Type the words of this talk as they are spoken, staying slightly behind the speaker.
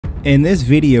In this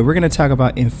video, we're going to talk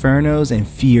about Infernos and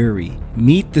Fury.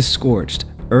 Meet the Scorched,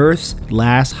 Earth's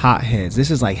last Hotheads. This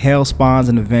is like hell spawns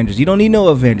and Avengers. You don't need no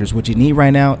Avengers. What you need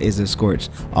right now is a Scorched.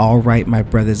 Alright, my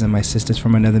brothers and my sisters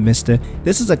from another mister.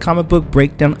 This is a comic book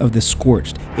breakdown of the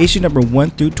Scorched, issue number 1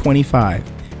 through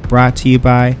 25, brought to you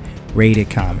by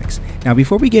Rated Comics. Now,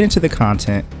 before we get into the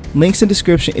content, links in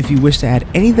description if you wish to add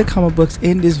any of the comic books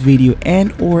in this video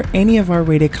and or any of our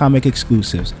Rated Comic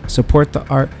exclusives. Support the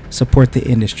art, support the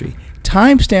industry.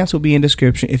 Timestamps will be in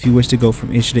description if you wish to go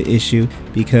from issue to issue,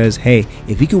 because hey,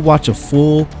 if you could watch a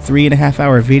full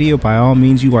 3.5-hour video, by all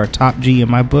means you are top G in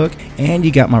my book and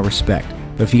you got my respect.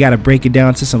 But if you got to break it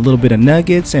down to some little bit of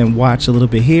nuggets and watch a little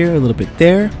bit here, a little bit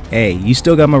there, hey, you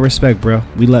still got my respect, bro.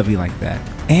 We love you like that.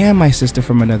 And my sister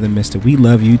from another mister, we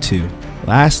love you too.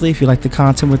 Lastly, if you like the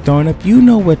content we're throwing up, you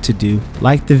know what to do.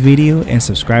 Like the video and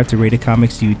subscribe to Rated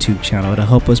Comics YouTube channel to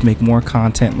help us make more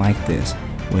content like this.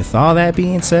 With all that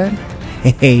being said,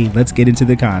 hey, let's get into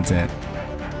the content.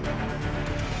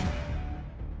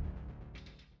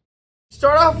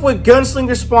 Start off with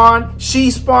Gunslinger Spawn, She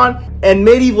Spawn, and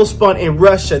Medieval Spawn in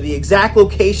Russia. The exact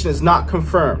location is not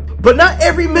confirmed. But not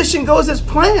every mission goes as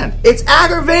planned. It's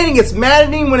aggravating, it's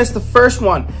maddening when it's the first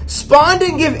one. Spawn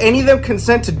didn't give any of them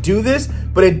consent to do this,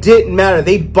 but it didn't matter.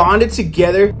 They bonded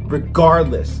together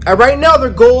regardless. And right now their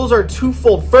goals are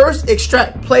twofold. First,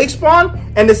 extract Plague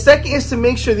Spawn, and the second is to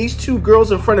make sure these two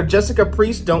girls in front of Jessica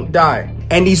Priest don't die.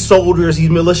 And these soldiers, these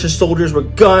militia soldiers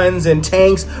with guns and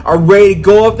tanks are ready to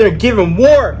go up there and give him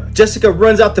war. Jessica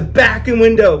runs out the back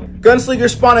window. Gunslinger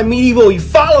Spawn and Medieval, you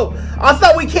follow. I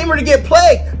thought we came here to get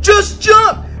Plague. Just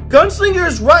jump. Gunslinger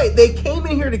is right. They came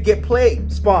in here to get Plague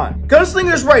Spawn.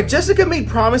 Gunslinger is right. Jessica made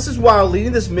promises while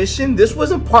leading this mission. This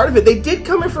wasn't part of it. They did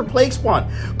come in for Plague Spawn.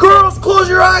 Girls, close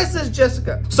your eyes, says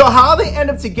Jessica. So how they end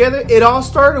up together, it all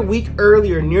started a week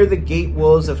earlier near the gate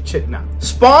walls of Chitna.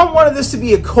 Spawn wanted this to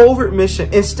be a covert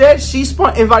mission. Instead, She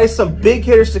Spawn invited some big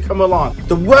hitters to come along.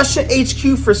 The Russian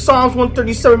HQ for Psalms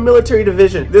 137 military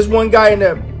division. This one guy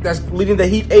that's leading the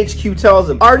Heat HQ tells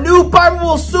him, our new Bible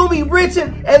will soon be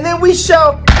written, and then we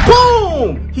shall,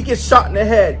 boom! He gets shot in the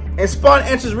head, and Spawn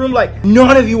enters the room like,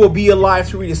 none of you will be alive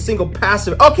to read a single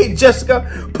passage. Okay,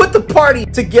 Jessica, put the party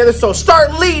together, so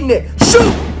start leading it.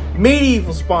 Shoot!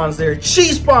 Medieval Spawn's there,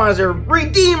 She Spawn's there,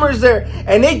 Redeemer's there,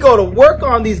 and they go to work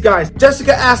on these guys.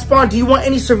 Jessica asks Spawn, do you want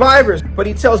any survivors? But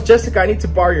he tells Jessica, I need to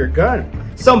borrow your gun.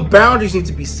 Some boundaries need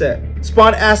to be set.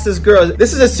 Spawn asks this girl,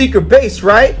 this is a secret base,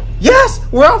 right? Yes,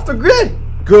 we're off the grid.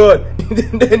 Good.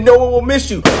 Then no one will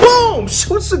miss you. Boom!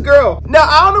 Shoots the girl. Now,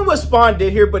 I don't know what Spawn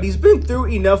did here, but he's been through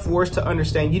enough wars to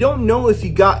understand. You don't know if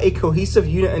you got a cohesive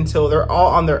unit until they're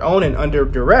all on their own and under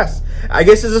duress. I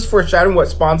guess this is foreshadowing what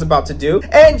Spawn's about to do.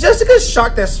 And Jessica's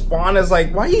shocked that Spawn is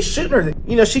like, why are you shooting her?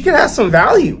 You know, she could have some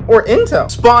value or intel.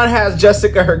 Spawn has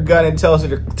Jessica her gun and tells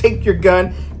her to take your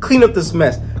gun, clean up this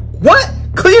mess. What?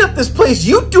 Clean up this place.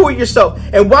 You do it yourself.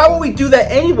 And why would we do that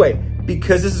anyway?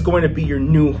 Because this is going to be your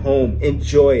new home.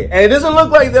 Enjoy it. And it doesn't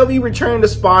look like they'll be returning to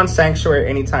Spawn Sanctuary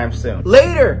anytime soon.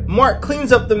 Later, Mark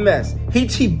cleans up the mess. He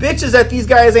bitches that these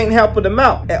guys ain't helping him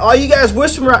out. And all you guys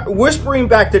whispering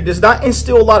back there does not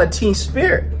instill a lot of team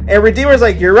spirit. And Redeemer's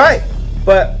like, you're right.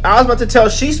 But I was about to tell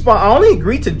She Spawn, I only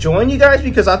agreed to join you guys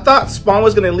because I thought Spawn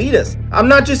was going to lead us. I'm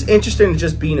not just interested in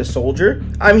just being a soldier.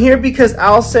 I'm here because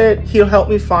Al said he'll help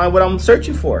me find what I'm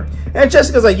searching for. And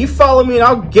Jessica's like, you follow me and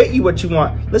I'll get you what you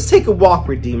want. Let's take a walk,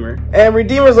 Redeemer. And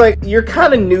Redeemer's like, you're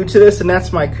kind of new to this and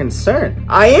that's my concern.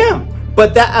 I am.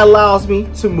 But that allows me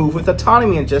to move with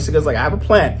autonomy. And Jessica's like, I have a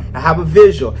plan. I have a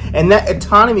visual. And that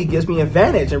autonomy gives me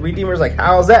advantage. And Redeemer's like,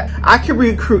 how's that? I can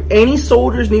recruit any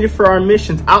soldiers needed for our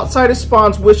missions outside of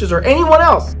Spawn's wishes or anyone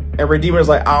else. And Redeemer's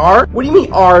like, our? What do you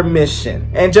mean our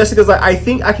mission? And Jessica's like, I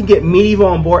think I can get Medieval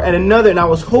on board and another. And I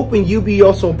was hoping you'd be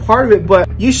also a part of it. But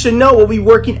you should know we'll be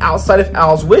working outside of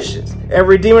Al's wishes. And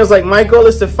Redeemer's like, my goal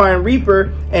is to find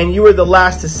Reaper, and you were the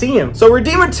last to see him. So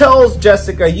Redeemer tells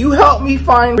Jessica, you help me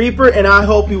find Reaper, and I'll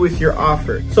help you with your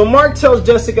offer. So Mark tells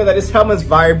Jessica that his helmet's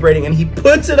vibrating, and he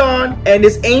puts it on, and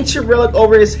this ancient relic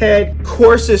over his head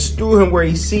courses through him where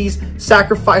he sees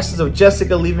sacrifices of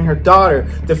Jessica leaving her daughter,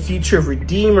 the future of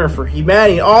Redeemer for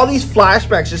humanity, all these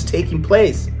flashbacks just taking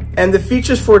place. And the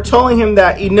future's foretelling him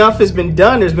that enough has been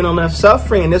done, there's been enough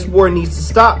suffering, and this war needs to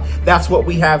stop. That's what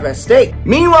we have at stake.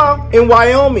 Meanwhile, in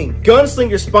Wyoming,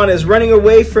 Gunslinger Spawn is running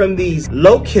away from these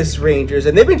Locust Rangers,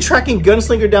 and they've been tracking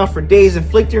Gunslinger down for days,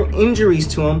 inflicting injuries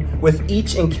to him with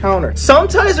each encounter.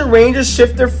 Sometimes the Rangers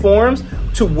shift their forms,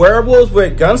 to werewolves where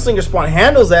Gunslinger Spawn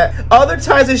handles that. Other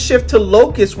times they shift to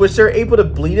locusts, which they're able to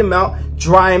bleed him out,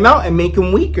 dry him out, and make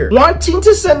him weaker. Wanting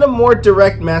to send a more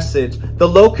direct message, the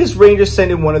Locust Rangers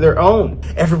send in one of their own.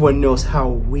 Everyone knows how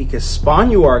weak as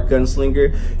Spawn you are,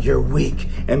 Gunslinger. You're weak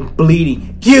and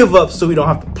bleeding. Give up so we don't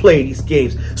have to play these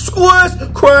games. Squish,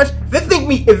 crunch.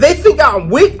 If they think I'm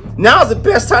weak, now's the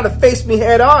best time to face me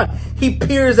head on. He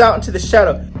peers out into the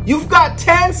shadow. You've got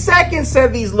 10 seconds,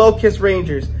 said these Locust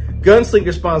Rangers.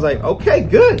 Gunslinger Spawn's like, okay,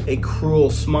 good. A cruel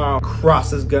smile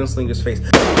crosses Gunslinger's face.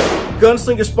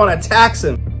 Gunslinger Spawn attacks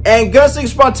him. And Gunslinger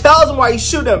Spawn tells him why he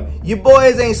shoot him. You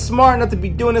boys ain't smart enough to be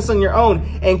doing this on your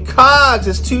own. And Cogs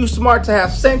is too smart to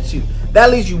have sent you. That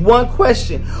leaves you one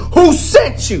question. Who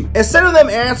sent you? Instead of them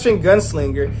answering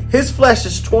Gunslinger, his flesh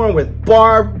is torn with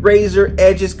barbed razor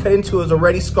edges cut into his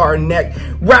already scarred neck.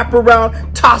 Wrap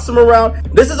around, toss him around.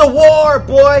 This is a war,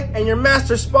 boy, and your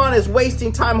master Spawn is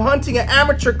wasting time hunting an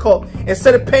amateur cult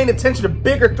instead of paying attention to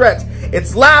bigger threats.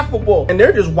 It's laughable. And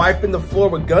they're just wiping the floor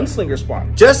with Gunslinger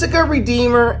Spawn. Jessica,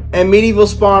 Redeemer, and Medieval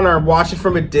Spawn are watching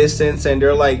from a distance, and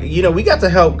they're like, you know, we got to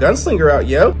help Gunslinger out,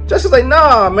 yo. Jessica's like,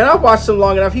 nah, man, I've watched him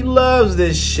long enough. He loves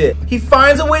this shit. He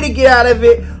finds a way to get out of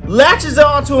it, latches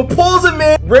onto him, pulls him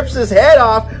in, rips his head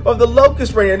off of the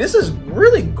Locust Ranger. This is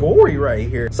really gory right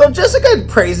here. So Jessica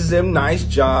praises him, nice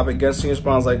job, and Gunslinger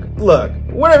Spawn's like, look,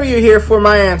 whatever you're here for,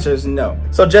 my answer is no.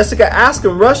 So Jessica asks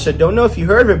him, Russia, don't know if you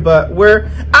heard of it, but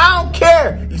I don't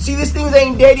care. You see, these things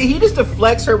ain't dead. He just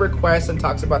deflects her request and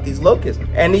talks about these locusts.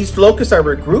 And these locusts are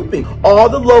regrouping. All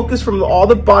the locusts from all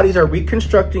the bodies are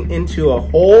reconstructing into a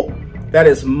whole that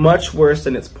is much worse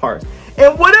than its parts.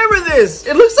 And whatever this,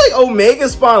 it looks like Omega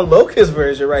Spawn Locust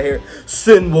version right here.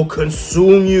 Sin will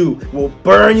consume you, will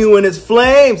burn you in its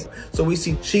flames. So we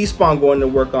see Chi Spawn going to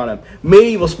work on him.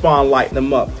 Medieval Spawn lighting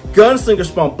them up. Gunslinger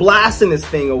Spawn blasting this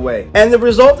thing away. And the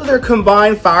result of their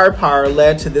combined firepower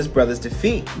led to this brother's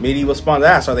defeat. Medieval Spawn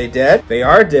asks, are they dead? They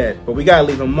are dead, but we gotta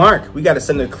leave a mark. We gotta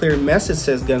send a clear message,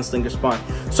 says Gunslinger Spawn.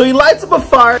 So he lights up a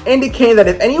fire, indicating that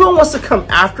if anyone wants to come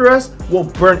after us, we'll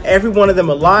burn every one of them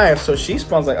alive. So Chi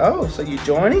Spawn's like, oh, so you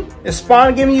joining? Is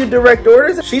Spawn giving you direct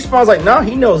orders? Chi Spawn's like, no,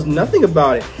 he knows nothing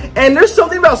about it. And there's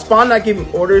something about Spawn not giving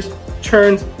orders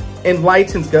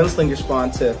enlightens Gunslinger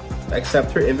Spawn to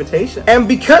accept her invitation. And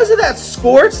because of that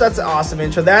Scorched, that's an awesome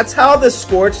intro. That's how the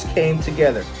Scorched came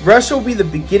together. Russia will be the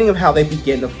beginning of how they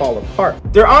begin to fall apart.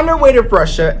 They're on their way to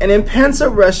Russia, and in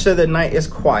Pensa, Russia, the night is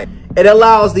quiet. It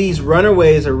allows these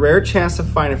runaways a rare chance to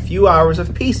find a few hours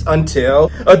of peace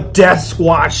until a death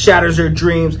squad shatters their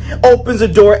dreams, opens a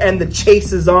door, and the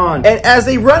chase is on. And as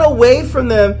they run away from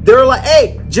them, they're like,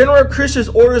 hey, General Christian's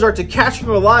orders are to catch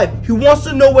them alive. He wants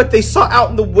to know what they saw out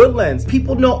in the woodlands.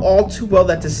 People know all too well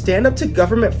that to stand up to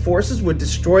government forces would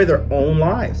destroy their own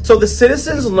lives. So the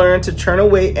citizens learn to turn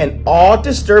away and all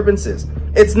disturbances.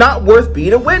 It's not worth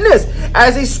being a witness.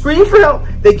 As they scream for help,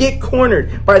 they get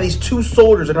cornered by these two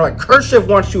soldiers and they're like, Khrushchev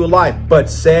wants you alive, but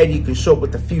said you can show up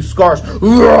with a few scars. They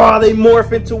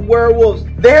morph into werewolves.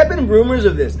 There have been rumors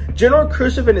of this. General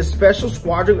Khrushchev and his special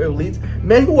squadron of elites,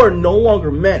 men who are no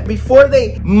longer men, before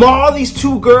they maul these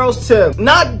two girls to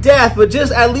not death, but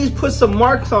just at least put some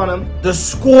marks on them, the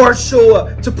Scorched show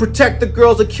up to protect the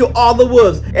girls and kill all the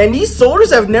wolves. And these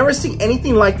soldiers have never seen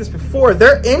anything like this before.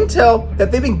 Their intel that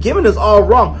they've been giving is all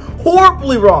wrong,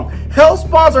 horribly wrong. Hell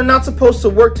spawns are not supposed to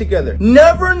work together.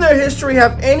 Never in their history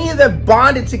have any of them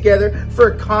bonded together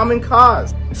for a common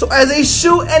cause. So as they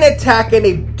shoot and attack and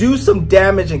they do some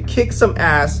damage and kick some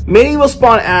ass, Medieval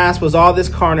Spawn asks, was all this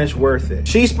carnage worth it?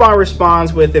 Chi Spawn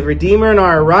responds with, if Redeemer and I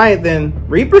are right, then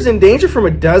Reaper's in danger from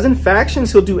a dozen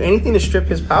factions. He'll do anything to strip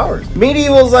his powers.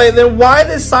 Medieval's like, then why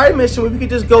this side mission when we could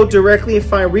just go directly and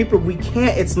find Reaper? We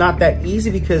can't. It's not that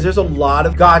easy because there's a lot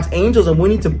of God's angels and we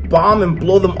need to bomb and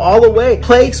blow them all away.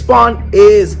 Plague Spawn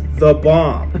is the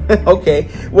bomb. Okay,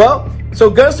 well, so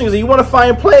Gunslinger, you want to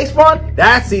find Plague Spawn?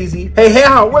 That's easy. Hey,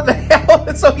 what the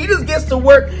hell? So he just gets to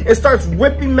work and starts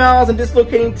ripping mouths and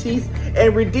dislocating teeth.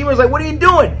 And Redeemer's like, what are you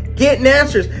doing? Getting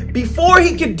answers. Before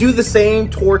he could do the same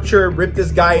torture, rip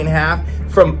this guy in half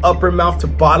from upper mouth to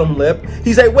bottom lip,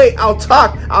 he's like, wait, I'll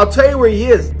talk. I'll tell you where he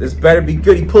is. This better be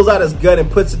good. He pulls out his gun and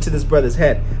puts it to this brother's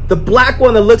head. The black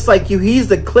one that looks like you, he's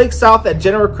the click south at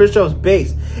General Khrushchev's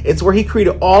base. It's where he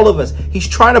created all of us. He's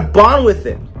trying to bond with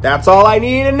it. That's all I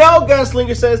need to know,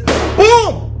 Gunslinger says.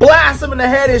 Boom! Blast him in the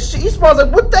head. And Chi Spawn's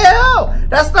like, what the hell?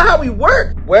 That's not how we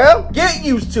work. Well, get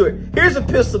used to it. Here's a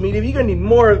pistol, medium. You're gonna need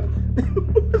more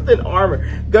than armor.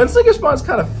 Gunslinger Spawn's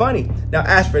kind of funny. Now,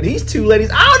 as for these two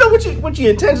ladies, I don't know what your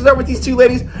intentions are with these two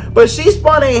ladies, but Chi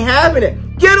Spawn ain't having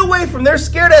it. Get away from them. They're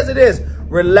scared as it is.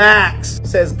 Relax,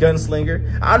 says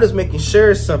Gunslinger. I'm just making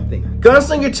sure of something.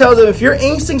 Gunslinger tells him if your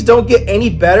instincts don't get any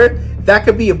better, that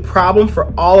could be a problem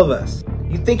for all of us.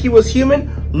 You think he was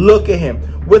human? Look at him.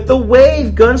 With the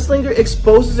wave, Gunslinger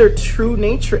exposes their true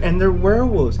nature and they're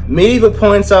werewolves. Medieval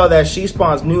points out that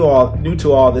She-Spawn's new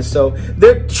to all this, so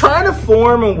they're trying to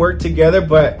form and work together,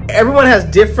 but everyone has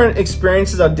different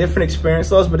experiences on different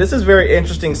experience levels, but this is very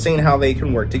interesting seeing how they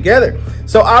can work together.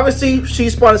 So obviously,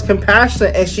 She-Spawn is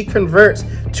compassionate and she converts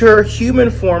to her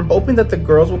human form, hoping that the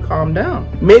girls will calm down.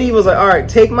 Medieval's like, all right,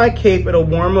 take my cape, it'll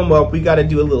warm them up, we gotta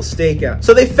do a little stakeout.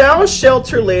 So they found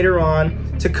shelter later on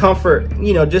to comfort,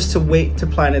 you know, just to wait to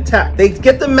plan an attack. They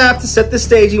get the map to set the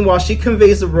staging while she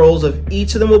conveys the roles of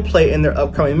each of them will play in their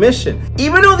upcoming mission.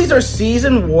 Even though these are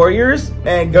seasoned warriors,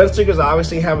 and Gunslinger's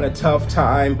obviously having a tough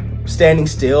time standing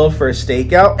still for a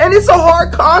stakeout, and it's a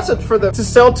hard concept for them to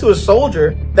sell to a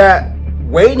soldier that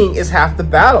waiting is half the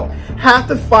battle. Half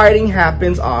the fighting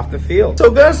happens off the field.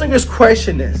 So Gunslingers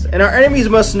question this, and our enemies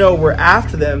must know we're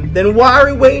after them. Then why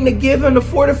are we waiting to give them to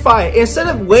fortify it? Instead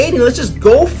of waiting, let's just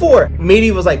go for it.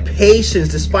 Medieval's like, patience.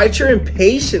 Despite your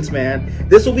impatience, man,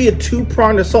 this will be a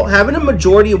two-pronged assault. Having a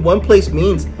majority of one place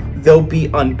means they'll be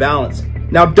unbalanced.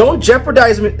 Now, don't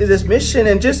jeopardize this mission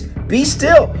and just be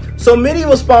still. So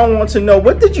Medieval Spawn wants to know,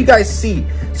 what did you guys see?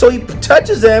 So he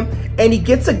touches them and he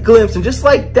gets a glimpse, and just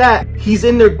like that, he's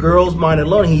in their girl's mind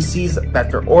alone. He sees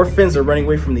that they're orphans, they're running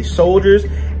away from these soldiers,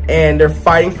 and they're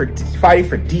fighting for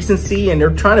decency, and they're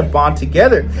trying to bond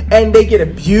together. And they get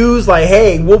abused, like,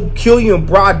 hey, we'll kill you in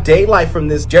broad daylight from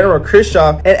this General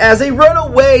Khrushchev. And as they run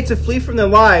away to flee from their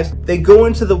lives, they go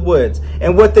into the woods.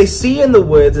 And what they see in the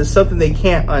woods is something they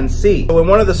can't unsee. So when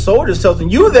one of the soldiers tells them,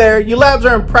 you there, you labs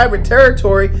are in private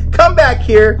territory, come back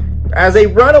here. As they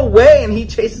run away and he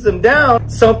chases them down,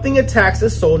 something attacks the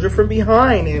soldier from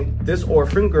behind, and this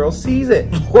orphan girl sees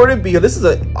it. Lord of Beale, this is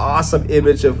an awesome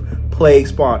image of Plague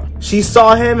Spawn. She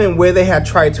saw him and where they had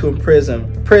tried to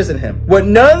imprison him. What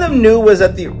none of them knew was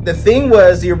that the thing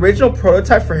was the original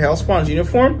prototype for Hellspawn's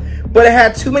uniform, but it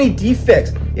had too many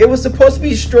defects. It was supposed to be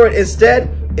destroyed.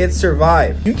 Instead, it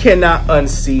survived. You cannot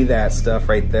unsee that stuff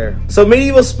right there. So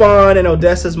Medieval Spawn and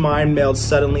Odessa's mind meld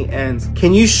suddenly ends.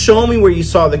 Can you show me where you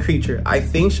saw the creature? I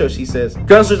think so, she says.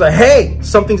 Gunslinger's like, hey,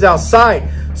 something's outside.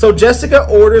 So Jessica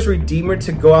orders Redeemer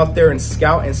to go out there and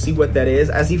scout and see what that is.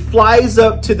 As he flies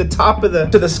up to the top of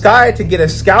the sky to get a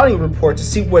scouting report to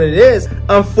see what it is,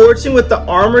 unfortunately what the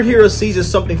armored hero sees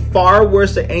is something far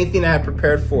worse than anything I had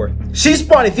prepared for.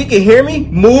 She-Spawn, if you can hear me,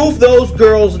 move those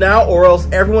girls now or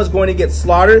else everyone's going to get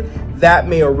slaughtered. That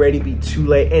may already be too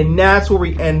late. And that's where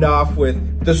we end off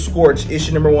with The Scorched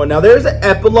issue #1. Now there's an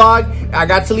epilogue. I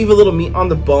got to leave a little meat on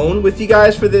the bone with you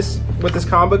guys for this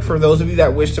comic book, for those of you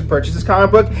that wish to purchase this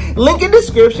comic book. Link in the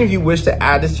description if you wish to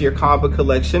add this to your comic book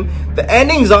collection. The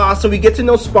ending's awesome. We get to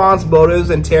know Spawn's motives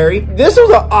and Terry. This was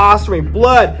an awesome read.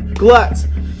 Blood, guts,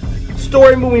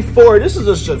 story moving forward. This is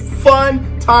just a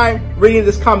fun time reading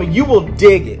this comic. You will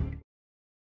dig it.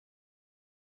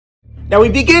 Now we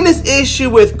begin this issue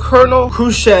with Colonel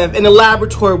Khrushchev in the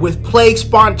laboratory with Plague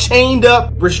Spawn chained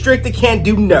up, restricted, can't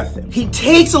do nothing. He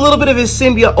takes a little bit of his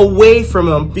symbiote away from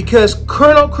him because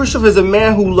Colonel Khrushchev is a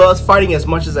man who loves fighting as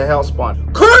much as a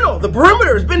Hellspawn. Colonel, the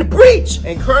perimeter has been breached.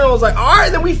 And Colonel's like, all right,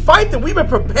 then we fight them. We've been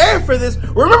prepared for this.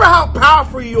 Remember how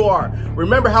powerful you are.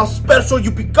 Remember how special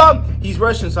you become. He's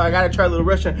Russian, so I gotta try a little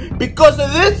Russian. Because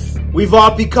of this, we've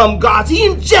all become gods. He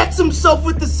injects himself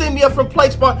with the symbiote from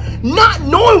Plague Spawn, not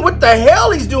knowing what the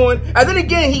hell he's doing. And then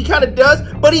again, he kind of does,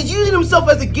 but he's using himself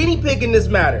as a guinea pig in this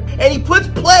matter. And he puts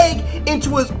Plague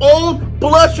into his own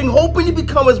bloodstream, hoping to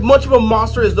become as much of a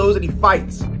monster as those that he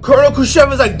fights. Colonel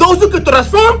Khrushchev is like, those who can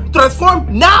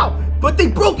transform now. But they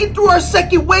broke in through our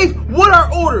second wave. What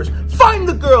are orders? Find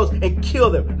the girls and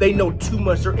kill them. They know too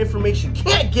much. Their information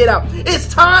can't get out. It's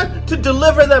time to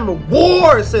deliver them a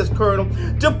war, says Colonel.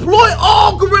 Deploy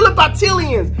all guerrilla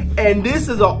battalions. And this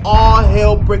is an all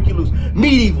hell breaking loose.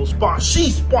 Medieval Spawn,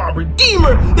 She-Spawn,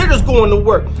 Redeemer. They're just going to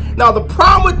work. Now, the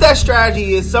problem with that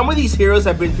strategy is some of these heroes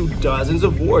have been through dozens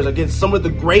of wars against some of the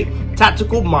great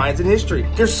tactical minds in history.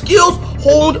 Their skills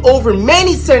honed over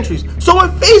many centuries. So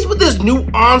when faced with this new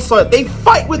onslaught, they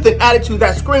fight with an attitude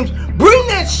that screams, bring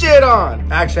that shit on.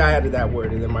 Actually, I added that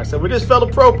word in there myself. It just felt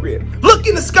appropriate. Look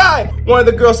in the sky. One of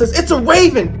the girls says, it's a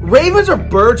raven. Ravens are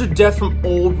birds of death from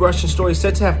old Russian stories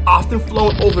said to have often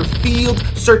flown over fields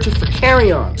searching for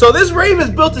carrion. So this raven is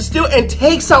built to steal and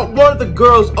takes out one of the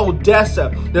girls, Odessa.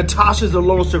 Natasha's the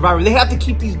lone survivor. They have to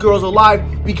keep these girls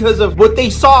alive because of what they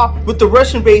saw with the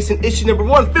Russian base in issue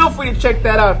 #1. Feel free to check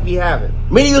that out if you haven't.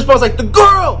 Medieval Spawn's like, the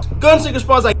girl! Gunslinger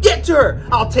Spawn's like, get to her!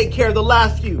 I'll take care of the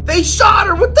last few. They shot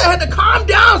her! What the heck? The calm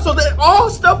down, so that all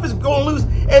stuff is going loose.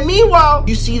 And meanwhile,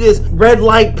 you see this red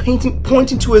light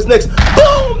pointing to his neck.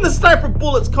 Boom! The sniper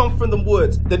bullets come from the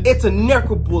woods. It's a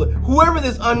necro bullet. Whoever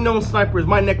this unknown sniper is,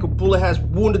 my necro bullet has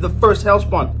wounded the first hell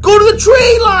spawn. Go to the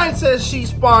tree line, says she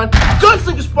spawn.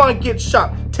 Gunslinger spawn gets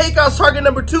shot. Take out target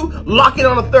number 2, lock it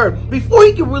on a 3rd. Before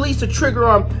he can release the trigger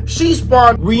on she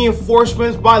spawn,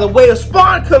 reinforcements by the way of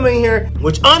Spawn come in here,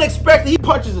 which unexpectedly he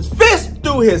punches his fist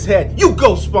through his head. You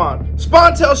go, Spawn.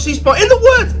 Spawn tells she spawn, in the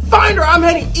woods, find her, I'm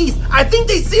heading east. I think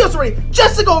they see us already.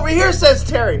 Jessica over here, says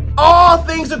Terry. All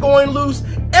things are going loose.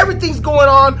 Everything's going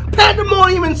on.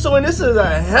 Pandemonium ensuing. This is a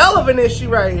hell of an issue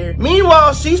right here.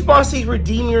 Meanwhile, she spawn sees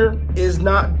Redeemer is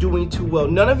not doing too well.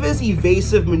 None of his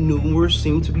evasive maneuvers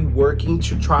seem to be working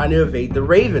to try to evade the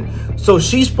Raven. So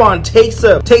she spawn takes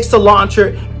the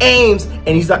launcher, aims, and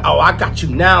he's like, oh, I got you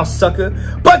now, sucker.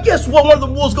 But guess what? One of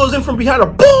the wolves goes in from behind her.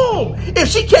 Boom! If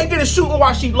she can't get a shooting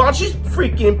while she launches, she's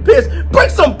freaking pissed. Break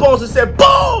some bones and said,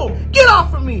 boom! Get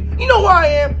off of me. You know who I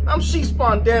am. I'm she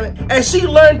spawn, damn it. And she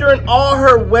learned during all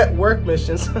her wet work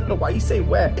missions. Why you say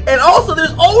wet? And also,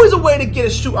 there's always a way to get a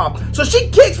shoot off. So she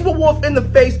kicks the wolf in the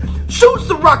face, shoots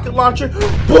the rocket launcher,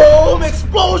 boom,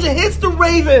 explosion, hits the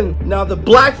Raven. Now the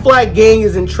Black Flag gang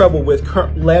is in trouble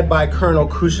led by Colonel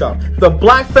Khrushchev. The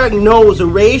Black Flag knows the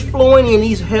rage flowing in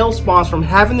these hell spawns from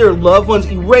having their loved ones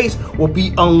erased will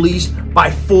be unleashed by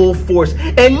full force,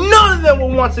 and none of them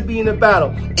will want to be in the battle.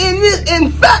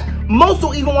 In fact, most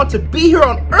don't even want to be here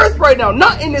on Earth right now,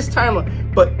 not in this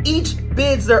timeline, but each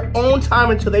bids their own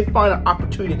time until they find an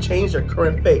opportunity to change their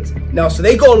current fates. Now, so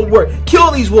they go to work,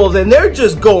 kill these wolves, and they're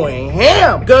just going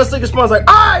ham. Gunslinger Spawn's like,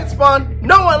 all right, Spawn,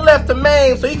 no one left to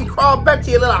maim, so you can crawl back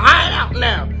to your little hideout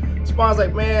now. Spawn's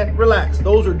like, man, relax.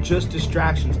 Those are just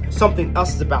distractions. Something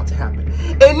else is about to happen.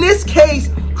 In this case,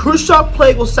 Khrushchev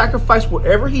Plague will sacrifice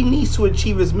whatever he needs to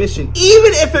achieve his mission,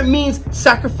 even if it means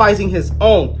sacrificing his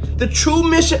own. The true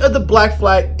mission of the Black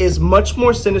Flag is much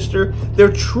more sinister.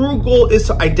 Their true goal is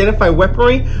to identify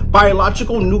weaponry,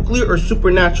 biological, nuclear, or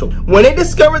supernatural. When they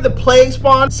discovered the Plague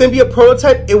Spawn symbiote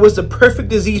prototype, it was the perfect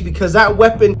disease because that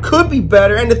weapon could be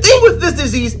better. And the thing with this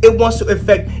disease, it wants to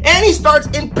infect, and he starts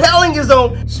impaling his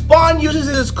own. Spawn uses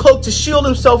his cloak to shield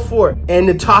himself for it, and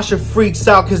Natasha freaks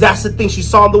out because that's the thing she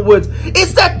saw in the woods.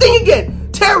 It's that thing again.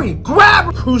 Terry, grab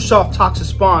her. Khrushchev talks to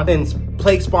Spawn in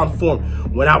Plague Spawn form.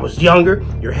 When I was younger,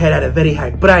 your head had a very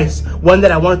high price, one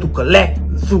that I wanted to collect.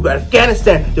 Through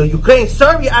Afghanistan, the Ukraine,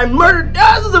 Serbia, I murdered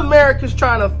dozens of Americans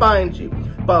trying to find you.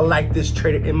 But like this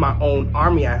traitor in my own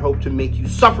army, I hope to make you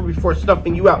suffer before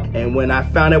snuffing you out. And when I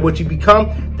found out what you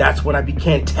become, that's when I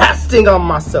began testing on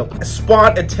myself.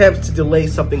 Spawn attempts to delay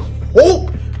something,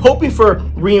 hoping for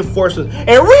reinforcements.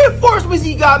 And reinforcements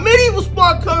he got. Medieval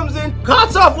Spawn comes in,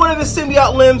 cuts off one of his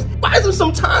symbiote limbs, buys him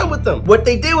some time with them. What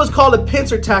they did was called a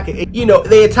pincer attack. You know,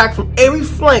 they attack from every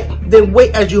flank, then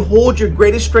wait as you hold your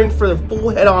greatest strength for the full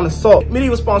head-on assault.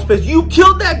 Medieval Spawn says, you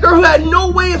killed that girl who had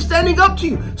no way of standing up to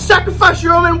you. Sacrifice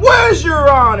your own man. Where's your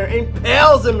honor?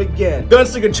 Impales him again.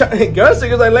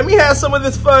 Gunslinger's like, let me have some of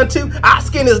this fun too. I'll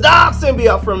skin his dog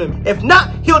symbiote from him. If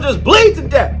not, he'll just bleed to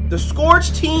death. The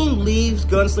Scorched team leaves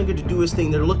Gunslinger to do his thing.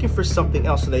 They're looking for something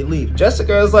else, so they leave.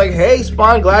 Jessica is like, hey,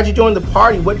 Spawn, glad you joined the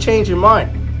party. What changed your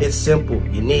mind? It's simple.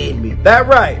 You need me. That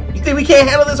right. You think we can't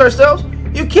handle this ourselves?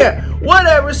 You can't.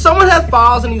 Whatever. Someone had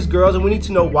files on these girls, and we need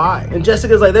to know why. And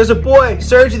Jessica's like, there's a boy.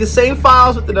 Sergi, the same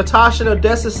files with the Natasha and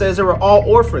Odessa says they were all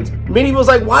orphans. Minnie was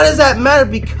like, why does that matter?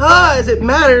 Because it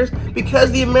matters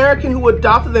because the American who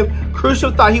adopted them,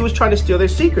 Khrushchev, thought he was trying to steal their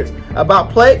secrets. About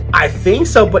Plague? I think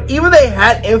so, but even they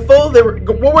had info,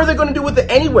 what were they going to do with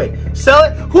it anyway? Sell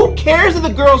it? Who cares if the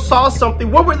girls saw something?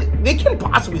 What were they couldn't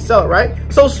possibly sell it, right?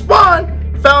 So Spawn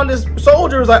found his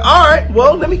soldier, was like, all right,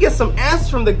 well, let me get some answers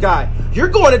from the guy. You're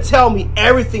going to tell me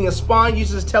everything. And Spawn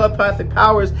uses telepathic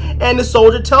powers, and the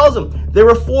soldier tells him. There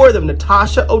were 4 of them,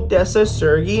 Natasha, Odessa,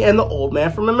 Sergei, and the old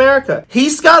man from America. He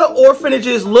scouted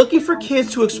orphanages looking for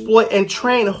kids to exploit and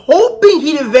train, hoping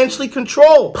he'd eventually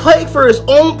control Plague for his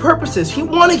own purposes. He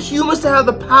wanted humans to have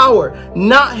the power,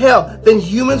 not hell. Then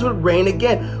humans would reign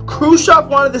again. Khrushchev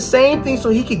wanted the same thing so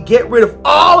he could get rid of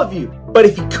all of you. But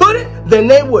if he couldn't, then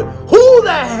they would. Who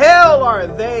the hell are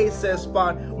they, says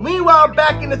Spawn. Meanwhile,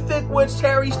 back in the thick woods,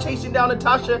 Terry's chasing down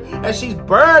Natasha as she's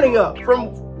burning up from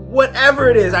whatever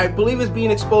it is. I believe it's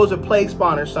being exposed to Plague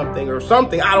Spawn or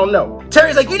something, I don't know.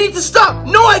 Terry's like, you need to stop.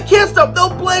 No, I can't stop.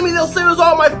 They'll blame me. They'll say it was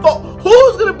all my fault.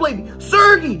 Who's gonna blame me?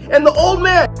 Sergei and the old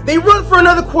man. They run for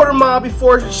another quarter mile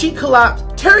before she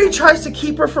collapsed. Terry tries to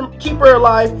keep her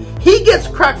alive. He gets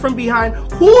cracked from behind.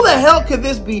 Who the hell could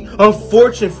this be?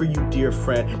 Unfortunate for you, dear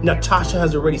friend. Natasha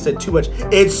has already said too much.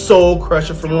 It's Soul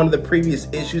Crusher from one of the previous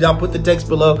issues. I'll put the text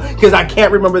below because I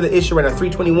can't remember the issue right now.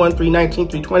 321, 319,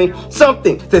 320,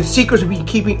 something. The secrets we've been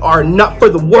keeping are not for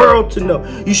the world to know.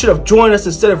 You should have joined us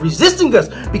instead of resisting us,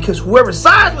 because whoever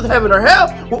sides with heaven or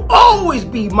hell will always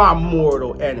be my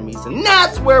mortal enemies. And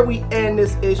that's where we end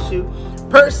this issue.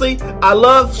 Personally, I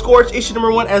love Scorched issue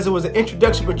number 1 as it was an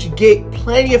introduction, but you get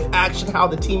plenty of action how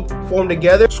the team formed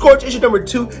together. Scorched issue number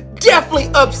 2 definitely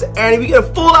ups the ante. We get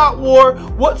a full-out war.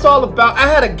 What's all about? I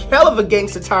had a hell of a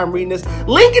gangster time reading this.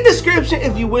 Link in description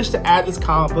if you wish to add this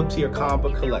comic book to your comic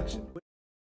book collection.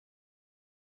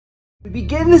 We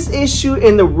begin this issue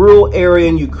in the rural area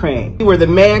in Ukraine, where the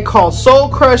man called Soul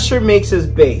Crusher makes his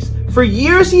base. For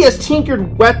years, he has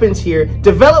tinkered weapons here,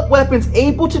 developed weapons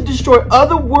able to destroy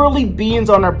otherworldly beings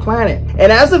on our planet.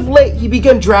 And as of late, he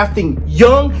began drafting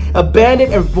young,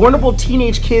 abandoned, and vulnerable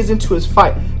teenage kids into his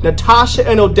fight. Natasha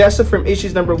and Odessa from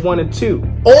issues number 1 and 2.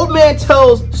 Old man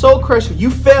tells Soul Crusher, "You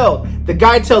failed." The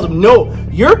guy tells him, "No,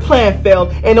 your plan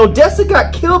failed, and Odessa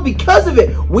got killed because of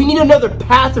it. We need another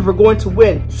path if we're going to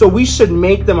win. So we should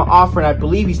make them an offer." And I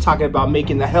believe he's talking about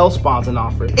making the Hellspawns an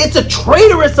offer. It's a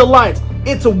traitorous alliance.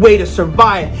 It's a way to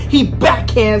survive. He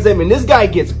backhands him, and this guy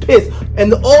gets pissed.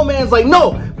 And the old man's like,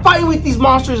 "No, fighting with these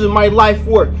monsters is my life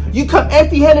work. You come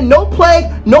empty-handed, no plague,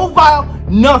 no vial,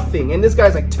 nothing." And this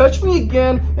guy's like, "Touch me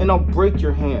again, and I'll break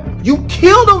your hand." You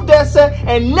killed Odessa,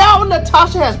 and now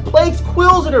Natasha has plagues,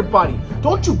 quills in her body.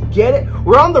 Don't you get it?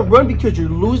 We're on the run because you're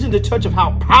losing the touch of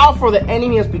how powerful the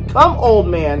enemy has become, old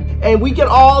man. And we get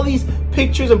all these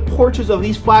pictures and portraits of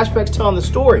these flashbacks telling the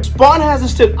story. Spawn hasn't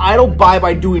stood idle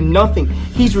by doing nothing.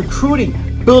 He's recruiting,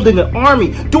 building an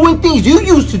army, doing things you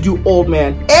used to do, old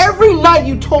man. Every night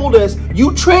you told us,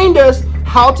 you trained us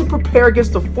how to prepare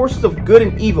against the forces of good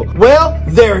and evil. Well,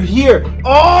 they're here.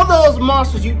 All those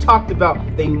monsters you talked about,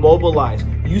 they mobilized.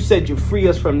 You said you free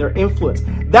us from their influence.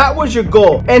 That was your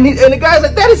goal. And the guy's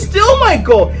like, "That is still my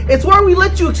goal. It's why we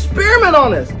let you experiment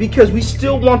on us, because we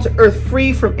still want to earth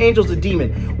free from angels and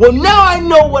demons. Well, now I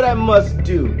know what I must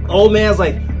do." Old man's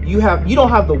like, you don't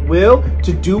have the will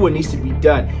to do what needs to be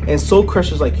done. And Soul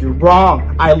Crusher's like, "You're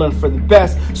wrong. I learned for the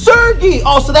best." Sergey!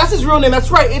 Oh, so that's his real name.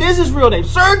 That's right. It is his real name.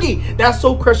 Sergey! That's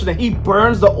Soul Crusher. And he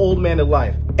burns the old man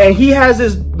alive. And he has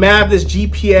his map, this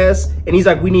GPS, and he's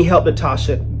like, "We need help,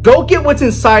 Natasha. Go get what's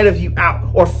inside of you out,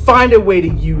 or find a way to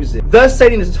use it." Thus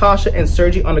setting Natasha and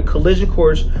Sergey on a collision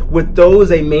course with those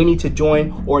they may need to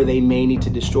join or they may need to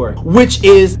destroy, which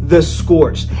is the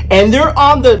Scorched. And they're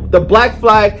on the Black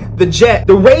Flag, the Jet,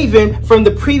 the Raven from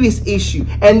the previous issue.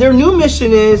 And their new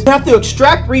mission is they have to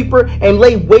extract Reaper and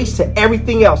lay waste to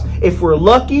everything else. If we're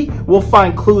lucky, we'll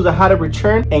find clues on how to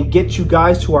return and get you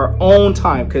guys to our own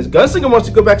time, because Gunslinger wants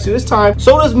to go back to his time.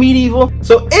 So does Medieval.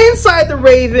 So inside the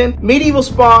Raven, Medieval,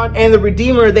 Spawn, and the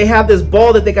Redeemer, they have this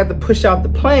ball that they got to push out the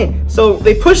plane. So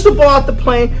they push the ball out the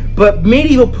plane, but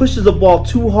Medieval pushes the ball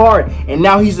too hard, and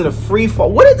now he's in a free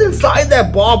fall. What is inside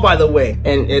that ball, by the way?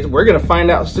 And we're gonna find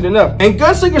out soon enough. And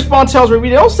Gunslinger Spawn tells Ruby,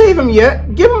 "Don't save him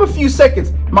yet. Give him a few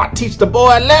seconds. Might teach the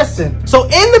boy a lesson." So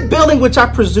in the building, which I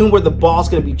presume where the ball's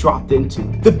gonna be dropped into,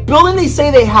 the building they say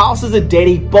they house is a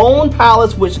deity bone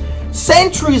palace, which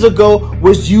centuries ago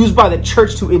was used by the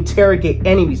church to interrogate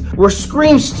enemies, where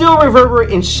screams still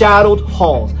reverberate in shadowed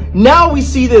halls. Now we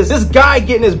see this guy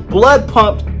getting his blood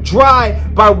pumped dry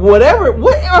by whatever.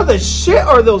 What are the shit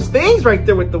are those things right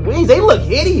there with the wings? They look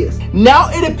hideous. Now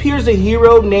it appears a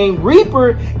hero named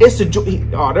Reaper is to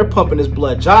they're pumping his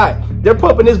blood dry. They're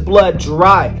pumping his blood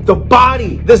dry. The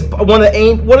body, I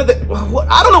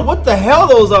don't know what the hell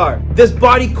those are. This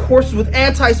body courses with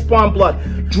anti-spawn blood.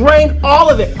 Drain all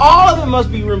of it. All of it must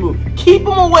be removed. Keep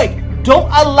him awake. Don't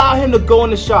allow him to go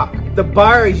into shock. The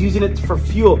buyer is using it for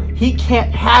fuel. He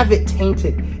can't have it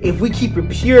tainted. If we keep it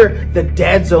pure, the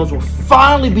dead zones will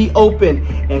finally be open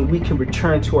and we can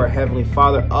return to our Heavenly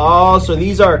Father. Oh, so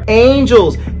these are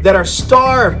angels that are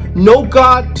starved. No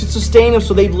God to sustain them,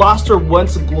 so they lost their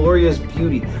once glorious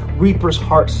beauty. Reaper's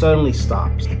heart suddenly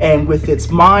stops, and with its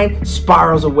mind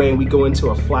spirals away, and we go into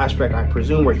a flashback, I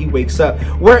presume, where he wakes up.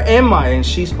 "Where am I?" And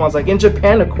she Spawn's like, "In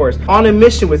Japan, of course, on a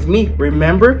mission with me.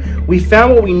 Remember? We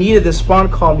found what we needed. The Spawn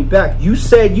called me back. You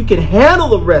said you can handle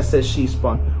the rest," says she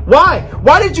Spawn. "Why?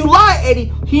 Why did you lie,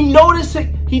 Eddie?" He noticed it.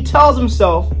 He tells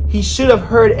himself he should have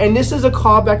heard, and this is a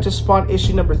callback to Spawn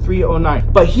issue number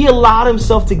 309, but he allowed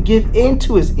himself to give in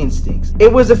to his instincts.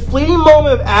 It was a fleeting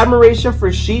moment of admiration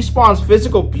for She-Spawn's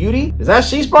physical beauty. Is that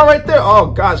She-Spawn right there? Oh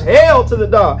gosh, hail to the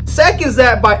dog. Second is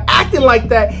that by acting like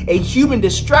that, a human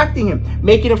distracting him,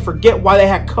 making him forget why they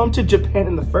had come to Japan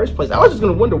in the first place. I was just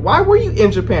gonna wonder, why were you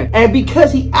in Japan? And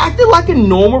because he acted like a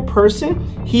normal person,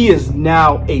 he is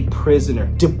now a prisoner.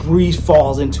 Debris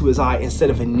falls into his eye instead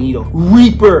of a needle.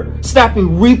 Reaper,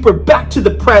 snapping Reaper back to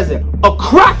the present. A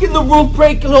crack in the roof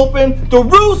breaks open, the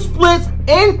roof splits,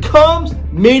 in comes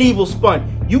Medieval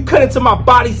Spawn. You cut into my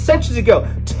body centuries ago.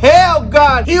 Tell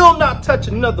God he'll not touch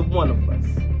another one of us.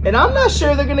 And I'm not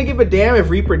sure they're gonna give a damn if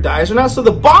Reaper dies or not. So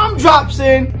the bomb drops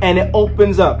in and it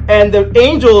opens up. And the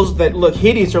angels that look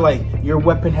hideous are like, your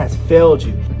weapon has failed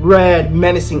you. Red,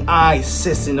 menacing eyes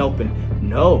sissing open.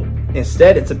 No.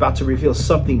 Instead, it's about to reveal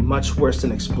something much worse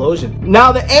than explosion.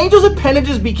 Now, the angels'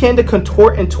 appendages begin to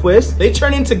contort and twist. They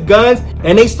turn into guns,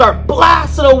 and they start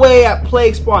blasting away at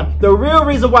Plague Spawn. The real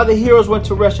reason why the heroes went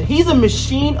to Russia. He's a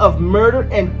machine of murder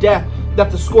and death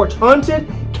that the Scorched hunted,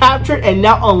 captured, and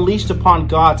now unleashed upon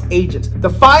God's agents. The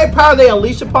firepower they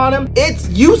unleashed upon him, it's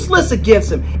useless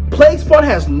against him. Plague Spawn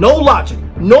has no logic,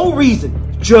 no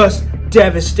reason, just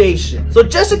devastation. So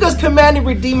Jessica's commanding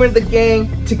Redeemer and the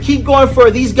gang to keep going for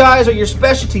these guys are your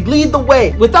specialty. Lead the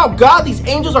way. Without God, these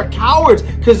angels are cowards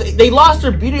because they lost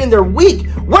their beauty and they're weak.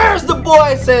 Where's the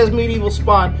boy, says Medieval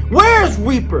Spawn. Where's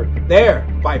Reaper? There,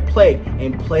 by Plague.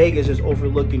 And Plague is just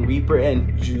overlooking Reaper,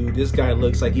 and dude, this guy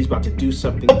looks like he's about to do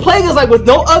something. But Plague is like, with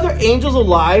no other angels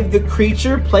alive, the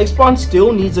creature, Plague Spawn,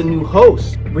 still needs a new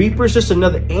host. Reaper's just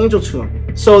another angel to him.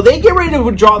 So they get ready to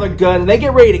withdraw their gun and they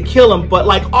get ready to kill him. But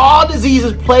like all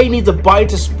diseases, Plague needs a body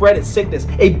to spread its sickness,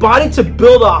 a body to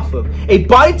build off of, a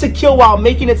body to kill while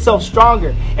making itself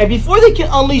stronger. And before they can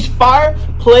unleash fire,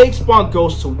 Plague Spawn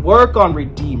goes to work on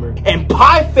Redeemer. And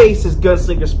Pie Face's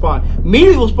Gunslinger Spawn.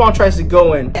 Medieval Spawn tries to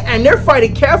go in, and they're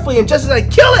fighting carefully, and just as I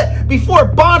kill it before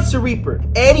it bonds to Reaper.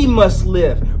 Eddie must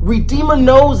live. Redeemer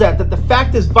knows that the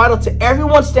fact is vital to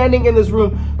everyone standing in this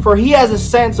room, for he has a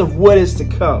sense of what is to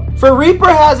come. For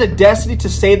Reaper has a destiny to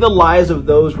save the lives of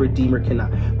those Redeemer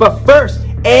cannot. But first,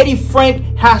 Eddie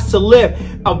Frank has to live.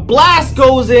 A blast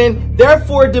goes in,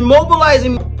 therefore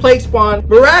demobilizing Plague Spawn.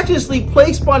 Miraculously,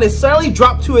 Plague Spawn is suddenly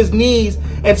dropped to his knees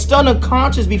and stunned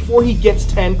unconscious before he gets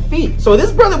 10 feet. So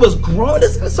this brother was growing.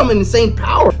 This is some insane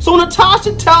power. So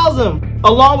Natasha tells him,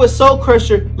 along with Soul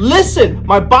Crusher, listen,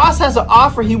 my boss has an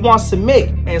offer he wants to make.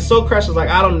 And Soul Crusher's like,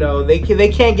 I don't know. They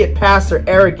can't get past their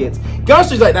arrogance.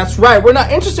 Gunster's like, that's right. We're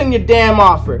not interested in your damn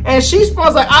offer. And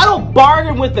She-Spawn's like, I don't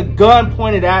bargain with a gun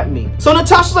pointed at me. So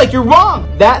Natasha's like, you're wrong.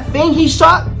 That thing he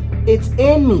shot, it's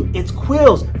in me. It's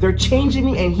Quills. They're changing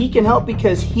me, and he can help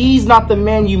because he's not the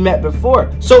man you met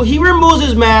before. So he removes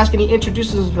his mask and he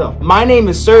introduces himself. My name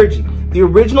is Sergi, the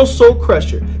original Soul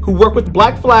Crusher, who worked with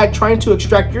Black Flag trying to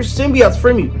extract your symbiotes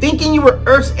from you, thinking you were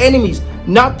Earth's enemies,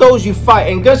 not those you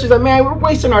fight. And Gunster's like, man, we're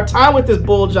wasting our time with this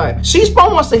bull jive.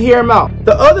 She-Spawn wants to hear him out.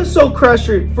 The other Soul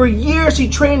Crusher, for years he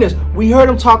trained us. We heard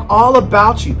him talk all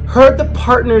about you. Heard the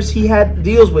partners he had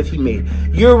deals with he made.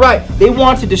 You're right. They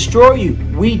want to destroy you.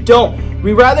 We don't.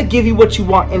 We rather give you what you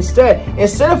want instead.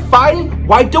 Instead of fighting,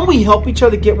 why don't we help each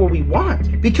other get what we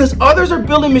want? Because others are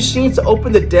building machines to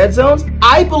open the dead zones,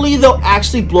 I believe they'll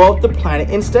actually blow up the planet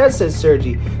instead, says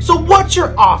Sergi. So what's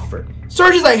your offer?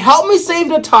 Sergi's like, help me save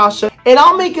Natasha, and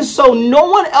I'll make it so no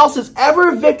one else is ever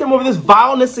a victim of this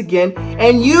vileness again.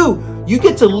 And you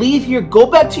get to leave here, go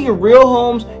back to your real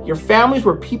homes, your families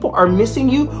where people are missing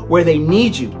you, where they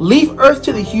need you. Leave Earth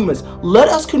to the humans. Let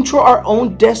us control our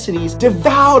own destinies,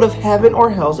 devoid of heaven or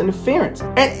hell's interference.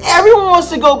 And everyone wants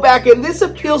to go back, and this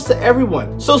appeals to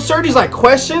everyone. So Sergi's like,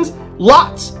 questions?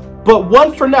 Lots. But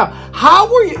one for now.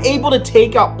 How were you able to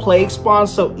take out Plague Spawn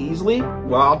so easily?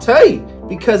 Well, I'll tell you.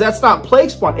 Because that's not Plague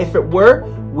Spawn. If it were,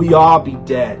 we all be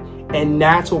dead. And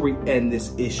that's where we end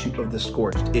this issue of The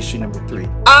Scorched, issue number 3.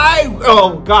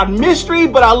 Oh God, mystery,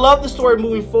 but I love the story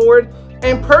moving forward.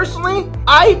 And personally,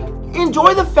 I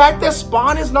enjoy the fact that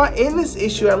Spawn is not in this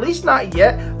issue, at least not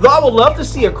yet. Though I would love to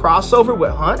see a crossover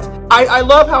with Hunt. I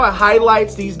love how it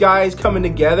highlights these guys coming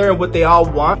together and what they all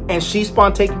want, and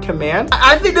She-Spawn taking command.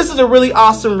 I think this is a really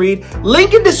awesome read.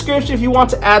 Link in description if you want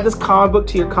to add this comic book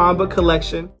to your comic book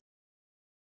collection.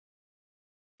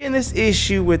 In this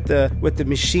issue with the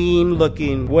machine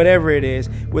looking whatever it is,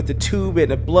 with the tube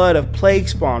and the blood of Plague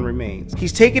Spawn remains.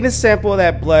 He's taking a sample of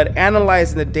that blood,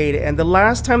 analyzing the data, and the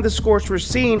last time the Scorched were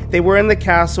seen, they were in the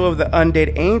castle of the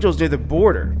undead angels near the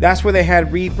border. That's where they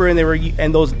had Reaper,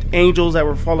 and those angels that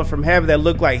were falling from heaven that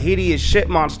looked like hideous shit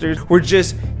monsters were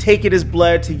just taken his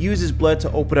blood, to use his blood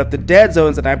to open up the dead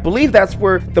zones, and I believe that's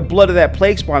where the blood of that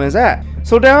plague spawn is at.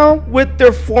 So now, with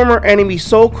their former enemy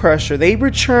Soul Crusher, they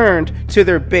returned to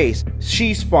their base.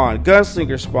 She Spawn,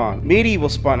 Gunslinger Spawn, Medieval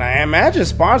Spawn. I imagine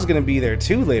Spawn's gonna be there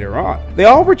too later on. They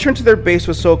all returned to their base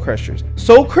with Soul Crushers.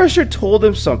 Soul Crusher told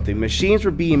them something. Machines were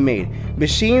being made.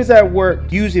 Machines that were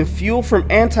using fuel from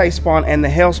Anti-Spawn and the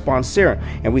Hellspawn serum.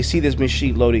 And we see this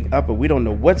machine loading up, but we don't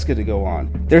know what's gonna go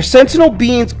on. They're Sentinel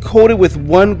beings coded with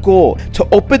one goal: to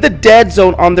open the dead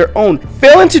zone on their own.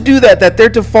 Failing to do that, their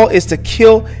default is to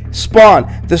kill Spawn,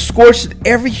 the Scorched,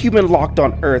 every human locked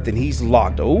on Earth, and he's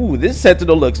locked. Oh, this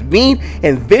Sentinel looks mean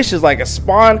and vicious, like a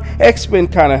Spawn X-Men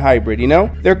kind of hybrid, you know?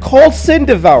 They're called Sin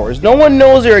Devourers. No one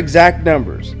knows their exact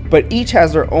numbers, but each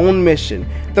has their own mission.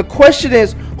 The question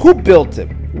is, who built them?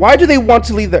 Why do they want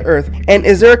to leave the Earth? And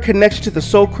is there a connection to the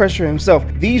Soul Crusher himself?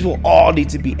 These will all need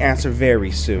to be answered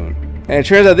very soon. And it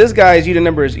turns out this guy's unit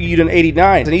number is unit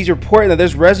 89, and he's reporting that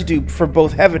there's residue for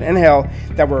both heaven and hell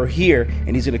that were here,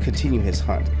 and he's going to continue his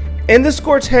hunt. In the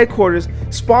Scorched headquarters,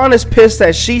 Spawn is pissed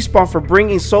at She Spawn for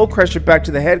bringing Soul Crusher back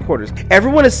to the headquarters.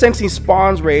 Everyone is sensing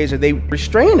Spawn's rage and they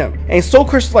restrain him. And Soul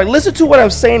Crusher's like, listen to what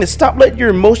I'm saying and stop letting your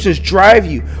emotions drive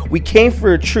you. We came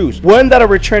for a truce, one that'll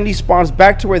return these spawns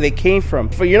back to where they came from.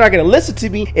 But you're not going to listen to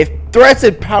me. If threats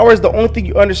and power is the only thing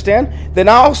you understand, then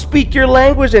I'll speak your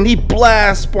language. And he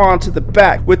blasts Spawn to the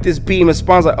back with this beam, and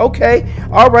Spawn's like, okay,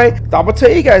 alright, I'm gonna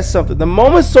tell you guys something. The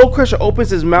moment Soul Crusher opens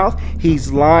his mouth,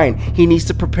 he's lying. He needs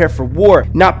to prepare for war,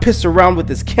 not piss around with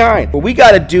his kind. What we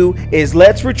gotta do is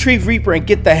let's retrieve Reaper and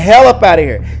get the hell up out of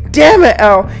here. Damn it,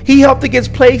 Al, he helped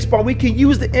against Plague Spawn. We can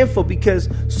use the info because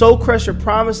Soul Crusher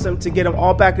promised them to get them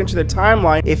all back into their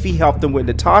timeline if he helped them with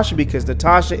Natasha, because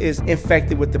Natasha is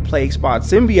infected with the Plague Spawn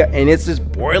symbiote and it's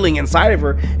just boiling inside of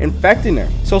her, infecting her.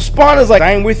 So Spawn is like,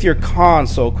 I'm with your con,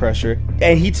 Soul Crusher.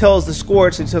 And he tells the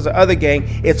Scorched and tells the other gang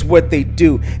it's what they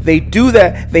do. They do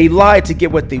that, they lie to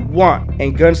get what they want.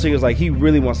 And Gunslinger's like, he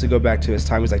really wants to go back to his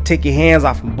time. He's like, take your hands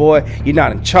off him, boy. You're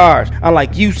not in charge.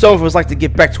 Unlike you, some of us like to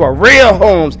get back to our real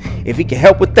homes. If he can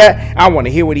help with that, I want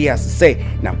to hear what he has to say.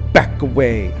 Now back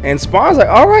away. And Spawn's like,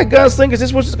 all right, Gunslinger, is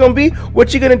this what it's going to be?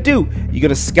 What you going to do? You going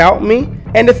to scout me?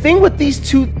 And the thing with these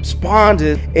two Spawns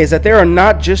is that there are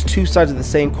not just two sides of the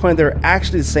same coin. They're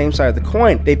actually the same side of the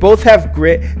coin. They both have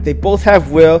grit, they both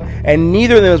have will, and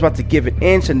neither of them is about to give an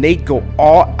inch, and they go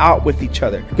all out with each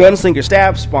other. Gunslinger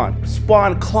stabs Spawn.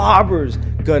 Spawn clobbers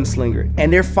Gunslinger,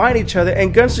 and they're fighting each other,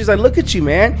 and Gunslinger's like, look at you,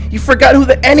 man, you forgot who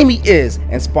the enemy is.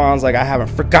 And Spawn's like, I haven't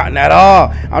forgotten at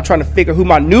all. I'm trying to figure who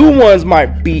my new ones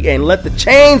might be and let the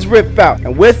chains rip out.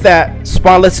 And with that,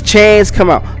 Spawn lets the chains come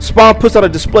out. Spawn puts on a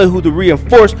display who to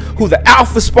reinforce who the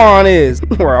alpha Spawn is,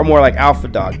 or more like Alpha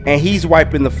Dog, and he's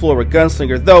wiping the floor with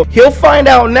Gunslinger, though he'll find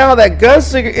out now that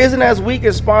Gunslinger isn't as weak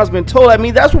as Spawn's been told. I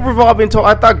mean, that's what we've all been told.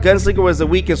 I thought Gunslinger was the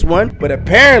weakest one, but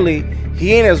apparently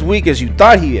he ain't as weak as you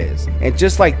thought he is. And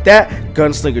just like that,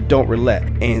 Gunslinger don't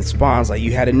relent. And Spawn's like,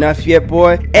 you had enough yet,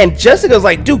 boy? And Jessica's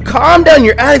like, dude, calm down,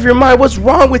 you're out of your mind. What's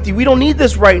wrong with you? We don't need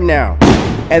this right now.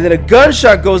 And then a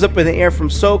gunshot goes up in the air from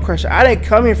Soul Crusher. I didn't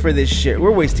come here for this shit.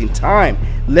 We're wasting time.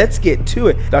 Let's get to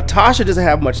it. Natasha doesn't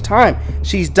have much time.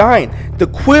 She's dying. The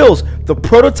quills, the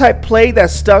prototype plague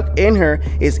that's stuck in her,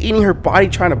 is eating her body,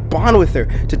 trying to bond with her,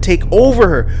 to take over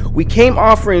her. We came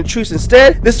offering truce.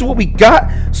 Instead, this is what we got.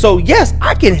 So yes,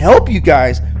 I can help you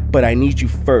guys, but I need you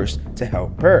first to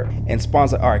help her. And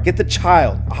Spawn's like, all right, get the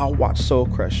child. I'll watch Soul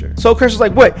Crusher. Soul Crusher's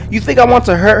like, what? You think I want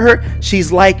to hurt her?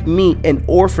 She's like me, an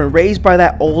orphan raised by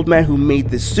that old man who made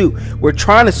this suit. We're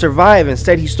trying to survive.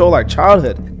 Instead, he stole our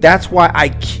childhood. That's why I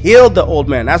killed the old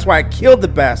man. That's why I killed the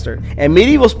bastard. And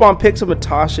Medieval Spawn picks up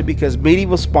Natasha because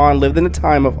Medieval Spawn lived in a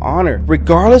time of honor.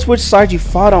 Regardless which side you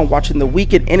fought on, watching the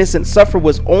weak and innocent suffer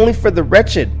was only for the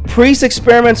wretched. Priest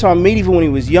experiments on Medieval when he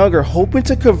was younger, hoping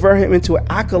to convert him into an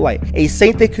acolyte, a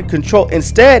saint they could control.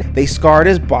 Instead, they scarred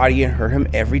his body and hurt him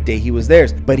every day he was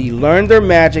theirs. But he learned their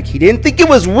magic. He didn't think it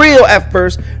was real at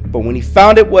first, but when he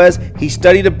found it was, he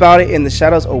studied about it in the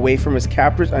shadows away from his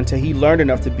captors until he learned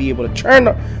enough to be able to turn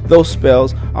those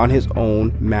spells on his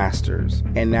own masters.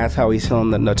 And that's how he's healing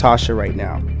Natasha right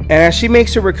now. And as she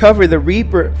makes her recovery, the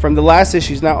Reaper from the last issue,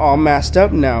 she's not all masked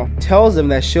up now, tells him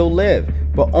that she'll live,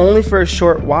 but only for a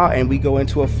short while. And we go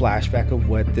into a flashback of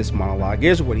what this monologue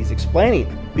is, what he's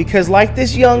explaining. Because like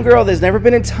this young girl, there's never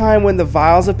been a time when the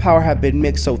vials of power have been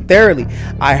mixed so thoroughly.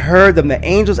 I heard them, the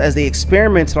angels, as they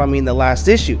experimented on me in the last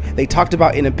issue. They talked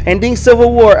about an impending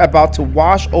civil war about to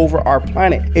wash over our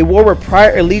planet. A war where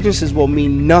prior allegiances will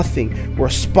mean nothing, where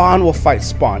Spawn will fight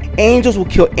Spawn, angels will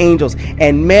kill angels,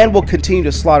 and man will continue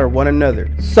to slaughter one another.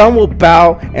 Some will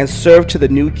bow and serve to the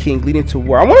new king, leading to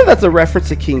war. I wonder if that's a reference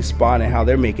to King Spawn and how how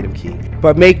they're making him king.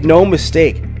 But make no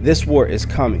mistake, this war is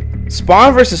coming.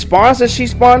 Spawn versus Spawn, says She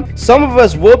Spawn. Some of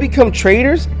us will become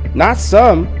traitors, not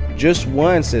some. Just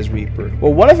one, says Reaper.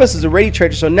 Well, one of us is already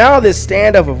traitor, so now this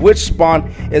standoff of which Spawn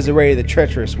is already the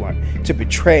treacherous one to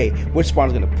betray, which Spawn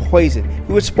is going to poison,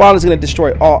 which Spawn is going to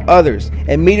destroy all others.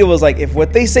 And Medieval is like, if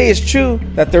what they say is true,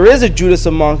 that there is a Judas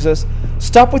amongst us,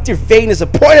 stop with your vagueness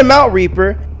and point him out,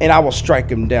 Reaper, and I will strike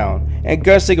him down. And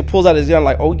Gunslinger pulls out his gun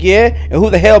like, oh yeah? And who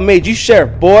the hell made you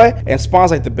sheriff, boy? And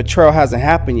Spawn's like, the betrayal hasn't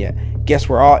happened yet. Guess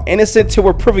we're all innocent till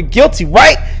we're proven guilty,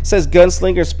 right? Says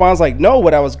Gunslinger. Spawn's like, no,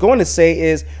 what I was going to say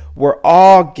is we're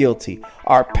all guilty.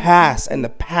 Our past and the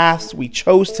paths we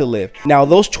chose to live. Now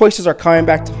those choices are coming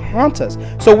back to haunt us.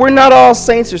 So we're not all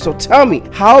saints here. So tell me,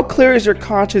 how clear is your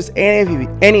conscience,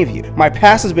 any of you? My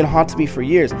past has been haunting me for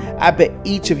years. I bet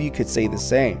each of you could say the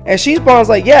same. And She Spawn's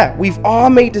like, yeah, we've all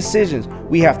made decisions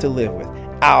we have to live with.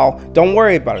 Ow, don't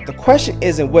worry about it. The question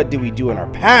isn't what did we do in our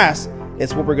past,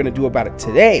 it's what we're gonna do about it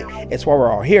today. It's why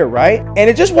we're all here, right? And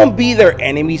it just won't be their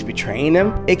enemies betraying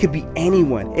them. It could be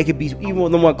anyone. It could be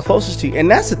even the one closest to you. And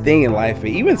that's the thing in life.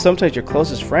 Even sometimes your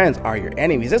closest friends are your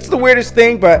enemies. That's the weirdest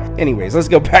thing, but anyways, let's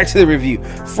go back to the review.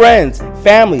 Friends,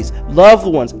 families, loved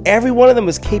ones, every one of them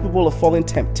is capable of falling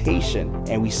temptation.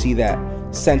 And we see that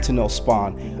Sentinel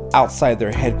Spawn outside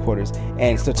their headquarters,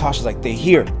 and Natasha's like, they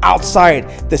hear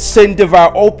outside. The Sin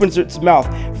Devour opens its mouth,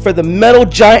 for the metal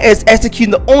giant is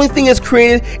executing the only thing it's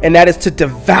created, and that is to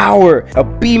devour. A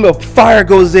beam of fire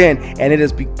goes in, and it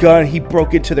has begun. He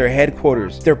broke into their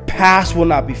headquarters. Their past will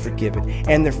not be forgiven,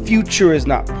 and their future is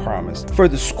not promised, for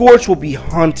the Scorched will be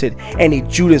hunted, and a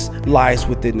Judas lies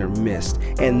within their midst.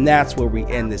 And that's where we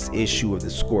end this issue of the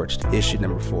Scorched, issue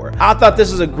number 4. I thought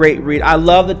this was a great read. I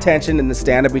love the tension and the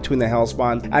stand-up between the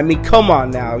Hellspawns. I mean, come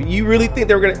on now. You really think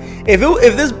they were gonna, if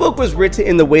this book was written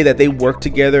in the way that they worked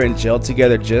together and gelled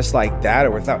together just like that,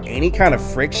 or without any kind of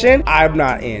friction, I'm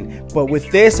not in. But with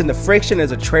this and the friction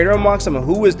as a traitor amongst them, and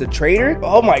who is the traitor?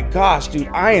 Oh my gosh, dude,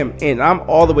 I am in. I'm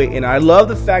all the way in. I love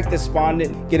the fact that Spawn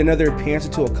didn't get another appearance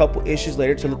until a couple issues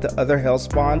later to let the other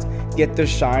Hellspawns get their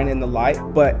shine in the light.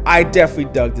 But I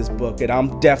definitely dug this book, and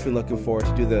I'm definitely looking forward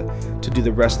to do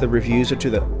the rest of the reviews, or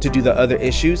to do the other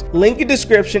issues. Link in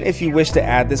description if you wish to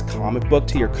add this comic book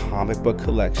to your comic book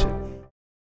collection.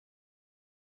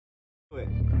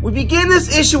 We begin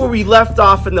this issue where we left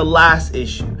off in the last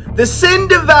issue. The Sin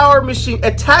Devour machine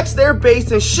attacks their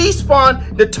base, and She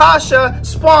Spawn, Natasha,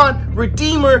 Spawn,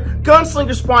 Redeemer,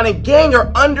 Gunslinger Spawn, and gang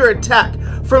are under attack.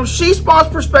 From She Spawn's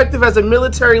perspective as a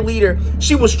military leader,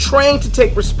 she was trained to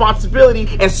take responsibility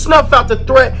and snuff out the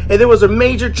threat, and there was a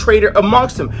major traitor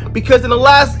amongst them. Because in the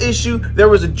last issue, there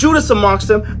was a Judas amongst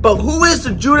them, but who is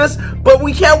the Judas? But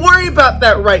we can't worry about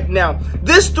that right now.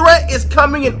 This threat is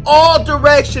coming in all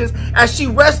directions as she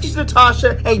rescues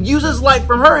Natasha and uses light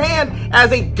from her hand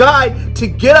as a guide to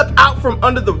get up out from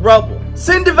under the rubble.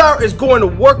 Sin Devour is going to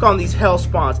work on these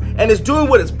Hellspawns and is doing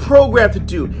what it's programmed to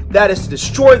do. That is to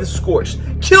destroy the Scorched,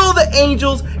 kill the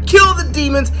angels, kill the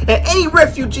demons, and any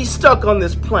refugees stuck on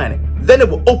this planet. Then it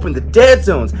will open the dead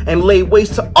zones and lay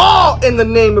waste to all in the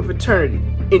name of eternity.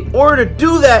 In order to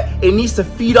do that, it needs to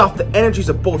feed off the energies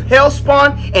of both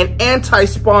Hellspawn and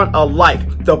Anti-Spawn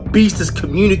alike. The beast is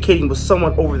communicating with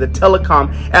someone over the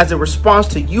telecom as a response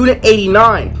to Unit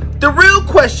 89. The real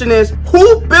question is,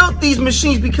 who built these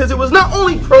machines? Because it was not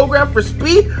only programmed for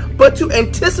speed, but to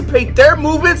anticipate their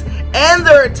movements and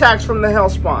their attacks from the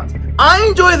Hellspawns. I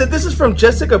enjoy that this is from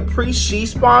Jessica Priest, She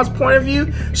Spawn's point of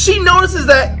view. She notices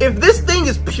that if this thing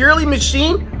is purely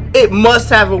machine, it must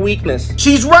have a weakness.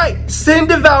 She's right. Sin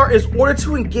Devour is ordered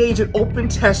to engage in open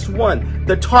test 1.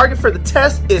 The target for the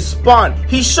test is Spawn.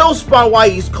 He shows Spawn why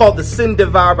he's called the Sin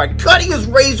Devour by cutting his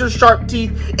razor sharp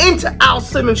teeth into Al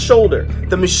Simmons' shoulder.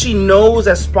 The machine knows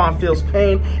that Spawn feels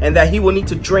pain and that he will need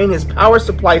to drain his power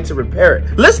supply to repair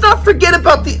it. Let's not forget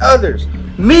about the others.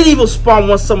 Medieval Spawn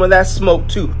wants some of that smoke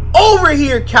too. Over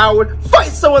here, coward! Fight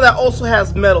someone that also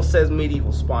has metal, says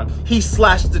Medieval Spawn. He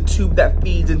slashes the tube that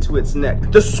feeds into its neck.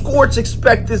 The Scorched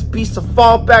expect this beast to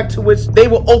fall back, to which they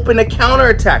will open a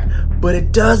counterattack. But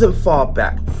it doesn't fall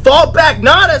back. Fall back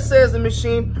nada, says the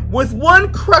machine. With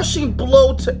one crushing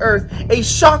blow to earth, a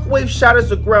shockwave shatters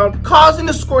the ground, causing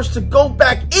the Scorched to go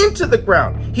back into the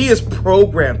ground. He is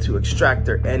programmed to extract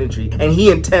their energy, and he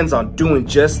intends on doing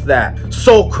just that.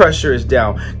 Soul Crusher is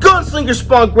down. Gunslinger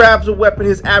Spawn grabs a weapon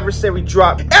his adversary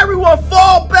dropped. Everyone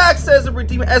fall back, says the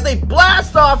Redeemer, as they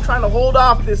blast off trying to hold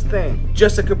off this thing.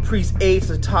 Jessica Priest aids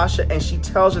Natasha, and she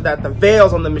tells her that the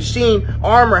veils on the machine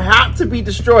armor have to be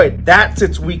destroyed. That's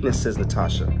its weakness, says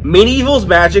Natasha. Medieval's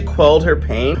magic quelled her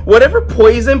pain, Whatever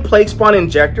poison Plague Spawn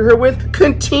injected her with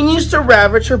continues to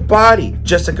ravage her body.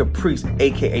 Jessica Priest,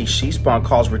 aka She-Spawn,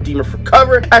 calls Redeemer for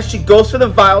cover as she goes for the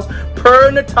vials per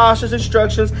Natasha's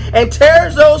instructions and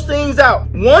tears those things out.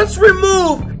 Once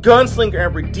removed, Gunslinger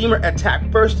and Redeemer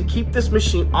attack first to keep this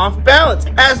machine off balance.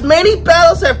 As many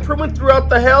battles have proven throughout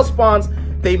the Hellspawns,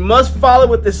 they must follow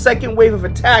with the second wave of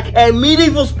attack, and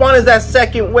Medieval Spawn is that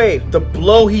second wave. The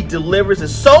blow he delivers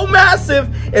is so massive,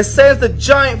 it sends the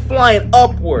giant flying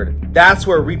upward. That's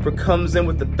where Reaper comes in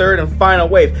with the third and final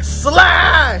wave.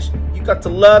 Slash! You got to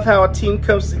love how a team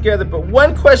comes together, but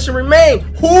one question remains.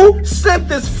 Who sent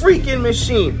this freaking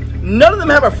machine? None of them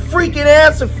have a freaking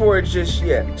answer for it just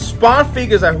yet. Spawn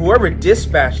figures that whoever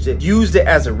dispatched it used it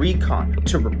as a recon,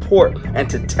 to report, and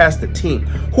to test the team.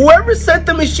 Whoever sent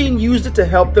the machine used it to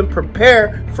help them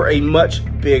prepare for a much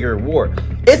bigger war.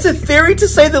 It's a theory to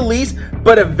say the least,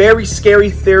 but a very scary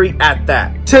theory at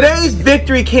that. Today's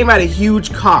victory came at a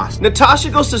huge cost. Natasha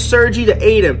goes to Sergi to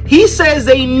aid him. He says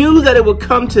they knew that it would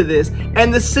come to this,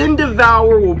 and the Sin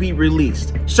Devourer will be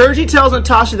released. Sergi tells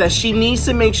Natasha that she needs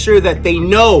to make sure that they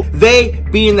know, they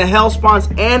being the Hellspawns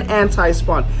and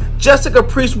Anti-Spawn. Jessica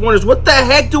Priest wonders, what the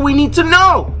heck do we need to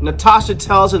know? Natasha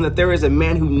tells him that there is a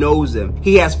man who knows him.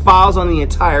 He has files on the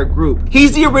entire group.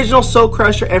 He's the original Soul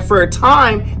Crusher, and for a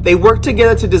time, they worked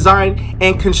together to design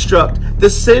and construct the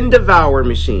Sin Devourer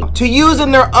machine to use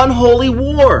in their unholy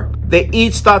war. They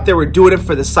each thought they were doing it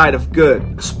for the side of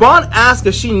good. Spawn asks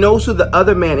if she knows who the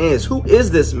other man is. Who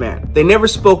is this man? They never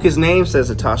spoke his name, says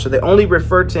Natasha. They only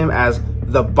referred to him as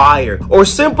the Buyer, or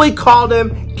simply called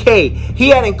him K. He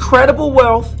had incredible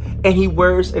wealth, and he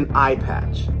wears an eye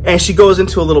patch. And she goes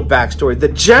into a little backstory. The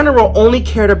general only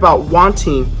cared about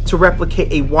wanting to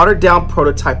replicate a watered down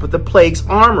prototype of the Plague's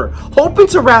armor, hoping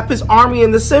to wrap his army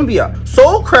in the symbiote.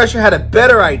 Soul Crusher had a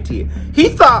better idea. He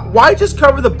thought, why just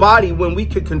cover the body when we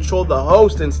could control the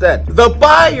host instead? The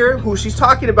Buyer, who she's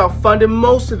talking about, funded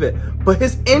most of it, but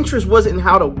his interest wasn't in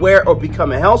how to wear or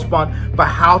become a Hellspawn, but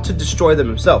how to destroy them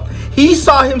himself. He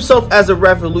saw himself as a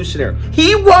revolutionary.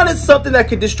 He wanted something that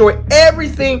could destroy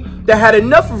everything that had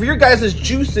enough of your guys'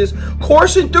 juices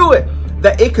coursing through it,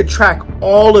 that it could track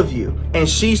all of you. And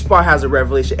She-Spawn has a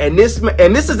revelation. And this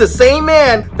is the same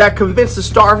man that convinced the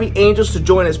starving angels to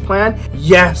join his plan?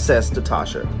 Yes, says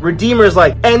Natasha. Redeemer is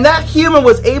like, and that human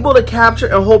was able to capture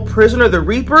and hold prisoner the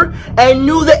Reaper and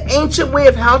knew the ancient way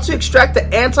of how to extract the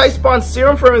anti-Spawn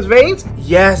serum from his veins?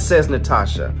 Yes, says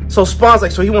Natasha. So Spawn's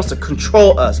like, so he wants to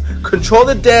control us, control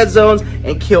the dead zones,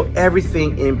 and kill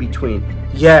everything in between.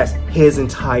 Yes, his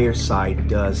entire side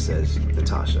does, says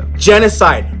Natasha.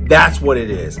 Genocide, that's what it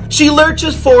is. She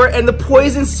lurches forward, and the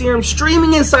poison serum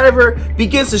streaming inside of her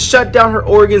begins to shut down her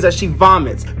organs as she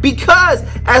vomits. Because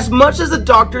as much as the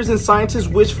doctors and scientists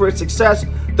wish for its success,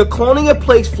 the cloning of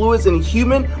Plague's fluids in a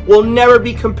human will never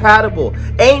be compatible.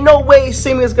 Ain't no way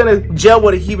Simi is gonna gel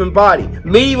with a human body.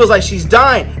 Medieval's like, she's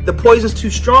dying. The poison's too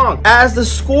strong. As the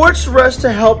Scorched rush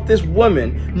to help this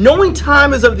woman, knowing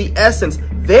time is of the essence,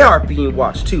 they are being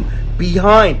watched too.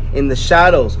 Behind, in the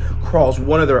shadows, crawls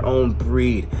one of their own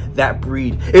breed. That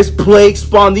breed is Plague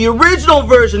Spawn, the original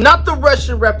version, not the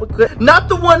Russian replica, not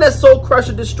the one that Soul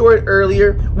Crusher destroyed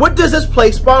earlier. What does this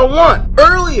Plague Spawn want?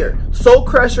 Earlier, Soul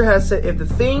Crusher has said if the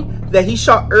thing that he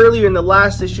shot earlier in the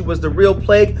last issue was the real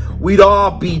Plague, we'd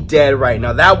all be dead right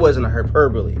now. That wasn't a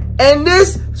hyperbole. And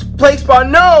this Plague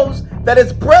Spawn knows that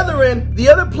its brethren, the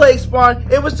other Plague Spawn,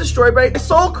 it was destroyed by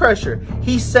Soul Crusher.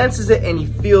 He senses it and he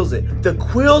feels it. The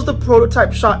quills the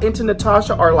prototype shot into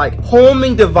Natasha are like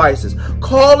homing devices,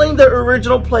 calling the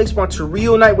original Plague Spawn to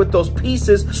reunite with those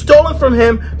pieces stolen from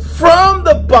him from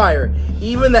the Buyer.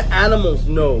 Even the animals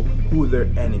know who their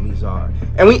enemies are.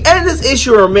 And we end this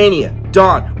issue in Romania,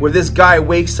 Dawn, where this guy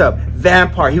wakes up,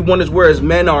 vampire. He wonders where his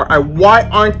men are and why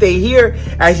aren't they here?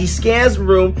 As he scans the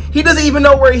room, he doesn't even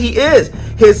know where he is.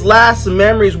 His last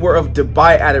memories were of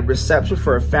Dubai at a reception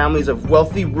for families of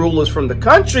wealthy rulers from the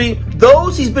country,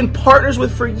 those he's been partners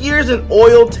with for years in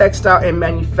oil, textile, and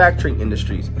manufacturing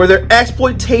industries, where their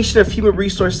exploitation of human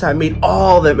resources have made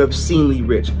all of them obscenely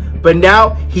rich. But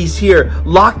now he's here,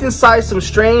 locked inside some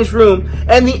strange room,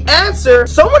 and the answer,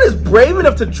 someone is brave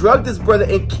enough to drug this brother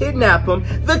and kidnap him,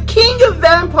 the king of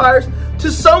vampires,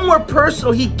 to somewhere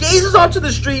personal. He gazes onto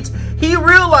the streets, he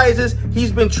realizes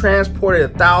he's been transported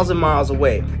 1,000 miles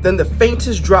away. Then the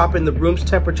faintest drop in the room's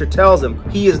temperature tells him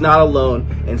he is not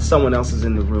alone and someone else is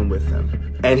in the room with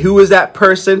him. And who is that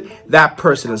person? That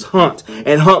person is Hunt.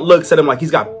 And Hunt looks at him like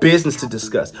he's got business to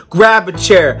discuss. Grab a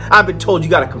chair. I've been told you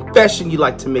got a confession you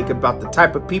like to make about the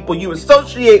type of people you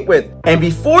associate with. And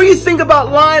before you think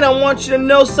about lying, I want you to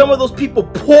know some of those people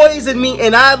poisoned me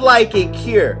and I'd like it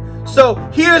cured. So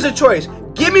here's a choice.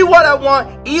 Give me what I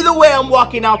want. Either way, I'm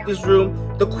walking out this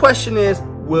room. The question is,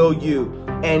 will you?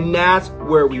 And that's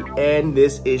where we end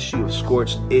this issue of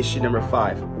Scorched issue number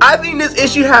 5. I think this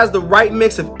issue has the right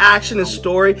mix of action and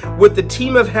story, with the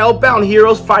team of hellbound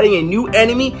heroes fighting a new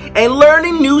enemy and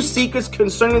learning new secrets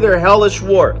concerning their hellish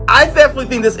war. I definitely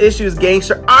think this issue is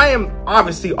gangster. I am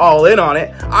obviously all in on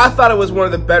it. I thought it was one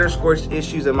of the better Scorched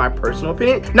issues in my personal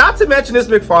opinion. Not to mention this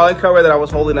McFarlane cover that I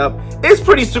was holding up. It's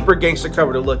pretty super gangster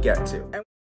cover to look at too.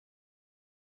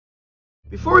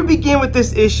 Before we begin with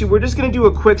this issue, we're just going to do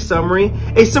a quick summary.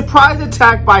 A surprise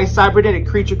attack by a cybernetic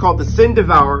creature called the Sin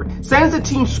Devourer sends the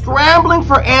team scrambling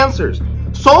for answers.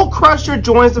 Soul Crusher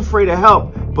joins the fray to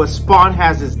help, but Spawn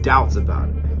has his doubts about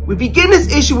it. We begin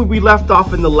this issue where we left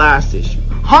off in the last issue.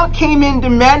 Hunt came in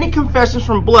demanding confessions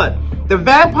from Blood, the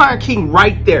Vampire King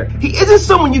right there. He isn't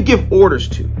someone you give orders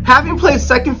to. Having played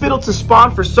second fiddle to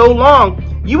Spawn for so long,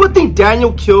 you would think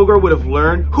Daniel Kilgore would have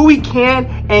learned who he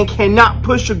can and cannot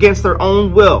push against their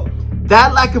own will.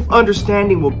 That lack of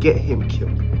understanding will get him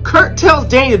killed. Kurt tells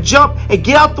Danny to jump and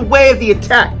get out the way of the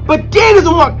attack, but Danny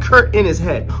doesn't want Kurt in his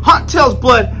head. Hunt tells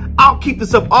Blood, I'll keep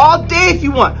this up all day if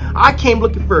you want. I came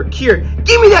looking for a cure.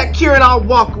 Give me that cure and I'll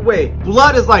walk away.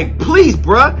 Blood is like, please,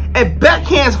 bruh, and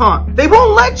backhands Hunt. They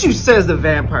won't let you, says the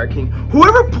Vampire King.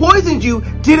 Whoever poisoned you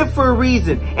did it for a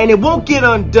reason, and it won't get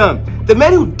undone. The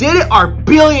men who did it are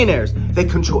billionaires. They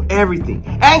control everything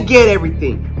and get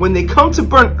everything. When they come to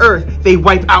burn Earth, they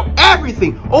wipe out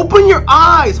everything. Open your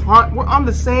eyes, Hunt. We're on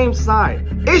the same side.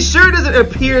 It sure doesn't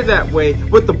appear that way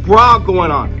with the brawl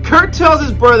going on. Kurt tells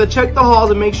his brother to check the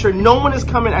halls and make sure no one is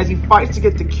coming as he fights to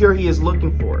get the cure he is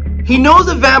looking for. He knows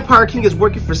the Vampire King is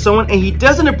working for someone, and he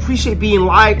doesn't appreciate being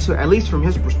lied to, at least from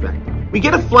his perspective. We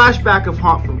get a flashback of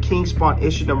Hunt from King Spawn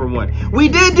issue number 1. We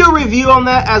did do a review on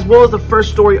that, as well as the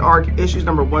first story arc, issues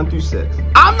number 1 through 6.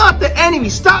 I'm not the enemy,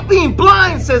 stop being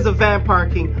blind, says the Vampire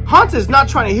King. Hunt is not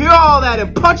trying to hear all that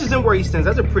and punches him where he stands.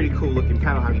 That's a pretty cool looking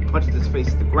kind of how he punches his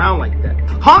face to the ground like that.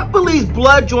 Hunt believes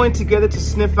Blood joined together to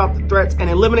sniff out the threats and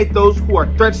eliminate those who are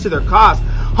threats to their cause.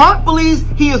 Hunt believes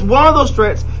he is one of those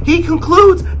threats. He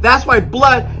concludes that's why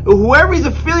Blood, or whoever he's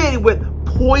affiliated with,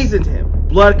 poisoned him.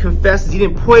 Blood confesses he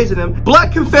didn't poison him.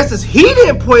 Blood confesses he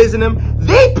didn't poison him.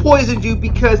 They poisoned you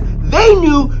because they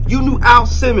knew you knew Al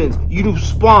Simmons. You knew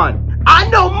Spawn. I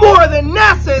know more than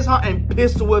that, says Hunt, and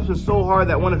pistol whips him so hard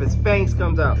that one of his fangs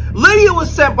comes out. Lydia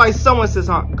was sent by someone, says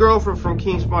Hunt, girlfriend from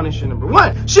King Spawn issue number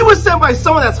 1. She was sent by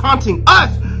someone that's haunting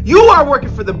us. You are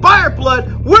working for the buyer,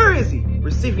 Blood. Where is he?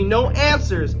 Receiving no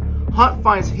answers, Hunt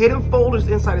finds hidden folders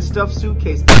inside a stuffed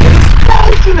suitcase. An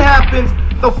explosion happens.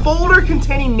 The folder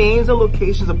containing names and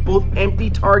locations of both empty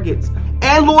targets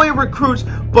and loyal recruits,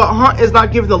 but Hunt is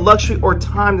not given the luxury or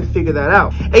time to figure that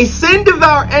out. A Sin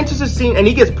Devourer enters the scene and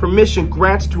he gets permission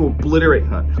granted to obliterate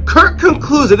Hunt. Kurt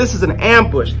concludes that this is an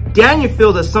ambush. Daniel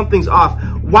feels that something's off.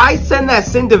 Why send that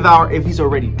Sin Devourer if he's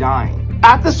already dying?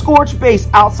 At the Scorched base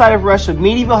outside of Russia,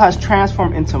 Medieval has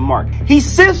transformed into Mark. He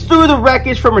sifts through the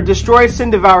wreckage from a destroyed Sin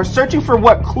Devourer, searching for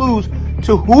what clues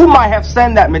to who might have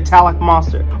sent that metallic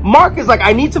monster. Mark is like,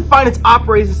 I need to find its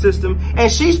operating system,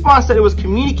 and She-Spawn said it was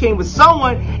communicating with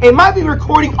someone. It might be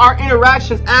recording our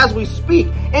interactions as we speak.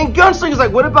 And Gunslinger's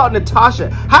like, what about Natasha?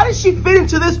 How did she fit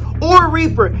into this? Or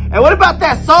Reaper? And what about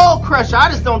that Soul Crusher? I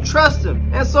just don't trust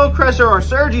him. And Soul Crusher or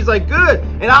Sergi's like, good.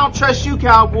 And I don't trust you,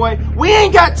 cowboy. We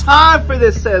ain't got time for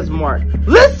this, says Mark.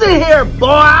 Listen here, boy.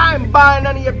 I ain't buying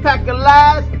none of your pack of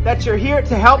lies that you're here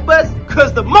to help us.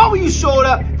 Cause the moment you showed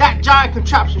up, that giant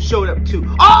contraption showed up too.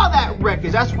 All that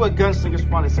wreckage. That's what Gunslinger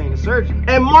Spawn is saying to Sergi.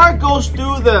 And Mark goes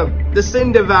through the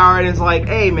Sin Devourer and is like,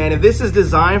 hey man, if this is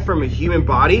designed from a human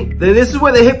body, then this is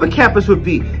where the hippocampus would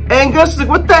be. And Gunslinger's like,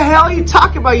 what the hell are you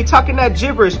talking about? You talking that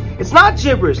gibberish? It's not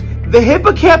gibberish. The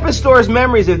hippocampus stores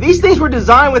memories. If these things were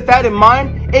designed with that in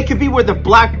mind, it could be where the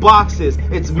black box is.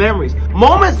 It's memories.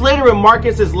 Moments later, when Mark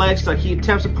gets his leg stuck, he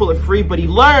attempts to pull it free, but he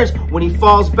learns when he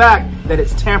falls back that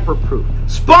it's tamper-proof.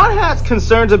 Spawn has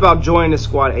concerns about joining the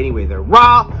squad anyway. They're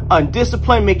raw,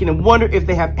 undisciplined, making him wonder if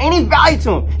they have any value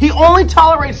to him. He only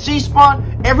tolerates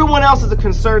She-Spawn. Everyone else is a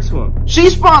concern to him.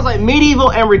 She-Spawn's like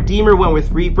Medieval and Redeemer went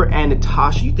with Reaper and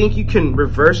Natasha. You think you can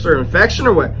reverse their infection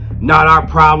or what? Not our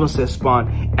problem, says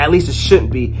Spawn. At least it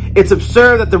shouldn't be. It's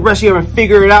absurd that the rest of you haven't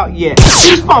figured it out yet.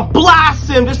 She-Spawn blasts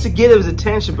him just to get his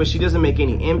attention, but she doesn't make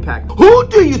any impact. Who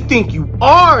do you think you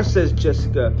are, says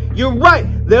Jessica. You're right,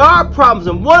 there are problems,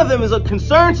 and one of them is a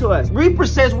concern to us. Reaper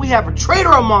says we have a traitor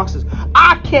amongst us.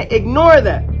 I can't ignore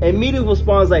that. And Medieval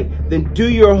Spawn's like, then do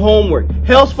your homework.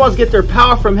 Hell Spawns get their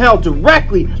power from hell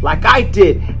directly, like I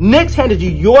did. Nyx handed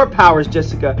you your powers,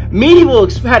 Jessica. Medieval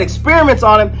had experiments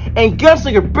on him, and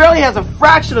Gunslinger barely has a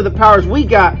fraction of the powers we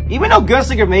got. even though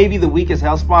Gunslinger may be the weakest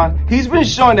Hellspawn, he's been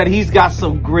showing that he's got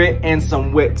some grit and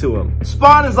some wit to him.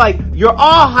 Spawn is like, you're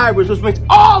all hybrids, which makes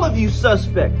all of you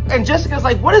suspect. And Jessica's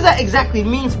like, what does that exactly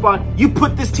mean, Spawn? You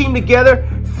put this team together,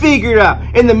 figure it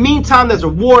out. In the meantime, there's a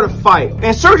war to fight.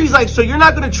 And Sergi's like, so you're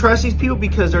not gonna trust these people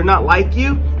because they're not like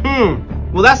you?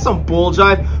 Well, that's some bull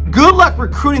jive. Good luck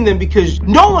recruiting them because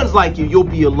no one's like you. You'll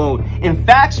be alone. In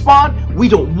fact, Spawn, we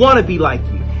don't want to be like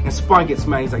you. And Spawn gets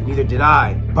mad. He's like, neither did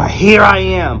I. But here I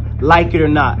am, like it or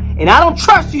not. And I don't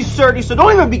trust you, Sergi, so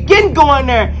don't even begin going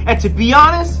there. And to be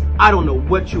honest, I don't know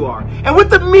what you are. And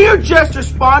with the mere gesture,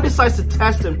 Spawn decides to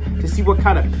test him to see what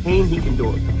kind of pain he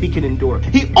can endure.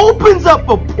 He opens up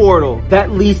a portal that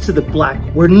leads to the black,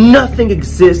 where nothing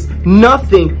exists,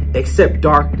 nothing except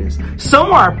darkness.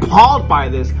 Some are appalled by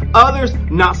this, others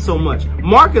not so much.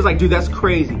 Mark is like, dude, that's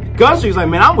crazy. Gunslinger's like,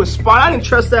 man, I'm with Spawn. I didn't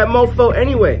trust that mofo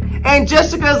anyway. And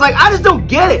Jessica's like, I just don't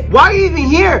get it. Why are you even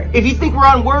here if you think we're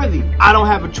unworthy? I don't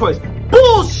have a choice.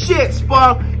 Bullshit,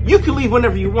 Spawn. You can leave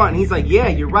whenever you want. And he's like, yeah,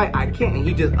 you're right, I can't. And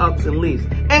he just ups and leaves.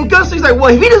 And Gunslinger's like,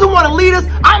 well, if he doesn't want to lead us,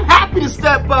 I'm happy to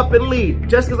step up and lead.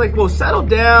 Jessica's like, well, settle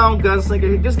down,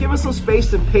 Gunslinger. Just give us some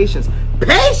space and patience.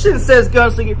 Patience, says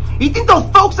Gunslinger. You think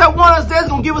those folks that want us dead is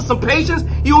going to give us some patience?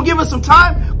 You going to give us some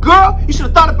time? Girl, you should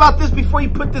have thought about this before you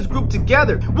put this group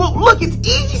together. Well, look, it's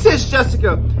easy, says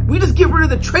Jessica. We just get rid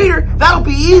of the traitor. That'll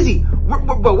be easy.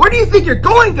 But where do you think you're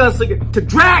going, Gunslinger? To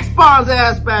drag Spawn's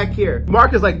ass back here.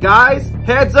 Mark is like, guys,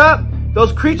 heads up.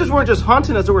 Those creatures weren't just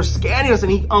hunting us, they were scanning us, and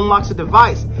he unlocks a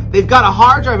device. They've got a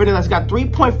hard drive in it that's got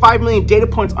 3.5 million data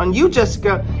points on you,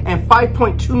 Jessica, and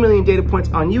 5.2 million data points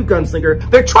on you, Gunslinger.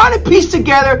 They're trying to piece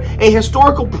together a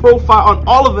historical profile on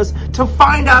all of us to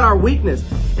find out our weakness.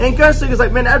 And Gunslinger's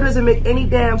like, man, that doesn't make any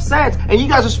damn sense. And you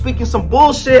guys are speaking some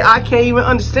bullshit I can't even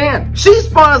understand.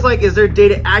 Spawn is like, is their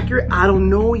data accurate? I don't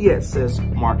know yet, says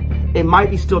Mark. It might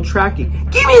be still tracking.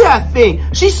 Give me that thing.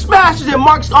 She smashes it.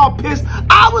 Mark's all pissed.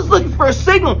 I was looking for a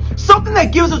signal, something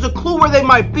that gives us a clue where they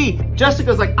might be.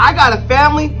 Jessica's like, I got a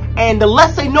family, and the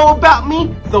less they know about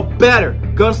me, the better.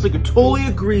 Gunslinger totally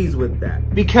agrees with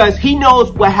that because he knows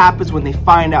what happens when they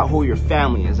find out who your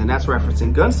family is, and that's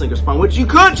referencing Gunslinger Spawn, which you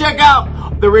could check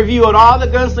out the review on all the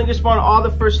Gunslinger Spawn, all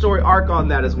the first story arc on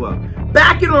that as well.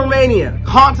 Back in Romania,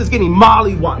 Hans is getting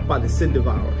mollywopped by the Sin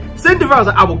Devourer. Sin Devourer's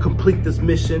like, I will complete this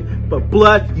mission, but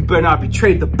Blood, you better not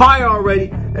betray the buyer already.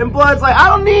 And Blood's like, I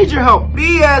don't need your help.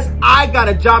 BS, I got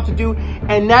a job to do,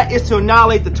 and that is to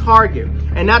annihilate the target.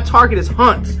 And that target is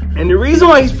Hunt. And the reason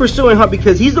why he's pursuing Hunt,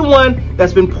 because he's the one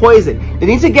that's been poisoned. They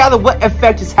need to gather what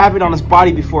effect it's having on his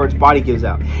body before its body gives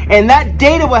out. And that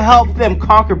data will help them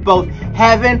conquer both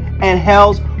heaven and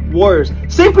hell's warriors.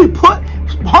 Simply put,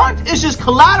 Hunt is just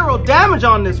collateral damage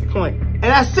on this point.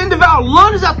 And as Sin Devourer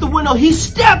lunges out the window, he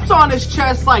steps on his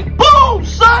chest like, boom,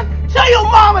 son, tell your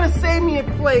mama to save me a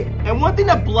plate. And one thing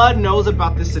that Blood knows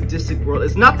about this sadistic world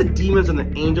is not the demons and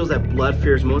the angels that Blood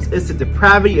fears most, it's the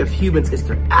depravity of humans, it's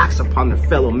their acts upon their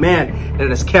fellow man that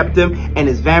has kept them and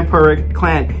his vampiric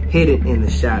clan hidden in the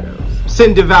shadows.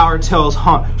 Sin Devourer tells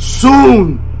Hunt,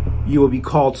 soon you will be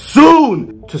called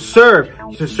soon to serve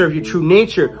your true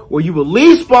nature, where you will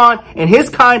leave Spawn and his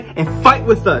kind and fight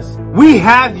with us. We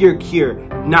have your cure,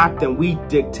 not that we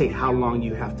dictate how long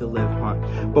you have to live,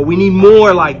 Hunt. But we need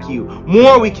more like you,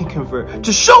 more we can convert.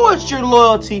 To show us your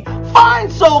loyalty,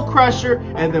 find Soul Crusher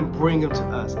and then bring him to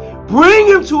us. Bring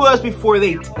him to us before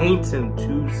they taint him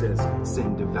too, says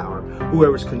Sin Devourer,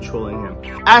 whoever's controlling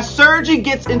him. As Sergi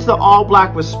gets into the all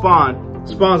black with Spawn,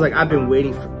 Spawn's like, I've been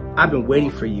waiting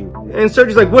for you. And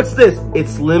Sergi's like, what's this?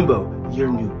 It's Limbo,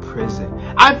 your new prison.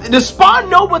 Does Spawn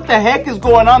know what the heck is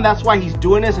going on? That's why he's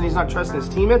doing this and he's not trusting his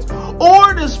teammates?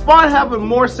 Or does Spawn have a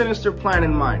more sinister plan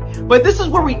in mind? But this is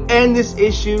where we end this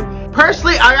issue.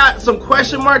 Personally, I got some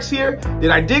question marks here.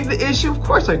 Did I dig the issue? Of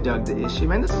course I dug the issue,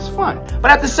 man. This is fun.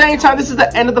 But at the same time, this is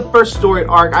the end of the first story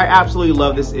arc. I absolutely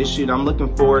love this issue, and I'm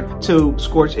looking forward to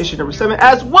Scorched issue number 7,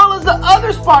 as well as the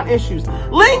other Spawn issues.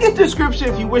 Link in the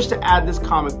description if you wish to add this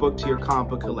comic book to your comic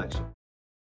book collection.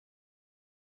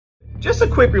 Just a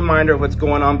quick reminder of what's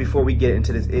going on before we get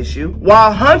into this issue.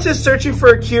 While Hunt is searching for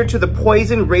a cure to the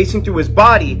poison racing through his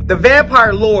body, the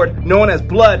vampire lord, known as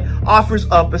Blood, offers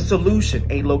up a solution,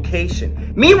 a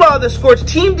location. Meanwhile, the Scorched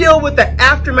team deal with the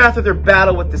aftermath of their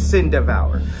battle with the Sin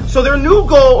Devourer. So their new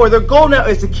goal, or their goal now,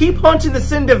 is to keep hunting the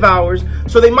Sin Devourers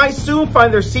so they might soon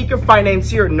find their secret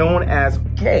financier known as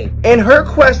Kay. In her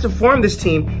quest to form this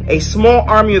team, a small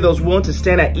army of those willing to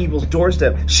stand at evil's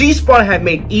doorstep, Spawn had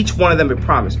made each one of them a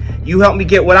promise. You help me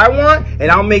get what I want, and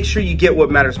I'll make sure you get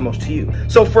what matters most to you.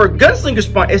 So for Gunslinger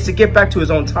Spawn, it's to get back to his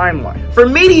own timeline. For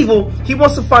Medieval, he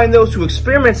wants to find those who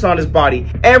experiments on his body,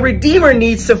 and Redeemer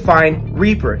needs to find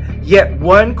Reaper. Yet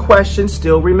one question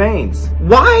still remains.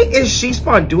 Why is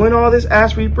She-Spawn doing all this,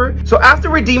 asked Reaper? So after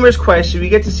Redeemer's question, we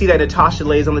get to see that Natasha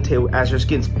lays on the table as her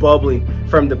skin's bubbling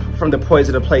from the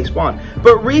poison of Plague Spawn.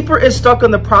 But Reaper is stuck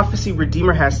on the prophecy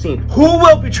Redeemer has seen. Who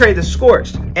will betray the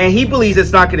Scorched? And he believes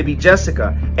it's not going to be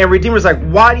Jessica. And Redeemer's like,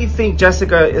 why do you think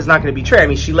Jessica is not going to betray? I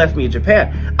mean, she left me in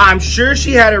Japan. I'm sure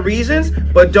she had her reasons,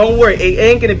 but don't worry, it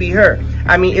ain't going to be her.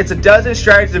 I mean, it's a dozen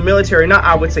strategies of military, not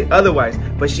I would say otherwise,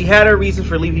 but she had her reasons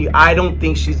for leaving you. I don't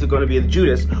think she's going to be the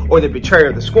Judas or the betrayer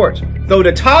of the Scorched. Though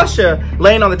Natasha,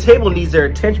 laying on the table, needs their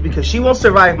attention because she won't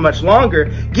survive much longer.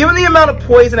 Given the amount of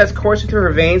poison that's coursing through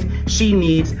her veins, she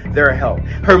needs their help.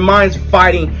 Her mind's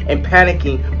fighting and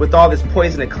panicking with all this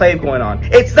poison and clave going on.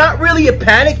 It's not really a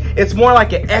panic, it's more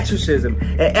like an exorcism.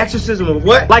 An exorcism of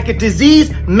what? Like a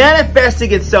disease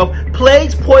manifesting itself.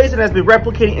 Plague's poison has been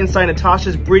replicating inside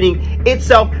Natasha's, breeding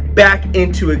itself back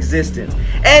into existence.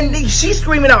 And she's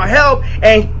screaming out help,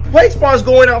 and Plague Spawn's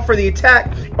going out for the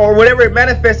attack or whatever it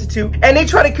manifested to, and they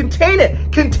try to contain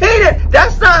it. Contain it?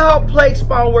 That's not how Plague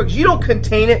Spawn works. You don't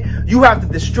contain it, you have to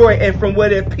destroy it. And from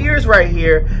what it appears right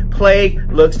here,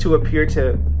 Plague looks to appear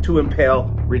to impale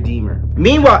Redeemer.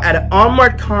 Meanwhile, at an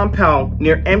unmarked compound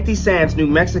near Empty Sands, New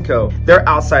Mexico, they're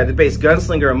outside the base.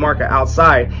 Gunslinger and Mark are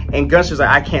outside, and Gunslinger's like,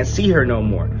 I can't see her no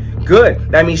more.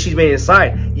 Good, that means she's made it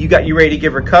inside. You ready to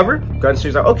give her cover?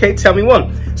 Gunslinger's like, okay, tell me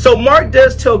one. So Mark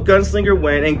does tell Gunslinger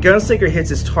when, and Gunslinger hits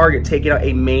his target, taking out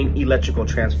a main electrical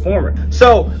transformer.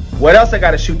 So what else I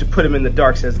gotta shoot to put him in the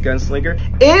dark, says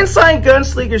Gunslinger. Inside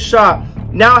Gunslinger's shop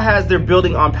now has their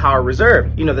building on power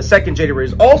reserve. You know, the second generator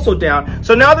is also down,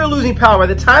 so now they're losing power. By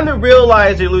the time they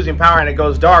realize they're losing power and it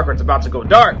goes dark, or it's about to go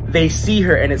dark, they see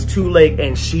her and it's too late,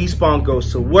 and She-Spawn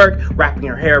goes to work, wrapping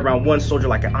her hair around one soldier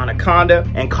like an anaconda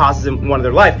and causes him one of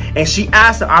their life. And she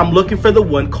asks him, I'm looking for the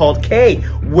one called K.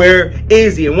 Where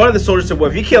is he? And one of the soldiers said, well,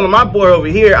 if you're killing my boy over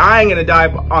here, I ain't gonna die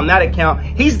on that account.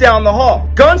 He's down the hall.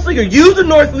 Gunslinger, use the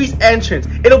northeast entrance.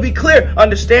 It'll be clear.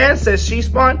 Understand, says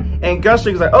She-Spawn. And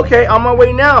Gunslinger's like, okay, on my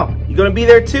way now. You gonna be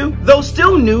there too? Though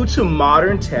still new to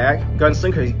modern tech,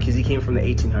 Gunslinger, because he came from the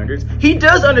 1800s, he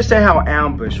does understand how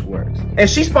ambush works. And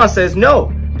She-Spawn says,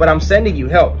 no, but I'm sending you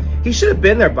help. He should have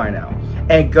been there by now.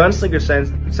 And Gunslinger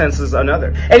senses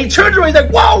another. And he turns around, he's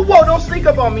like, whoa, whoa, don't sneak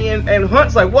up on me. And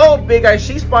Hunt's like, whoa, big guy,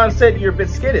 She-Spawn said you're a bit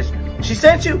skittish. She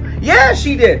sent you? Yeah,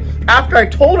 she did. After I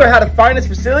told her how to find this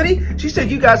facility, she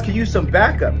said you guys could use some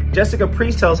backup. Jessica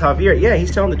Priest tells Javier, yeah, he's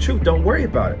telling the truth. Don't worry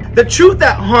about it. The truth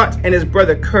that Hunt and his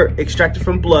brother Kurt extracted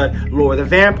from blood lure the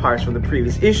vampires from the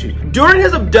previous issue. During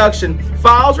his abduction,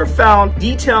 files were found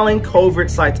detailing covert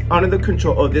sites under the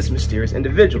control of this mysterious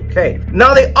individual, Kay.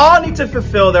 Now they all need to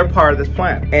fulfill their part of this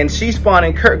plan. And She-Spawn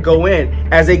and Kurt go in.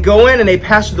 As they go in and they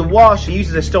pass through the wall, she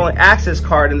uses a stolen access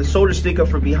card and the soldiers sneak up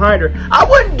from behind her. I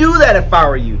wouldn't do that if I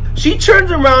were you. She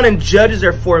turns around and judges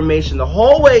their formation. The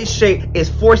hallway shape is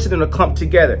forcing them to clump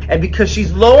together. And because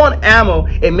she's low on ammo,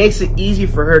 it makes it easy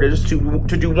for her to just to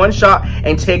do one shot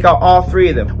and take out all three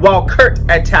of them. While Kurt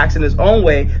attacks in his own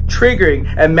way,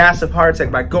 triggering a massive heart attack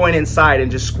by going inside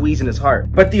and just squeezing his heart.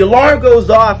 But the alarm goes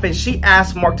off and she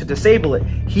asks Mark to disable it.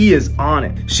 He is on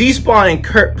it. She-Spawn and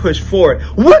Kurt push forward.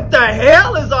 What the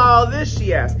hell is all this,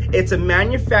 she asks. It's a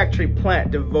manufacturing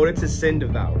plant devoted to sin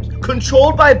devourers,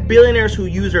 controlled by billionaires who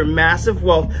use their massive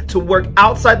wealth to work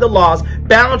outside the laws,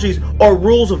 boundaries, or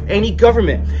rules of any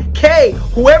government. K,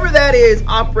 whoever that is,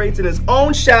 operates in his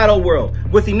own shadow world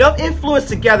with enough influence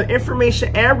to gather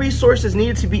information and resources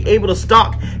needed to be able to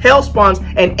stalk hellspawns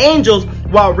and angels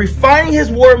while refining his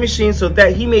war machine so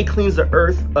that he may cleanse the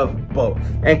earth of both.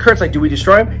 And Kurt's like, do we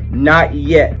destroy him? Not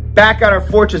yet. Back at our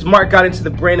fortress, Mark got into the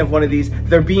brain of one of these.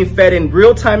 They're being fed in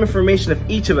real-time information of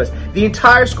each of us, the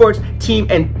entire Scorched team,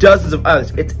 and dozens of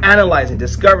others. It's analyzing,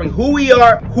 discovering who we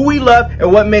are, who we love,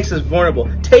 and what makes us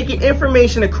vulnerable. Taking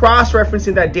information and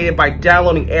cross-referencing that data by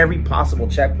downloading every possible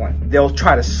checkpoint. They'll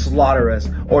try to slaughter us,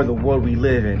 or the world we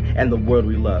live in, and the world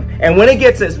we love. And when it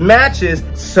gets its matches,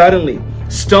 suddenly,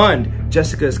 stunned,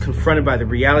 Jessica is confronted by the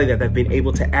reality that they've been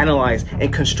able to analyze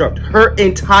and construct her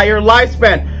entire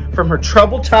lifespan, from her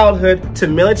troubled childhood to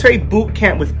military boot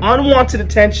camp with unwanted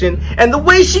attention and the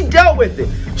way she dealt with it.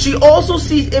 She also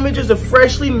sees images of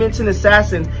freshly minted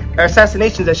assassins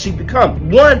assassinations that she's become.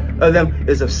 One of them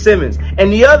is of Simmons,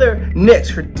 and the other Nick's,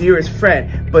 her dearest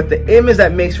friend. But the image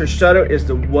that makes her shudder is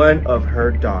the one of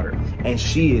her daughter, and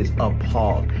she is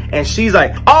appalled. And she's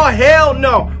like, oh, hell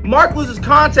no. Mark loses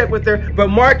contact with her, but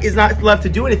Mark is not left to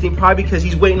do anything, probably because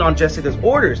he's waiting on Jessica's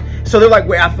orders. So they're like,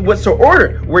 wait, what's her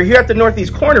order? We're here at the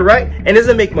northeast corner, right? And it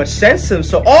doesn't make much sense to him.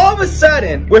 So all of a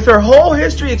sudden, with her whole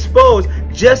history exposed,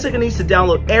 Jessica needs to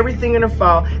download everything in her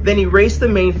file, then erase the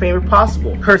mainframe if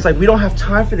possible. Kurt's like, we don't have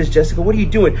time for this, Jessica. What are you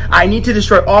doing? I need to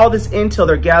destroy all this intel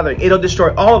they're gathering. It'll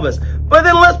destroy all of us. But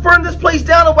then let's burn this place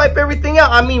down and wipe everything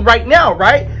out. I mean, right now,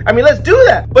 right? I mean, let's do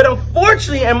that. But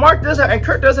unfortunately, and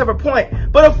Kurt does have a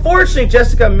point, but unfortunately,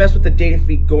 Jessica messed with the data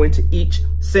feed going to each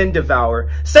Sin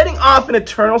Devourer, setting off an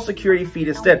internal security feed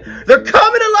instead. They're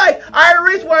coming to life. I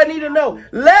erased what I need to know.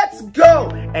 Let's go.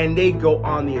 And they go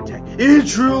on the attack.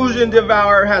 Intrusion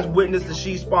Devourer has witnessed the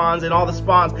she spawns and all the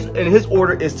spawns, and his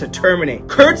order is to terminate.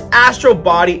 Kurt's astral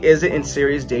body isn't in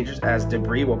serious danger as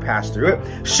debris will pass through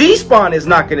it. She spawn is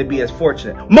not going to be as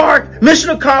fortunate. Mark, mission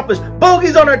accomplished.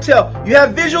 Bogey's on our tail. You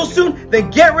have visual soon?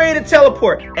 Then get ready to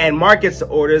teleport. And Mark gets the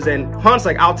orders, and Hunt's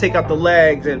like, I'll take out the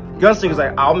legs, and Gunslinger's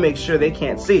like, I'll make sure they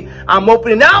can't see. I'm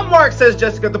opening now, Mark, says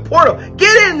Jessica, the portal.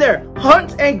 Get in there.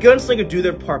 Hunt and Gunslinger do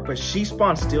their part, but she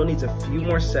spawn still needs a few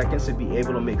more seconds to be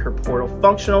able to make her portal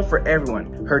functional for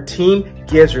everyone. Her team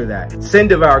gives her that. Sin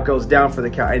Devourer goes down for the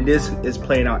count, and this is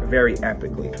playing out very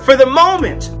epically. For the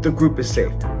moment, the group is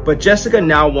safe, but Jessica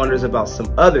now wonders about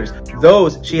some others,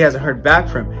 those she hasn't heard back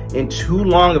from in too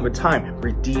long of a time,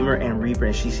 Redeemer and Reaper,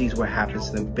 and she sees what happens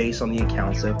to them based on the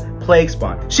accounts of Plague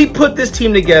Spawn. She put this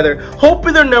team together,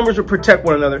 hoping their numbers would protect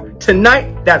one another.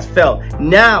 Tonight, that's failed.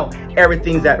 Now,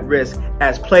 everything's at risk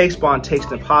as Plague Spawn takes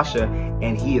Natasha,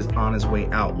 and he is on his way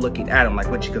out, looking at him like,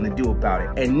 what you gonna do about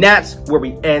it? And that's where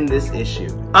we end this issue.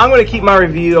 I'm gonna keep my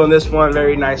review on this one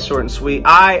very nice, short and sweet.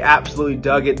 I absolutely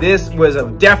dug it. This was a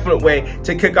definite way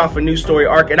to kick off a new story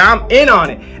arc, and I'm in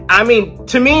on it. I mean,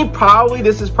 to me,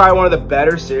 this is probably one of the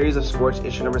better series of Scorched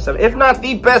issue number 7, if not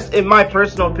the best in my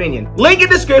personal opinion. Link in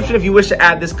description if you wish to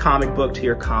add this comic book to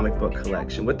your comic book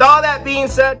collection. With all that being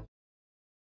said,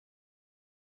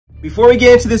 before we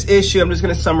get into this issue, I'm just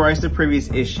going to summarize the previous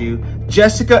issue.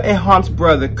 Jessica and Hunt's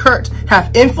brother, Kurt,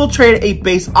 have infiltrated a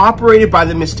base operated by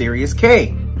the mysterious K.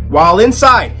 While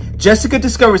inside, Jessica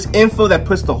discovers info that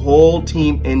puts the whole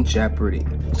team in jeopardy.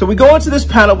 So we go into this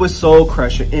panel with Soul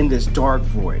Crusher in this dark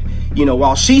void. You know,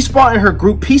 while she Spawn and her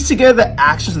group piece together the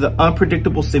actions of the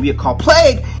unpredictable symbiote called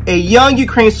Plague, a young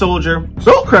Ukraine soldier,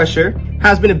 Soul Crusher,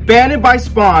 has been abandoned by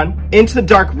Spawn into the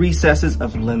dark recesses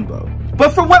of Limbo.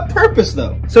 But for what purpose,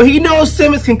 though? So he knows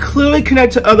Simmons can clearly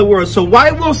connect to other worlds, so why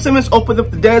won't Simmons open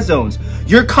up the dead zones?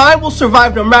 Your kind will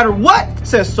survive no matter what,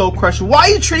 says Soul Crusher. Why are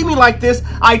you treating me like this?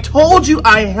 I told you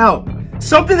I help.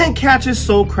 Something then catches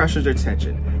Soul Crusher's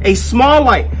attention. A small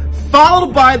light,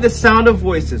 followed by the sound of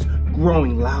voices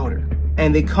growing louder.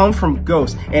 And they come from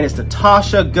ghosts, and it's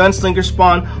Natasha, Gunslinger,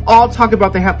 Spawn, all talk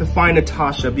about they have to find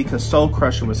Natasha because Soul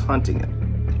Crusher was hunting them.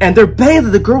 And they're betting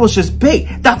that the girl was just bait.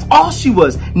 That's all she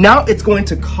was. Now it's going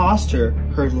to cost her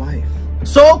her life.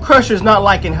 Soul Crusher's not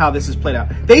liking how this is played out.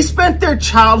 They spent their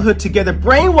childhood together,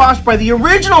 brainwashed by the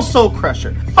original Soul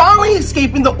Crusher, finally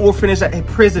escaping the orphanage that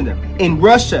imprisoned them. In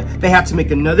Russia, they had to make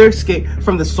another escape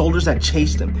from the soldiers that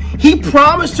chased them. He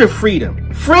promised her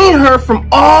freedom, freeing her from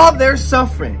all their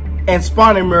suffering. And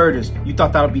Spawn emerges. You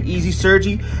thought that would be easy,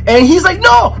 Sergi? And he's like,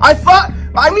 no,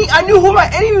 I knew who my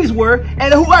enemies were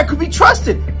and who I could be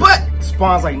trusted. But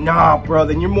Spawn's like, nah,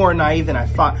 brother, you're more naive than I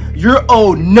thought. You're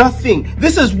owed nothing.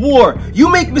 This is war.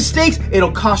 You make mistakes,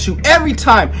 it'll cost you every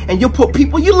time. And you'll put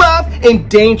people you love in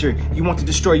danger. You want to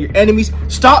destroy your enemies?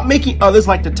 Stop making others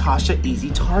like Natasha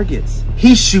easy targets.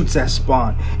 He shoots at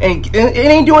Spawn, and it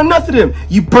ain't doing nothing to him.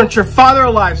 You burnt your father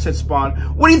alive, said Spawn.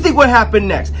 What do you think would happen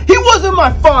next? He wasn't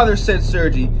my father, said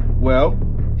Sergi. Well,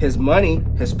 his money,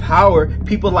 his power,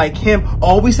 people like him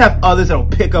always have others that'll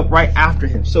pick up right after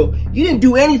him. So you didn't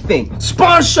do anything.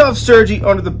 Spawn shoved Sergi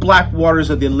under the black waters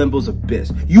of the Limbo's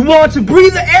abyss. You want to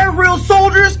breathe the air, real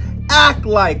soldiers? Act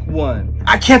like one.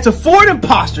 I can't afford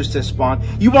imposters, says Spawn.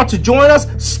 You want to join us?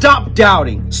 Stop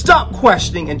doubting, stop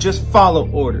questioning, and just follow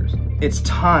orders. It's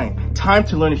time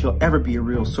to learn if you'll ever be a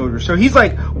real soldier. So he's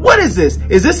like, what is this?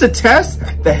 Is this a test?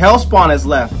 The hell Spawn has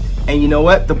left. And you know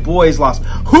what? The boy is lost.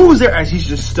 Who's there? As he's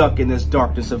just stuck in this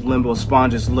darkness of Limbo, Spawn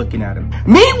just looking at him.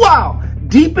 Meanwhile,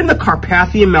 deep in the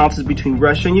Carpathian Mountains between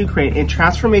Russia and Ukraine, a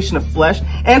transformation of flesh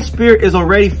and spirit is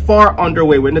already far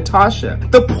underway with Natasha.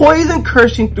 The poison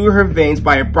coursing through her veins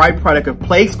by a byproduct of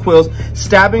Plague's quills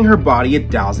stabbing her body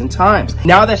 1,000 times.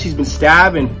 Now that she's been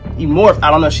stabbed and morphed,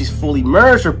 I don't know if she's fully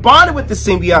merged or bonded with the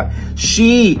symbiote,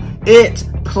 it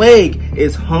Plague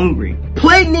is hungry.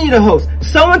 Plague needed a host,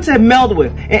 someone to meld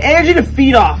with, and energy to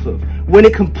feed off of. When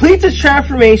it completes its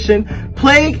transformation,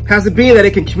 Plague has a being that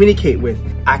it can communicate with.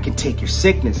 I can take your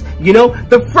sickness. You know,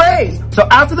 the phrase. So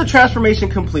after the transformation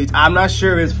completes, I'm not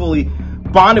sure if it's fully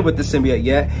bonded with the symbiote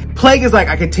yet. Plague is like,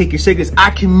 I can take your sickness.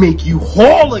 I can make you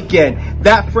whole again.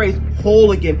 That phrase,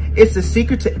 whole again, it's the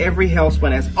secret to every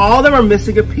Hellspawn, as all of them are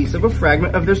missing a piece of a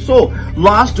fragment of their soul,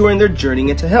 lost during their journeying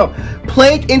into hell.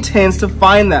 Plague intends to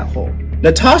find that hole.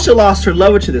 Natasha lost her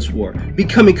lover to this war,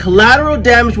 becoming collateral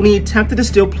damage when he attempted to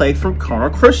steal Plague from Colonel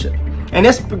Khrushchev. And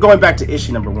that's going back to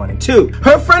issue number 1 and 2.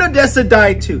 Her friend Odessa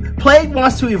died too. Plague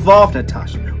wants to evolve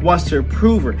Natasha, wants to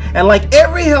improve her. And like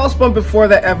every Hellspawn before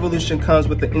that evolution comes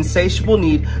with the insatiable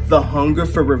need, the hunger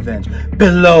for revenge.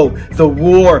 Below, the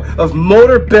war of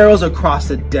motor barrels across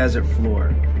the desert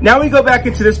floor. Now we go back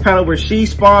into this panel where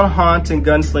Spawn, Haunt, and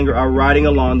Gunslinger are riding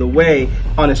along the way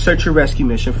on a search and rescue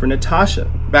mission for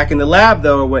Natasha. Back in the lab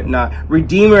though, or whatnot,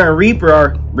 Redeemer and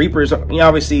Reaper's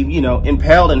obviously,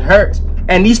 impaled and hurt.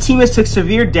 And these teammates took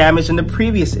severe damage in the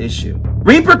previous issue.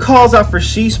 Reaper calls out for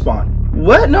Spawn.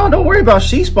 What? No, don't worry about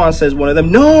Spawn, says one of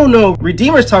them. No,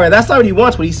 Redeemer's talking. That's not what he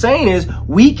wants. What he's saying is,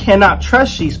 we cannot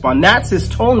trust Spawn. That's his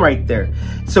tone right there.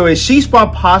 So is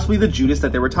Spawn possibly the Judas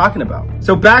that they were talking about?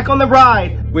 So back on the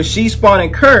ride with Spawn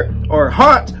and Kurt, or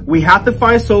Haunt, we have to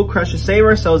find Soul Crusher, save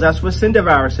ourselves. That's what Sin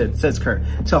Devourer says Kurt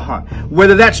to Haunt.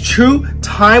 Whether that's true,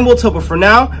 time will tell. But for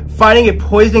now, fighting and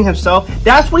poisoning himself,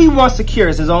 that's what he wants to cure,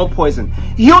 is his own poison.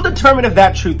 He'll determine if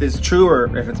that truth is true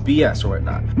or if it's BS or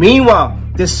whatnot. Meanwhile,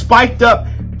 this spiked up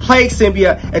Plague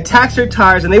symbiote attacks her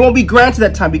tires, and they won't be granted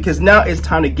that time because now it's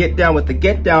time to get down with the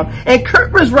get down. And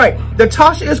Kurt was right.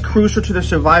 Natasha is crucial to their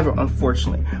survival,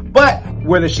 unfortunately. But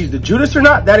whether she's the Judas or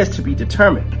not, that is to be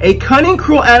determined. A cunning,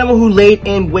 cruel animal who laid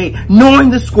in wait,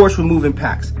 knowing the Scorched would move in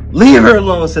packs. Leave her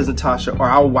alone, says Natasha, or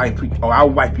I'll wipe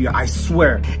you, I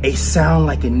swear. A sound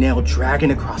like a nail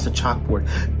dragging across a chalkboard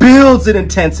builds in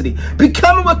intensity,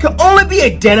 becoming what can only be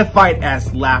identified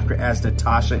as laughter as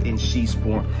Natasha in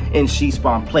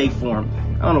Spawn Plague form.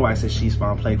 I don't know why I said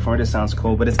Spawn Plague form, it just sounds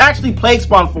cool, but it's actually Plague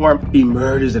Spawn form. He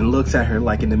murders and looks at her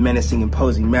like in a menacing,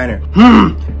 imposing manner.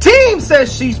 Team,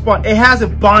 says Spawn, it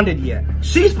hasn't bonded yet.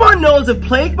 Spawn knows if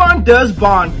Plague Bond does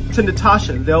bond to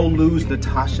Natasha, they'll lose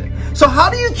Natasha. So how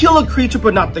do you kill a creature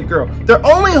but not the girl? Their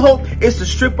only hope is to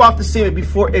strip off the symbiote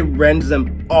before it rends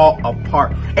them all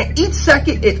apart. And each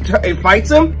second it fights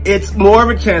them, it's more of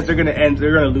a chance they're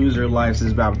gonna lose their lives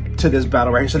to this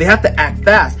battle right here. So they have to act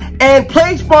fast. And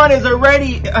Plague Spawn has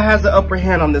the upper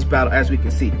hand on this battle, as we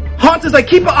can see. Haunt is like,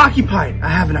 keep it occupied. I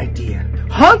have an idea.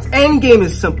 Haunt's endgame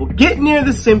is simple. Get near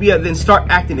the symbiote, then start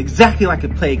acting exactly like a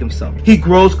Plague himself. He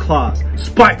grows claws,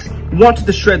 spikes, wants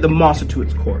to shred the monster to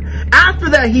its core. After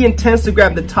that, he intends to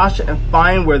grab Natasha and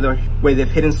find where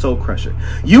they've hidden Soul Crusher.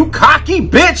 You cocky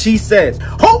bitch, he says,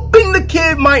 hoping the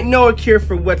kid might know a cure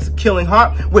for what's killing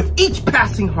Haunt with each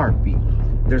passing heartbeat.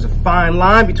 There's a fine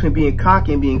line between being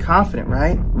cocky and being confident,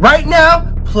 right? Right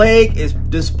now, Plague is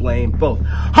displaying both.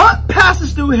 Haunt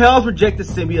passes through Hell's rejected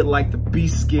symbiote like the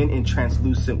beast skin in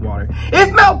translucent water. If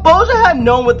Malboja had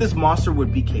known what this monster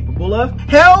would be capable of,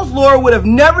 Hell's lore would have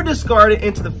never discarded it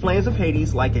into the flames of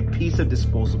Hades like a piece of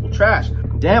disposable trash.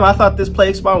 Damn, I thought this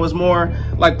Plague Spawn was more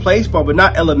like Plague Spawn, but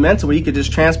not elemental, where you could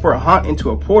just transport Haunt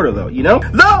into a portal though, you know?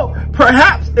 Though,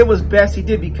 perhaps it was best he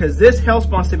did, because this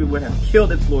Hellspawn symbiote would have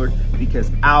killed its lord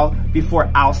before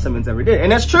Al Simmons ever did.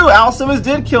 And that's true, Al Simmons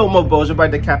did kill Malboja by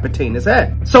decapitating his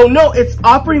head. So no, it's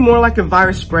operating more like a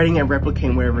virus, spreading and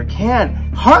replicating wherever it can.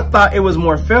 Haunt thought it was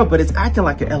more feral, but it's acting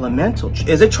like an elemental.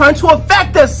 Is it trying to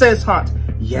affect us, says Haunt.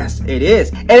 Yes, it is.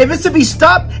 And if it's to be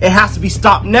stopped, it has to be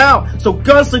stopped now. So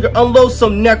Gunslinger unloads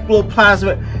some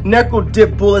necro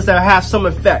dip bullets that have some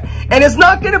effect. And it's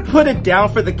not going to put it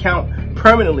down for the count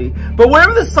permanently, but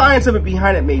whatever the science of it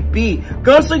behind it may be,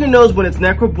 Gunslinger knows when its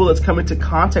necro bullets come into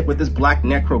contact with this black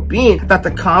necro being that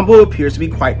the combo appears to be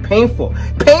quite painful.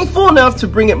 Painful enough to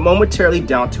bring it momentarily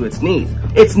down to its knees.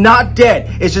 It's not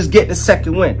dead, it's just getting a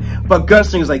second wind. But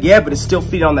Gunslinger's like, yeah, but it's still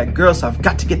feeding on that girl, so I've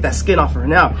got to get that skin off her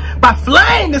now by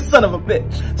flaying this son of a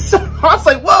bitch. So I was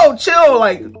like, whoa, chill,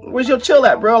 like, where's your chill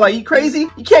at, bro? Like, you crazy?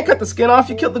 You can't cut the skin off,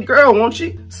 you killed the girl, won't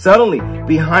you? Suddenly,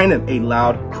 behind him, a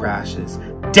loud crashes.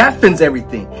 Deafens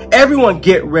everything. Everyone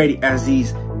get ready as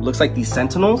looks like these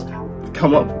sentinels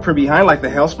come up from behind like the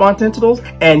Hellspawn tentacles,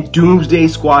 and Doomsday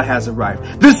Squad has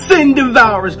arrived. The Sin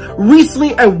Devourers,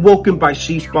 recently awoken by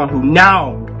Spawn, who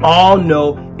now all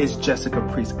know is Jessica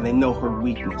Priest, and they know her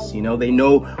weakness, you know? They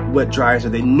know what drives her.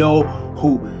 They know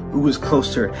who is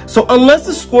close to her. So unless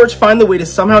the Scorched find the way to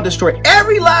somehow destroy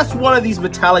every last one of these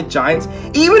metallic giants,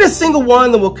 even a single one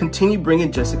of them will continue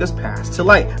bringing Jessica's past to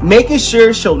light, making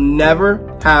sure she'll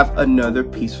never have another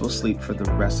peaceful sleep for the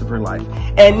rest of her life.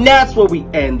 And that's where we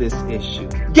end this issue.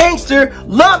 Gangster,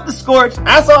 love the Scorched.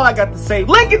 That's all I got to say.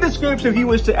 Link in the description if you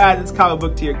wish to add this comic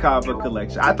book to your comic book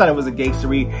collection. I thought it was a gangster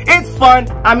read. It's fun.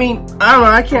 I mean, I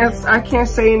don't know. I can't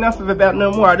say enough of it about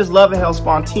no more. I just love how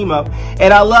Spawn team up,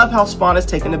 and I love how Spawn is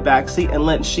taking the back seat and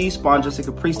letting Spawn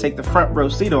Jessica Priest take the front row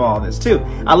seat of all this too.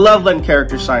 I love letting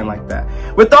characters shine like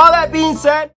that. With all that being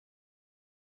said,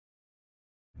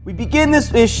 we begin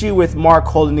this issue with Mark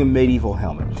holding a medieval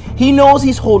helmet. He knows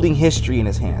he's holding history in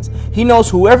his hands. He knows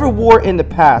whoever war in the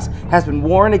past has been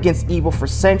warring against evil for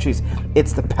centuries.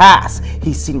 It's the past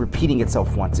he's seen repeating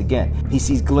itself once again. He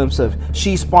sees glimpses of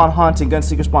Spawn Hunt and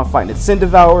Gunslinger Spawn fighting at Sin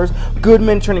Devourers,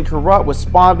 Goodman turning corrupt with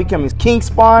Spawn becoming King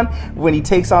Spawn when he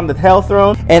takes on the Hell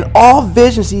Throne, and all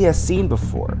visions he has seen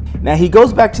before. Now he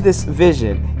goes back to this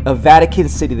vision of Vatican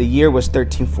City. The year was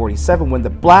 1347 when the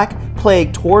Black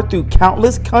Plague tore through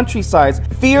countless countrysides.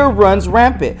 Fear runs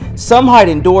rampant. Some hide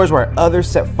indoors while others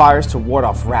set fires to ward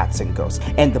off rats and ghosts,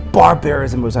 and the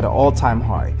barbarism was at an all-time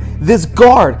high. This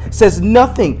guard says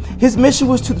nothing. His mission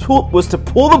was to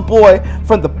pull the boy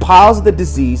from the piles of the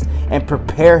disease and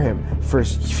prepare him for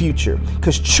his future,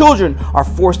 because children are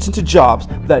forced into jobs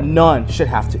that none should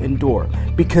have to endure,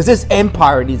 because this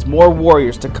empire needs more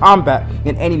warriors to combat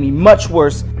an enemy much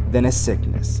worse than a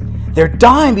sickness. They're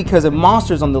dying because of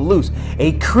monsters on the loose,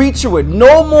 a creature with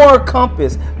no more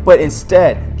compass, but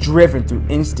instead driven through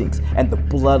instincts and the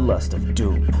bloodlust of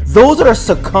doom. Those that are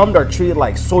succumbed are treated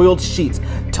like soiled sheets,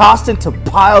 tossed into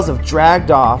piles of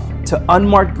dragged off to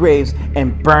unmarked graves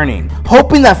and burning,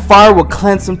 hoping that fire will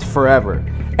cleanse them forever.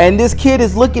 And this kid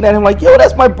is looking at him like, yo,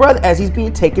 that's my brother, as he's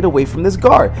being taken away from this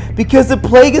guard, because the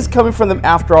plague is coming from them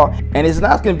after all, and it's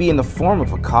not going to be in the form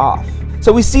of a cough.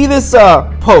 So we see this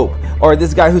Pope, or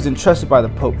this guy who's entrusted by the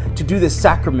Pope to do this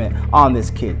sacrament on this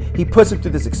kid. He puts him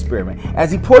through this experiment.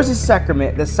 As he pours the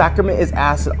sacrament is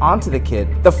acid onto the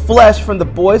kid, the flesh from the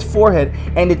boy's forehead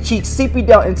and the cheeks seeping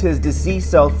down into his deceased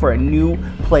cells for a new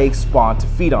plague spawn to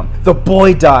feed on. The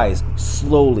boy dies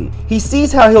slowly. He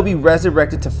sees how he'll be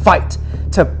resurrected to fight,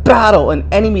 to battle an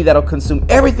enemy that'll consume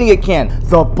everything it can,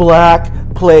 the Black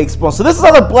Plague Spawn. So this is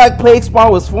how the Black Plague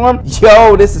Spawn was formed?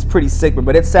 Yo, this is pretty sick,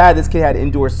 but it's sad this kid had to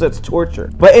endure such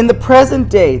torture. But in the present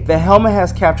day, the helmet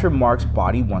has captured Mark's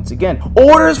body once again.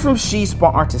 Orders from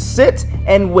Spawn are to sit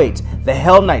and wait. The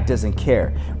Hell Knight doesn't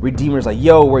care. Redeemer's like,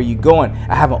 yo, where you going?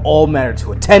 I have an old matter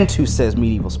to attend to, says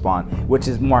Medieval Spawn, which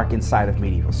is Mark inside of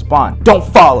Medieval Spawn. Don't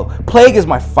follow. Plague is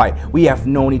my fight. We have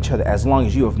known each other as long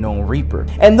as you have known Reaper.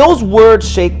 And those words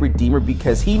shake Redeemer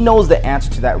because he knows the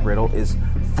answer to that riddle is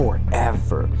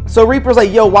forever. So Reaper's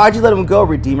like, yo, why'd you let him go,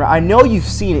 Redeemer? I know you've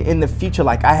seen it in the future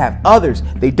like I have others.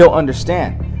 They don't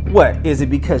understand. What, is it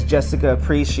because Jessica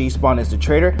Priest, Spawn is the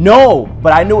traitor? No,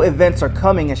 but I know events are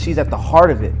coming and she's at the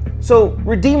heart of it. So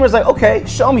Redeemer's like, okay,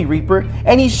 show me, Reaper.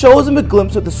 And he shows him a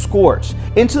glimpse of the Scorched.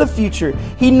 Into the future,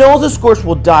 he knows the Scorched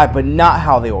will die, but not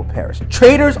how they will perish.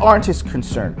 Traitors aren't his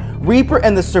concern. Reaper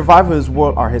and the survival of his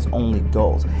world are his only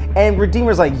goals. And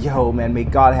Redeemer's like, yo, man, may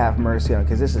God have mercy on him,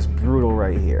 because this is brutal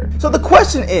right here. So the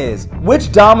question is,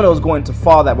 which domino is going to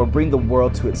fall that will bring the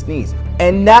world to its knees?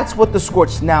 And that's what the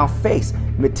Scorched now face.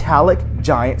 Metallic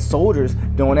giant soldiers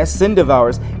known as Sin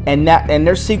Devourers, and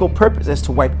their single purpose is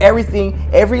to wipe every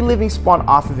living spawn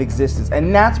off of existence,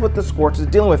 and that's what the Scorched is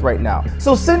dealing with right now.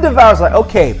 So Sin Devourers like,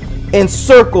 okay,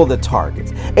 encircle the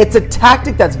targets. It's a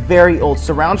tactic that's very old.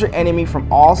 Surround your enemy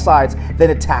from all sides, then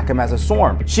attack him as a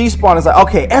swarm. Spawn is like,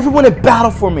 okay, everyone in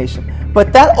battle formation.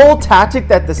 But that old tactic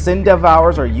that the Sin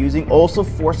Devourers are using also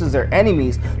forces their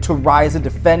enemies to rise and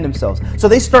defend themselves. So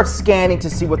they start scanning to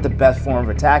see what the best form of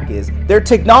attack is. Their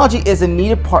technology is a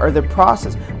needed part of their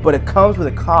process, but it comes with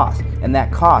a cost, and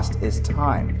that cost is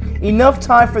time. Enough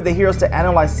time for the heroes to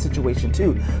analyze the situation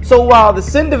too. So while the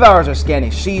Sin Devourers are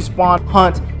scanning Spawn,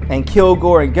 Hunt, and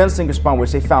Kilgore and Gunslinger Spawn,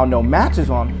 which they found no matches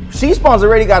on, Spawn's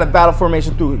already got a battle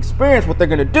formation through experience what they're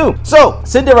gonna do. So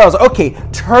Sin Devourers, okay,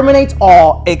 terminate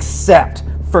all except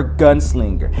for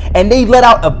Gunslinger, and they let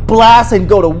out a blast and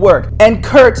go to work. And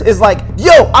Kurt is like,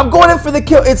 yo, I'm going in for the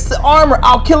kill. It's the armor.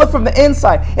 I'll kill it from the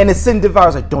inside. And the Sin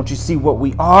Devourers like, don't you see what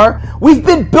we are? We've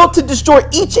been built to destroy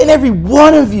each and every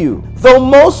one of you. Though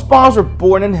most spawns were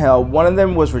born in hell, one of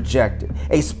them was rejected.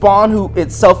 A spawn who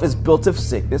itself is built of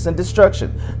sickness and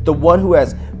destruction. The one who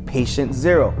has patient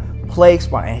zero. Plague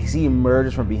Spawn, and he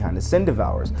emerges from behind the Sin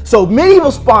Devourers. So Medieval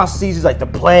Spawn sees he's like the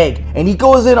plague, and he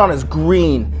goes in on his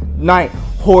green knight,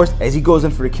 horse as he goes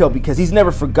in for the kill, because he's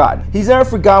never forgotten. He's never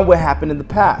forgotten what happened in the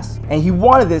past. And he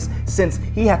wanted this since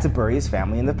he had to bury his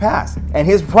family in the past. And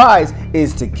his prize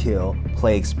is to kill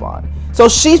Plague Spawn. So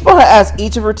She-Spawn had asked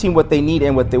each of her team what they need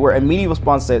and what they were, and Medieval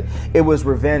Spawn said it was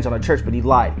revenge on the church, but he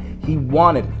lied. He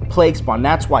wanted Plague Spawn.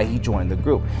 That's why he joined the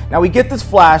group. Now we get this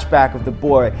flashback of the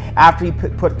boy after he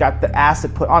got the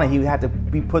acid put on it. He had to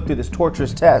be put through this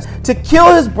torturous test to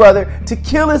kill his brother, to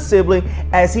kill his sibling,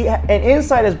 and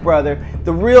inside his brother,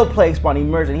 the real Plague Spawn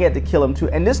emerged, and he had to kill him too.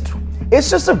 And it's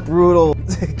just a brutal,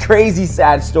 crazy,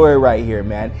 sad story right here,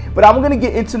 man. But I'm gonna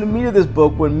get into the meat of this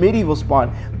book when Medieval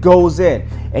Spawn goes in.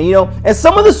 And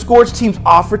some of the Scorched teams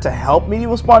offered to help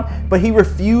Medieval Spawn, but he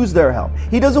refused their help.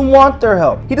 He doesn't want their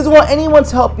help. He doesn't want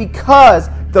anyone's help because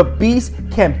the beast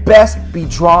can best be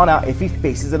drawn out if he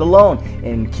faces it alone.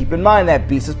 And keep in mind that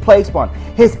beast is Plague Spawn.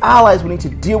 His allies will need to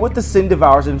deal with the Sin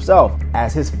Devourers himself,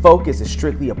 as his focus is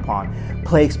strictly upon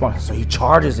Plague Spawn. So he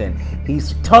charges in.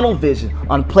 He's tunnel vision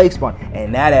on Plague Spawn,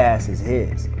 and that ass is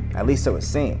his. At least so it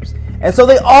seems. And so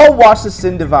they all watch the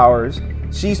Sin Devourers,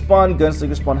 She-Spawn,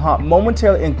 Gunslinger Spawn, Haunt,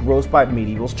 momentarily engrossed by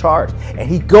Medieval's charge. And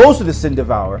he goes to the Sin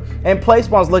Devourer, and Plague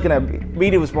Spawn's looking at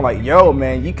Medieval Spawn like, yo,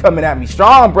 man, you coming at me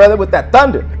strong, brother, with that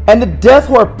thunder. And the Death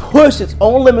Horde pushed its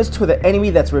own limits to the enemy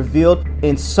that's revealed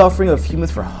in suffering of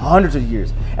humans for hundreds of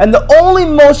years. And the only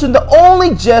motion, the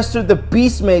only gesture the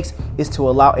beast makes is to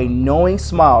allow a knowing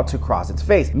smile to cross its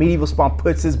face. Medieval Spawn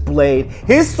puts his blade,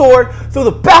 his sword, through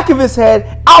the back of his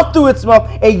head, out through its mouth,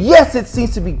 and yes, it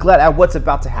seems to be glad at what's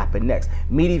about to happen next.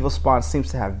 Medieval Spawn seems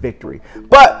to have victory.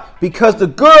 But because the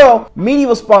girl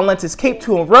Medieval Spawn lent his cape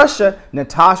to in Russia,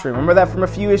 Natasha, remember that from a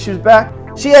few issues back?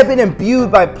 She had been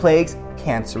imbued by Plague's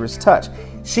cancerous touch.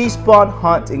 She-Spawn,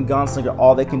 Hunt, and Gunslinger,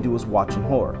 all they can do is watch in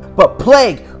horror. But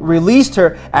Plague released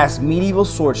her as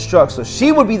Medieval's sword struck, so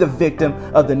she would be the victim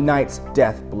of the knight's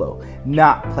death blow,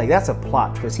 not Plague. That's a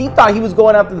plot twist. He thought he was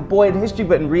going after the boy in history,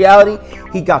 but in reality,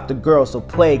 he got the girl, so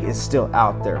Plague is still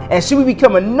out there. And she would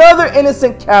become another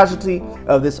innocent casualty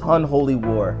of this unholy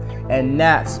war. And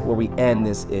that's where we end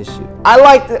this issue. I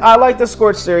like the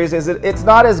Scorched series. It's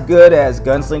not as good as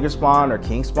Gunslinger Spawn or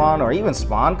King Spawn or even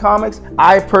Spawn comics.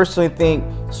 I personally think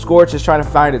Scorched is trying to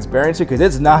find its bearings here, because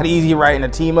it's not easy writing a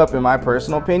team up, in my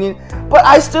personal opinion. But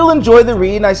I still enjoy the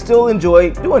read, and I still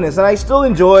enjoy doing this, and I still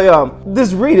enjoy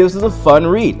this read. This is a fun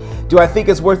read. Do I think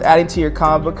it's worth adding to your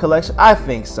comic book collection? I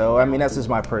think so. I mean, that's just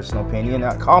my personal opinion.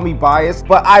 Now, call me biased,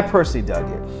 but I personally dug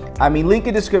it. I mean, link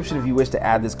in description if you wish to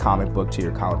add this comic book to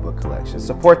your comic book collection.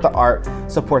 Support the art,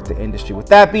 support the industry. With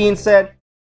that being said,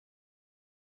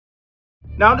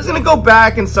 now I'm just going to go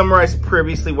back and summarize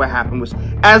previously what happened.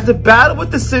 As the battle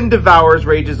with the Sin Devourers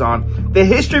rages on, the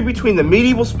history between the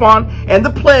Medieval Spawn and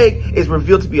the Plague is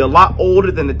revealed to be a lot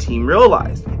older than the team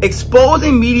realized,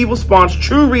 exposing Medieval Spawn's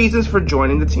true reasons for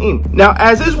joining the team. Now,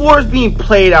 as this war is being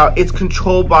played out, it's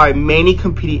controlled by many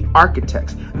competing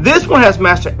architects. This one has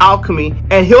mastered alchemy,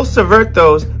 and he'll subvert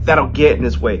those that'll get in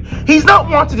his way. He's not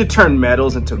wanting to turn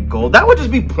metals into gold. That would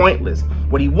just be pointless.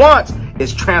 What he wants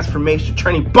is transformation,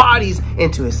 turning bodies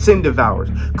into his Sin Devourers,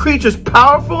 creatures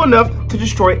powerful enough to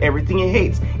destroy everything he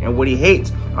hates. And what he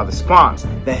hates are the spawns,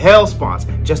 the Hell Spawns.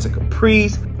 Jessica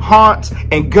Priest, Haunt,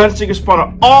 and Gunslinger Spawn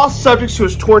are all subjects to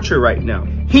his torture right now.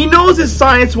 He knows his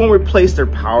science won't replace their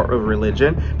power of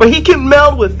religion, but he can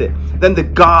meld with it. Then the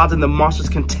gods and the monsters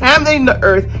contaminating the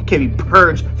earth can be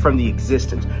purged from the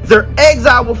existence. Their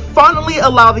exile will finally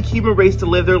allow the human race to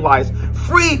live their lives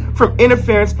free from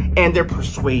interference and their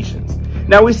persuasions.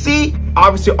 Now we see,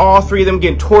 obviously, all three of them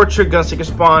getting tortured: Gunslinger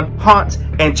Spawn, Haunt,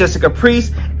 and Jessica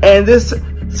Priest. And this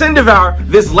Sin Devourer,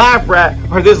 this lab rat,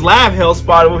 or this lab hell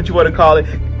spot, what you want to call it,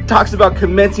 talks about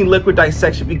commencing liquid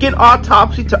dissection, begin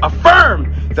autopsy to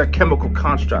affirm their chemical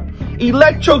construct.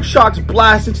 Electroshocks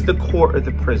blast into the core of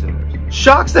the prisoners.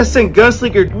 Shocks that send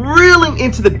Gunslinger reeling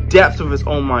into the depths of his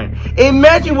own mind.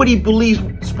 Imagine what he believes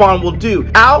Spawn will do.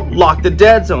 Outlock the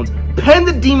dead zones. Pen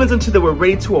the demons until they were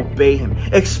ready to obey him,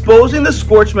 exposing the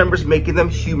Scorched members, making them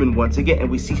human once again. And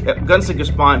we see Gunslinger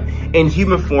Spawn in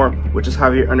human form, which is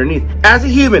Javier underneath. As a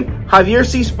human, Javier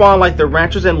sees Spawn like the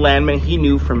ranchers and landmen he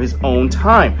knew from his own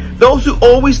time. Those who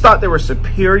always thought they were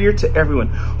superior to everyone,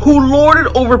 who lorded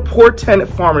over poor tenant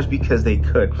farmers because they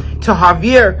could. To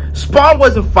Javier, Spawn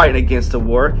wasn't fighting against the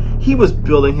war. He was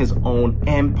building his own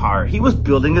empire. He was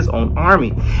building his own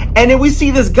army. And then we see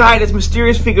this guy, this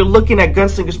mysterious figure, looking at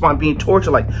Gunslinger Spawn, being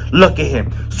tortured. Like, look at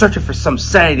him, searching for some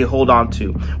sanity to hold on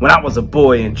to. When I was a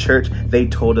boy in church, they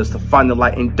told us to find the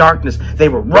light in darkness. They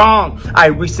were wrong. I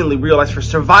recently realized for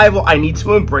survival, I need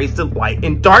to embrace the light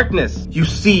in darkness. You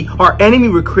see, our enemy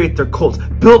would create their cults,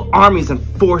 build armies, and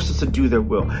force us to do their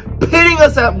will, pitting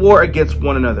us at war against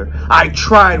one another. I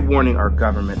tried warning our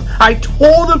government. I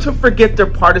told them to forget their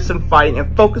partisan fighting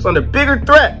and focus on the bigger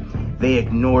threat. They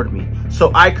ignored me,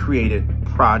 so I created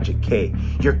Project K.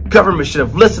 Your government should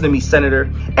have listened to me,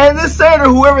 Senator. And this senator,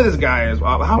 whoever this guy is,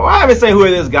 well, I haven't said who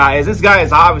this guy is. This guy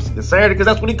is obviously the senator because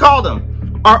that's what he called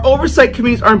him. Our oversight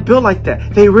committees aren't built like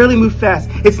that. They really move fast.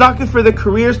 It's not good for their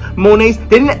careers. Monets,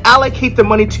 they didn't allocate the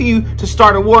money to you to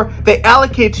start a war. They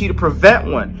allocated to you to prevent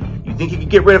one. You think you could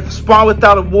get rid of Spawn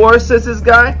without a war, says this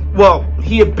guy? Well,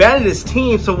 he abandoned his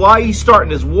team, so why are you starting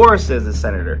this war, says the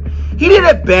senator. He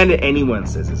didn't abandon anyone,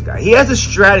 says this guy. He has a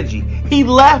strategy. He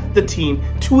left the team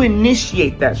to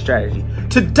initiate that strategy.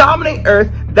 To dominate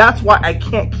Earth, that's why I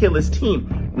can't kill his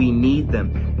team. We need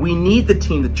them. We need the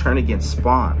team to turn against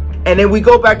Spawn. And then we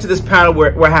go back to this panel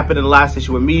where happened in the last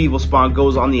issue where Medieval Spawn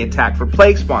goes on the attack for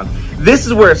Plague Spawn. This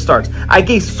is where it starts. I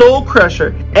gave Soul Crusher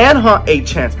and Hunt a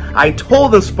chance. I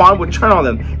told them Spawn would turn on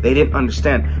them. They didn't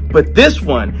understand. But this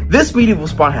Medieval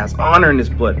Spawn has honor in his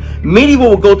blood. Medieval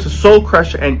will go to Soul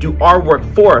Crusher and do our work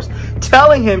for us,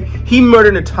 telling him he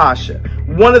murdered Natasha,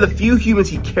 one of the few humans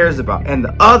he cares about, and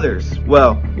the others,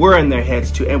 well, we're in their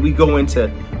heads too. And we go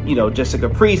into, you know, Jessica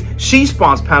Priest, she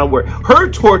Spawn's panel where her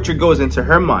torture goes into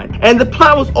her mind. And the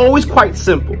plan was always quite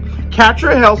simple. Capture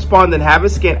a Hell Spawn, then have it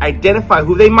scan, identify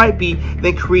who they might be,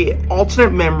 then create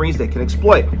alternate memories they can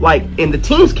exploit. Like in the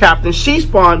team's captain, she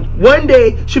Spawn, one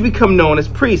day should become known as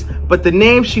Priest, but the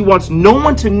name she wants no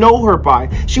one to know her by,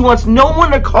 she wants no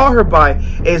one to call her by,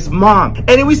 is Mom. And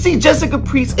then we see Jessica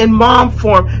Priest in Mom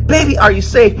form, baby, are you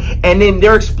safe? And then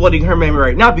they're exploiting her memory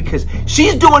right now because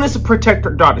she's doing this to protect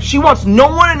her daughter. She wants no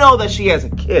one to know that she has a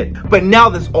kid. But now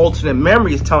this alternate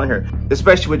memory is telling her,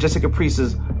 especially with Jessica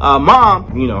Priest's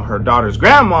mom, you know, her daughter's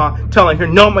grandma, telling her,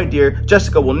 no, my dear,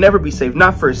 Jessica will never be safe,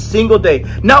 not for a single day,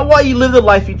 not while you live the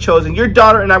life you chose, and your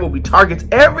daughter and I will be targets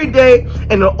every day,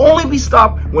 and it'll only be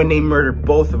stopped when they murder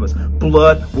both of us.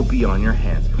 Blood will be on your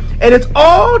hands. And it's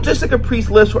all Jessica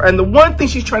Priest lives for, and the one thing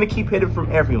she's trying to keep hidden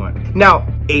from everyone. Now,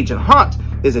 Agent Hunt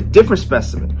is a different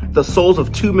specimen. The souls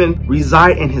of two men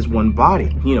reside in his one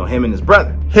body, you know, him and his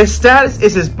brother. His status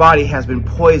is his body has been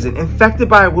poisoned, infected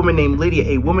by a woman named Lydia,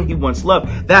 a woman he once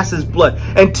loved. That's his blood,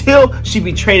 until she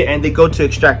betrayed it and they go to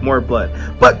extract more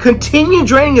blood. But continue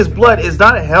draining his blood is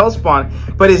not a hell spawn,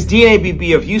 but his DNA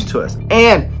be of use to us.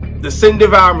 And the Sin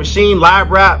Devour machine,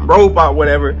 lab rat, robot,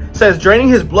 whatever, says draining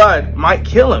his blood might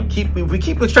kill him. If we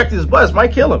keep extracting his blood, it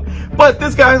might kill him. But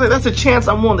this guy's like, that's a chance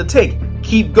I'm willing to take.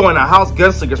 Keep going. A house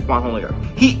gunslinger Spawn holding up.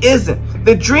 He isn't.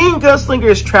 The dream gunslinger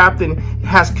is trapped and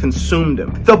has consumed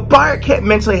him. The buyer can't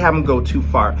mentally have him go too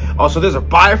far. Also, there's a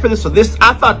buyer for this. So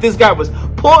I thought this guy was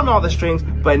pulling all the strings,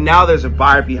 but now there's a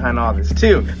buyer behind all this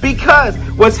too. Because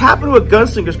what's happened with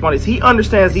Gunslinger Spawn is he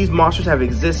understands these monsters have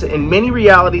existed in many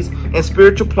realities and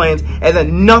spiritual planes, and that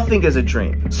nothing is a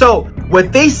dream. So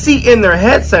what they see in their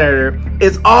head, Senator,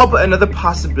 is all but another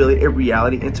possibility, a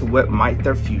reality into what might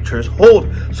their futures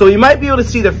hold. So you might be able to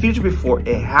see their future before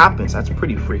it happens. That's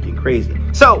pretty freaking crazy.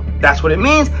 So that's what it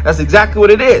means. That's exactly what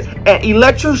it is. And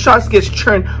electroshock gets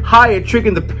churned higher,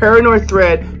 triggering the paranoid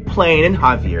thread playing in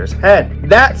Javier's head.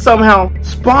 That somehow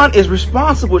Spawn is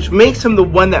responsible, which makes him the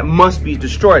one that must be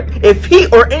destroyed. If he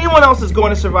or anyone else is going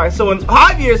to survive. So in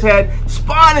Javier's head,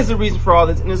 Spawn is the reason for all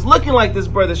this, and it's looking like this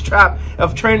brother's trap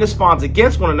of turning the Spawns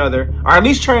against one another, or at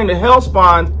least turning the Hell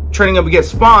Spawn, turning up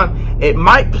against Spawn. It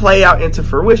might play out into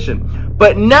fruition.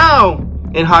 But now,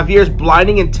 in Javier's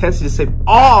blinding intensity to save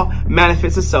all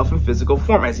manifests itself in physical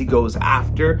form as he goes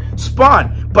after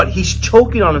Spawn. But he's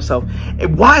choking on himself.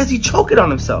 And why is he choking on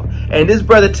himself? And this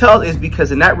brother tells is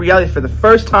because in that reality, for the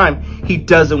first time, he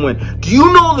doesn't win. Do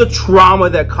you know the trauma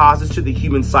that causes to the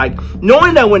human psyche?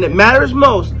 Knowing that when it matters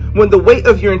most, when the weight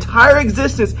of your entire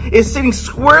existence is sitting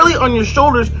squarely on your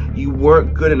shoulders, you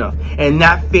weren't good enough. And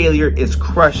that failure is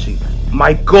crushing.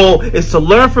 My goal is to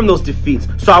learn from those defeats,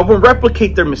 so I won't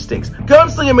replicate their mistakes.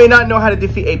 Gunslinger may not know how to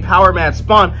defeat a power-mad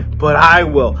Spawn, but I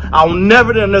will. I'll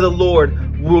never let another lord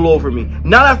rule over me.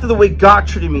 Not after the way God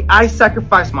treated me. I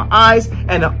sacrificed my eyes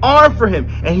and an arm for him,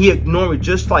 and he ignored me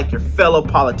just like your fellow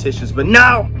politicians. But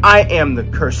now, I am the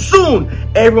curse. Soon,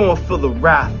 everyone will feel the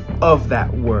wrath of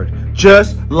that word.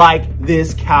 Just like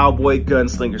this cowboy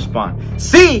gunslinger Spawn.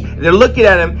 See, they're looking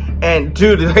at him, and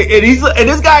dude, and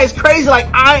this guy is crazy. Like,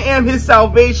 I am his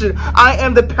salvation. I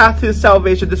am the path to his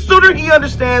salvation. The sooner he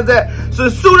understands that, so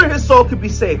the sooner his soul could be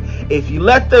saved. If you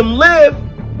let them live,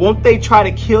 Won't they try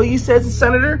to kill you, says the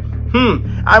senator.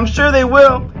 I'm sure they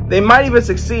will. They might even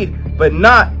succeed, but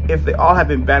not if they all have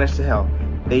been banished to hell.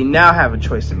 They now have a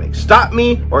choice to make. Stop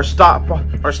me or stop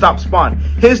Spawn.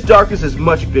 His darkness is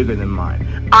much bigger than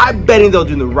mine. I'm betting they'll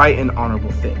do the right and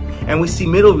honorable thing. And we see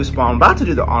Medieval Spawn about to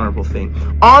do the honorable thing.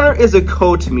 Honor is a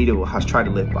code to Medieval has tried to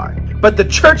live by. But the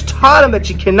church taught him that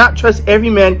you cannot trust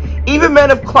every man, even men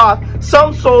of cloth.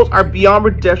 Some souls are beyond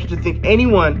redemption to think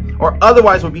anyone or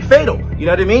otherwise would be fatal. You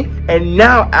know what I mean? And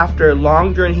now, after a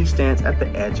long journey, he stands at the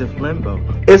edge of limbo.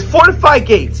 Its fortified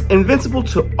gates, invincible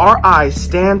to our eyes,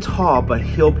 stand tall, but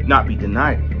he'll not be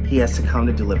denied. He has to come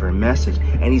to deliver a message,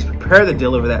 and he's prepared to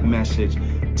deliver that message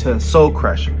to Soul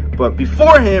Crusher. But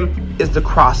before him is the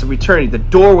cross of eternity, the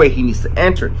doorway he needs to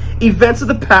enter. Events of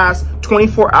the past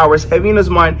 24 hours heavy in his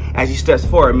mind as he steps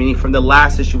forward, meaning from the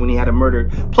last issue when he had a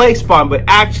murdered Plague Spawn, but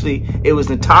actually it was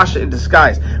Natasha in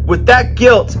disguise. With that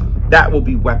guilt, that will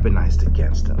be weaponized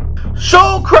against him.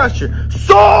 Soul Crusher,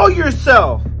 soul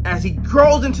yourself! As he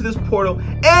grows into this portal,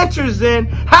 enters in,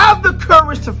 have the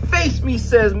courage to face me,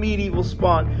 says Medieval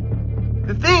Spawn.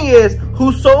 The thing is,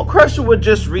 who Soul Crusher would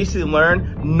just recently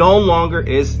learn no longer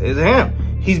is him.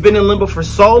 He's been in limbo for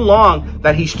so long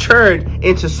that he's turned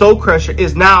into Soul Crusher,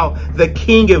 is now the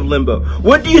king of limbo.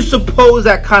 What do you suppose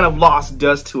that kind of loss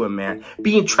does to a man?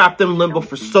 Being trapped in limbo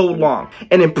for so long.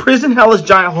 And in prison, Hellish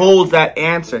Giant holds that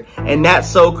answer. And that's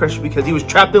Soul Crusher because he was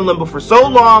trapped in limbo for so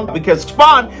long because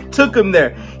Spawn took him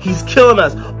there. He's killing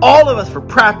us, all of us, for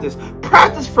practice.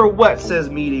 Practice for what,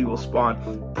 says Medieval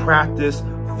Spawn? Practice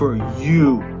for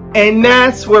you. And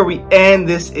that's where we end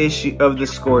this issue of The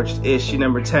Scorched, issue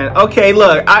number 10. Okay,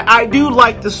 look, I do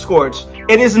like The Scorched.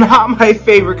 It is not my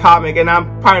favorite comic, and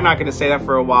I'm probably not going to say that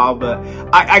for a while, but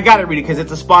I got to read it because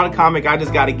it's a Spawn comic. I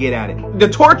just got to get at it. The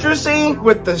torture scene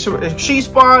with the She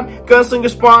Spawn, Gunslinger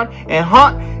Spawn, and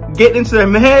Hunt getting into their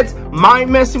heads,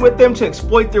 mind messing with them to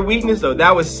exploit their weakness, though,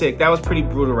 that was sick. That was pretty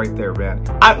brutal right there, man.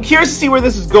 I'm curious to see where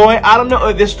this is going. I don't know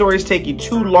if this story is taking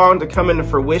too long to come into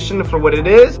fruition for what it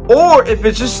is, or if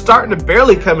it's just starting to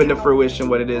barely come into fruition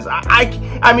what it is.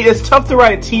 I mean, it's tough to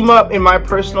write a team up, in my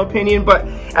personal opinion, but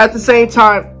at the same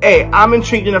time, hey, I'm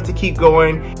intrigued enough to keep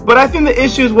going. But I think the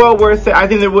issue is well worth it. I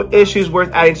think the issue is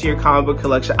worth adding to your comic book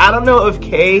collection. I don't know if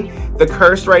K, the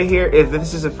Curse right here, if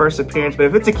this is a first appearance, but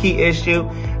if it's a key issue,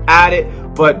 add it.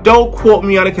 But don't quote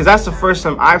me on it because that's the first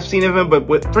time I've seen of him. But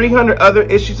with 300 other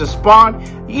issues of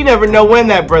Spawn, you never know when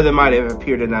that brother might have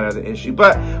appeared in that other issue.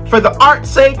 But for the art's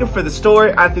sake and for the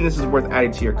story, I think this is worth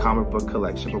adding to your comic book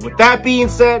collection. But with that being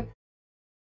said,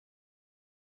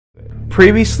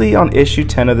 previously on issue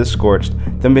 10 of The Scorched,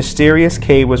 the mysterious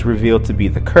K was revealed to be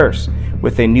the Curse,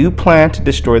 with a new plan to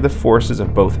destroy the forces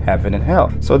of both heaven and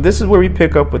hell. So this is where we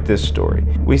pick up with this story.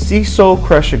 We see Soul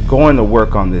Crusher going to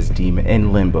work on this demon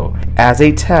in limbo. As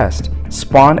a test,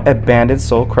 Spawn abandoned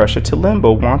Soul Crusher to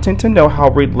limbo, wanting to know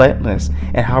how relentless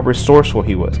and how resourceful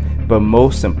he was, but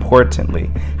most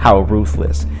importantly, how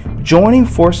ruthless. Joining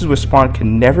forces with Spawn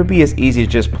can never be as easy as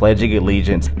just pledging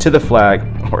allegiance to the flag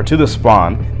or to the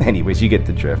Spawn. Anyways, you get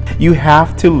the drift. You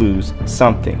have to lose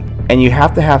something. And you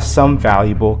have to have some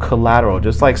valuable collateral,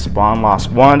 just like Spawn lost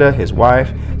Wanda, his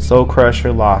wife. Soul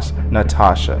Crusher lost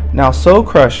Natasha. Now Soul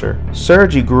Crusher,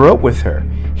 Sergi grew up with her.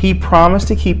 He promised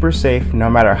to keep her safe no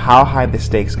matter how high the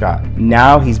stakes got.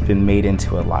 Now he's been made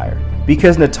into a liar.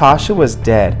 Because Natasha was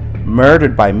dead,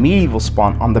 murdered by Medieval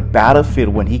Spawn on the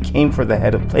battlefield when he came for the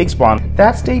head of Plague Spawn.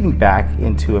 That's dating back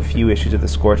into a few issues of The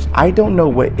Scorched. I don't know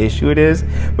what issue it is,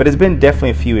 but it's been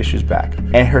definitely a few issues back.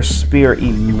 And her spear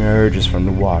emerges from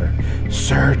the water.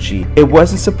 Sergi, it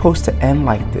wasn't supposed to end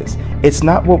like this. It's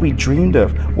not what we dreamed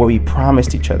of, what we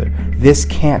promised each other. This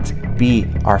can't be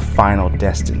our final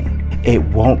destiny. It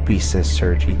won't be, says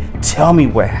Sergi. Tell me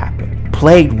what happened.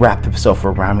 Plague wrapped himself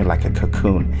around me like a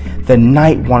cocoon. The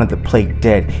knight wanted the Plague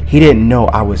dead. He didn't know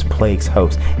I was Plague's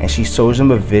host, and she shows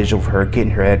him a visual of her getting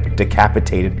her head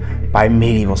decapitated by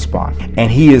Medieval Spawn,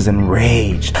 and he is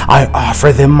enraged. I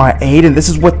offer them my aid, and this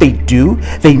is what they do?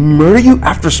 They murder you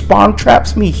after Spawn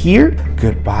traps me here?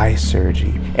 Goodbye,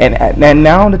 Sergi. And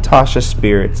now Natasha's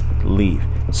spirits leave.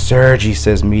 Sergi,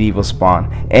 says Medieval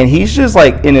Spawn, and he's just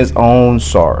like in his own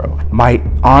sorrow. My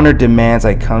honor demands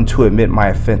I come to admit my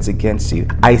offense against you.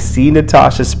 I see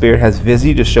Natasha's spirit has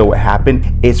visited to show what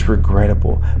happened. It's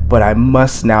regrettable, but I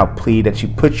must now plead that you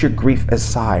put your grief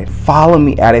aside. Follow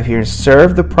me out of here and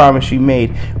serve the promise you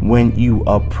made when you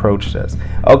approached us.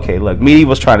 Okay, look,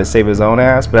 Medieval's trying to save his own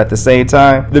ass, but at the same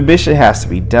time, the mission has to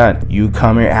be done. You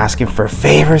come here asking for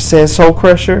favors, says Soul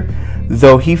Crusher.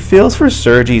 Though he feels for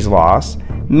Sergi's loss,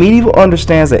 Medieval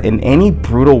understands that in any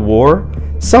brutal war,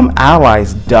 Some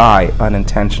allies die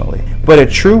unintentionally, but a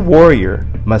true warrior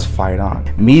must fight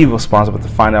on. Medieval Spawn's about to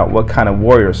find out what kind of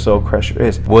warrior Soul Crusher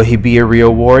is. Will he be a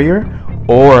real warrior?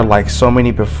 Or, like so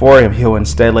many before him, he'll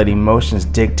instead let emotions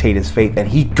dictate his fate, and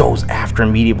he goes after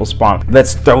Medieval Spawn.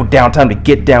 Let's throw down, time to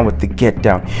get down with the get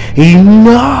down.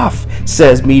 Enough,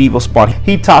 says Medieval Spawn.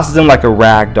 He tosses him like a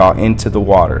rag doll into the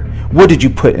water. What did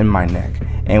you put in my neck?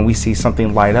 And we see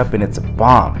something light up, and it's a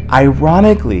bomb.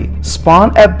 Ironically,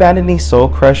 Spawn abandoning Soul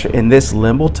Crusher in this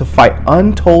limbo to fight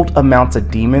untold amounts of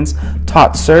demons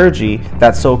taught Sergi,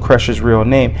 that's Soul Crusher's real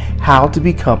name, how to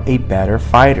become a better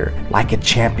fighter, like a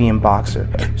champion boxer.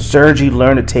 Sergi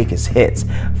learned to take his hits,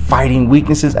 fighting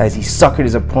weaknesses as he suckered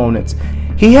his opponents.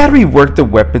 He had reworked the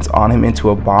weapons on him into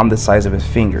a bomb the size of his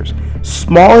fingers,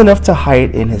 small enough to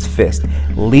hide in his fist,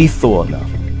 lethal enough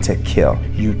to kill.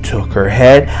 You took her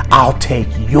head, I'll take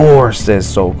yours,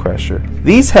 says Soul Crusher.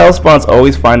 These Hellspawns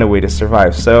always find a way to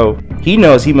survive, so he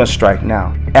knows he must strike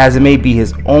now, as it may be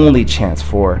his only chance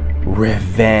for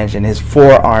revenge, and his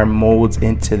forearm molds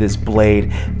into this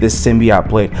blade, this symbiote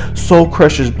blade. Soul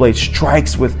Crusher's blade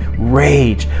strikes with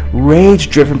rage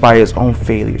driven by his own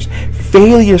failures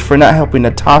for not helping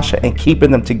Natasha and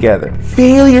keeping them together,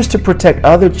 failures to protect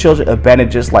other children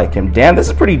abandoned just like him. Damn, this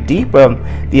is pretty deep,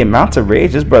 the amount of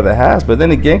rage this brother has. But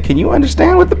then again, can you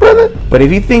understand with the brother? But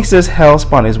if he thinks this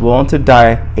Hellspawn is willing to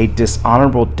die a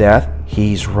dishonorable death,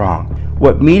 he's wrong.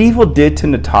 What Medieval did to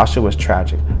Natasha was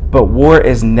tragic, but war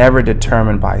is never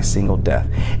determined by a single death.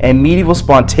 And Medieval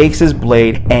Spawn takes his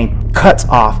blade and cuts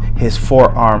off his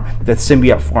forearm, the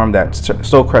symbiote form that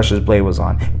Soul Crusher's blade was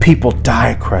on. People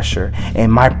die, Crusher.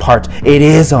 And my part, it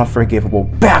is unforgivable.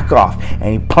 Back off.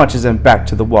 And he punches him back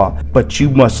to the wall. But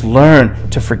you must learn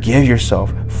to forgive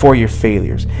yourself for your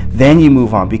failures. Then you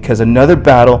move on, because another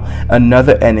battle,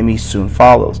 another enemy soon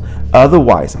follows.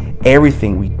 Otherwise,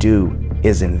 everything we do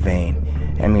is in vain.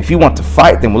 I mean, if you want to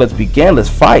fight, then well, let's begin. Let's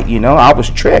fight. You know, I was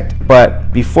tricked.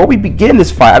 But before we begin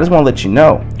this fight, I just want to let you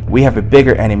know, we have a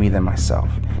bigger enemy than myself.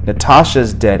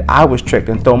 Natasha's dead. I was tricked,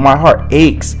 and though my heart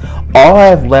aches, all I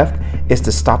have left is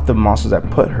to stop the monsters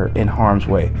that put her in harm's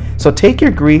way. So take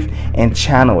your grief and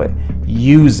channel it.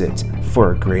 Use it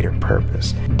for a greater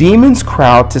purpose. Demons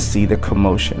crowd to see the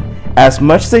commotion. As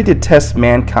much as they detest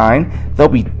mankind, they'll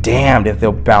be damned if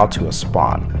they'll bow to a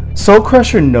spawn. Soul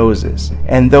Crusher knows this,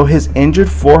 and though his injured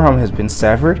forearm has been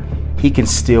severed, he can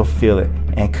still feel it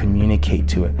and communicate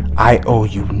to it. I owe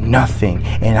you nothing,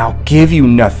 and I'll give you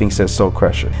nothing, says Soul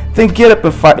Crusher. Then get up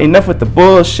and fight. Enough with the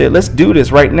bullshit. Let's do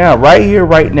this right now, right here,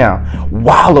 right now.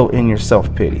 Wallow in your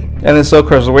self-pity. And then Soul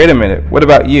Crusher, wait a minute, what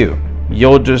about you?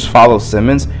 You'll just follow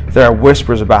Simmons? There are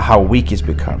whispers about how weak he's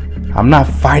become. I'm not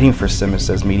fighting for Simmons,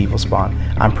 says Medieval Spawn.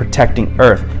 I'm protecting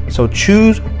Earth, so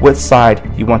choose what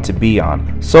side you want to be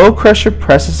on. Soul Crusher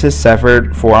presses his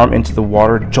severed forearm into the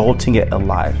water, jolting it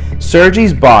alive.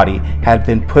 Sergi's body had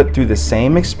been put through the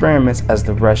same experiments as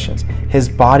the Russians. His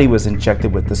body was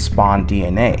injected with the Spawn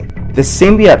DNA. The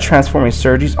symbiote transforming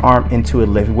Sergi's arm into a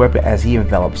living weapon as he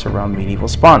envelops around Medieval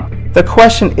Spawn. The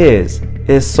question is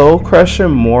Soul Crusher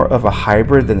more of a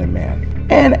hybrid than a man?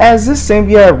 And as this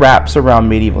symbiote wraps around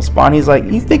Medieval Spawn, he's like,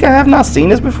 you think I have not seen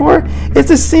this before? It's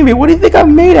a symbiote, what do you think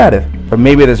I'm made out of? Or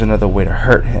maybe there's another way to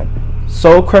hurt him.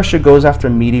 Soul Crusher goes after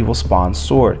Medieval Spawn's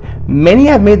sword. Many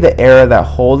have made the error that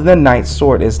holding the knight's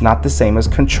sword is not the same as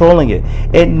controlling it.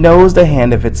 It knows the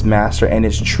hand of its master and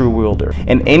its true wielder,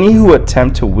 and any who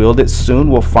attempt to wield it soon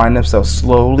will find themselves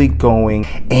slowly going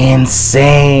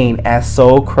insane, as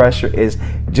Soul Crusher is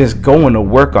just going to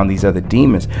work on these other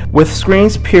demons. With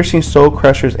screams piercing Soul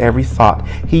Crusher's every thought,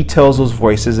 he tells those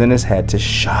voices in his head to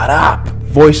shut up.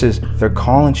 Voices, they're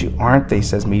calling you, aren't they,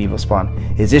 says Medieval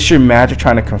Spawn. Is this your magic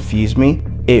trying to confuse me?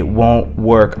 It won't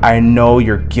work. I know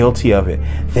you're guilty of it.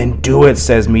 Then do it,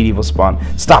 says Medieval Spawn.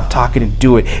 Stop talking and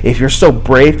do it. If you're so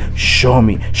brave, show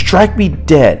me. Strike me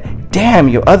dead. Damn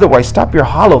you, otherwise stop your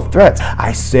hollow threats.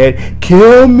 I said,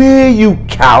 kill me, you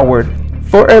coward.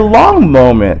 For a long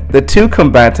moment, the two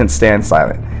combatants stand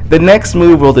silent. The next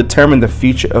move will determine the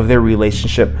future of their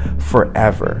relationship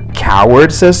forever.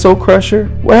 Coward, says Soul Crusher.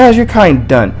 What has your kind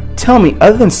done? Tell me,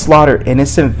 other than slaughter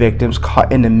innocent victims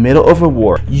caught in the middle of a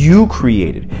war you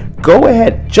created. Go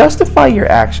ahead, justify your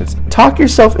actions. Talk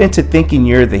yourself into thinking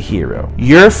you're the hero.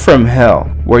 You're from hell.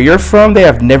 Where you're from, they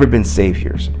have never been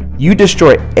saviors. You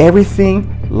destroy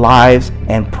everything, lives,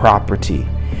 and property.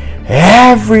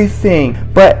 Everything.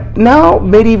 But now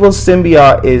Medieval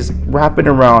Symbiote is wrapping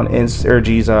around in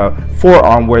Sergi's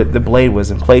forearm where the blade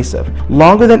was in place of.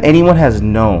 Longer than anyone has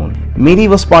known,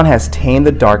 Medieval Spawn has tamed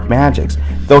the dark magics.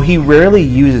 Though he rarely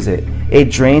uses it,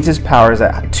 it drains his powers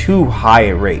at too high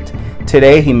a rate.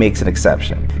 Today, he makes an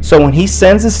exception. So when he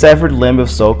sends the severed limb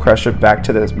of Soul Crusher back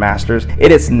to his masters,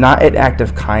 it is not an act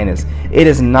of kindness. It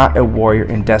is not a warrior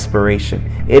in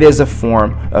desperation. It is a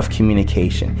form of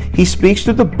communication. He speaks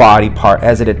through the body part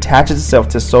as it attaches itself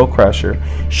to Soul Crusher,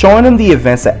 showing him the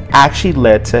events that actually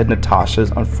led to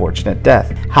Natasha's unfortunate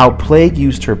death. How Plague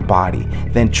used her body,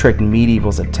 then tricked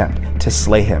Medieval's attempt to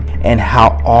slay him, and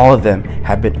how all of them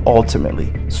have been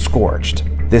ultimately scorched.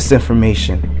 This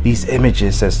information, these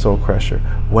images, says Soul Crusher.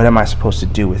 What am I supposed to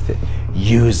do with it?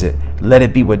 Use it. Let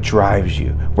it be what drives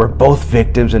you. We're both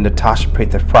victims and Natasha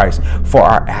paid the price for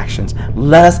our actions.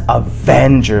 Let us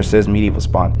avenge her, says Medieval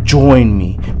Spawn. Join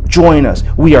me. Join us.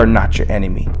 We are not your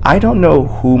enemy. I don't know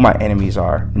who my enemies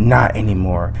are. Not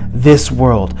anymore. This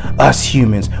world, us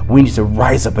humans, we need to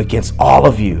rise up against all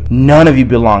of you. None of you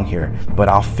belong here, but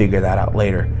I'll figure that out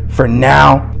later. For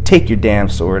now, take your damn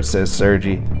sword, says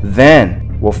Sergi. Then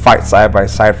we'll fight side by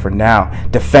side for now.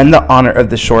 Defend the honor of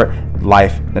the short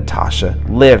life Natasha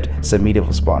lived, said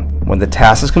Medieval Spawn. When the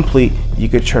task is complete, you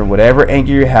could turn whatever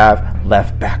anger you have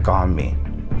left back on me.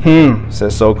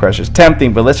 Says Soul Crusher. It's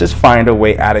tempting, but let's just find a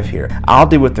way out of here. I'll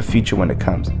deal with the future when it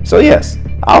comes. So yes,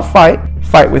 I'll fight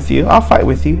with you. I'll fight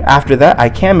with you. After that, I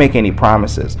can't make any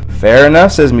promises. Fair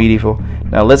enough, says Medieval.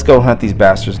 Now let's go hunt these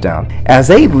bastards down. As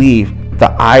they leave,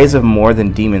 the eyes of more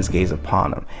than demons gaze upon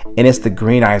them, and it's the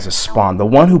green eyes of Spawn, the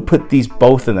one who put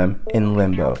both of them in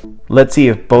limbo. Let's see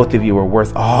if both of you are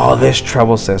worth all this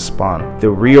trouble, says Spawn. The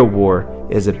real war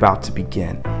is about to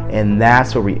begin. And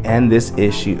that's where we end this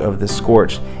issue of The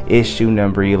Scorched, issue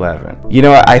number 11. You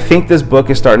know, I think this book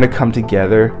is starting to come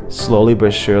together slowly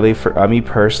but surely. For me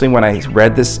personally, when I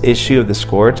read this issue of The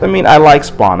Scorched, I mean, I like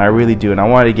Spawn, I really do, and I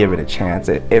wanted to give it a chance.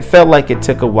 It felt like it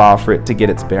took a while for it to get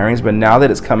its bearings, but now that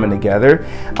it's coming together,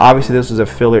 obviously this was a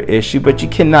filler issue, but you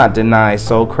cannot deny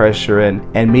Soul Crusher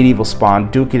and Medieval Spawn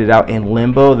duking it out in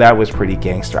limbo. That was pretty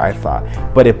gangster, I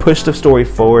thought. But it pushed the story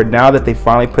forward now that they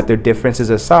finally put their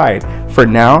differences aside. For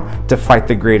now, to fight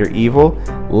the greater evil,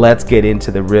 let's get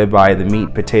into the ribeye, the meat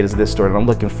and potatoes of this story, and I'm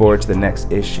looking forward to the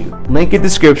next issue. Link in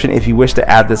description if you wish to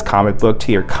add this comic book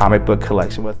to your comic book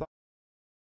collection.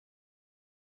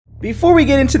 Before we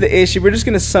get into the issue, we're just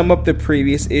going to sum up the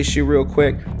previous issue real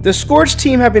quick. The Scorched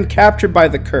team have been captured by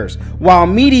the curse, while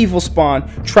Medieval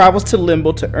Spawn travels to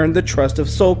Limbo to earn the trust of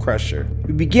Soul Crusher.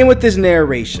 We begin with this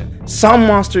narration. Some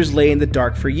monsters lay in the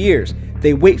dark for years.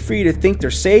 They wait for you to think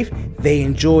they're safe. They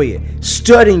enjoy it,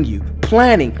 studying you,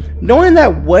 planning, knowing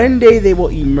that one day they will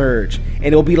emerge, and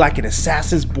it will be like an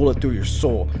assassin's bullet through your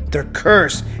soul. Their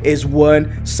curse is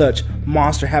one such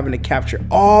monster having to capture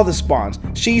all the spawns.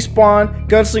 She Spawn,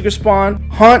 Gunslinger Spawn,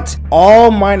 Hunt,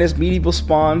 all minus Medieval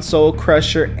Spawn, Soul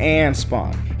Crusher, and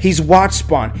Spawn. He's watched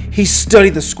Spawn, he's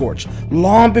studied the Scorched.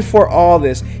 Long before all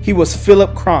this, he was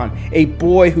Philip Kron, a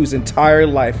boy whose entire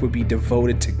life would be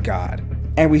devoted to God.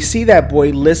 And we see that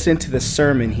boy listen to the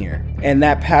sermon here. And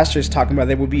that pastor is talking about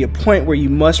there will be a point where you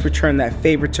must return that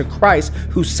favor to Christ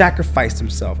who sacrificed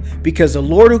himself. Because the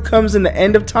Lord who comes in the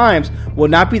end of times will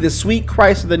not be the sweet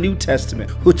Christ of the New Testament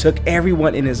who took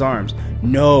everyone in his arms.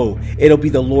 No, it'll be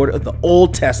the Lord of the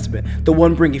Old Testament, the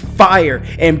one bringing fire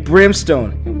and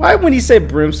brimstone. Why when he said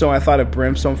brimstone, I thought of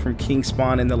brimstone from King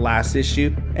Spawn in the last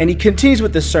issue. And he continues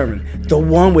with the sermon, the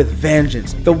one with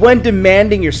vengeance, the one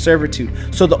demanding your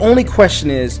servitude. So the only question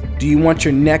is, do you want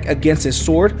your neck against his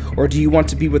sword, or do you want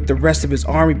to be with the rest of his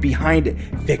army behind it,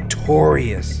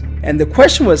 victorious? And the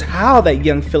question was how that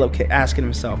young Philip kept asking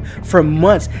himself for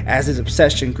months as his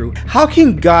obsession grew. How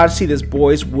can God see this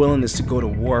boy's willingness to go to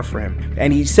war for him?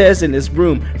 And he says in this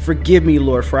room, forgive me,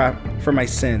 Lord, for my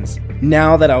sins.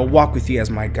 Now that I'll walk with you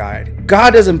as my guide.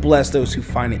 God doesn't bless those who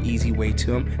find an easy way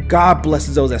to him. God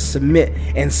blesses those that submit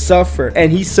and suffer.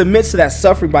 And he submits to that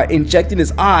suffering by injecting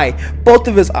his eye, both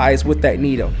of his eyes, with that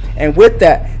needle. And with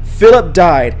that, Philip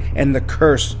died and the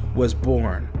curse was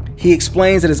born. He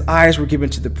explains that his eyes were given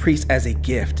to the priest as a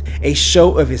gift, a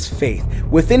show of his faith.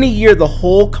 Within a year, the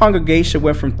whole congregation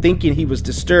went from thinking he was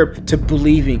disturbed to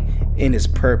believing in his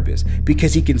purpose,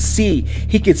 because he could see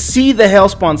the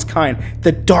Hellspawn's kind,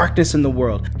 the darkness in the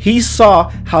world. He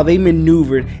saw how they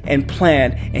maneuvered and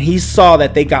planned, and he saw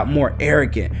that they got more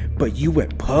arrogant. But you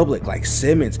went public like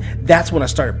Simmons. That's when I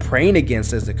started praying again,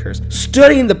 says the curse.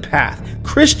 Studying the path,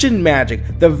 Christian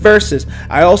magic, the verses.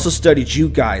 I also studied you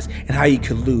guys and how you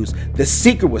could lose. The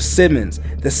secret was Simmons,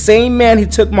 the same man who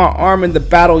took my arm in the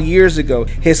battle years ago.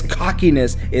 His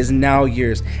cockiness is now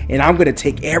yours, and I'm gonna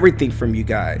take everything from you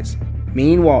guys.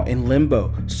 Meanwhile, in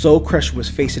Limbo, Soul Crusher was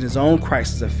facing his own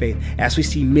crisis of faith as we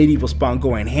see Medieval Spawn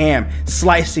going ham,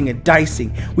 slicing and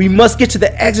dicing. We must get to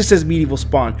the exit, says Medieval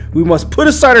Spawn. We must put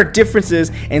aside our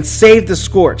differences and save the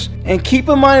Scorched. And keep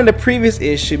in mind, in the previous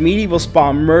issue, Medieval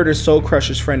Spawn murdered Soul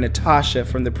Crusher's friend Natasha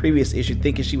from the previous issue,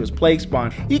 thinking she was Plague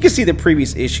Spawn. You can see the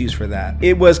previous issues for that.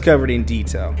 It was covered in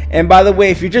detail. And by the way,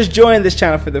 if you're just joining this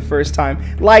channel for the first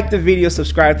time, like the video,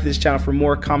 subscribe to this channel for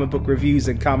more comic book reviews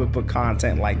and comic book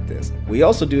content like this. We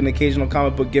also do an occasional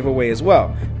comic book giveaway as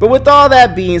well. But with all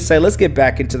that being said, let's get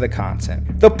back into the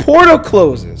content. The portal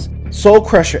closes. Soul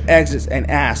Crusher exits and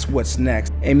asks what's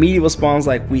next, and Medieval Spawn's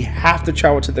like, we have to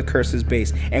travel to the Curse's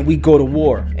base and we go to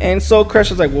war. And Soul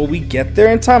Crusher's like, will we get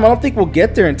there in time? I don't think we'll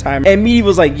get there in time. And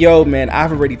Medieval's like, yo man,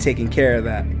 I've already taken care of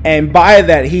that. And by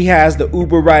that, he has the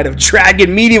Uber ride of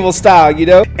Dragon Medieval style, you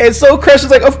know? And Soul Crusher's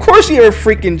like, of course you're a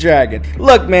freaking dragon.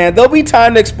 Look man, there'll be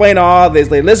time to explain all this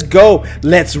later. Let's go,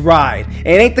 let's ride. And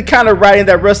it ain't the kind of riding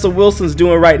that Russell Wilson's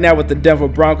doing right now with the Denver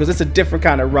Broncos. It's a different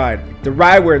kind of ride. The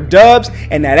ride where Dubs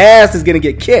and that ass is gonna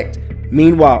get kicked.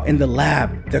 Meanwhile, in the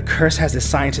lab, the Curse has the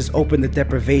scientists open the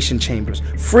deprivation chambers,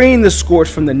 freeing the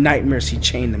Scorched from the nightmares he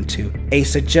chained them to. A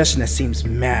suggestion that seems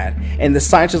mad, and the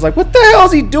scientist is like, what the hell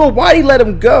is he doing? Why'd he let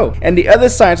him go? And the other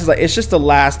scientist is like, it's just the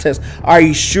last test. Are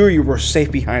you sure you were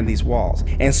safe behind these walls?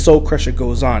 And Soul Crusher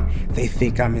goes on, they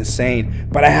think I'm insane,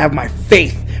 but I have my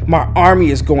faith. My army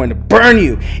is going to burn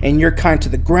you, and you're kind to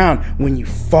the ground when you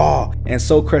fall. And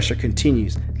Soul Crusher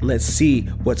continues, let's see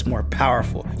what's more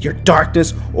powerful, your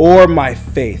darkness or my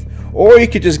faith. Or you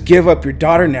could just give up your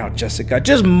daughter now, Jessica.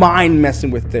 Just mind messing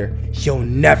with her. You'll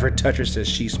never touch her, says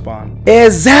She Spawn.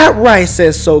 Is that right,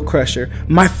 says Soul Crusher.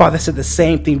 My father said the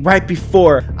same thing right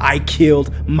before I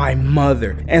killed my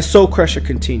mother. And Soul Crusher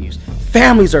continues.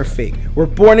 Families are fake. We're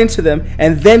born into them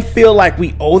and then feel like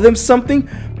we owe them something.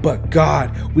 But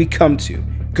God, we come to.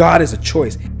 God is a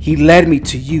choice. He led me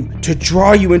to you to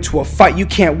draw you into a fight you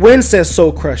can't win, says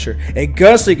Soul Crusher. A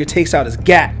gunslinger takes out his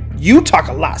gat. You talk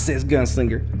a lot, says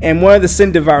Gunslinger. And one of the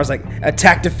Sin Devourers like,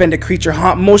 attack, defender, creature,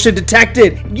 haunt, motion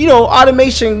detected. You know,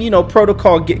 automation, you know,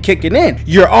 protocol kicking in.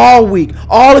 You're all weak.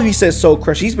 All of you, says Soul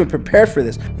Crusher. He's been prepared for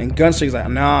this. And Gunslinger's like,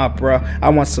 nah, bro, I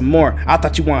want some more. I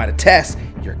thought you wanted a test.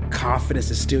 Your confidence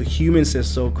is still human, says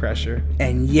Soul Crusher.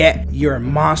 And yet, you're a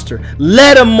monster.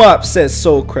 Let him up, says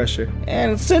Soul Crusher.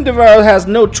 And Sin Devourer has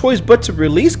no choice but to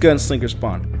release Gunslinger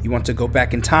Spawn. You want to go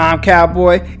back in time,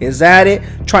 cowboy? Is that it?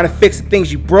 Trying to fix the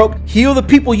things you broke? Heal the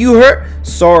people you hurt?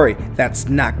 Sorry, that's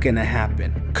not gonna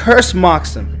happen. Curse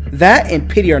mocks him. That and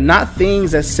pity are not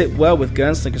things that sit well with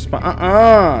Gunslinger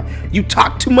Spawn. You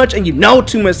talk too much and you know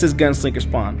too much, says Gunslinger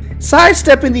Spawn.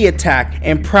 Sidestepping the attack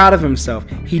and proud of himself,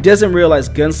 he doesn't realize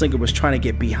Gunslinger was trying to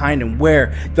get behind him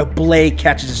where the blade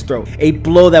catches his throat, a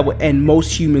blow that would end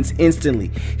most humans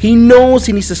instantly. He knows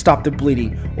he needs to stop the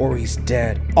bleeding or he's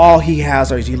dead. All he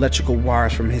has are his electrical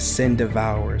wires from his Sin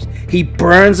Devourers. He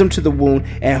burns them to the wound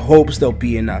and hopes they'll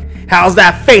be enough. How's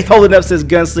that faith holding up, says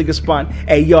Gunslinger Spawn.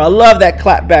 Hey yo, I love that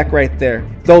clap back right there.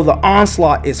 Though the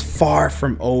onslaught is far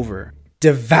from over.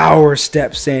 Devourer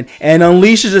steps in and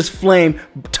unleashes his flame,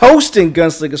 toasting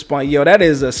Gunslinger Spawn. Yo, that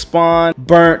is a Spawn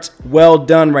burnt, well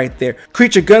done right there.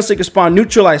 Creature Gunslinger Spawn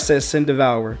neutralized, says Sin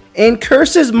Devourer. In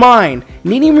Curse's mind,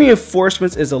 needing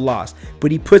reinforcements is a loss,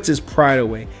 but he puts his pride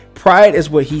away. Pride is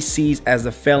what he sees as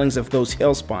the failings of those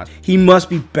hill spawns. He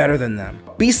must be better than them.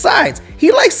 Besides,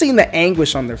 he likes seeing the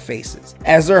anguish on their faces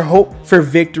as their hope for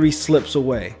victory slips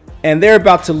away. And they're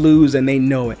about to lose and they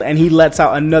know it. And he lets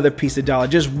out another piece of dollar,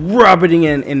 just rubbing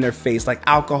it in their face like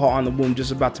alcohol on the wound,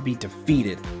 just about to be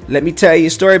defeated. Let me tell you a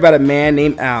story about a man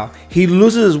named Al. He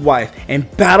loses his wife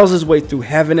and battles his way through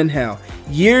heaven and hell.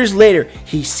 Years later,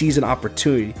 he sees an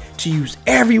opportunity to use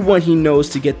everyone he knows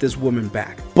to get this woman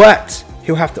back. But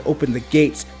he'll have to open the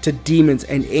gates to demons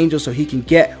and angels so he can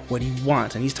get what he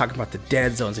wants. And he's talking about the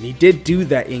dead zones. And he did do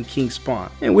that in King Spawn,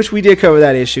 in which we did cover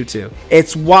that issue too.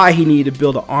 It's why he needed to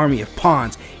build an army of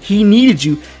pawns. He needed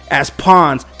you as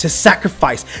pawns to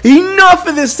sacrifice. Enough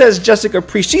of this, says Jessica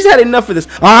Priest. She's had enough of this.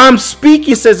 I'm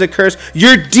speaking, says the Curse.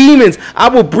 You're demons. I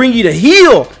will bring you to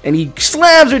heal. And he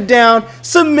slams her down.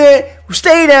 Submit.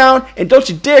 Stay down. And don't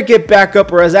you dare get back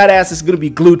up or as that ass is going to be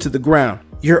glued to the ground.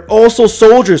 You're also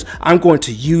soldiers. I'm going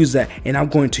to use that, and I'm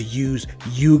going to use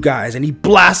you guys. And he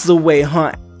blasts away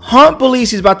Hunt. Hunt believes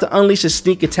he's about to unleash a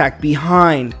sneak attack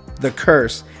behind the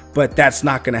Curse, but that's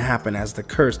not going to happen as the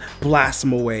Curse blasts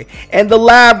him away. And the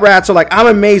lab rats are like, I'm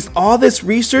amazed. All this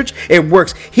research, it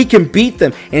works. He can beat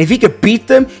them, and if he can beat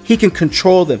them, he can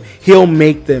control them. He'll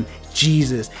make them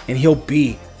Jesus, and he'll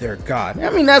be their god.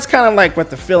 I mean, that's kind of like what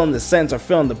the fill in the sentence or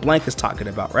fill in the blank is talking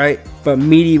about, right? But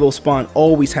Medieval Spawn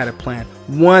always had a plan.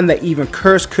 one that even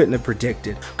Curse couldn't have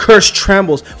predicted. Curse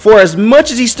trembles, for as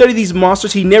much as he studied these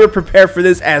monsters, he never prepared for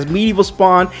this, as Medieval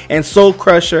Spawn and Soul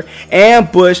Crusher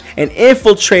ambush and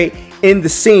infiltrate in the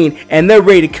scene, and they're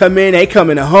ready to come in. They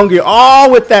come in hungry,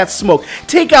 all with that smoke.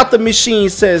 Take out the machine,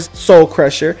 says Soul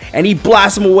Crusher, and he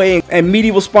blasts them away, and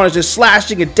Medieval Spawn is just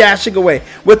slashing and dashing away.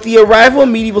 With the arrival of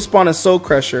Medieval Spawn and Soul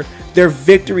Crusher, their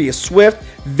victory is swift,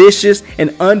 vicious,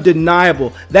 and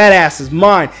undeniable. That ass is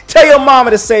mine. Tell your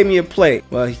mama to save me a plate.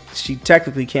 Well, she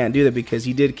technically can't do that because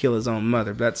he did kill his own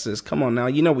mother. That's just, come on now,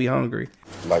 you know we hungry.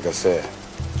 Like I said,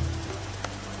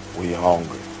 we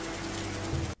hungry.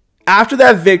 After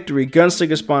that victory,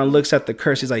 Gunslinger Spawn looks at the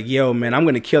Curse. He's like, yo, man, I'm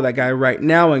going to kill that guy right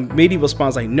now. And Medieval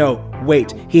Spawn's like, no,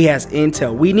 wait, he has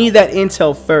intel. We need that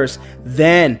intel first,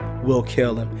 then we'll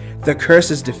kill him. The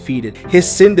Curse is defeated.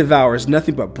 His sin devours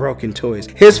nothing but broken toys.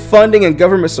 His funding and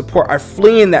government support are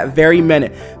fleeing that very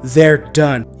minute. They're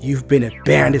done. You've been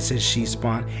abandoned, says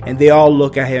She-Spawn. And they all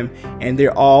look at him and they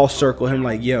all circle him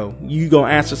like, yo, you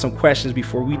gonna answer some questions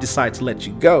before we decide to let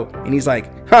you go. And he's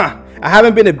like, huh, I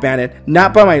haven't been abandoned,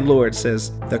 not by my lord,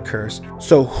 says the Curse.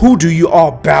 So who do you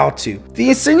all bow to? The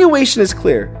insinuation is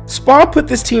clear. Spawn put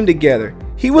this team together.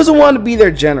 He wasn't one to be their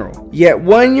general. Yet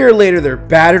 1 year later, they're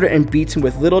battered and beaten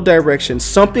with little direction,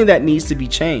 something that needs to be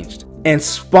changed. And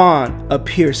Spawn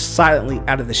appears silently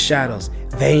out of the shadows.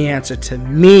 They answer to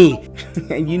me.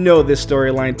 And you know this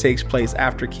storyline takes place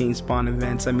after King Spawn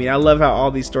events. I mean, I love how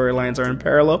all these storylines are in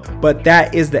parallel, but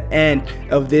that is the end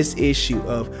of this issue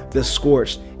of The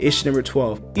Scorched, issue number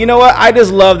 12. You know what? I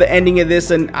just love the ending of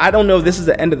this, and I don't know if this is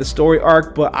the end of the story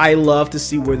arc, but I love to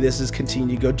see where this is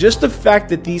continuing to go. Just the fact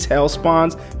that these Hell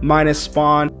Spawns, minus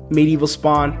Spawn, Medieval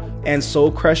Spawn, and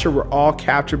Soul Crusher were all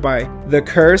captured by the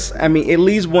Curse. I mean, it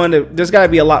leaves one to, there's got to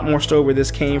be a lot more story where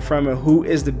this came from and who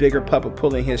is the bigger puppet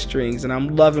pulling his strings, and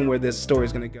I'm loving where this story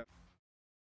is going to go.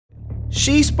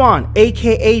 She-Spawn,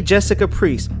 aka Jessica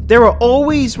Priest. There will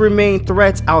always remain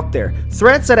threats out there,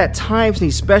 threats that at times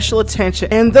need special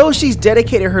attention, and though she's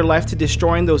dedicated her life to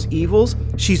destroying those evils,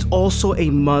 she's also a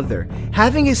mother.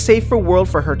 Having a safer world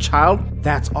for her child,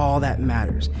 that's all that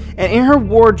matters. And in her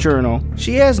war journal,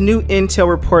 she has new intel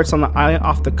reports on the island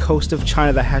off the coast of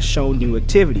China that has shown new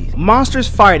activity. Monsters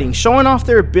fighting, showing off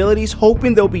their abilities,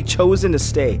 hoping they'll be chosen to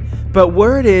stay. But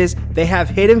word is, they have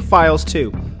hidden files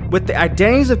too. With the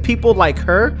identities of people like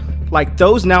her, like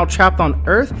those now trapped on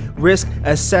Earth, risk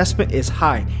assessment is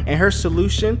high, and her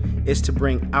solution is to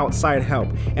bring outside help.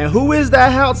 And who is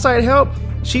that outside help?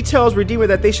 She tells Redeemer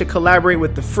that they should collaborate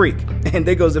with the Freak, and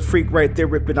there goes the Freak right there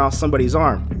ripping off somebody's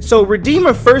arm. So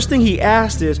Redeemer, first thing he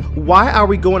asked is, why are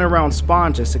we going around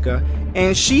Spawn, Jessica?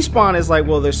 And She-Spawn is like,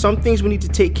 well, there's some things we need to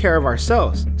take care of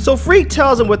ourselves. So Freak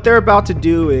tells him what they're about to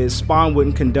do is Spawn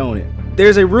wouldn't condone it.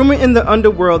 There's a rumor in the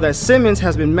underworld that Simmons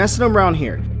has been messing around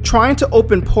here, trying to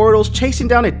open portals, chasing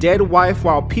down a dead wife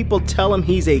while people tell him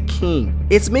he's a king.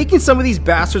 It's making some of these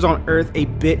bastards on Earth a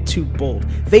bit too bold.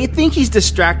 They think he's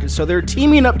distracted, so they're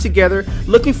teaming up together,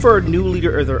 looking for a new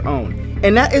leader of their own.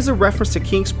 And that is a reference to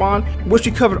King Spawn, which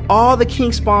we covered all the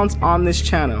King Spawns on this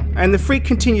channel. And the Freak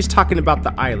continues talking about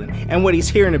the island and what he's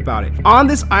hearing about it. On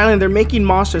this island, they're making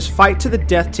monsters fight to the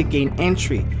death to gain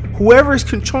entry. Whoever is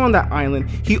controlling that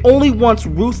island, he only wants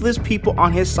ruthless people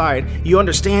on his side. You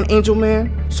understand, Angel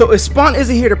Man? So if Spawn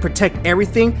isn't here to protect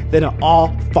everything, then it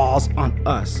all falls on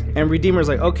us. And Redeemer's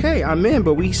like, okay, I'm in,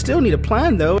 but we still need a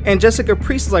plan though. And Jessica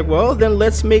Priest is like, well, then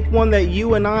let's make one that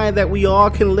you and I, that we all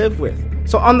can live with.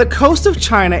 So on the coast of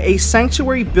China, a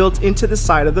sanctuary built into the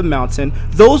side of the mountain,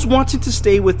 those wanting to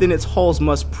stay within its halls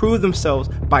must prove themselves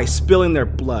by spilling their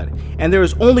blood. And there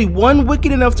is only one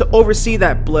wicked enough to oversee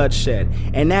that bloodshed,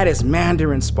 and that is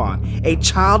Mandarin Spawn, a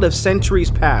child of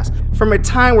centuries past, from a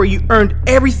time where you earned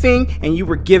everything and you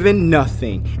were given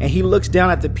nothing. And he looks down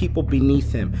at the people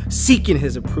beneath him, seeking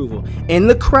his approval. In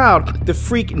the crowd, the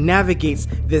Freak navigates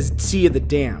this sea of the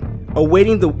damned,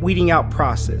 awaiting the weeding out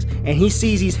process, and he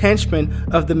sees these henchmen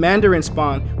of the Mandarin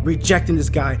Spawn rejecting this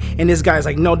guy, and this guy's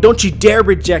like, no, don't you dare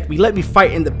reject me, let me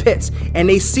fight in the pits. And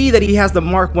they see that he has the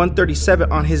Mark 137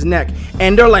 on his neck,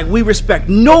 and they're like, we respect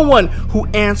no one who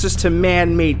answers to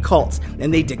man-made cults,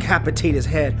 and they decapitate his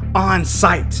head on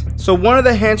sight. So one of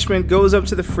the henchmen goes up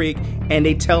to the Freak, and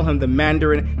they tell him the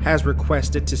Mandarin has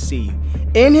requested to see you.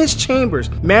 In his chambers,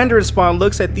 Mandarin Spawn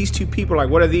looks at these two people like,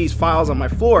 what are these files on my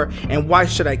floor, and why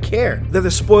should I care? They're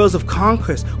the spoils of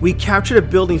conquest. We captured a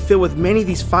building filled with many of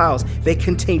these files. They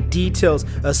contain details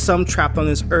of some trapped on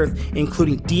this earth,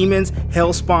 including demons,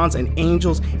 hell spawns, and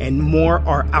angels, and more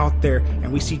are out there.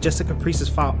 And we see Jessica Priest's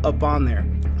file up on there.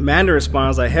 Mandarin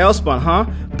Spawn's like, hell Spawn, huh?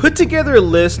 Put together a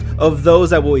list of those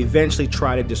that will eventually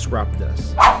try to disrupt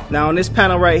us. Now in this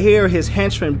panel right here, his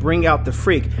henchmen bring out the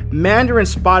Freak. Mandarin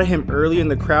spotted him early in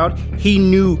the crowd. He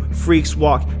knew Freak's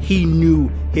walk. He knew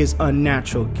his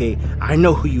unnatural gait. I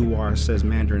know who you are, says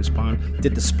Mandarin Spawn.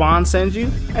 Did the Spawn send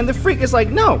you? And the Freak is like,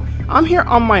 no, I'm here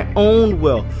on my own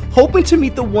will, hoping to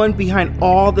meet the one behind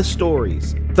all the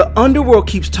stories. The underworld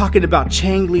keeps talking about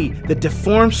Chang Li, the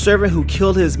deformed servant who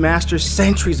killed his master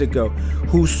centuries ago,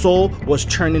 whose soul was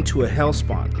turned into a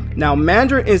hellspawn. Now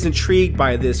Mandarin is intrigued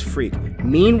by this Freak.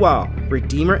 Meanwhile,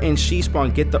 Redeemer and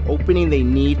She-Spawn get the opening they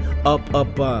need up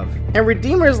above. And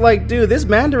Redeemer is like, dude, this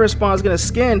Mandarin Spawn is gonna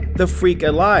skin the Freak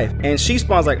alive. And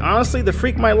She-Spawn's like, honestly, the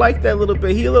Freak might like that a little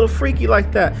bit. He a little freaky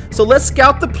like that. So let's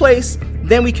scout the place,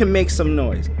 then we can make some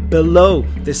noise. Below,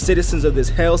 the citizens of this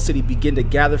hell city begin to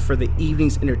gather for the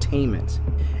evening's entertainment.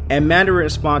 And Mandarin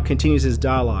Spawn continues his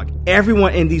dialogue.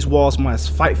 Everyone in these walls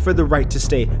must fight for the right to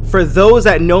stay. For those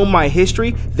that know my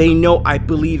history, they know I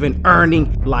believe in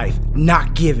earning life,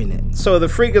 not giving it. So the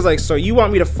Freak is like, so you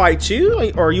want me to fight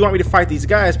you? Or you want me to fight these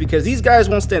guys? Because these guys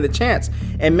won't stand a chance.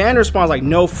 And Mandarin Spawn's like,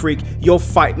 no Freak, you'll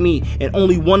fight me, and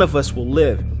only one of us will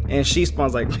live. And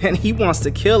She-Spawn's like, man, he wants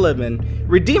to kill him. And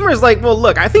Redeemer's like, well,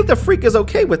 look, I think the Freak is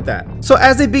okay with that. So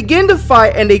as they begin to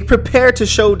fight and they prepare to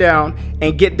show down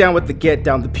and get down with the get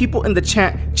down, the people in the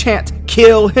chant,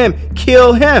 kill him,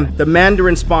 kill him. The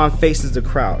Mandarin Spawn faces the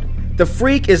crowd. The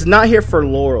Freak is not here for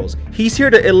laurels. He's here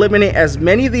to eliminate as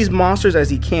many of these monsters as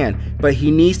he can, but he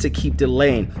needs to keep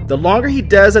delaying. The longer he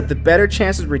does it, the better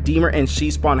chances Redeemer and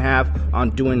She-Spawn have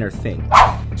on doing their thing.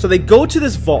 So they go to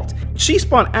this vault.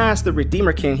 She-Spawn asks the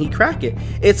Redeemer, can he crack it?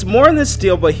 It's more than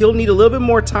steel, but he'll need a little bit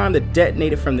more time to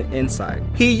detonate it from the inside.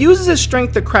 He uses his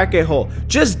strength to crack a hole,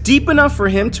 just deep enough for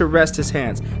him to rest his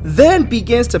hands, then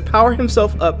begins to power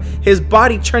himself up, his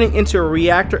body turning into a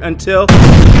reactor until...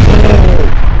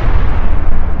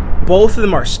 Both of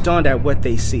them are stunned at what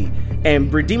they see.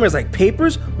 And Redeemer's like,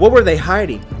 papers? What were they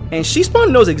hiding? And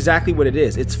She-Spawn knows exactly what it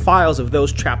is. It's files of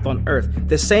those trapped on Earth.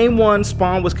 The same one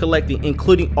Spawn was collecting,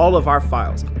 including all of our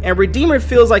files. And Redeemer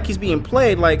feels like he's being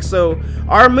played, like, so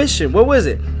our mission, what was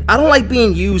it? I don't like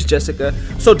being used, Jessica.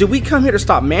 So did we come here to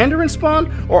stop Mandarin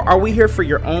Spawn? Or are we here for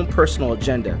your own personal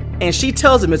agenda? And she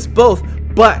tells him it's both,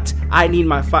 but I need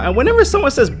my file. And whenever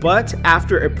someone says but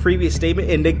after a previous statement,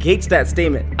 it negates that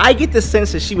statement. I get the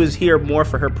sense that she was here more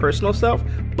for her personal self,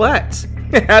 but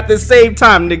at the same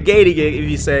time negating it, if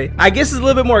you say. I guess it's a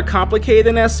little bit more complicated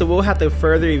than that, so we'll have to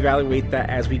further evaluate that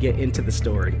as we get into the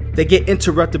story. They get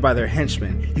interrupted by their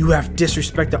henchmen. You have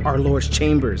disrespected our Lord's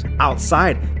chambers.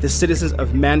 Outside, the citizens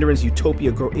of Mandarin's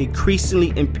utopia grow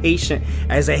increasingly impatient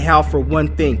as they howl for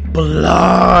one thing: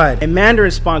 blood. And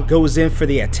Mandarin Spawn goes in for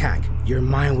the attack. Your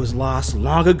mind was lost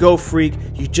long ago, Freak.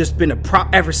 You've just been a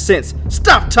prop ever since.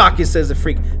 Stop talking, says the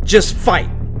Freak. Just fight.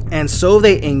 And so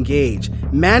they engage.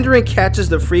 Mandarin catches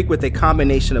the Freak with a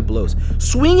combination of blows,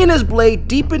 swinging his blade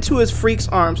deep into his Freak's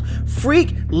arms.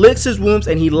 Freak licks his wounds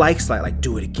and he likes that, like,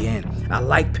 do it again. I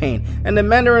like pain. And the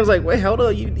Mandarin's like, wait, hold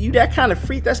on, you that kind of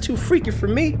freak? That's too freaky for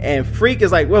me. And Freak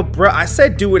is like, well, bro, I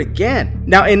said do it again.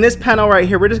 Now in this panel right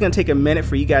here, we're just gonna take a minute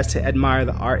for you guys to admire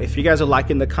the art. If you guys are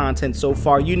liking the content so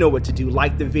far, you know what to do.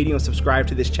 Like the video and subscribe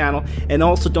to this channel. And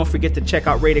also don't forget to check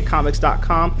out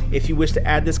ratedcomics.com if you wish to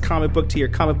add this comic book to your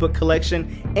comic book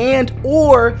collection, and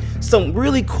or some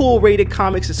really cool Rated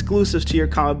Comics exclusives to your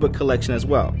comic book collection as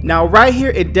well. Now right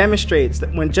here, it demonstrates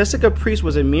that when Jessica Priest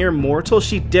was a mere mortal,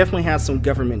 she definitely has some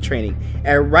government training,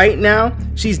 and right now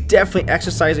she's definitely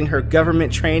exercising her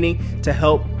government training to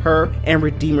help her and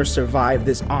Redeemer survive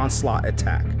this onslaught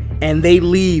attack. And they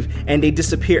leave and they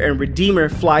disappear, and Redeemer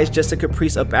flies Jessica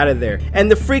Priest up out of there. And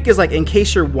the Freak is like, in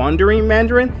case you're wondering,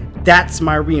 Mandarin, that's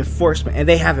my reinforcement. And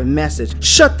they have a message: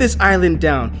 shut this island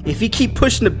down. If you keep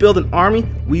pushing to build an army,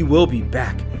 we will be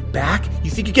back. Back?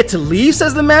 You think you get to leave,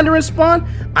 says the Mandarin Spawn?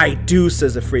 I do,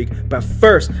 says the Freak, but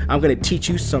first I'm gonna teach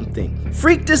you something.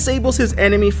 Freak disables his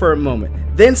enemy for a moment,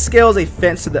 then scales a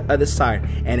fence to the other side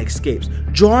and escapes,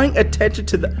 drawing attention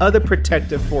to the other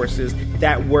protective forces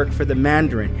that work for the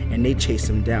Mandarin, and they chase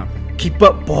him down. Keep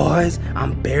up, boys.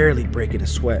 I'm barely breaking a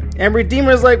sweat. And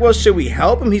Redeemer's like, well, should we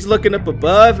help him? He's looking up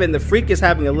above, and the Freak is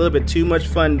having a little bit too much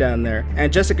fun down there.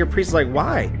 And Jessica Priest is like,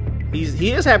 why?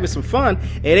 He is having some fun.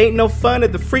 It ain't no fun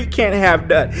if the Freak can't have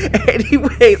none.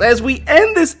 Anyways, as we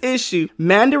end this issue,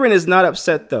 Mandarin is not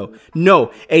upset though.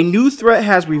 No, a new threat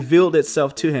has revealed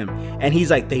itself to him. And he's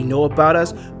like, they know about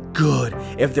us? Good.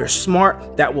 If they're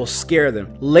smart, that will scare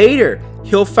them. Later,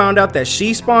 he'll find out that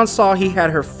She-Spawn saw he had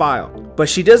her file, but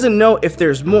she doesn't know if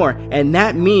there's more, and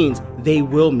that means they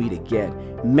will meet again.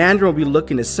 Mandarin will be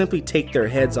looking to simply take their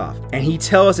heads off, and he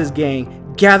tells his gang,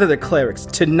 Gather the clerics.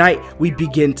 Tonight we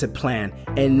begin to plan.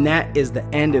 And that is the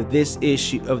end of this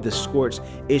issue of the Scorched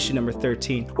issue number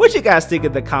 13. What you guys think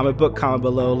of the comic book? Comment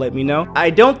below, let me know.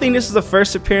 I don't think this is the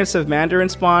first appearance of Mandarin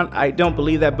Spawn. I don't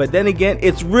believe that, but then again,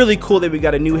 it's really cool that we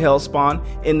got a new Hell Spawn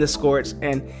in the Scorched,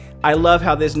 and I love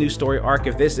how this new story arc,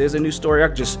 if this is a new story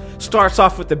arc, just starts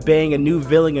off with a bang, a new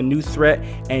villain, a new threat,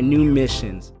 and new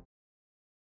missions.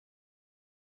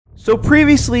 So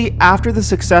previously, after the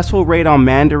successful raid on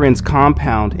Mandarin's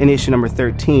compound in issue number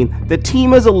 13, the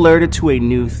team is alerted to a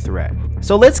new threat.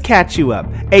 So let's catch you up.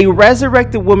 A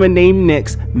resurrected woman named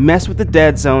Nyx messed with the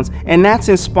dead zones, and that's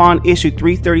in Spawn issue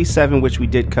 337, which we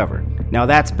did cover. Now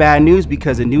that's bad news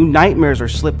because the new nightmares are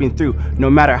slipping through, no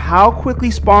matter how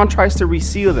quickly Spawn tries to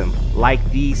reseal them, like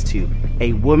these two,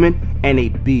 a woman and a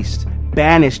beast.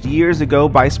 Banished years ago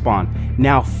by Spawn.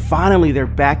 Now finally they're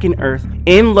back in Earth,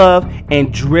 in love,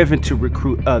 and driven to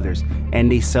recruit others.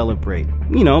 And they celebrate,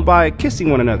 you know, by kissing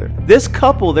one another. This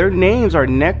couple, their names are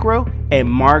Necro and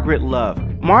Margaret Love.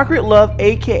 Margaret Love,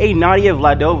 aka Nadia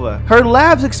Vladova. Her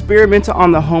labs experimented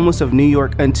on the homeless of New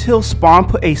York until Spawn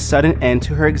put a sudden end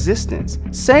to her existence,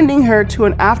 sending her to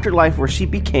an afterlife where she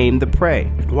became the prey.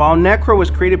 While Necro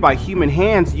was created by human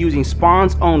hands using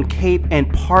Spawn's own cape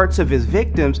and parts of his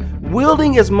victims,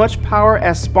 wielding as much power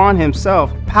as Spawn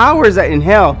himself, powers that in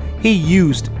hell he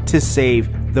used to save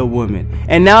the woman.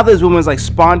 And now there's women's like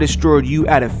Spawn destroyed you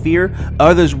out of fear,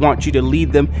 others want you to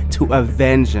lead them to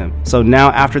avenge him. So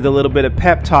now after the little bit of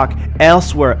pep talk,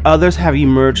 elsewhere others have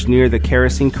emerged near the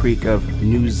Kerosene Creek of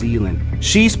New Zealand.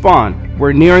 She Spawn,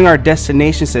 we're nearing our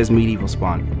destination, says Medieval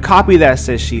Spawn. Copy that,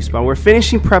 says She Spawn. We're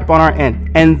finishing prep on our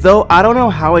end, and though I don't know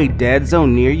how a dead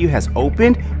zone near you has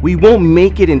opened, we won't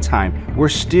make it in time. We're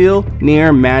still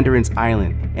near Mandarin's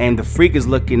Island. And the freak is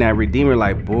looking at Redeemer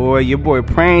like, boy, your boy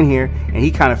praying here, and he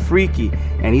kind of freaky.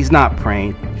 And he's not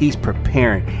praying, he's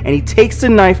preparing. And he takes the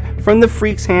knife from the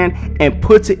freak's hand and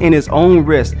puts it in his own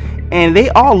wrist. And they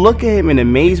all look at him in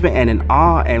amazement and in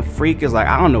awe, and Freak is like,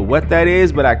 I don't know what that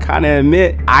is, but I kind of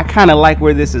admit, I kind of like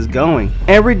where this is going.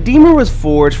 And Redeemer was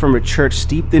forged from a church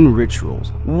steeped in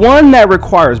rituals, one that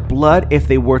requires blood if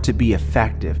they were to be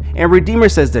effective. And Redeemer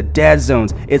says the dead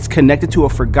zones, it's connected to a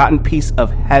forgotten piece of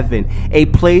heaven, a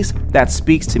place that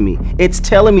speaks to me. It's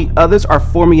telling me others are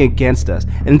forming against us,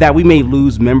 and that we may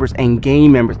lose members and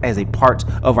gain members as a part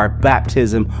of our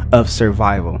baptism of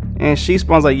survival. And She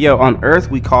Spawn's like, yo, on Earth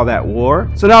we call that war.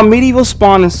 So now Medieval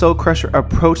Spawn and Soul Crusher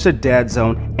approach the dead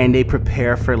zone and they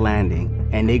prepare for landing.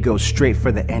 And they go straight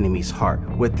for the enemy's heart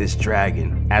with this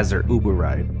dragon as their Uber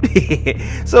ride.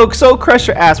 So Soul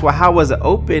Crusher asks, well, how was it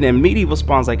open? And Medieval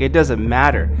Spawn's like, it doesn't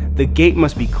matter. The gate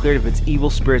must be cleared of its evil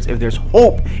spirits if there's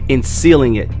hope in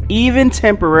sealing it, even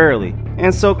temporarily.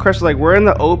 And Soul Crusher's like, we're in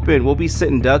the open, we'll be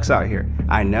sitting ducks out here.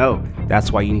 I know,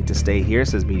 that's why you need to stay here,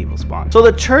 says Medieval Spawn. So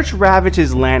the church ravaged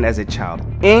his land as a child.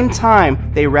 In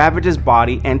time, they ravaged his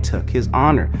body and took his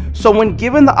honor. So when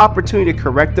given the opportunity to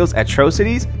correct those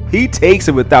atrocities, he takes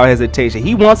it without hesitation.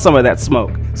 He wants some of that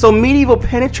smoke. So Medieval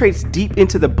penetrates deep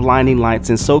into the blinding lights,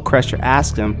 and Soul Crusher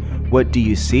asks him, what do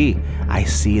you see? I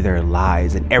see their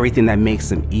lies and everything that makes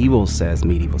them evil, says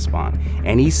Medieval Spawn.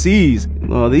 And he sees,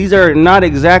 well, these are not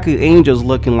exactly angels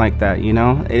looking like that, you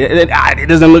know? It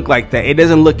doesn't look like that. It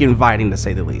doesn't look inviting, to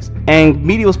say the least. And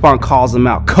Medieval Spawn calls them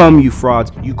out. Come, you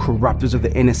frauds, you corruptors of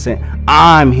the innocent.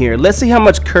 I'm here. Let's see how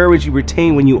much courage you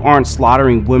retain when you aren't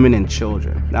slaughtering women and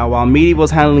children. Now, while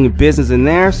Medieval's handling business in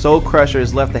there, Soul Crusher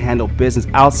is left to handle business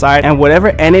outside, and whatever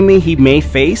enemy he may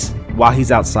face while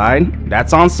he's outside,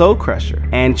 that's on Soul Crusher.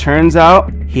 And turns out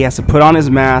he has to put on his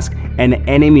mask, and an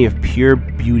enemy of pure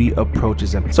beauty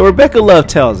approaches him. So Rebecca Love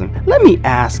tells him, let me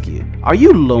ask you, are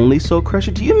you lonely, Soul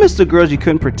Crusher? Do you miss the girls you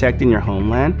couldn't protect in your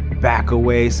homeland? Back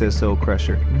away, says Soul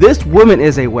Crusher. This woman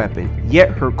is a weapon, yet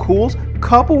her cools,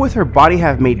 coupled with her body,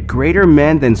 have made greater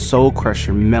men than Soul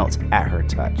Crusher melt at her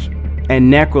touch.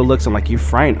 And Necro looks at him like, you're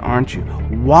frightened, aren't you?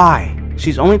 Why?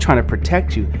 She's only trying to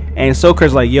protect you. And Soul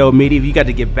Crusher's like, yo, Medieval, you got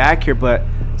to get back here, but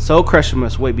Soul Crusher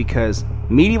must wait because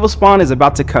Medieval Spawn is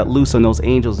about to cut loose on those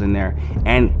angels in there,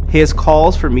 and his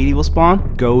calls for Medieval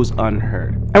Spawn goes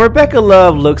unheard. And Rebecca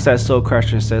Love looks at Soul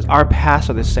Crusher and says, our paths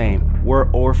are the same.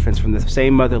 We're orphans from the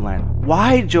same motherland.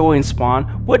 Why join Spawn?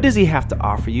 What does he have to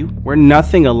offer you? We're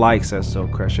nothing alike, says Soul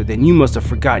Crusher. Then you must have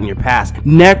forgotten your past.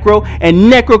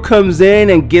 Necro comes in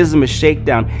and gives him a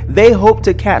shakedown. They hope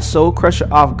to catch Soul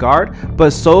Crusher off guard,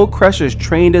 but Soul Crusher's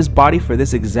trained his body for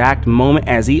this exact moment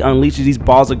as he unleashes these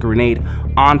balls of grenade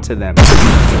onto them.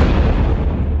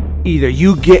 Either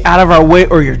you get out of our way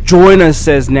or you're joining us,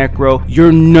 says Necro.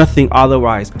 You're nothing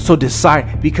otherwise. So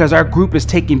decide, because our group is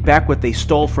taking back what they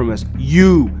stole from us.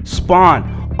 You,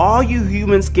 Spawn, all you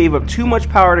humans gave up too much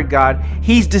power to God.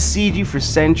 He's deceived you for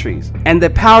centuries. And the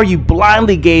power you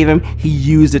blindly gave him, he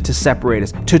used it to separate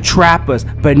us, to trap us,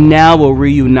 but now we'll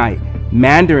reunite.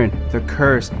 Mandarin, the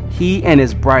curse, he and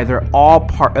his bride, they're all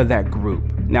part of that group.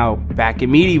 Now, back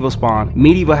in Medieval Spawn,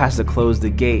 Medieval has to close the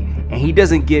gate, and he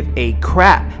doesn't give a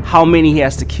crap how many he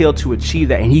has to kill to achieve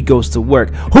that, and he goes to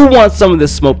work. Who wants some of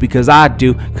this smoke? Because I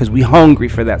do, because we hungry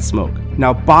for that smoke.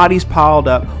 Now, bodies piled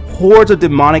up, hordes of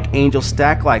demonic angels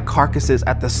stacked like carcasses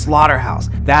at the slaughterhouse.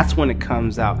 That's when it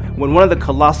comes out. When one of the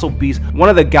colossal beasts, one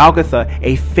of the Golgotha,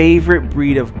 a favorite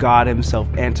breed of God himself,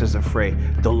 enters the fray.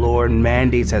 The Lord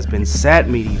mandates has been set,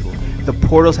 Medieval. The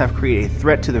portals have created a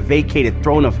threat to the vacated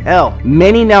throne of hell.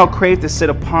 Many now crave to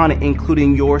sit upon it,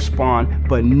 including your spawn,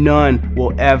 but none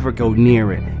will ever go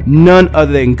near it. None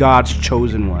other than God's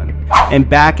chosen one. And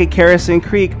back at Kerosene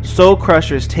Creek, Soul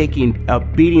Crusher is taking a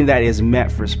beating that is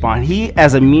meant for Spawn. He,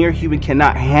 as a mere human,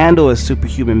 cannot handle a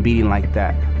superhuman beating like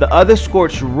that. The other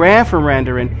Scorched ran from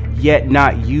Mandarin, yet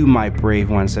not you, my brave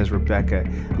one, says Rebecca.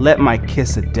 Let my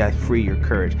kiss of death free your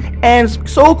courage. And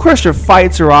Soul Crusher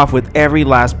fights her off with every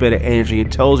last bit of energy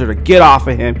and tells her to get off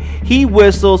of him. He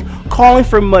whistles, calling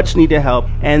for much needed help.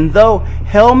 And though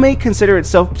hell may consider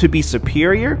itself to be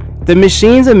superior, the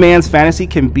machines of man's fantasy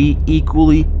can be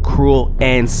equally cruel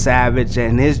and savage,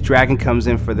 and his dragon comes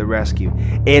in for the rescue.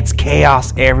 It's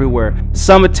chaos everywhere.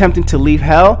 Some attempting to leave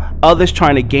hell, others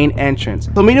trying to gain entrance.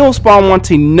 So Medieval Spawn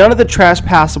wanting none of the trash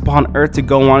paths upon Earth to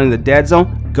go on in the dead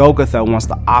zone. Golgotha wants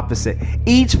the opposite,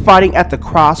 each fighting at the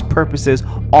cross purposes,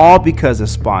 all because of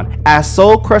Spawn. As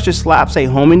Soul Crusher slaps a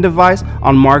homing device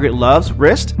on Margaret Love's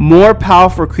wrist, more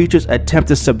powerful creatures attempt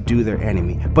to subdue their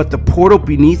enemy, but the portal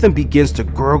beneath them begins to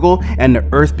gurgle and the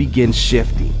earth begins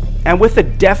shifting. And with a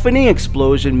deafening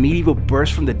explosion, Medieval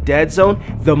bursts from the dead zone.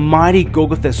 The mighty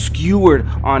Golgotha skewered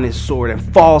on his sword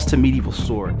and falls to Medieval's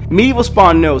sword. Medieval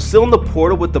Spawn knows sealing the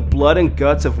portal with the blood and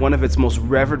guts of one of its most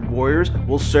revered warriors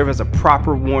will serve as a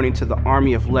proper warning to the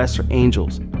army of lesser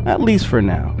angels, at least for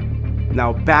now.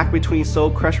 Now back between Soul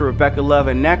Crusher, Rebecca Love,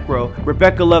 and Necro,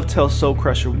 Rebecca Love tells Soul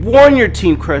Crusher, warn your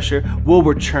team, Crusher, we'll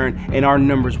return and our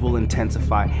numbers will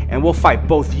intensify and we'll fight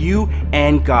both you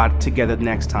and God together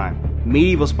next time.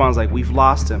 Medieval Spawn's like, we've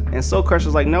lost him. And Soul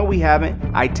Crusher's like, no, we haven't.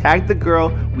 I tagged the girl.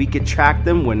 We could track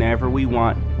them whenever we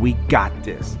want. We got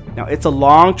this. Now, it's a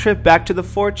long trip back to the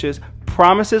fortress.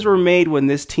 Promises were made when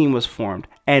this team was formed.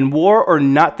 And war or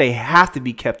not, they have to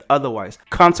be kept. Otherwise,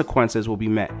 consequences will be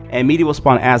met. And Medieval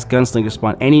Spawn asks Gunslinger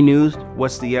Spawn, any news?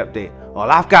 What's the update?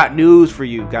 Well, I've got news for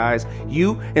you guys.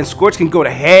 You and Scorched can go to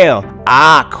hell.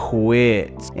 I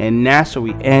quit. And that's where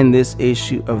we end this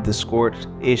issue of the Scorched,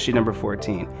 issue number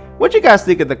 14. What you guys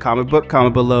think of the comic book?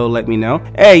 Comment below, let me know.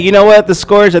 Hey, you know what? The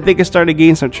Scorched, I think it's starting to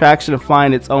gain some traction and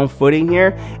find its own footing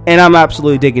here, and I'm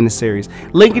absolutely digging the series.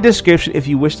 Link in description if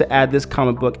you wish to add this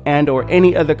comic book and or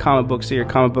any other comic books to your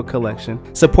comic book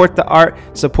collection. Support the art,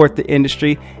 support the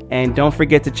industry, and don't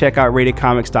forget to check out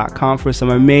ratedcomics.com for some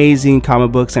amazing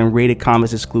comic books and Rated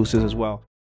Comics exclusives as well.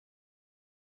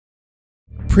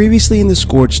 Previously in the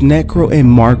Scorched, Necro and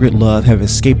Margaret Love have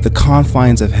escaped the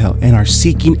confines of hell and are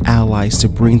seeking allies to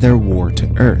bring their war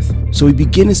to Earth. So we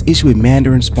begin this issue with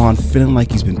Mandarin Spawn feeling like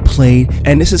he's been played,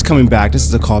 and this is coming back. This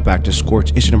is a callback to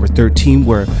Scorched issue number 13,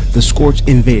 where the Scorched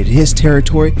invaded his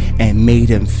territory and made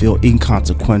him feel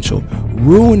inconsequential,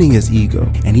 ruining his ego,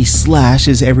 and he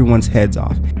slashes everyone's heads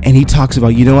off. And he talks about,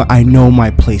 you know what, I know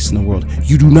my place in the world.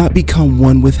 You do not become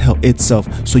one with hell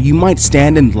itself, so you might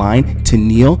stand in line to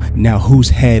kneel. Now whose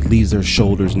head leaves their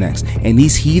shoulders next? And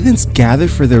these heathens gather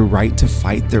for their right to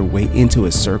fight their way into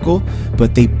a circle,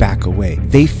 but they back away.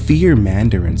 They fear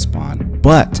Mandarin Spawn,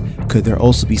 but could there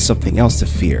also be something else to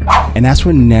fear? And that's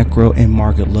where Necro and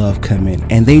Margaret Love come in,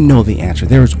 and they know the answer.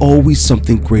 There is always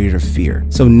something greater to fear.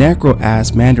 So Necro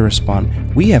asks Mandarin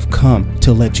Spawn, we have come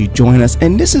to let you join us,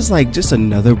 and this is like just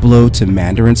another blow to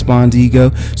Mandarin Spawn's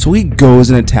ego. So he goes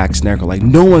and attacks Necro like,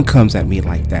 no one comes at me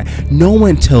like that. No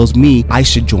one tells me I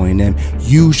should join them.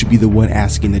 You should be the one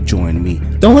asking to join me.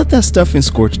 Don't let that stuff in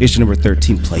Scorched issue number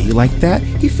 13 play you like that.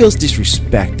 He feels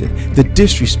disrespected. The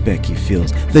disrespect he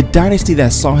feels. The dynasty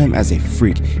that saw him as a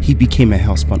freak. He became a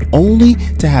hellspawn only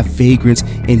to have vagrants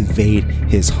invade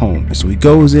his home. And so he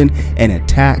goes in and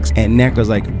attacks, and Necro's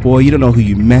like, boy, you don't know who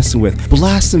you messing with.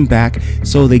 Blast him back,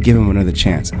 so they give him another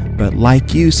chance. But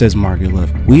like you, says Margaret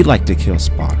Love, we like to kill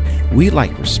Spawn. We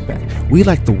like respect. We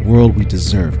like the world we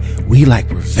deserve. We like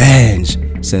revenge,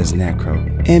 says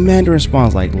Necro. And Mandarin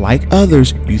Spawn's like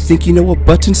others, you think you know what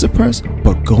buttons to press?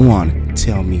 But go on,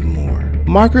 tell me more.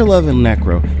 Margaret Love and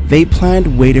Necro, they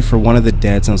planned, waited for one of the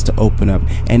dead zones to open up,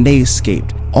 and they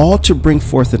escaped. all to bring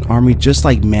forth an army just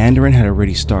like Mandarin had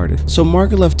already started. So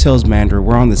Margalef tells Mandarin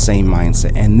we're on the same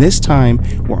mindset, and this time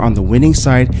we're on the winning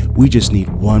side, we just need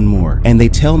one more. And they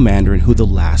tell Mandarin who the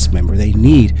last member they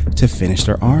need to finish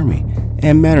their army.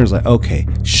 And Mandarin's like, okay,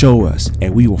 show us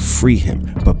and we will free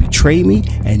him, but betray me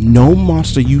and no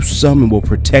monster you summon will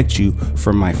protect you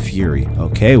from my fury.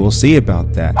 Okay, we'll see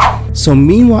about that. So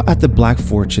meanwhile at the Black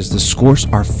Fortress, the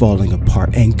Scorched are falling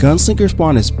apart, and Gunslinger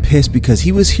Spawn is pissed because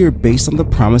he was here based on the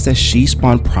promise that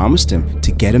Spawn promised him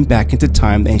to get him back into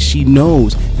time, and she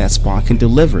knows that Spawn can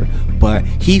deliver, but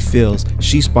he feels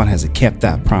Spawn hasn't kept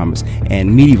that promise.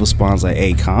 And Medieval Spawn's like,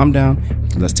 hey, calm down,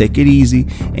 let's take it easy.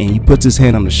 And he puts his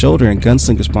hand on the shoulder, and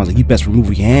Gunslinger Spawn's like, you best remove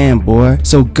your hand, boy.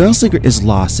 So Gunslinger is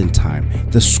lost in time.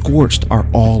 The Scorched are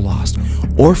all lost.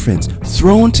 Orphans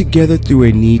thrown together through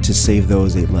a need to save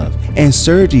those they love. And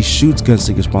Sergi shoots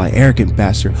Gunslinger Spawn like, arrogant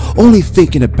bastard, only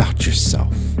thinking about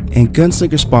yourself. And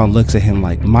Gunslinger Spawn looks at him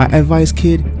like, my advice,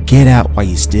 kid, get out while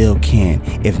you still can.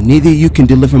 If neither of you can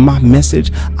deliver my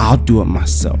message, I'll do it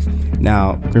myself.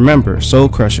 Now, remember, Soul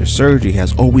Crusher Sergi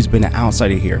has always been an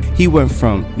outsider here. He went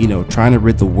from, trying to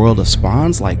rid the world of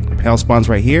spawns, like hell spawns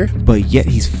right here, but yet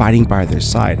he's fighting by their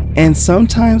side. And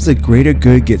sometimes the greater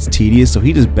good gets tedious, so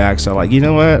he just backs out like, you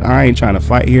know what, I ain't trying to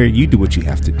fight here, you do what you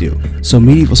have to do. So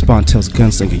Medieval Spawn tells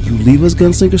Gunslinger, you leave us,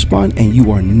 Gunslinger Spawn, and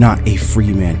you are not a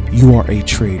free man, you are a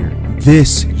traitor.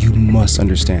 This you must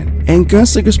understand. And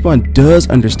Gunslinger Spawn does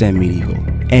understand Medieval.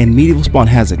 And Medieval Spawn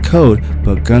has a code,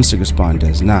 but Gunslinger Spawn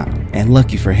does not. And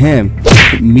lucky for him,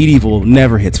 Medieval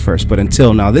never hits first, but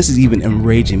until now, this is even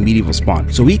enraging Medieval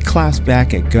Spawn. So he claps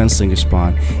back at Gunslinger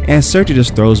Spawn, and Sergi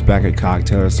just throws back a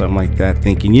cocktail or something like that,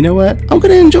 thinking, you know what, I'm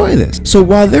gonna enjoy this. So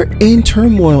while they're in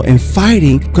turmoil and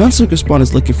fighting, Gunslinger Spawn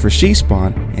is looking for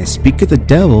Spawn, and speak of the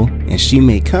devil, and she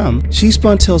may come.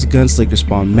 Spawn tells Gunslinger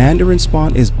Spawn Mandarin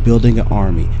Spawn is building an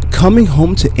army. Coming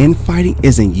home to end fighting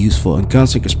isn't useful, and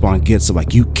Gunslinger Spawn gets him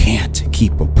like, you can't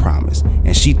keep a promise.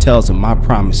 And she tells him, my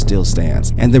promise still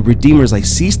stands. And the Redeemer's like,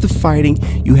 cease the fighting,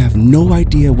 you have no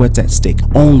idea what's at stake,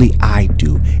 only I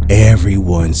do,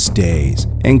 everyone stays.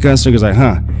 And Gunslinger's like,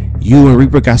 huh, you and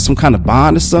Reaper got some kind of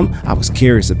bond or something? I was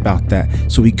curious about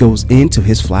that. So he goes into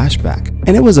his flashback,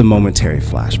 and it was a momentary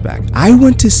flashback. I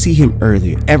went to see him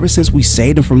earlier. Ever since we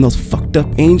saved him from those fucked up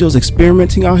angels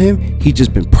experimenting on him, he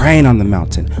just been praying on the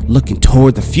mountain, looking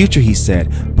toward the future, he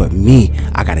said. But me,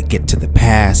 I gotta get to the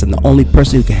past, and the only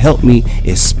person who can help me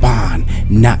is Spawn,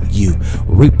 not you.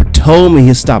 Reaper told me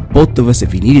he'll stop both of us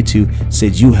if he needed to.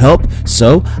 Said you help,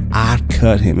 so I'd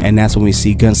cut him. And that's when we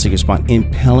see Gunslinger Spawn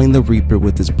impaling the Reaper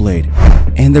with his blade.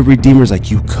 And the Redeemer's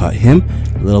like, you cut him?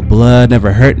 Little blood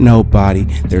never hurt nobody.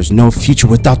 There's no future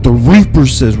without the Reaper,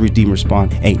 says Redeemer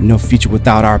Spawn. Ain't no future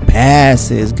without our past,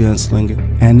 says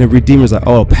Gunslinger. And the Redeemer's like,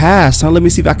 oh, past, huh? Let me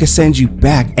see if I can send you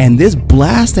back. And this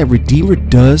blast that Redeemer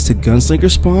does to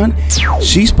Gunslinger Spawn,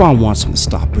 Spawn wants him to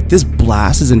stop, but this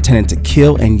blast is intended to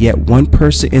kill, and yet one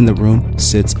person in the room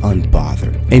sits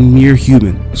unbothered. A mere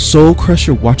human. Soul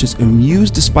Crusher watches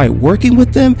amused despite working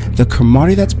with them. The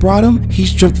camaraderie that's brought him,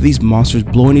 he's jumped to these monsters,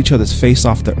 blowing each other's face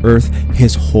off the earth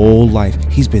his whole life.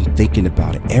 He's been thinking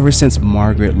about it ever since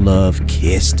Margaret Love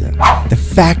kissed him. The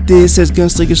fact is, says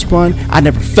Gunslinger Spawn, I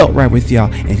never felt right with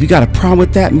y'all, and if you got a problem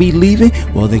with that, me leaving,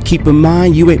 well then keep in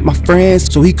mind you ain't my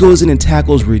friends. So he goes in and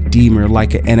tackles Redeemer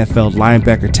like an NFL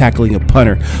linebacker tackling a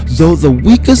punter. Though the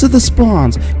weakest of the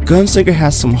spawns, Gunslinger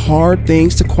has some hard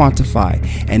things to quantify,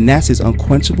 and that's his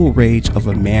unquenchable rage of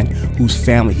a man whose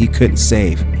family he couldn't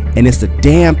save. And it's the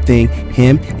damn thing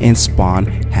him and Spawn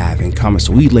have in common.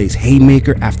 So he lays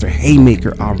haymaker after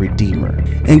haymaker on Redeemer.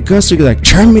 And Gunslinger like,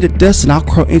 turn me to dust and I'll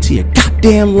crawl into your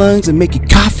goddamn lungs and make you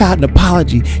cough out an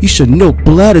apology. You should know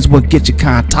blood is what gets you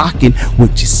kind of talking.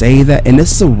 Would you say that? And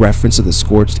this is a reference to the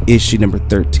Scorched issue number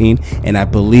 13. And I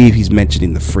believe he's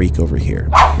mentioning the freak over here.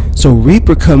 So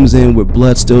Reaper comes in with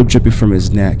blood still dripping from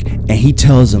his neck, and he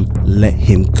tells him, let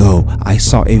him go. I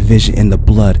saw a vision in the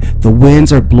blood. The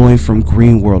winds are blowing from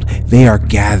Green World. They are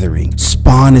gathering.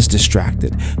 Spawn is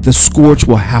distracted. The Scorched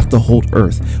will have to hold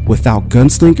Earth without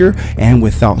Gunslinger and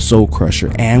without Soul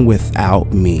Crusher and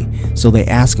without me. So they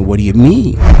ask him, what do you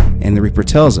mean? And the Reaper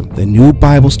tells him, the new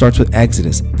Bible starts with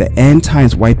Exodus, the end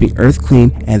times wiping Earth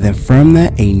clean, and then from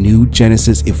that a new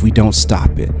Genesis if we don't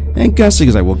stop it. And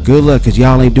Gunslinger's like, well, good luck, because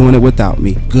y'all ain't doing it without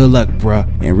me. Good luck, bruh.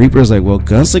 And Reaper's like, well,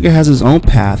 Gunslinger has his own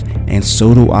path, and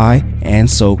so do I, and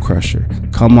Soul Crusher.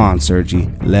 Come on,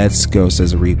 Sergi, let's go,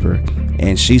 says Reaper.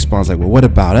 And she Spawn's like, well, what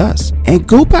about us? And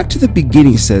go back to the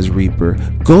beginning, says Reaper.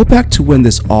 Go back to when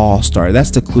this all started.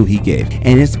 That's the clue he gave.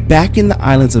 And it's back in the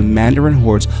islands of Mandarin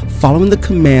hordes, following the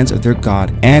commands of their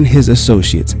god and his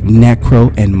associates,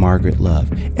 Necro and Margaret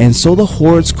Love. And so the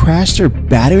hordes crashed their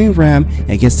battering ram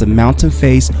against the mountain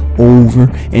face over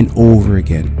and over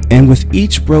again. And with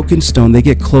each broken stone, they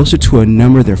get closer to a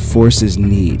number their forces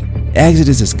need.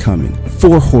 Exodus is coming.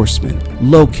 4 horsemen,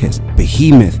 Locust,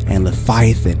 Behemoth, and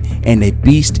Leviathan, and a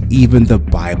beast even the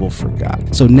Bible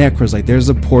forgot. So Necro's like, there's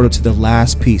a portal to the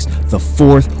last piece, the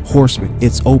 4th horseman.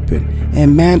 It's open.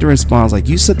 And Mandarin Spawn's like,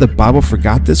 you said the Bible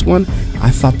forgot this one? I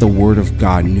thought the word of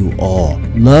God knew all.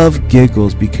 Love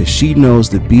giggles because she knows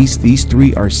the beast these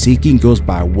 3 are seeking goes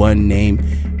by one name,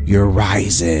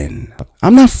 Urizen.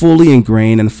 I'm not fully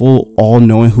ingrained and full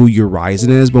all-knowing who Urizen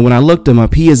is, but when I looked him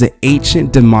up, he is an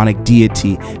ancient demonic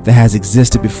deity that has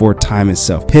existed before time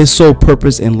itself. His sole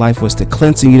purpose in life was to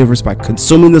cleanse the universe by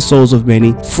consuming the souls of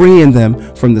many, freeing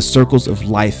them from the circles of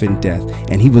life and death,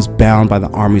 and he was bound by the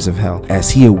armies of hell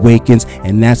as he awakens,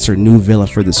 and that's her new villain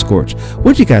for the Scorched.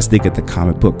 What do you guys think of the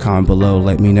comic book? Comment below,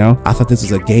 let me know. I thought this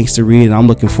was a gangster read, and I'm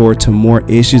looking forward to more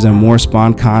issues and more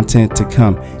Spawn content to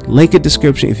come. Link in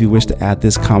description if you wish to add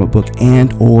this comic book and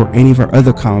or any of our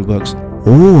other comic books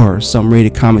or some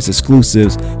Rated Comics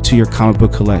exclusives to your comic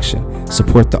book collection.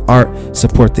 Support the art,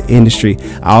 support the industry.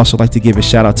 I also like to give a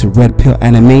shout out to Red Pill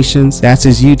Animations. That's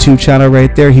his YouTube channel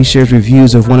right there. He shares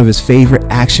reviews of one of his favorite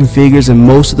action figures, and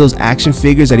most of those action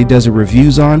figures that he does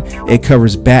reviews on, it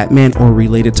covers Batman or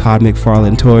related Todd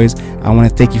McFarlane toys. I want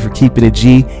to thank you for keeping it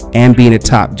G and being a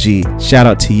top G. Shout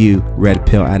out to you, Red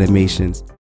Pill Animations.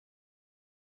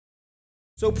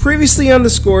 So previously on The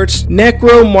Scorched,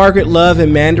 Necro, Margaret Love,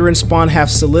 and Mandarin Spawn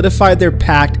have solidified their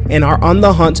pact and are on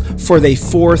the hunt for their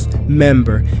 4th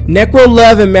member. Necro,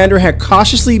 Love, and Mandarin had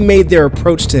cautiously made their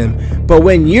approach to him, but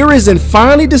when Urizen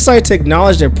finally decided to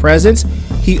acknowledge their presence,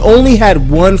 he only had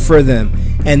one for them,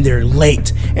 and they're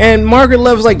late. And Margaret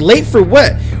Love is like, late for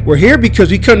what? We're here because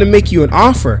we come to make you an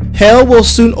offer. Hell will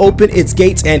soon open its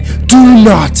gates, and do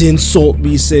not insult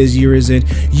me, says Urizen.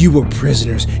 You were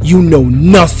prisoners. You know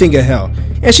nothing of hell.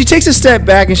 And she takes a step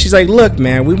back and she's like, look,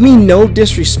 man, we mean no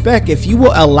disrespect. If you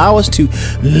will allow us to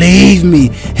leave me,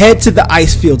 head to the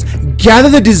ice fields, gather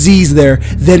the disease there,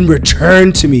 then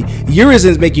return to me.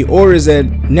 Urizen's making orders,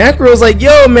 and Necro's like,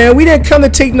 yo, man, we didn't come to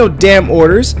take no damn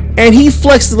orders. And he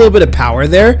flexed a little bit of power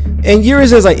there. And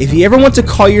Urizen's like, if you ever want to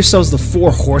call yourselves the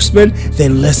 4 horsemen,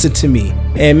 then listen to me.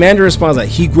 And Mandarin responds like,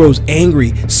 he grows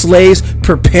angry. Slaves,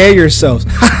 prepare yourselves.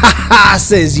 Ha ha ha,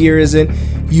 says Urizen.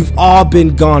 You've all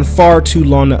been gone far too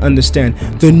long to understand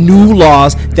the new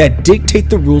laws that dictate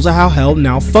the rules of how hell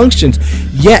now functions.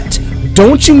 Yet,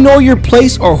 don't you know your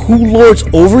place or who lords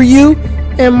over you?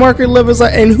 And Margaret Love is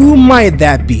like, and who might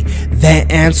that be? That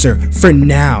answer, for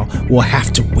now, will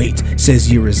have to wait, says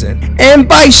Urizen. And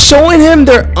by showing him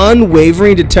their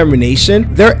unwavering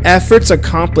determination, their efforts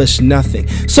accomplish nothing.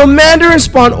 So Mandarin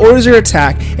Spawn orders their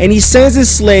attack, and he sends his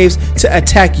slaves to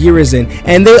attack Urizen,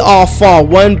 and they all fall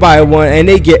one by one, and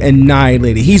they get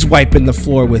annihilated. He's wiping the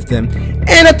floor with them.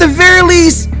 And at the very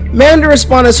least, Mandarin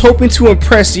Spawn is hoping to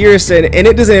impress Urizen, and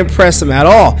it doesn't impress him at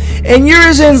all. And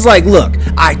Urizen's like, look,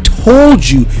 I told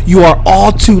you, you are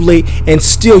all too late, and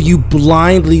still you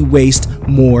blindly waste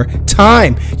more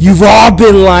time. You've all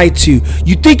been lied to.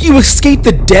 You think you escaped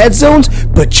the dead zones,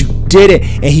 but you didn't.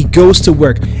 And he goes to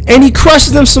work, and he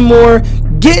crushes them some more,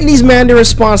 getting these Mandarin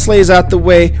Spawn slaves out the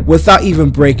way without even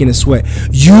breaking a sweat.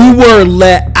 You were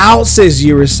let out, says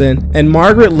Urizen. And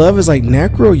Margaret Love is like,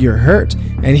 Necro, you're hurt.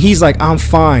 And he's like, I'm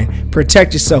fine.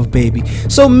 Protect yourself, baby.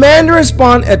 So Mandarin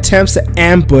Spawn attempts to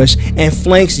ambush and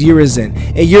flanks Urizen.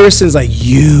 And Urizen's like,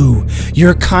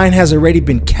 your kind has already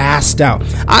been cast out.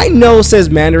 I know, says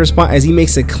Mandarin Spawn as he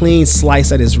makes a clean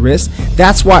slice at his wrist.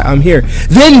 That's why I'm here.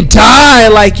 Then die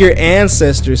like your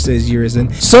ancestors, says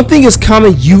Urizen. Something is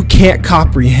coming you can't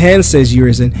comprehend, says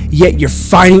Urizen. Yet you're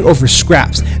fighting over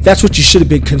scraps. That's what you should have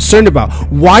been concerned about.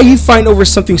 Why are you fighting over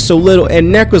something so little?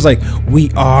 And Necro's like, we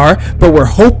are, but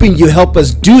we're hoping you help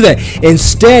us do that.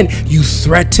 Instead, you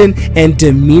threaten and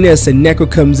demean us, and Necro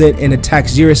comes in and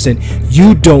attacks Urizen.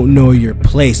 You don't know your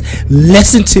place.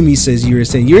 Listen to me, says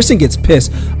Urizen. Urizen gets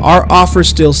pissed. Our offer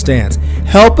still stands.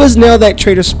 Help us nail that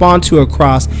traitor Spawn to a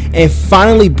cross and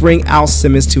finally bring Al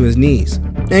Simmons to his knees.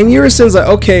 And Urizen's like,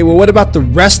 okay, well, what about the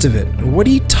rest of it? What are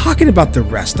you talking about, the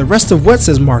rest? The rest of what,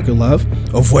 says Margaret Love?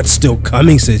 Of what's still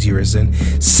coming, says Urizen.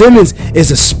 Simmons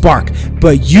is a spark,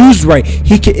 but used right,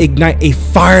 he can ignite a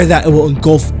fire that will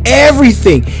engulf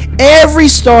everything, every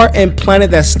star and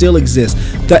planet that still exists,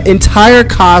 the entire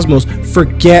cosmos.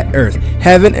 Forget Earth.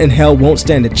 Heaven and hell won't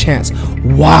stand a chance.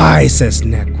 Why, says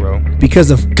Necro. Because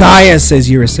of Gaia, says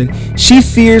Urizen. She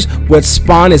fears what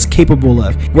Spawn is capable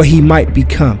of, what he might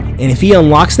become. And if he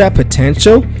unlocks that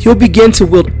potential, he'll begin to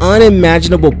wield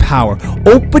unimaginable power,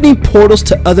 opening portals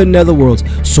to other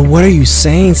netherworlds. So what are you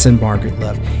saying, said Margaret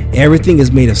Love? Everything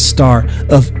is made of star,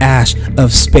 of ash,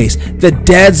 of space. The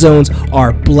dead zones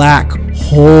are black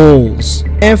holes.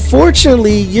 And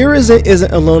fortunately, Urizen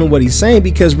isn't alone in what he's saying,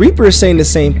 because Reaper is saying the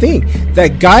same thing,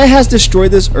 that Gaia has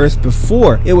destroyed this earth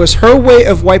before. It was her way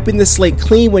of wiping the slate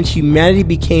clean when humanity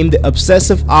became the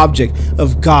obsessive object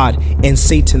of God and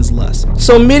Satan's lust.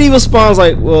 So Medieval Spawn's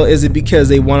like, well, is it because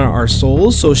they wanted our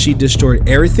souls, so she destroyed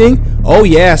everything? Oh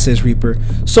yeah, says Reaper.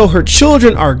 So her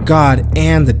children are God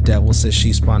and the devil, says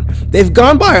She Spawn. They've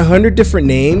gone by 100 different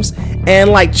names,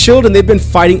 and like children, they've been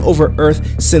fighting over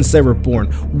Earth since they were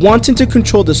born, wanting to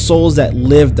control the souls that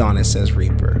lived on it, says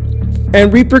Reaper.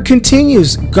 And Reaper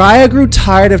continues, Gaia grew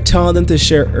tired of telling them to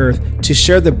share Earth, to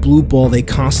share the blue ball they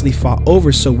constantly fought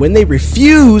over. So when they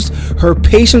refused, her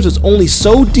patience was only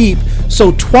so deep,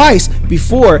 so twice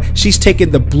before she's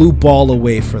taken the blue ball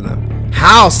away from them.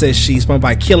 How, says She Spawn?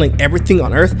 By killing everything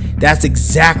on Earth? That's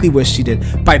exactly what she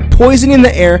did. By poisoning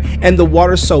the air and the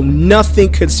water so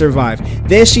nothing could survive.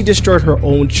 Then she destroyed her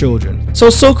own children.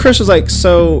 So Chris was like,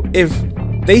 so if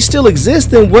they still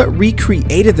exist, then what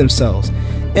recreated themselves?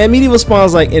 And Medieval Spawn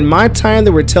was like, in my time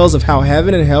there were tales of how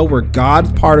heaven and hell were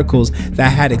God particles that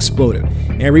had exploded.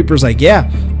 And Reaper's like,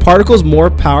 yeah, particles more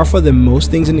powerful than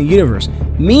most things in the universe.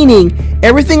 Meaning,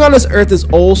 everything on this earth is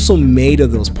also made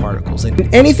of those particles.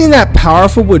 And anything that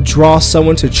powerful would draw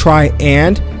someone to try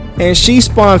and She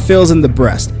Spawn fills in the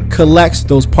breast, collects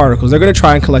those particles. They're going to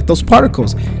try and collect those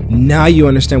particles. Now you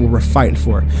understand what we're fighting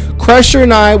for. Crusher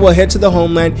and I will head to the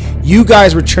homeland. You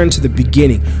guys return to the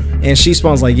beginning. And She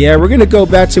Spawn's like, yeah, we're going to go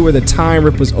back to where the time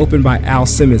rip was opened by Al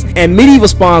Simmons. And Medieval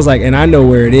Spawn's like, and I know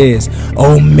where it is.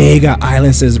 Omega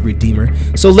Island, says Redeemer.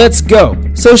 So let's go.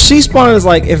 So She Spawn is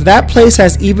like, if that place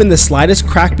has even the slightest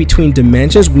crack between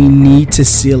dimensions, we need to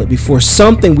seal it before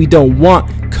something we don't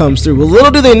want comes through. Well,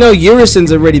 little do they know,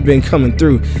 Urizen's already been coming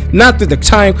through. Not through the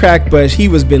time crack, but he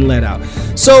was been let out.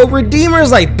 So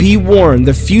Redeemer's like, be warned,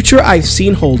 the future I've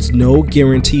seen holds no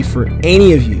guarantee for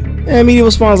any of you. And Medieval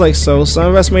Spawn's like, so some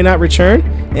of us may not return?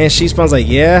 And She Spawn's like,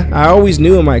 yeah, I always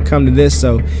knew it might come to this,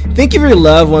 so think of your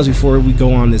loved ones before we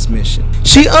go on this mission.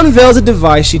 She unveils a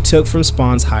device she took from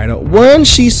Spawn's hideout, one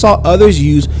she saw others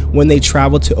use when they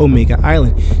traveled to Omega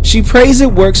Island. She prays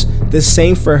it works the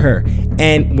same for her,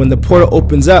 and when the portal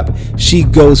opens up, she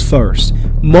goes first.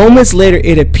 Moments later,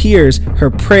 it appears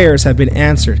her prayers have been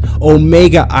answered.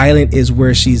 Omega Island is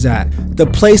where she's at, the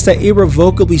place that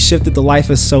irrevocably shifted the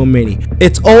life of so many.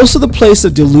 It's also the place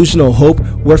of delusional hope,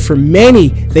 where for many,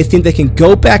 they think they can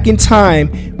go back in time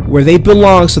where they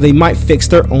belong so they might fix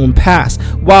their own past.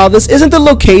 While this isn't the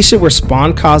location where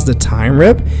Spawn caused the time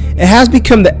rip, it has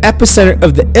become the epicenter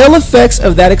of the ill effects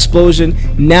of that explosion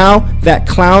now that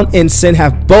Clown and Sin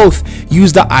have both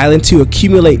used the island to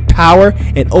accumulate power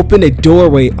and open a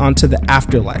doorway onto the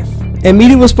afterlife. And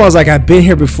Medieval Spawn's like, I've been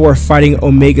here before fighting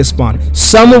Omega Spawn.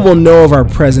 Someone will know of our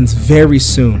presence very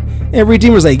soon. And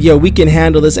Redeemer's like, yo, we can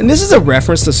handle this. And this is a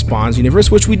reference to Spawn's universe,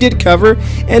 which we did cover.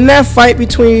 And that fight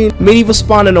between Medieval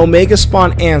Spawn and Omega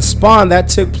Spawn and Spawn, that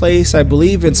took place, I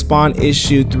believe, in Spawn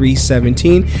issue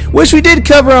 317, which we did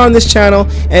cover on this channel.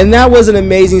 And that was an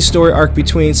amazing story arc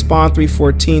between Spawn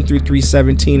 314 through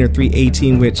 317 or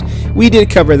 318, which we did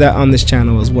cover that on this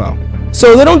channel as well.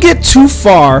 So they don't get too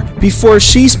far before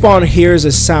She Spawn hears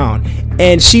a sound,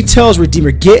 and she tells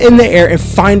Redeemer, get in the air and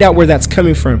find out where that's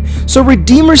coming from. So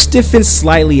Redeemer stiffens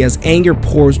slightly as anger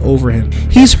pours over him.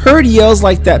 He's heard yells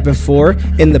like that before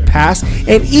in the past,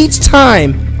 and each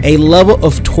time a level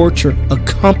of torture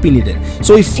accompanied it.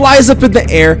 So he flies up in the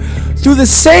air. Through the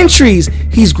centuries,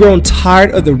 he's grown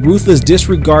tired of the ruthless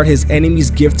disregard his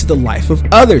enemies give to the life of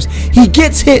others. He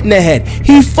gets hit in the head.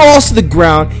 He falls to the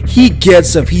ground. He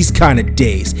gets up. He's kind of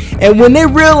dazed. And when they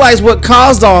realize what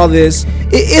caused all this,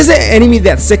 it isn't an enemy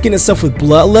that's sickened itself with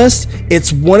bloodlust.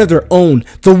 It's one of their own.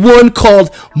 The one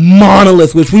called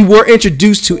Monolith, which we were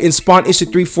introduced to in Spawn issue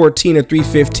 314 or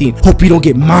 315. Hope you don't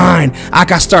get mine. I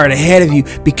got started ahead of you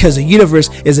because the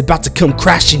universe is about to come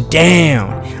crashing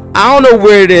down. I don't know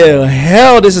where the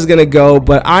hell this is gonna go,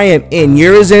 but I am in.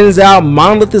 Urizen's out,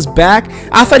 Monolith is back.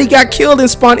 I thought he got killed in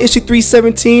Spawn issue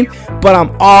 317, but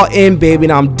I'm all in, baby,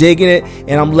 and I'm digging it,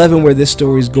 and I'm loving where this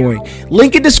story is going.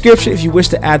 Link in description if you wish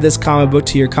to add this comic book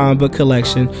to your comic book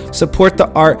collection. Support the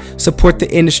art, support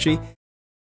the industry.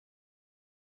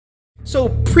 So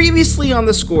previously on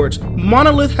the Scorched,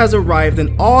 Monolith has arrived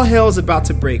and all hell is about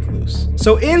to break loose.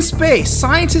 So in space,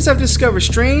 scientists have discovered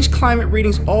strange climate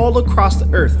readings all across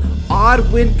the Earth,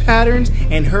 odd wind patterns,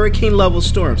 and hurricane level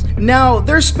storms. Now,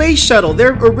 their space shuttle,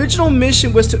 their original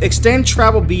mission was to extend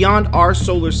travel beyond our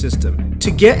solar system,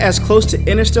 to get as close to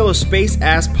interstellar space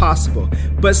as possible.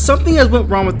 But something has went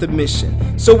wrong with the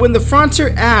mission. So when the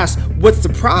Frontier asked, what's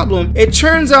the problem? It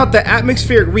turns out the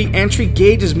atmospheric re-entry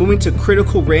gauge is moving to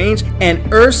critical range,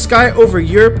 and Earth's sky over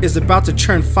Europe is about to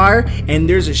turn fire, and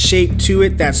there's a shape to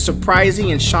it that's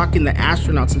surprising and shocking the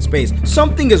astronauts in space.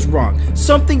 Something is wrong.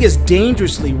 Something is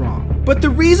dangerously wrong. But the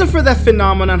reason for that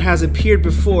phenomenon has appeared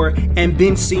before and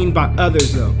been seen by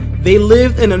others though. They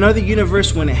lived in another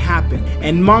universe when it happened,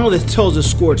 and Monolith tells the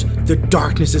Scorched, the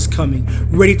darkness is coming,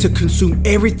 ready to consume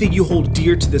everything you hold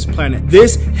dear to this planet.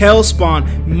 This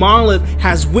hellspawn, Monolith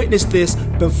has witnessed this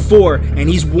before, and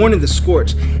he's warning the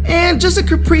Scorched. And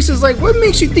Jessica Caprice is like, what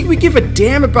makes you think we give a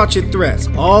damn about your threats?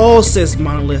 Oh, says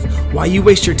Monolith, while you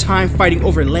waste your time fighting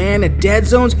over land and dead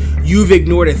zones, you've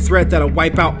ignored a threat that'll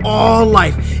wipe out all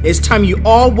life. It's time you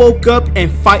all woke up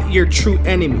and fight your true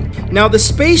enemy. Now the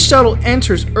space shuttle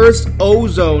enters Earth's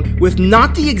ozone with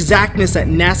not the exactness that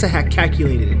NASA had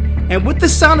calculated it. And with the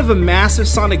sound of a massive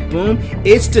sonic boom,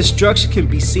 its destruction can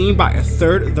be seen by a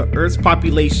third of the Earth's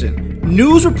population.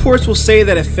 News reports will say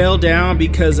that it fell down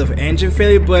because of engine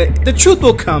failure, but the truth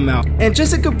will come out. And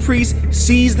Jessica Caprice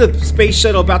sees the space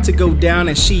shuttle about to go down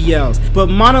and she yells. But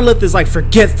Monolith is like,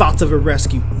 forget thoughts of a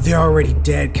rescue. They're already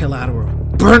dead, collateral.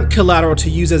 Burnt collateral to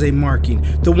use as a marking,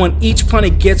 the one each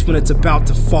planet gets when it's about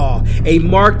to fall, a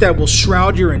mark that will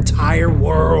shroud your entire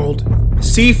world.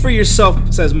 See for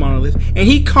yourself, says Monolith, and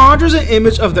he conjures an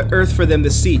image of the Earth for them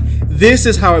to see. This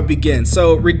is how it begins.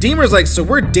 So Redeemer's like, so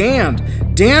we're damned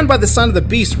by the sign of the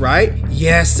beast, right?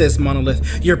 Yes, says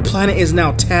Monolith, your planet is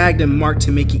now tagged and marked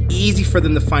to make it easy for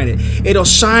them to find it. It'll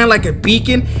shine like a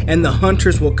beacon and the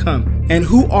hunters will come. And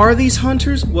who are these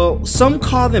hunters? Well, some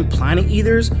call them planet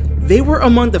eaters. They were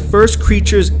among the first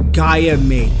creatures Gaia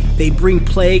made. They bring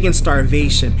plague and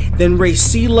starvation, then raise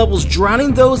sea levels,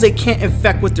 drowning those they can't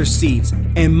infect with their seeds.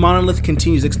 And Monolith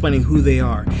continues explaining who they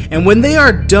are. And when they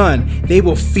are done, they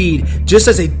will feed, just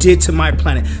as they did to my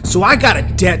planet. So I got a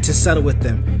debt to settle with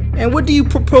them. And what do you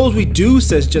propose we do,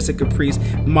 says Jessica Caprice.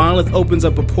 Monolith opens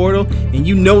up a portal, and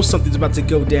you know something's about to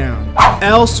go down.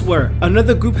 Elsewhere,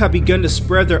 another group have begun to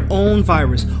spread their own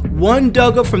virus, one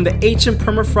dug up from the ancient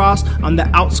permafrost on the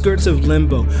outskirts of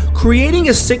Limbo, creating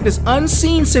a sickness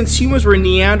unseen since humans were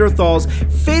Neanderthals,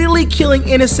 fatally killing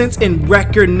innocents in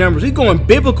record numbers. We're going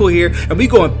biblical here, and we're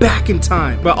going back in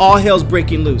time, but all hell's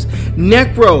breaking loose.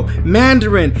 Necro,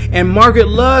 Mandarin, and Margaret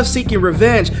Love, seeking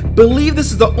revenge, believe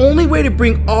this is the only way to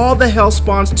bring all the hell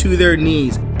spawns to their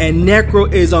knees. And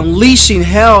Necro is unleashing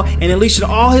hell and unleashing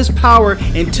all his power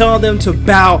and telling them to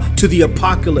bow to the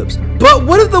apocalypse. But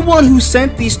what of the one who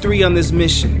sent these three on this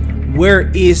mission? Where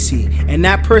is he? And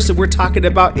that person we're talking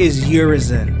about is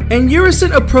Urizen. And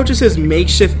Urizen approaches his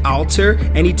makeshift altar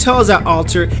and he tells that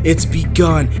altar, it's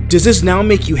begun. Does this now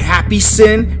make you happy,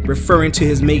 Sin? Referring to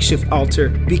his makeshift altar.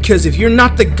 Because if you're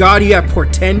not the god you have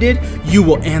portended, you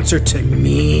will answer to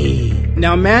me.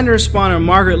 Now Mandarin Spawn and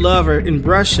Margaret Love are in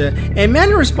Russia, and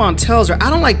Mandarin Spawn tells her, I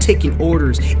don't like taking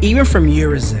orders, even from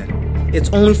Urizen. It's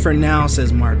only for now,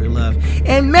 says Margaret Love.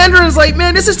 And Mandarin's like,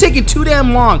 man, this is taking too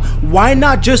damn long. Why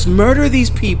not just murder these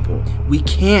people? We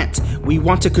can't. We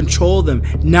want to control them,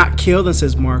 not kill them,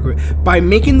 says Margaret. By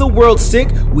making the world sick,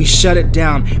 we shut it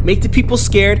down. Make the people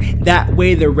scared. That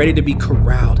way they're ready to be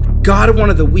corralled. God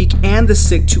wanted the weak and the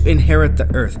sick to inherit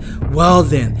the earth. Well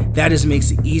then, that just makes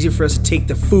it easier for us to take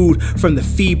the food from the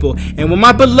feeble. And when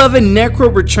my beloved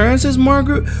Necro returns, says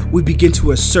Margaret, we begin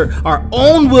to assert our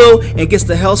own will against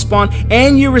the Hellspawn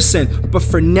and Urizen. But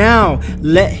for now,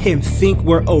 let him think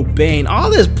we're obeying.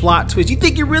 All this plot twist, you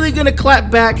think you're really gonna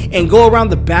clap back and go around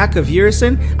the back of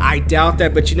Urizen? I doubt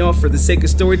that, but you know, for the sake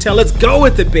of storytelling, let's go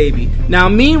with it, baby. Now,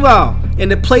 meanwhile, in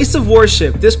the place of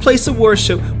worship, this place of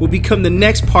worship will become the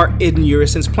next part in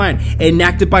Urizen's plan,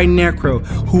 enacted by Necro,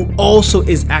 who also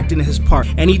is acting his part.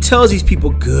 And he tells these people,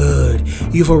 good,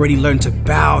 you've already learned to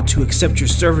bow to accept your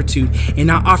servitude,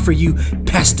 and I offer you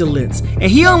pestilence. And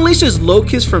he unleashes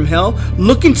locusts from hell,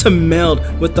 looking to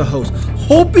meld with the host,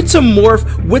 hoping to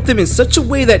morph with them in such a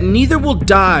way that neither will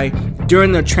die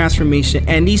during their transformation.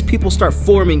 And these people start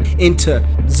forming into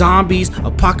zombies,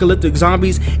 apocalyptic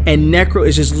zombies, and Necro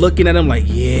is just looking at them like,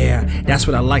 yeah, that's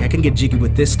what I like. I can get jiggy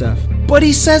with this stuff. but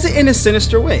he says it in a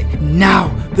sinister way. Now,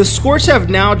 the Scorched have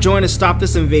now joined to stop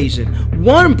this invasion,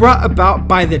 one brought about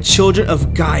by the children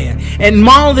of Gaia. And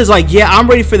Monolith is like, yeah, I'm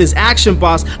ready for this action,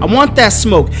 boss. I want that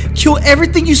smoke. Kill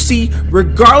everything you see,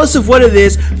 regardless of what it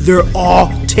is. They're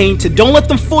all tainted. Don't let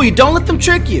them fool you. Don't let them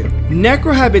trick you.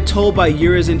 Necro had been told by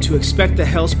Urizen to expect the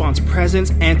Hellspawn's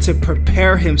presence and to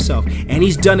prepare himself, and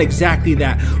he's done exactly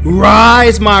that.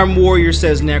 Rise, my warrior,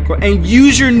 says Necro, and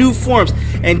use your new forms.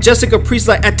 And Jessica Priest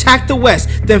like, attack the west,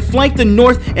 then flank the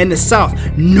north and the south.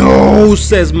 No,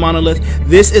 says Monolith,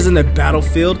 this isn't a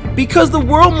battlefield, because the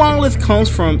world Monolith comes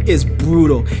from is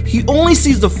brutal. He only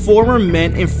sees the former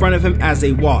men in front of him as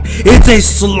a wall. It's a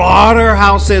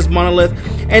slaughterhouse, says Monolith,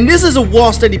 and this is a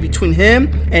wall study between him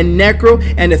and Necro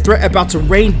and the threat about to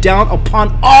rain down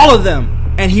upon all of them.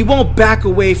 And he won't back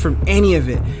away from any of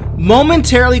it.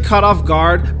 Momentarily caught off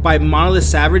guard by Monolith's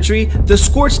savagery, the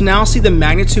Scorched now see the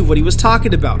magnitude of what he was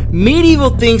talking about. Medieval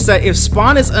thinks that if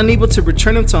Spawn is unable to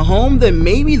return him to home, then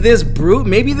maybe this brute,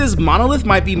 maybe this Monolith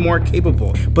might be more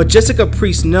capable. But Jessica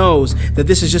Priest knows that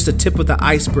this is just the tip of the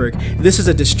iceberg. This is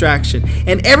a distraction.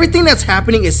 And everything that's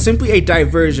happening is simply a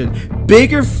diversion.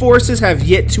 Bigger forces have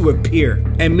yet to appear.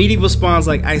 And Medieval Spawn's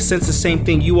like, I sense the same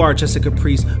thing you are, Jessica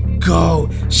Priest. Go.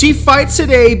 She fights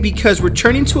today because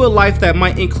returning to a life that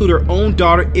might include her own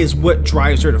daughter is what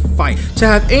drives her to fight. To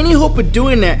have any hope of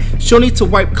doing that, she'll need to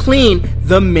wipe clean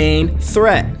the main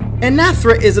threat. And that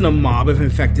threat isn't a mob of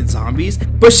infected zombies,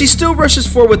 but she still rushes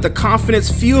forward with the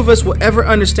confidence few of us will ever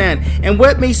understand, and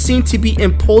what may seem to be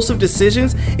impulsive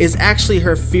decisions is actually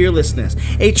her fearlessness,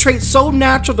 a trait so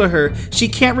natural to her she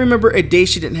can't remember a day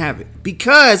she didn't have it,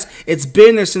 because it's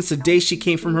been there since the day she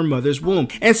came from her mother's womb.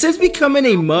 And since becoming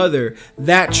a mother,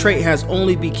 that trait has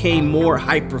only become more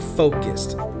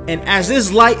hyper-focused. And as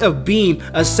this light of beam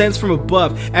ascends from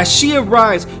above, as she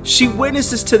arrives, she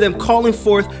witnesses to them calling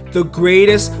forth the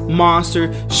greatest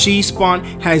monster she Spawn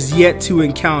has yet to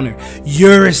encounter,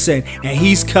 Urizen, and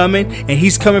he's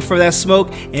coming for that smoke.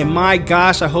 And my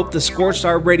gosh, I hope the Scorched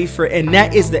are ready for it. And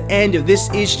that is the end of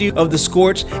this issue of the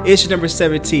Scorched, issue number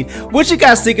 17. What you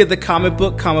guys think of the comic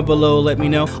book? Comment below, let me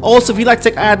know. Also, if you'd like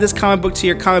to add this comic book to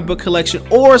your comic book collection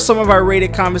or some of our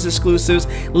Rated Comics exclusives,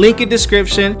 link in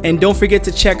description. And don't forget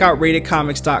to check out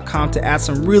ratedcomics.com to add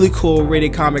some really cool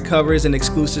rated comic covers and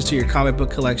exclusives to your comic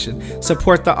book collection.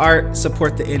 Support the art,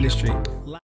 support the industry.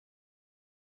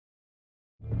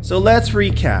 So let's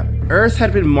recap. Earth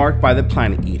had been marked by the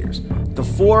Planet Eaters, the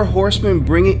 4 horsemen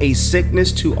bringing a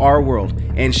sickness to our world.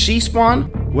 And she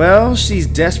Spawn? Well, she's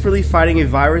desperately fighting a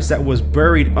virus that was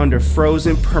buried under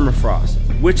frozen permafrost,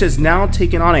 which has now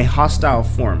taken on a hostile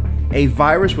form. A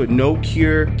virus with no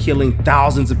cure, killing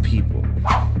thousands of people.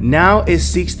 Now it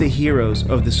seeks the heroes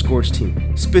of the Scorched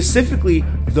team, specifically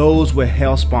those with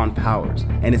Hellspawn powers,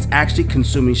 and it's actually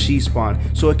consuming She Spawn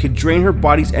so it could drain her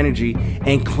body's energy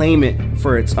and claim it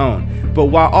for its own. But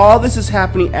while all this is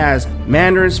happening, as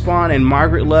Mandarin Spawn and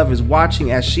Margaret Love is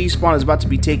watching as She Spawn is about to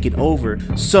be taken over,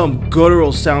 some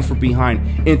guttural sound from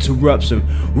behind interrupts him.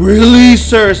 Release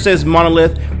her, says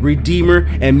Monolith. Redeemer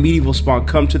and Medieval Spawn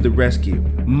come to the rescue.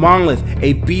 Monolith,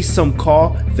 a beast some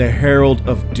call the Herald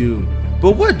of Doom.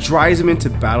 But what drives him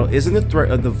into battle isn't the threat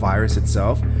of the virus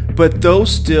itself, but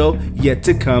those still yet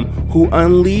to come who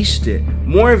unleashed it.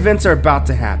 More events are about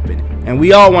to happen, and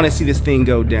we all want to see this thing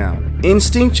go down.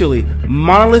 Instinctually,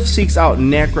 Monolith seeks out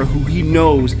Necro, who he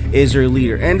knows is her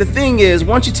leader. And the thing is,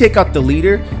 once you take out the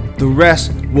leader, the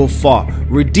rest will fall.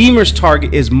 Redeemer's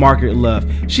target is Margaret Love.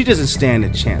 She doesn't stand a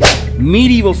chance.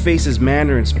 Medieval faces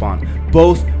Mandarin Spawn,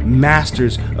 both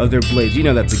masters of their blades. You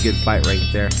know that's a good fight right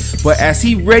there. But as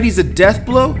he readies a death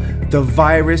blow, the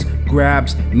virus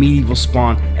grabs Medieval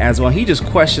Spawn as well. He just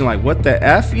questioned like, what the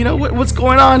F? You know, what's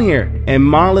going on here? And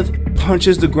Monolith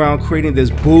punches the ground, creating this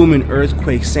booming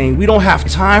earthquake, saying, we don't have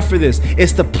time for this.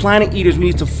 It's the Planet Eaters we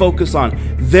need to focus on.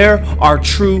 They're our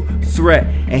true threat.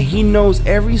 And he knows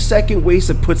every second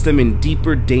wasted puts them in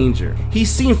deeper danger.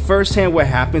 He's seen firsthand what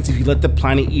happens if you let the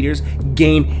Planet Eaters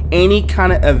gain any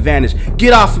kind of advantage.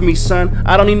 Get off of me, son.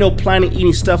 I don't need no planet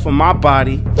eating stuff on my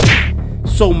body.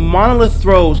 So Monolith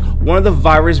throws one of the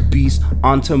virus beasts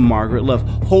onto Margaret Love,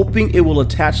 hoping it will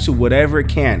attach to whatever it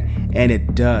can, and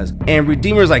it does. And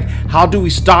Redeemer's like, how do we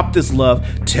stop this, Love?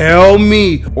 Tell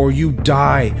me, or you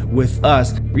die with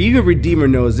us. Even Redeemer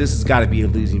knows this has got to be a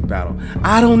losing battle.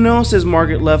 I don't know, says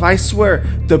Margaret Love. I swear,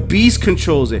 the beast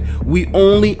controls it. We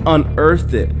only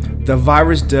unearthed it. The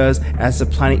virus does as the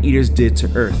Planet Eaters did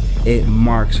to Earth. It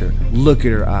marks her. Look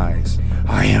at her eyes.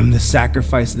 I am the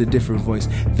sacrifice of the different voice,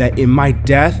 that in my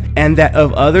death and that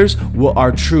of others will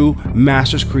our true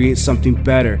masters create something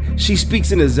better. She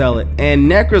speaks in a zealot, and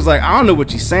Necro's like, like, I don't know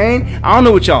what you're saying. I don't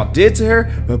know what y'all did to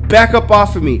her, but back up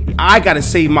off of me. I gotta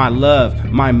save my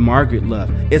love, my Margaret love.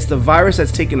 It's the virus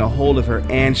that's taking a hold of her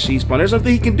and She-Spawn. There's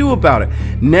nothing he can do about it.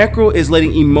 Necro is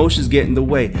letting emotions get in the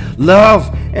way.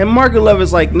 Love. And Margaret Love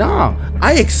is like, nah,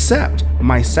 I accept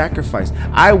my sacrifice.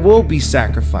 I will be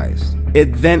sacrificed.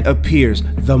 It then appears,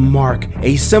 the mark,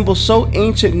 a symbol so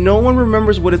ancient no one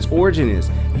remembers what its origin is,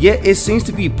 yet it seems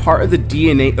to be part of the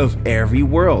DNA of every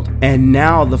world. And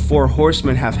now the four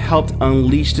horsemen have helped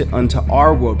unleash it unto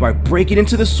our world by breaking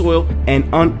into the soil and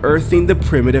unearthing the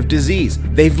primitive disease.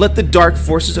 They've let the dark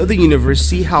forces of the universe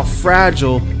see how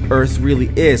fragile Earth really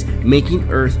is,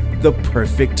 making Earth the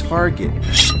perfect target.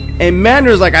 And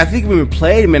Mandarin's like, I think we've been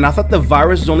played, man. I thought the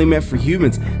virus was only meant for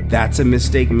humans. That's a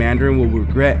mistake Mandarin will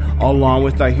regret, along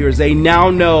with our heroes. They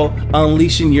now know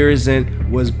unleashing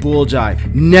Urizen was bulljive.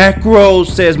 Necro,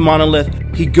 says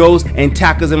Monolith. He goes and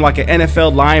tackles him like an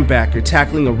NFL linebacker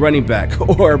tackling a running back,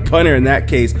 or a punter in that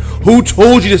case. Who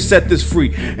told you to set this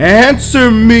free? Answer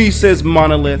me, says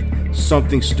Monolith.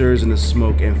 Something stirs in the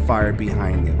smoke and fire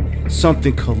behind them.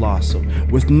 Something colossal,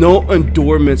 with no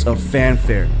endurance of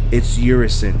fanfare. It's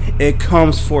Urizen. It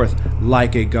comes forth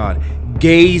like a god,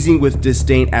 gazing with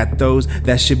disdain at those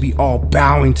that should be all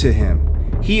bowing to him.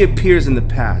 He appears in the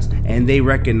past, and they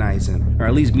recognize him, or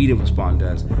at least Medieval Spawn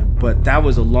does. But that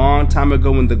was a long time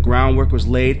ago when the groundwork was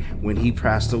laid, when he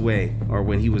passed away, or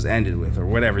when he was ended with, or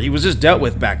whatever. He was just dealt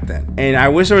with back then. And I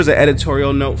wish there was an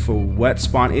editorial note for what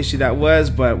Spawn issue that was,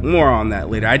 but more on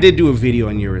that later. I did do a video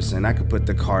on Urizen. I could put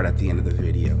the card at the end of the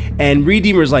video. And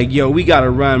Redeemer's like, yo, we gotta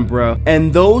run, bro.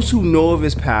 And those who know of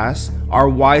his past are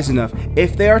wise enough.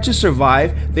 If they are to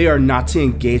survive, they are not to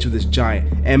engage with this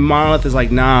giant. And Monolith is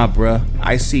like, nah, bruh,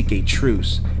 I seek a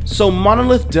truce. So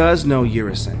Monolith does know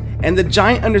Urizen, and the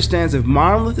giant understands if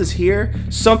Monolith is here,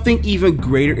 something even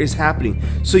greater is happening.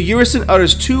 So Urizen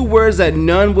utters two words that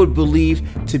none would believe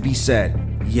to be said.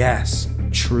 Yes,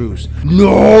 truce.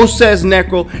 No, says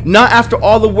Necro, not after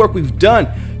all the work we've done.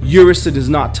 Urizen does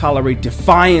not tolerate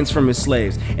defiance from his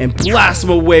slaves and blasts them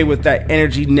away with that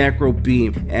energy Necro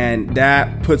beam, and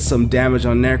that puts some damage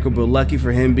on Necro, but lucky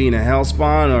for him being a hell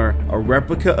spawn or a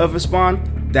replica of a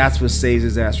spawn, that's what saves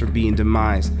his ass from being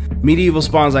demised. Medieval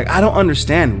Spawn's like, I don't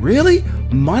understand. Really?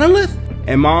 Monolith?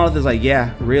 And Monolith is like,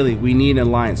 yeah, really, we need an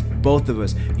alliance. Both of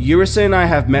us. Urizen and I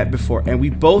have met before, and we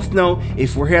both know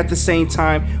if we're here at the same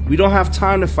time, we don't have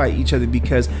time to fight each other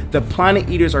because the Planet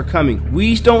Eaters are coming.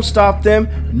 We don't stop them,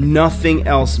 nothing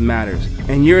else matters.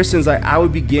 And Urizen's like, I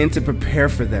would begin to prepare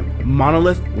for them.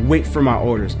 Monolith, wait for my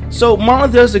orders. So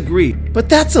Monolith does agree, but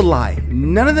that's a lie.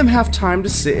 None of them have time to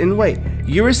sit and wait.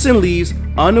 Urizen leaves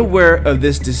unaware of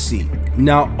this deceit.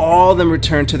 Now all of them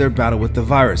return to their battle with the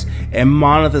virus, and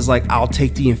Monolith is like, I'll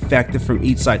take the infected from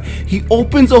each side. He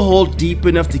opens a hole deep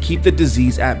enough to keep the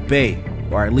disease at bay,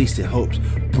 or at least it hopes.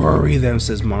 Bury them,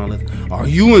 says Monolith. Are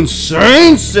you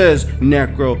insane, says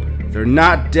Necro. They're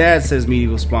not dead, says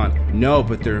Medieval Spawn. No,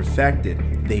 but they're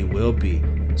infected. They will be.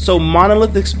 So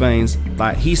Monolith explains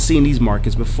that he's seen these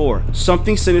markings before.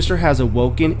 Something sinister has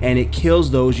awoken and it kills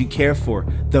those you care for.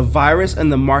 The virus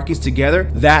and the markings together,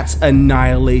 that's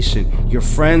annihilation. Your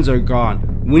friends are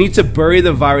gone. We need to bury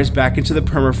the virus back into the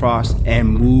permafrost and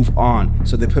move on.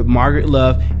 So they put Margaret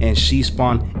Love and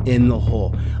She-Spawn in the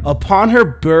hole. Upon her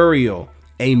burial,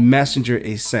 a messenger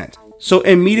is sent. So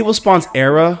in Medieval Spawn's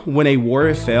era, when a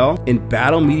warrior fell, in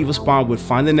battle Medieval Spawn would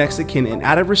find the next of kin and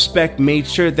out of respect made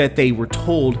sure that they were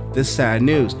told the sad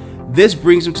news. This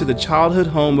brings him to the childhood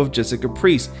home of Jessica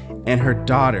Priest and her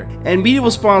daughter. And Medieval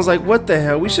Spawn's like, what the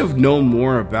hell, we should have known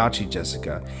more about you,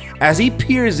 Jessica. As he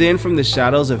peers in from the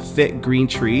shadows of thick green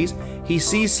trees, he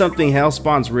sees something hell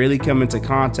spawns rarely come into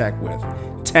contact with.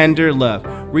 Tender love,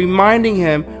 reminding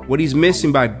him what he's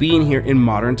missing by being here in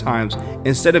modern times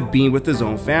instead of being with his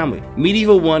own family.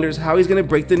 Medieval wonders how he's going to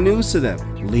break the news to them.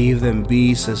 Leave them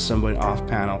be, says someone off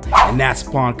panel, and that's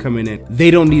Spawn coming in.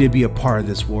 They don't need to be a part of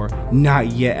this war, not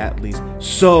yet at least.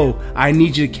 So I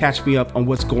need you to catch me up on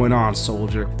what's going on,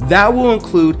 soldier. That will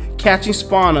include catching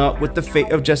Spawn up with the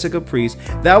fate of Jessica Priest.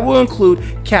 That will include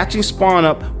catching Spawn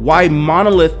up why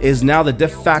Monolith is now the de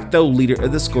facto leader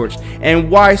of the Scorched, and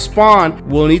why Spawn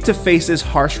will need to face this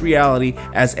harsh reality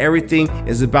as everything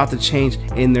is about to change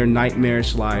in their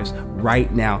nightmarish lives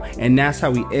right now. And that's how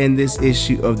we end this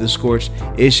issue of the Scorched,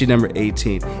 issue number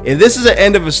 18. If this is the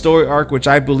end of a story arc, which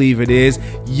I believe it is,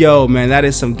 yo man, that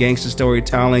is some gangster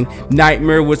storytelling.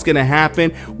 Nightmare, what's gonna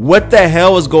happen? What the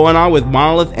hell is going on with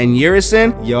Monolith and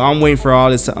Urizen? Yo, I'm waiting for all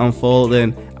this to unfold,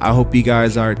 and I hope you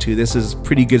guys are too. This is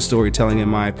pretty good storytelling in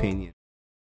my opinion.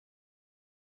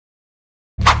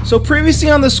 So previously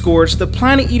on the Scorched, the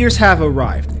Planet Eaters have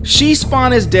arrived.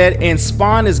 Spawn is dead, and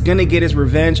Spawn is gonna get his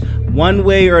revenge one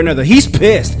way or another. He's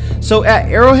pissed. So at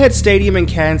Arrowhead Stadium in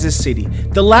Kansas City,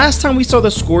 the last time we saw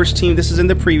the Scorched team, this is in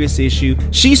the previous issue,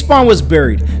 Spawn was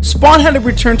buried. Spawn had to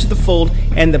return to the fold,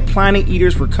 and the Planet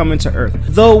Eaters were coming to Earth.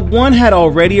 Though one had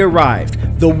already arrived,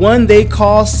 the one they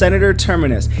call Senator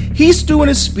Terminus. He's doing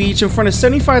a speech in front of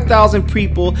 75,000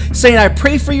 people saying, "I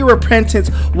pray for your repentance,"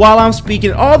 while I'm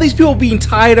speaking. All these people being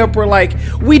tied up were like,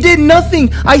 "We did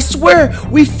nothing. I swear,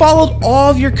 we followed all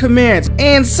of your commands."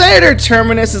 And Senator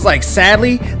Terminus is like,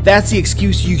 "Sadly, that's the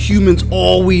excuse you humans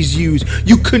always use.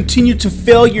 You continue to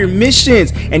fail your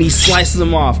missions," and he slices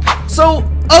them off. So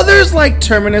others like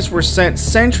Terminus were sent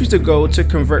centuries ago to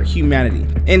convert humanity.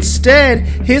 Instead,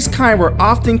 his kind were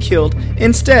often killed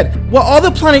instead. What all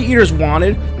the Planet Eaters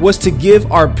wanted was to give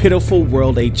our pitiful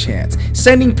world a chance,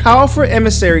 sending powerful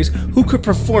emissaries who could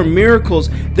perform miracles.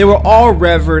 They were all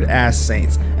revered as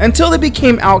saints, until they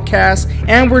became outcasts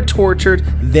and were tortured,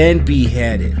 then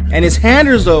beheaded. And his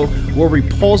handlers, though, were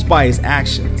repulsed by his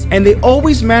actions, and they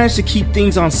always managed to keep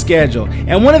things on schedule.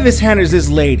 And one of his handlers is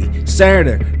Lady,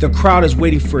 "Senator, the crowd is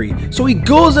waiting for you." So he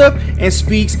goes up and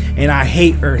speaks, "And I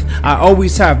hate Earth, I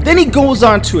always have." Then he goes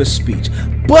on to a speech.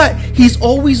 But he's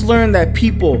always learned that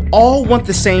people all want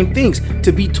the same things: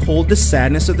 to be told the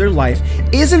sadness of their life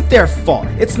isn't their fault.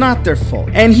 It's not their fault.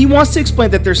 And he wants to explain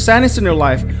that their sadness in their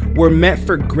life were meant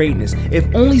for greatness, if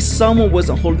only someone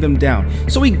wasn't holding them down.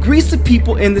 So he greets the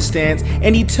people in the stands,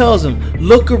 and he tells them,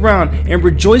 "Look around and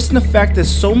rejoice in the fact that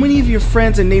so many of your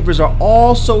friends and neighbors are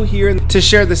also here to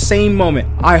share the same moment.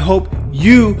 I hope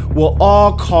you will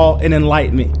all call an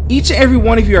enlightenment. Each and every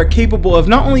one of you are capable of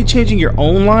not only changing your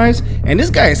own lives," and this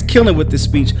guy is killing with this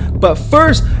speech, "but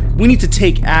first we need to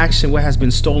take action what has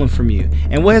been stolen from you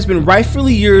and what has been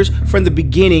rightfully yours from the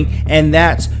beginning, and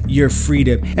that's your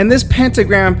freedom." And this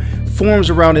pentagram forms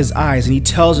around his eyes, and he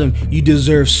tells him, "You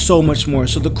deserve so much more."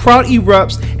 So the crowd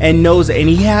erupts and knows it, and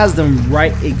he has them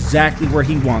right exactly where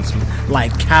he wants them,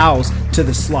 like cows to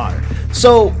the slaughter.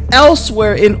 So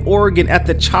elsewhere in Oregon, at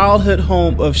the childhood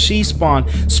home of Spawn,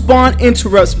 Spawn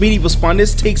interrupts Medieval Spawn.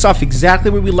 This takes off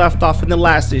exactly where we left off in the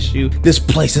last issue. "This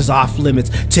place is off limits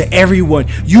to everyone.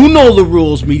 You know the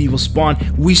rules, Medieval Spawn.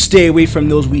 We stay away from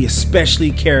those we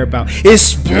especially care about,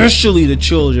 especially the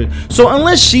children. So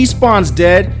unless Spawn's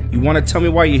dead, you want to tell me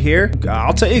why you're here?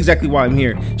 I'll tell you exactly why I'm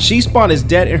here. Spawn is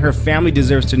dead, and her family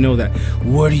deserves to know that."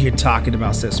 "What are you talking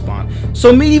about?" says Spawn.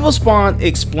 So Medieval Spawn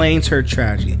explains her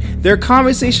tragedy. Their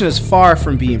conversation is far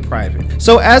from being private.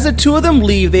 So as the two of them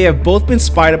leave, they have both been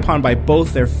spied upon by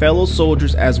both their fellow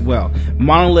soldiers as well,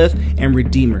 Monolith and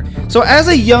Redeemer. So as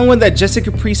a young one that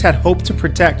Jessica Priest had hoped to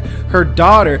protect, her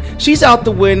daughter, she's out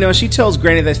the window. She tells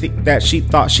Granny that she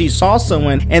thought she saw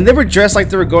someone, and they were dressed like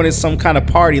they were going to some kind of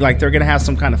party, like they're gonna have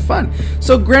some kind of fun.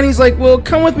 So Granny's like, "Well,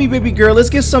 come with me, baby girl.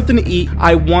 Let's get something to eat.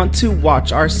 I want to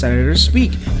watch our senator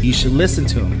speak. You should listen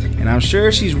to him." And I'm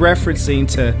sure she's referencing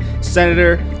to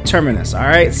Senator Terminus.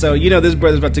 Alright, so you know this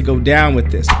brother's about to go down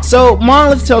with this. So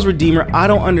Monolith tells Redeemer, "I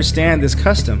don't understand this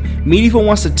custom. Medieval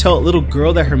wants to tell a little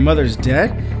girl that her mother's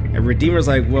dead?" And Redeemer's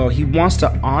like, "Well, he wants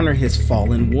to honor his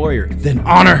fallen warrior." "Then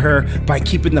honor her by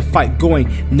keeping the fight going,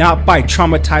 not by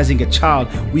traumatizing a child.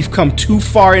 We've come too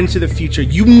far into the future.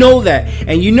 You know that.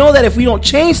 And you know that if we don't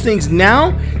change things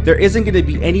now, there isn't going to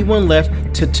be anyone left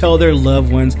to tell their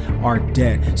loved ones are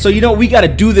dead. So you know, we got to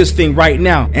do this thing right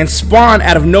now." And Spawn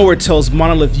out of nowhere tells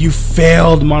Monolith, "You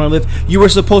failed, Monolith. You were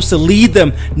supposed to lead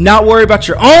them, not worry about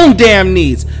your own damn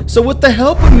needs." So with the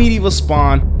help of Medieval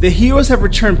Spawn, the heroes have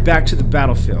returned back to the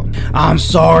battlefield. "I'm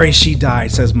sorry she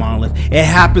died," says Monolith. "It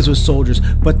happens with soldiers,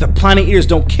 but the Planet Eaters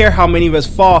don't care how many of us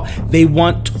fall. They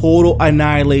want total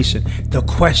annihilation. The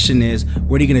question is,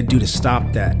 what are you going to do to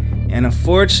stop that?" And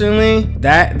unfortunately, the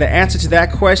answer to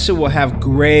that question will have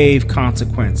grave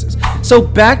consequences. So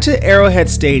back to Arrowhead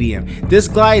Stadium. This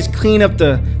guy is cleaning up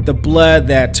the blood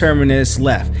that Terminus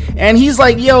left. And he's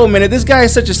like, "Yo, man, if this guy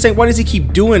is such a saint, why does he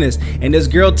keep doing this?" And this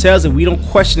girl tells him, "We don't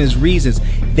question his reasons."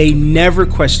 They never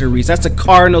question the reasons. That's a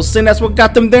cardinal sin. That's what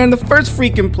got them there in the first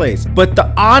freaking place. But the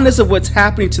oddness of what's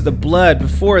happening to the blood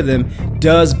before them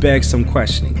does beg some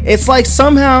questioning. It's like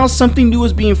somehow something new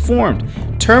is being formed.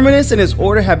 Terminus and his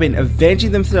order have been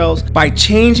avenging themselves by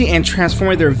changing and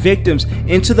transforming their victims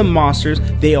into the monsters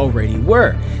they already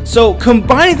were. So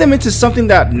combining them into something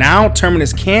that now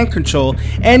Terminus can control,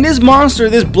 and this monster,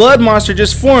 this blood monster,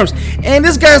 just forms. And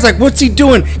this guy's like, "What's he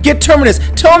doing? Get Terminus,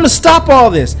 tell him to stop all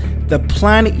this." The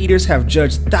Planet Eaters have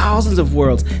judged thousands of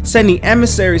worlds, sending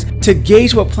emissaries to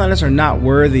gauge what planets are not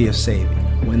worthy of saving.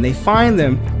 When they find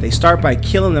them, they start by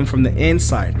killing them from the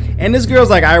inside. And this girl's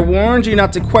like, I warned you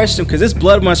not to question him, because this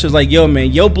blood monster's like, yo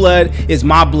man, your blood is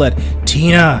my blood.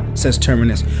 Tina, says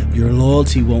Terminus, your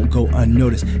loyalty won't go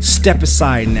unnoticed. Step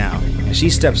aside now. And she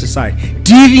steps aside.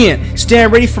 Deviant,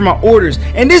 stand ready for my orders.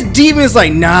 And this deviant's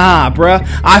like, nah, bruh,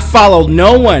 I follow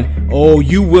no one. Oh,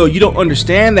 you will. You don't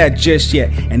understand that just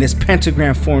yet. And this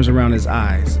pentagram forms around his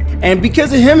eyes. And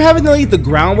because of him having to lead the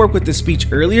groundwork with the speech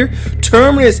earlier,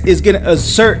 Terminus is going to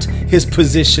assert his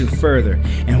position further.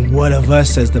 And what of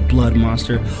us, says the blood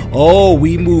monster? Oh,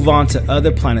 we move on to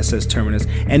other planets, says Terminus.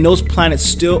 And those planets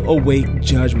still await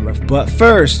judgment. But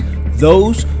first,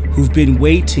 those who've been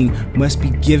waiting must be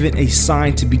given a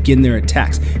sign to begin their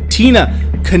attacks. Tina,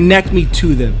 connect me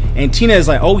to them. And Tina is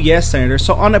like, oh yes, Senator.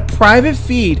 So on a private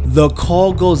feed, the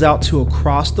call goes out to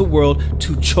across the world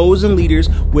to chosen leaders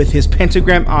with his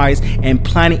pentagram eyes and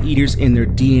planet eaters in their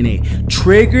DNA.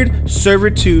 Triggered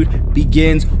servitude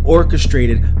begins,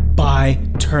 orchestrated by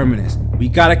Terminus. We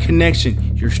got a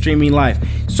connection. You're streaming live.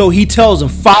 So he tells them,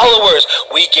 followers,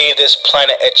 we gave this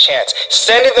planet a chance,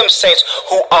 sending them saints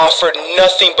who offered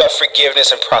nothing but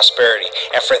forgiveness and prosperity.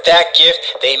 And for that gift,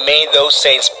 they made those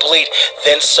saints bleed,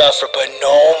 then suffer, but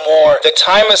no more. The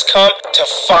time has come to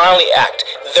finally act,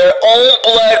 their own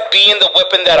blood being the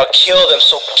weapon that'll kill them.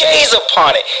 So gaze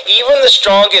upon it. Even the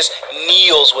strongest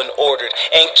kneels when ordered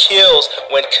and kills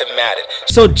when commanded.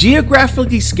 So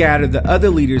geographically scattered, the other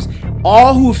leaders,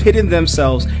 all who've hidden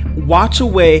themselves, watch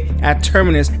away at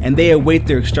Terminus, and they await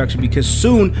their extraction, because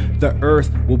soon the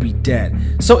earth will be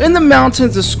dead. So in the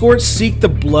mountains, the Scorched seek the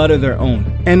blood of their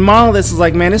own. And Monolith is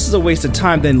like, man, this is a waste of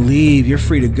time. Then leave. You're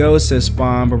free to go, says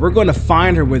Spawn, but we're going to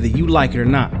find her whether you like it or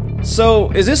not. So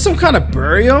is this some kind of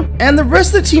burial? And the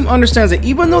rest of the team understands that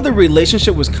even though the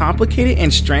relationship was complicated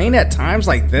and strained at times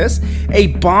like this, a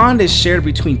bond is shared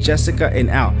between Jessica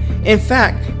and Al. In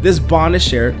fact, this bond is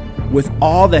shared with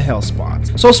all the Hell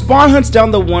Spawns. So Spawn hunts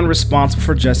down the one responsible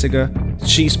for Jessica,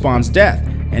 she Spawn's death,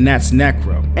 and that's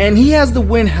Necro. And he has the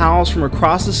wind howls from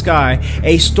across the sky,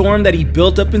 a storm that he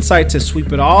built up inside to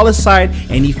sweep it all aside,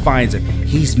 and he finds it.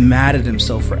 He's mad at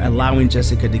himself for allowing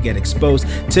Jessica to get exposed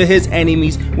to his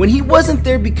enemies when he wasn't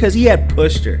there, because he had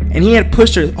pushed her. And he had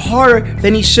pushed her harder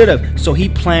than he should have, so he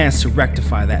plans to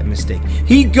rectify that mistake.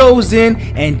 He goes in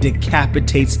and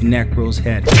decapitates Necro's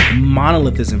head.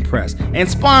 Monolith is impressed, and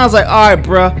Spawn's like, alright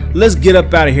bruh, let's get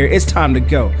up out of here, it's time to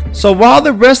go. So while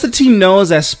the rest of the team knows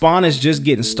that Spawn is just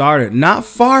getting started, not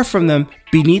far from them,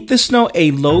 beneath the snow,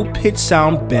 a low-pitched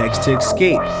sound begs to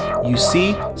escape. You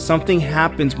see, something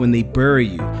happens when they bury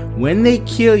you, when they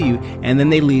kill you, and then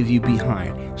they leave you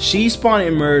behind. She Spawn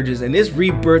emerges, and this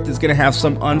rebirth is going to have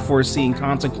some unforeseen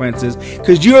consequences,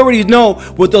 because you already know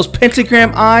with those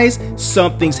pentagram eyes,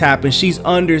 something's happened. She's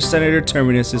under Senator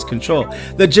Terminus's control.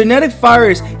 The genetic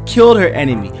virus killed her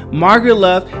enemy, Margaret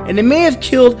Love, and it may have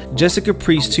killed Jessica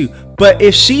Priest too. But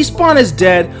if She Spawn is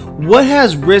dead, what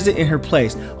has risen in her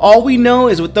place? All we know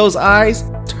is with those eyes,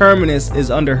 Terminus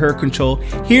is under her control.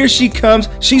 Here she comes.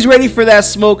 She's ready for that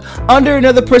smoke, under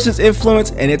another person's influence,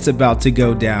 and it's about to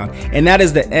go down. And that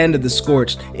is the end of The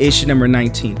Scorched, issue number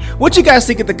 19. What you guys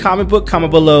think of the comic book? Comment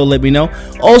below, let me know.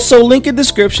 Also, link in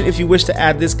description if you wish to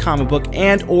add this comic book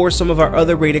and or some of our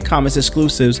other Rated Comics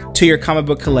exclusives to your comic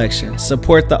book collection.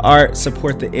 Support the art,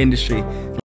 support the industry.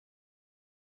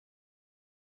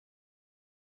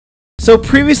 So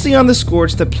previously on The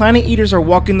Scorched, the planet eaters are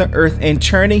walking the earth and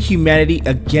turning humanity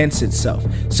against itself.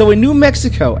 So in New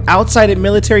Mexico, outside a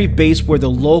military base where the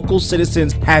local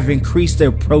citizens have increased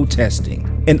their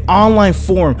protesting, an online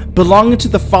forum belonging to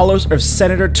the followers of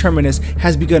Senator Terminus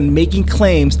has begun making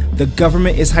claims the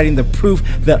government is hiding the proof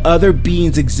that other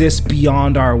beings exist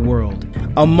beyond our world.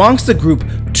 Amongst the group,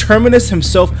 Terminus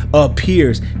himself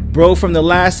appears. Bro from the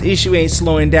last issue ain't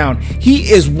slowing down. He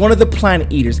is one of the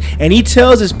planet eaters, and he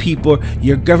tells his people,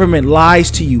 your government lies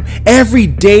to you. Every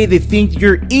day they think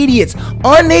you're idiots,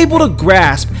 unable to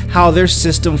grasp how their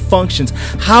system functions,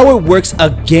 how it works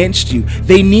against you.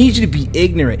 They need you to be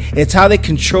ignorant. It's how they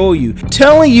control you,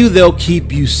 telling you they'll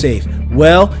keep you safe.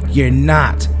 Well, you're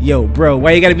not. Yo, bro,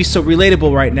 why you gotta be so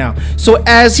relatable right now? So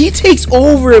as he takes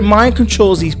over and mind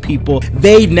controls these people,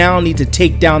 they now need to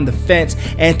take down the fence,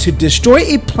 and to destroy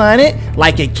a planet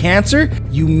like a cancer,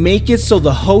 you make it so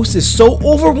the host is so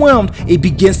overwhelmed it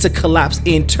begins to collapse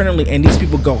internally, and these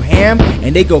people go ham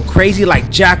and they go crazy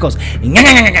like jackals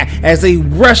as they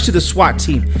rush to the SWAT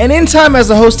team. And in time, as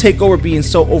the hosts take over being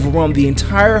so overwhelmed, the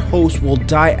entire host will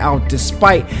die out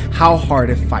despite how hard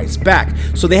it fights back.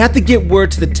 So they have to get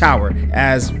word to the tower.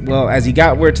 As well as he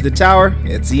got word to the tower,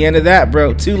 it's the end of that,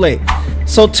 bro. Too late.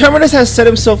 So Terminus has set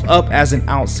himself up as an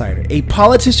outsider, a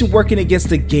politician working against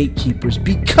the gatekeepers,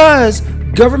 because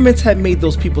governments have made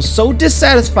those people so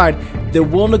dissatisfied they're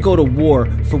willing to go to war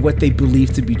for what they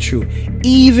believe to be true,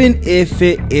 even if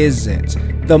it isn't.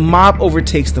 The mob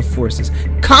overtakes the forces,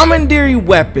 commandeering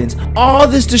weapons. All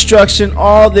this destruction,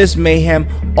 all this mayhem,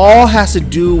 all has to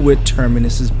do with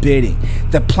Terminus's bidding.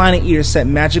 The Planet Eaters sent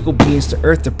magical beings to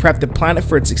Earth to prep the planet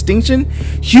for its extinction.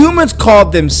 Humans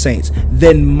called them saints,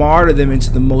 then martyred them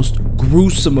into the most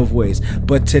gruesome of ways.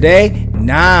 But today,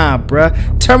 nah,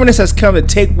 bruh. Terminus has come to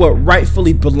take what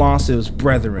rightfully belongs to his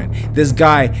brethren. This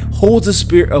guy holds the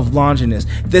spirit of Longinus,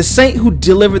 the saint who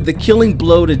delivered the killing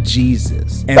blow to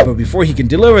Jesus. But before he can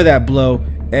deliver that blow,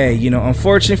 hey,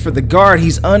 unfortunately for the guard,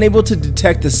 he's unable to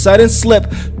detect the sudden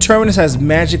slip Terminus has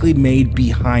magically made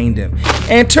behind him.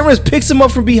 And Terminus picks him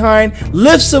up from behind,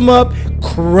 lifts him up,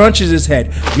 crunches his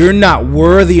head. You're not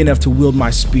worthy enough to wield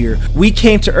my spear. We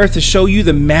came to Earth to show you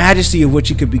the majesty of what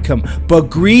you could become, but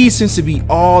greed seems to be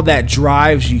all that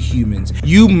drives you humans.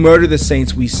 You murder the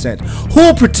saints we sent.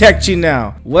 Who'll protect you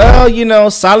now? Well,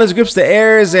 silence grips the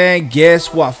airs, and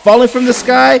guess what? Falling from the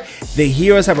sky, the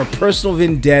heroes have a personal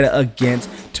vendetta against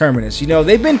Terminus.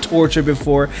 They've been tortured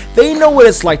before. They know what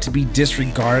it's like to be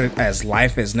disregarded as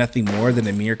life as nothing more than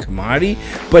a mere commodity.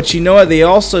 But what? They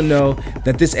also know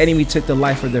that this enemy took the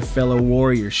life of their fellow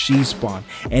warrior, Spawn,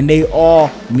 and they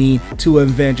all mean to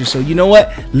avenge her. So you know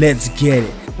what? Let's get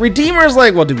it. Redeemer's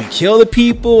like, well, did we kill the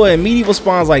people? And Medieval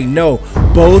Spawn's like, no,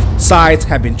 both sides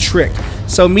have been tricked.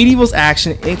 So Medieval's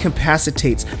action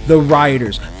incapacitates the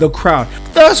rioters, the crowd,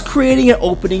 thus creating an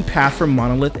opening path for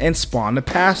Monolith and Spawn to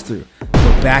pass through.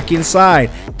 But back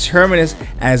inside, Terminus,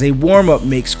 as a warm-up,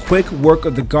 makes quick work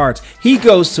of the guards. He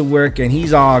goes to work and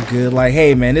he's all good, like,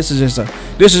 hey man, this is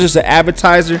just an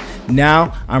appetizer.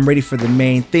 Now I'm ready for the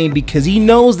main thing, because he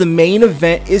knows the main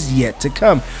event is yet to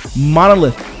come.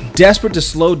 Monolith, desperate to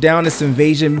slow down this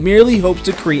invasion, merely hopes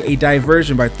to create a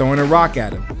diversion by throwing a rock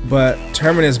at him. But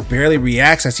Terminus barely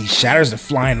reacts as he shatters the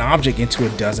flying object into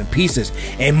a dozen pieces.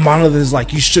 And Monolith is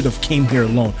like, you should have came here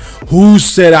alone. Who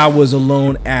said I was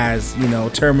alone? As,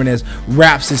 Terminus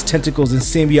wraps his tentacles and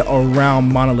symbiote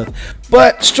around Monolith.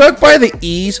 But struck by the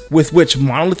ease with which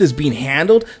Monolith is being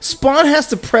handled, Spawn has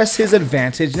to press his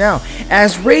advantage now.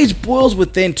 As rage boils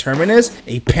within Terminus,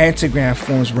 a pentagram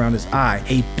forms around his eye,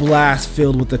 a blast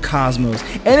filled with the cosmos.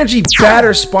 Energy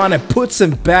batters Spawn and puts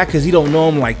him back because he don't know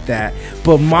him like that.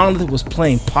 But Monolith was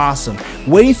playing possum,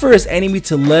 waiting for his enemy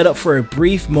to let up for a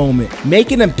brief moment,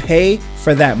 making him pay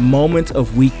for that moment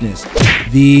of weakness.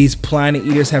 These Planet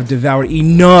Eaters have devoured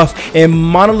enough, and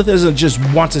Monolith doesn't just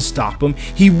want to stop them,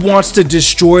 he wants to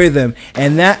destroy them.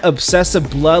 And that obsessive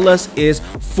bloodlust is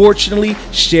fortunately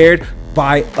shared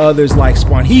by others like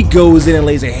Spawn. He goes in and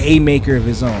lays a haymaker of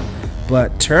his own.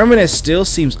 But Terminus still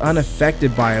seems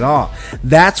unaffected by it all.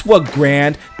 That's what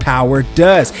grand power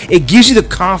does. It gives you the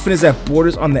confidence that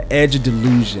borders on the edge of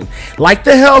delusion. Like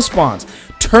the Hellspawns,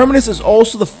 Terminus is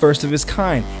also the first of his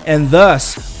kind, and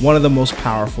thus one of the most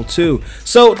powerful too.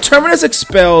 So Terminus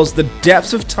expels the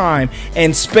depths of time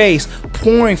and space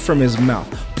pouring from his mouth,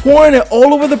 pouring it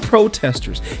all over the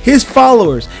protesters, his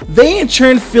followers. They in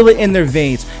turn feel it in their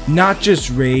veins, not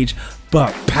just rage,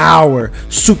 but power,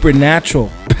 supernatural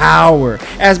power.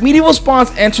 As Medieval Spawns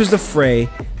enters the fray,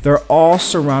 they're all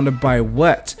surrounded by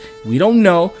what? We don't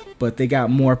know, but they got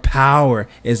more power.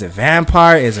 Is it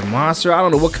vampire? Is it monster? I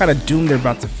don't know what kind of doom they're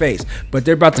about to face, but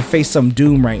they're about to face some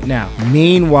doom right now.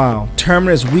 Meanwhile,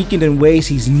 Terminus weakened in ways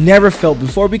he's never felt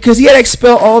before because he had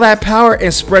expelled all that power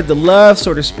and spread the love,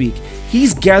 so to speak.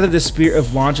 He's gathered the spirit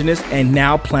of Longinus and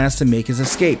now plans to make his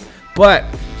escape. But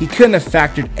he couldn't have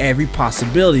factored every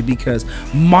possibility because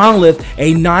Monolith,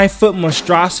 a 9-foot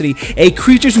monstrosity, a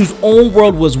creature whose own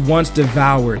world was once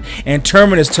devoured, and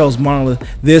Terminus tells Monolith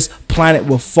this planet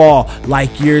will fall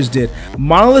like yours did.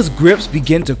 Monolith's grips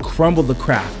begin to crumble the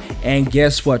craft. And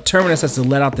guess what? Terminus has to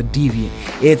let out the deviant.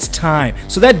 It's time.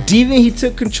 So that deviant he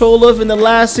took control of in the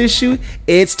last issue,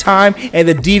 it's time. And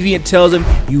the deviant tells him,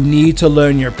 you need to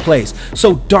learn your place.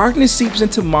 So darkness seeps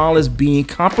into Monolith's being,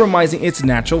 compromising its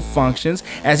natural functions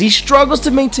as he struggles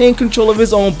to maintain control of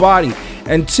his own body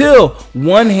until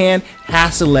one hand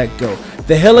has to let go.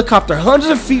 The helicopter,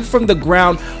 hundreds of feet from the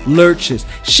ground, lurches,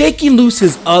 shaking loose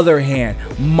his other hand.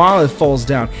 Monolith falls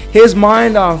down, his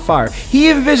mind on fire. He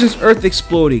envisions Earth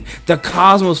exploding, the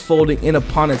cosmos folding in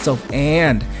upon itself,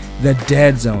 and the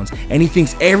dead zones. And he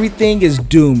thinks everything is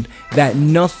doomed. that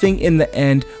nothing in the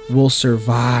end will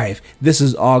survive. This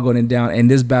is all going down, and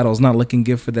this battle is not looking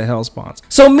good for the Hellspawns.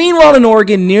 So meanwhile in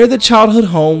Oregon, near the childhood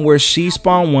home where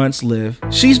She-Spawn once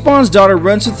lived, She-Spawn's daughter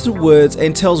runs into the woods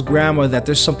and tells Grandma that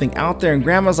there's something out there, and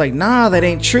Grandma's like, nah, that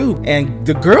ain't true. And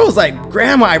the girl's like,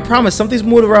 Grandma, I promise, something's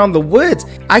moving around the woods.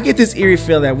 I get this eerie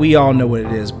feel that we all know what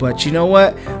it is, but you know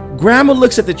what? Grandma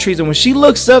looks at the trees, and when she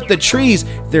looks up, the trees,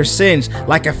 they're singed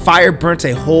like a fire burnt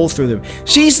a hole through them.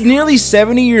 She's nearly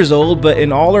 70 years old, but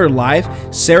in all her life,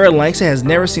 Sarah Langston has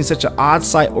never seen such an odd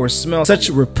sight or smell such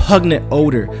a repugnant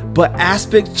odor. But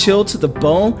aspect chilled to the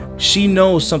bone, she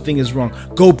knows something is wrong.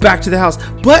 Go back to the house.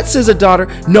 But, says the daughter,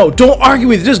 no, don't argue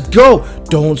with it, just go.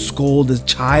 Don't scold the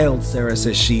child, Sarah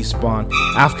says She-Spawn.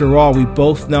 After all, we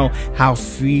both know how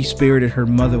free-spirited her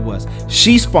mother was.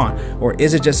 She-Spawn, or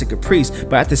is it Jessica Priest?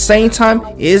 But at the same time,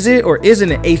 is it or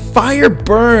isn't it? A fire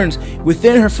burns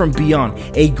within her from beyond,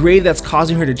 a grave that's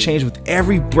causing her to change with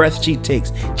every breath she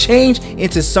takes, change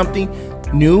into something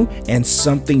new and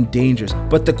something dangerous.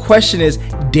 But the question is,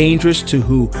 dangerous to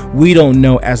who? We don't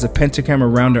know, as the pentagram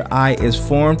around her eye is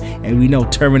formed, and we know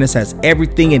Terminus has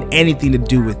everything and anything to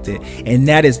do with it. And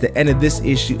that is the end of this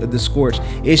issue of The Scorched,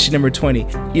 issue number 20.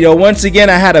 You know, once again,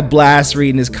 I had a blast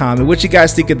reading this comic. What you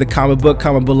guys think of the comic book?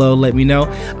 Comment below, let me know.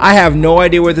 I have no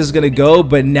idea where this is gonna go,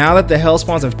 but now that the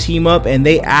Hellspawns have teamed up and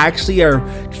they actually are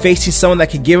facing someone that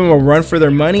could give them a run for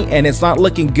their money, and it's not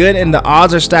looking good and the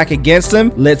odds are stacked against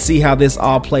them, let's see how this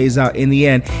all plays out in the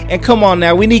end. And come on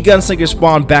now, we need Gunslinger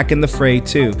Spawn back in the fray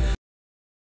too.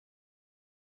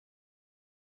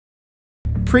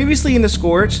 Previously in The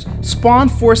Scorched, Spawn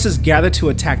forces gather to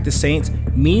attack the Saints.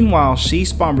 Meanwhile,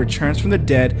 She-Spawn returns from the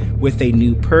dead with a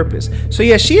new purpose. So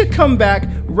yeah, she had come back,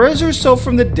 raised herself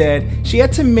from the dead. She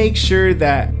had to make sure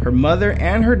that her mother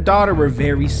and her daughter were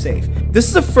very safe. This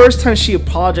is the first time she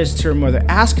apologized to her mother,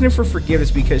 asking her for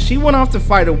forgiveness because she went off to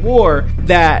fight a war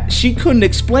that she couldn't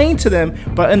explain to them.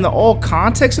 But in the all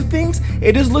context of things,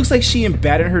 it just looks like she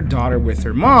embedded her daughter with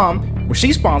her mom, or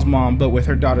She-Spawn's mom, but with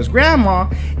her daughter's grandma,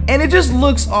 and it just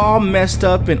looks all messed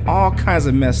up and all kinds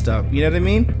of messed up, you know what I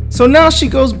mean? So now she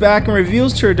goes back and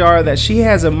reveals to her daughter that she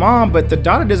has a mom, but the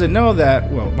daughter doesn't know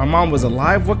that, well, my mom was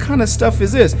alive. What kind of stuff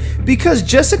is this? Because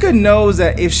Jessica knows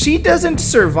that if she doesn't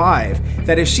survive,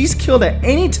 that if she's killed at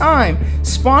any time,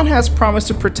 Spawn has promised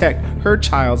to protect her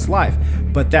child's life.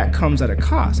 But that comes at a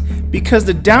cost, because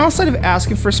the downside of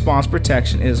asking for Spawn's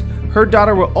protection is her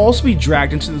daughter will also be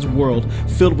dragged into this world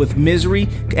filled with misery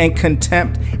and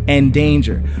contempt and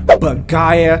danger. But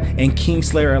Gaia and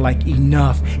Kingslayer are like,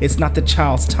 enough, it's not the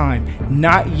child's time,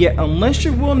 not yet, unless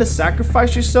you're willing to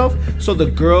sacrifice yourself so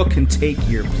the girl can take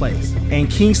your place. And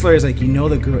Kingslayer is like, you know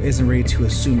the girl isn't ready to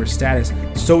assume her status,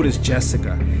 so does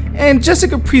Jessica. And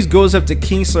Jessica Priest goes up to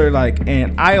Kingslayer like,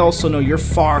 and I also know you're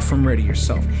far from ready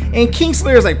yourself. And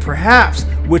Kingslayer is like, perhaps,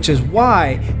 which is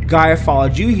why Gaia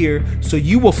followed you here, so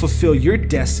you will fulfill your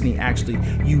destiny. Actually,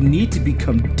 you need to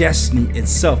become destiny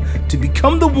itself, to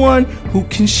become the one who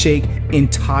can shake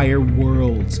entire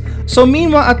worlds. So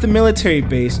meanwhile at the military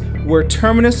base, where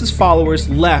Terminus's followers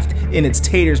left in its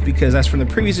taters, because that's from the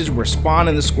previous issue where Spawn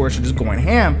and the Scorched are just going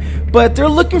ham, but they're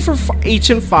looking for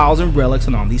ancient files and relics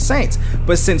on all these saints.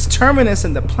 But since Terminus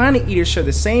and the Planet Eater share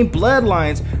the same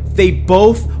bloodlines, they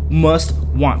both must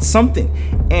want something,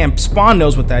 and Spawn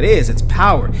knows what that is. It's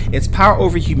power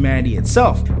over humanity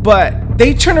itself. But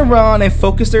they turn around and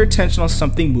focus their attention on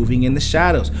something moving in the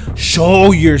shadows.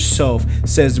 Show yourself,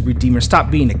 says the Redeemer,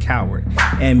 stop being a coward.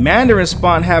 And Mandarin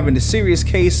Spawn, having a serious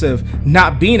case of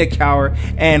not being a coward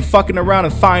and fucking around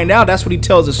and find out, that's what he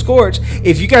tells the Scorched.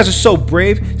 If you guys are so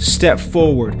brave, step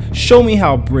forward, show me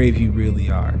how brave you really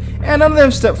are. And none of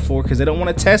them step forward because they don't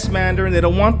want to test Mandarin, they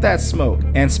don't want that smoke.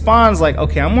 And Spawn's like,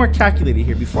 okay, I'm more calculated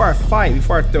here. Before I fight,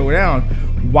 before I throw it down,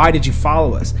 why did you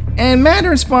follow us? And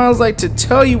Mandarin Spawn's like, to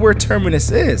tell you where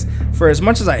Terminus is. For as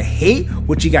much as I hate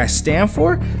what you guys stand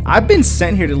for, I've been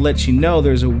sent here to let you know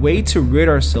there's a way to rid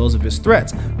ourselves of his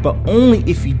threats, but only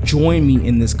if you join me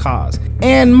in this cause.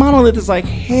 And Monolith is like,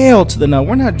 hell to the no,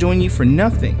 we're not joining you for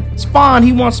nothing. Spawn,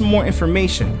 he wants some more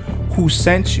information. Who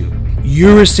sent you?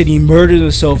 Urizen, he murdered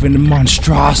himself, and the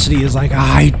monstrosity is like,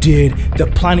 I did. The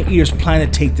Planet Eaters plan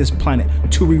to take this planet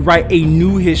to rewrite a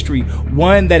new history,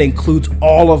 one that includes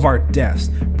all of our deaths.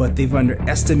 But they've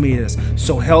underestimated us.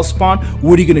 So Hellspawn,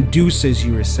 what are you gonna do, says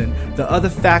Urizen. The other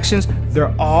factions,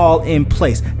 they're all in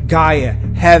place. Gaia,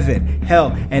 Heaven,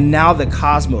 Hell, and now the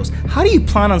Cosmos. How do you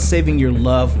plan on saving your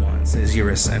loved ones, says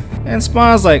Urizen. And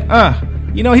Spawn's like,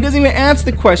 you know, he doesn't even answer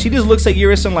the question. He just looks at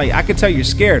Urizen like, I can tell you're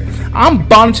scared. I'm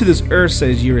bound to this Earth,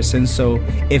 says Urizen. So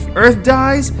if Earth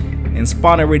dies, and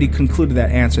Spawn already concluded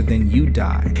that answer, then you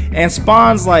die. And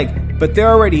Spawn's like, but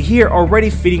they're already here, already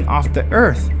feeding off the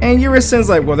Earth. And Urisen's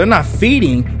like, well, they're not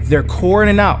feeding, they're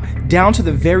coring out down to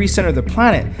the very center of the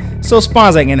planet. So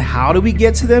Spawn's like, and how do we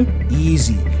get to them?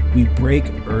 Easy. We break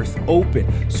Earth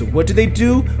open. So what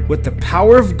do? With the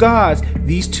power of gods,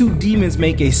 these two demons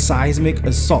make a seismic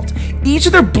assault. Each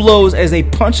of their blows as they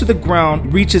punch to the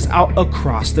ground reaches out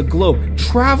across the globe,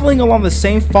 traveling along the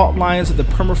same fault lines of the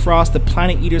permafrost the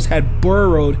planet eaters had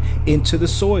burrowed into the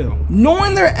soil.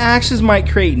 Knowing their actions might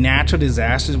create natural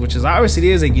disasters, which is obviously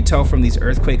it is, like you tell from these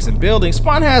earthquakes and buildings,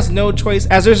 Spawn has no choice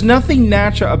as there's nothing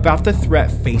natural about the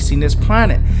threat facing this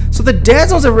planet. So the dead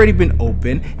zones have already been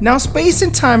opened. Now space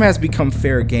and time has become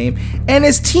fair game, and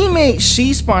his teammate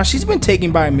Spawn, she's been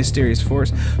taken by a mysterious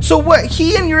force. So what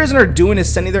he and Urizen are doing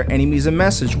is sending their enemies a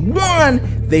message,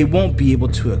 one they won't be able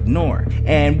to ignore.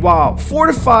 And while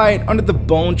fortified under the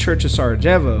bone church of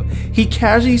Sarajevo, he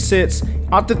casually sits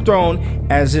on the throne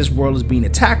as his world is being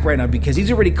attacked right now because he's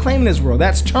already claiming his world.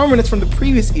 That's Terminus from the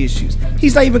previous issues.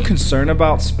 He's not even concerned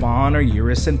about Spawn or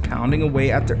Urizen pounding away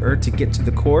at the Earth to get to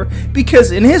the core,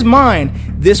 because in his mind,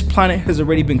 this planet has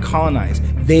already been colonized.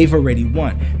 They've already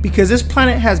won, because this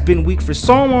planet has been weak for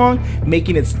so long,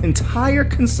 making its entire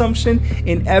consumption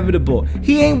inevitable.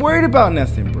 He ain't worried about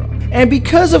nothing, bro. And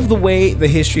because of the way the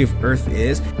history of Earth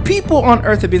is, people on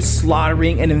Earth have been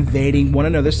slaughtering and invading one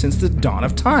another since the dawn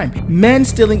of time. Men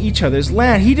stealing each other's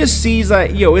land. He just sees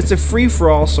that, yo, it's a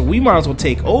free-for-all, so we might as well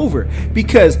take over,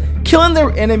 because killing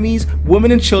their enemies,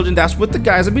 women and children, that's what the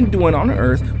guys have been doing on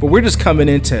Earth, but we're just coming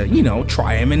in to, you know,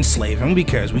 try him, enslave him,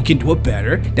 because we can do it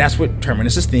better. That's what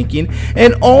Terminus is thinking.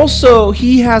 And also,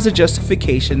 he has a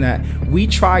justification that we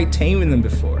tried taming them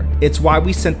before. It's why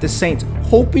we sent the Saints,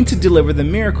 hoping to deliver the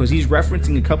miracles. He's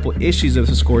referencing a couple issues of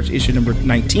the Scorched issue number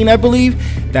 19, I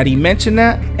believe, that he mentioned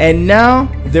that, and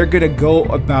now they're gonna go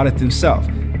about it themselves.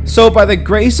 So by the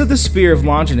grace of the spear of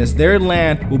Longinus, their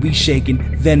land will be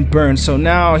shaken, then burned. So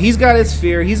now he's got his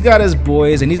fear, he's got his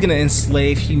boys, and he's gonna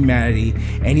enslave humanity,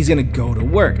 and he's gonna go to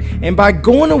work. And by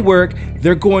going to work,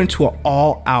 they're going to an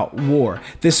all-out war.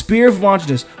 The spear of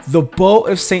Longinus, the bow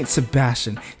of Saint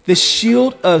Sebastian, the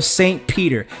shield of Saint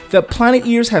Peter. The planet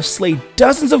eaters have slayed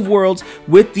dozens of worlds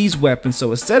with these weapons,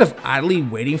 so instead of idly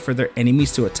waiting for their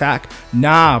enemies to attack,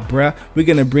 nah bruh, we're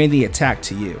gonna bring the attack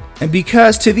to you. And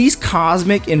because to these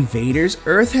cosmic invaders,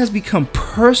 Earth has become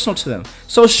personal to them,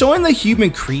 so showing the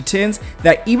human cretins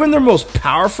that even their most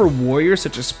powerful warriors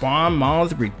such as Spawn,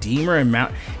 Monolith, Redeemer,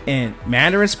 and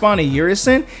Mandarin Spawn and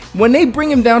Urizen, when they bring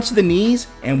him down to the knees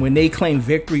and when they claim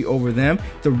victory over them,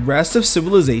 the rest of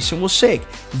civilization will shake.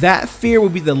 That fear will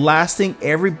be the last thing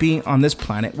every being on this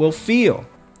planet will feel.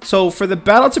 So for the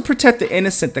battle to protect the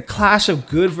innocent, the clash of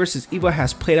good versus evil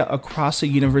has played out across the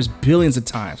universe billions of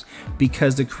times,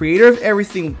 because the creator of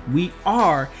everything we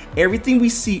are, everything we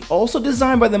see, also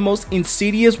designed by the most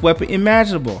insidious weapon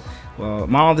imaginable. Well,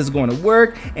 Monolith is going to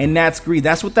work, and that's greed.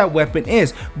 That's what that weapon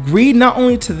is. Greed not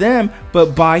only to them,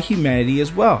 but by humanity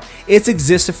as well. It's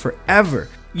existed forever.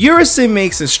 Urizen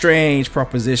makes a strange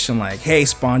proposition like, hey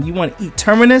Spawn, you want to eat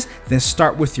Terminus? Then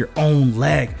start with your own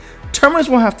leg. Terminus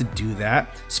won't have to do that.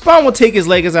 Spawn will take his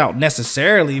legs out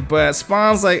necessarily, but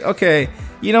Spawn's like, okay,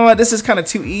 you know what, this is kind of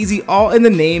too easy, all in the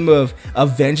name of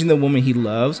avenging the woman he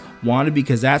loves, wanted,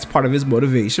 because that's part of his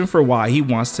motivation for why he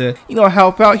wants to, you know,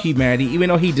 help out humanity, even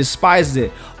though he despises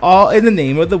it, all in the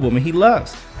name of the woman he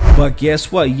loves. But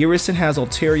guess what, Urizen has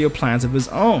ulterior plans of his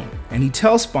own, and he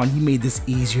tells Spawn, he made this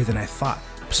easier than I thought.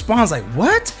 Spawn's like,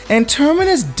 what? And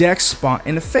Terminus decks Spawn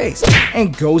in the face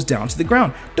and goes down to the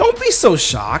ground. Don't be so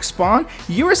shocked, Spawn.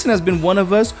 Urizen has been one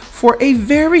of us for a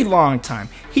very long time.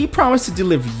 He promised to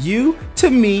deliver you to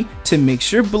me to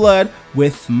mix your blood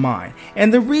with mine.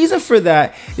 And the reason for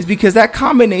that is because that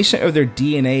combination of their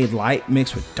DNA, light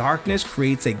mixed with darkness,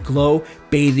 creates a glow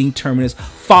bathing Terminus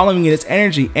following in its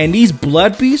energy, and these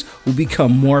blood beasts will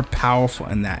become more powerful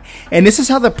in that. And this is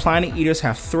how the planet eaters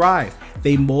have thrived.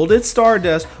 They molded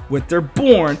stardust with their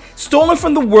born, stolen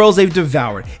from the worlds they've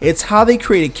devoured. It's how they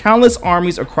created countless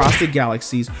armies across the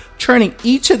galaxies, turning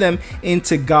each of them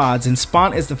into gods, and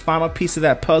Spawn is the final piece of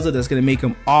that puzzle that's going to make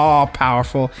them all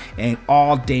powerful and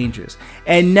all dangerous.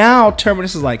 And now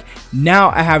Terminus is like,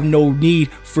 now I have no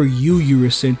need for you,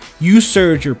 Urizen. You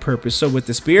served your purpose. So with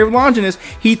the Spear of Longinus,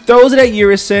 he throws it at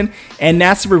Urizen, and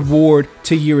that's the reward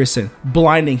to Urizen,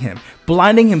 blinding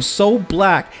him so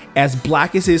black as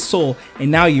his soul,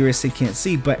 and now Urizen can't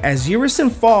see. But as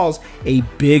Urizen falls, a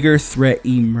bigger threat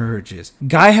emerges.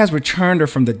 Guy has returned her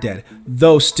from the dead.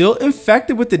 Though still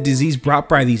infected with the disease brought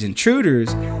by these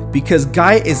intruders, because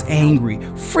Gaia is angry,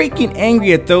 freaking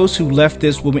angry at those who left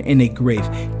this woman in a grave,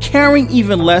 caring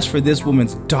even less for this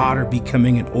woman's daughter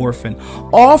becoming an orphan,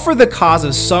 all for the cause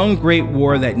of some great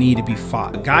war that needed to be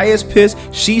fought. Gaia is pissed.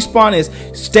 She-Spawn is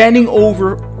standing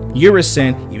over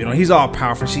Urizen, even though he's all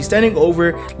powerful. She's standing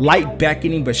over, light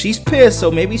beckoning, but she's pissed, so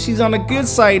maybe she's on the good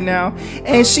side now.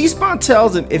 And She-Spawn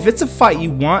tells him, if it's a fight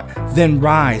you want, then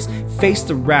rise, face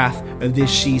the wrath of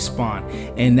this She-Spawn.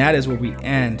 And that is where we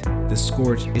end the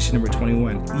Scorched issue number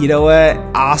 21. You know what?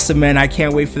 Awesome, man. I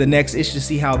can't wait for the next issue to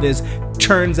see how this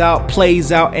turns out,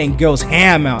 plays out, and goes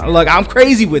ham out. Look, I'm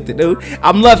crazy with it, dude.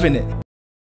 I'm loving it.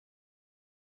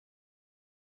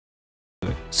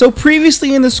 So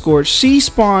previously in the Scorched,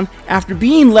 She-Spawn, after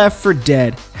being left for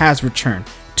dead, has returned.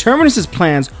 Terminus's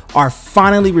plans are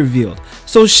finally revealed.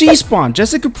 So She-Spawn,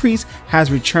 Jessica Priest, has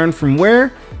returned from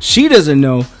where? She doesn't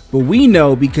know, but we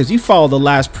know because you follow the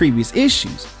last previous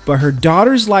issues. But her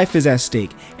daughter's life is at stake,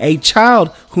 a child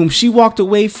whom she walked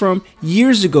away from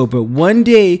years ago, but one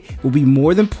day will be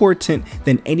more important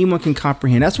than anyone can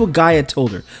comprehend. That's what Gaia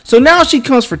told her. So now she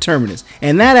comes for Terminus,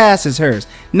 and that ass is hers.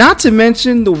 Not to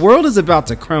mention, the world is about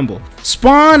to crumble.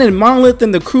 Spawn and Monolith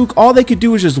and the crew, all they could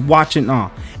do is just watch it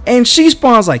all. And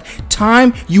She-Spawn's like,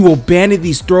 time you abandon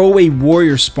these throwaway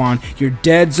warrior Spawn, your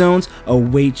dead zones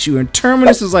await you. And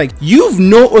Terminus is like, you've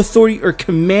no authority or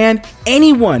command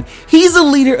anyone. He's the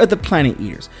leader of the Planet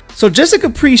Eaters. So Jessica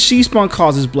Priest, She-Spawn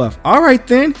calls his bluff. Alright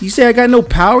then, you say I got no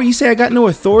power, you say I got no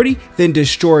authority, then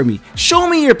destroy me. Show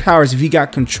me your powers if you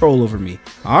got control over me.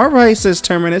 Alright, says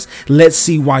Terminus, let's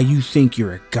see why you think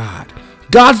you're a god.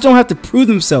 Gods don't have to prove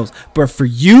themselves, but for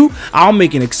you, I'll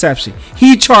make an exception.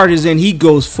 He charges in, he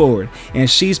goes forward. And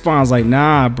She-Spawn's like,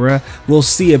 nah, bruh, we'll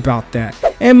see about that.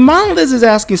 And Monolith is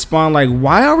asking Spawn, like,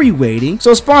 why are we waiting?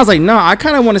 So Spawn's like, nah, I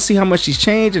kind of want to see how much she's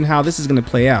changed and how this is going to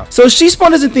play out. So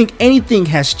She-Spawn doesn't think anything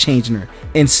has changed in her.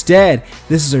 Instead,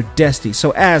 this is her destiny.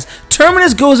 So as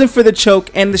Terminus goes in for the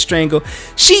choke and the strangle,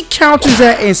 she counters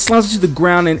that and slams her to the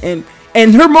ground,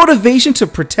 and her motivation to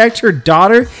protect her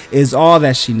daughter is all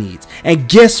that she needs. And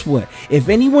guess what? If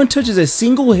anyone touches a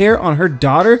single hair on her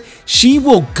daughter, she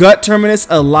will gut Terminus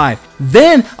alive.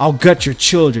 Then I'll gut your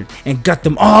children and gut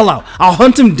them all out. I'll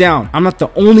hunt them down. I'm not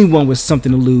the only one with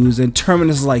something to lose. And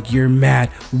Terminus is like, you're mad.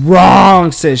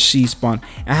 Wrong, says She-Spawn.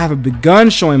 I haven't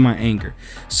begun showing my anger.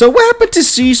 So what happened to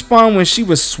She-Spawn when she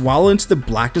was swallowed into the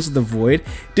blackness of the void?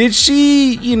 Did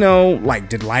she,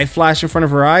 did light flash in front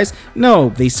of her eyes? No,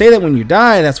 they say that when you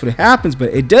die, that's what happens,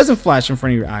 but it doesn't flash in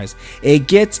front of your eyes. It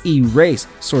gets erased,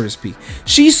 so to speak.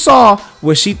 She saw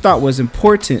what she thought was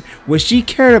important, what she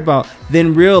cared about,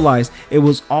 then realized it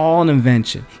was all an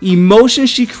invention. Emotions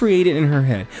she created in her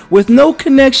head, with no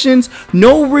connections,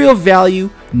 no real value,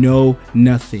 no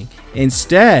nothing.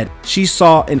 Instead, she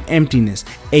saw an emptiness,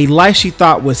 a life she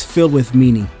thought was filled with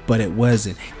meaning, but it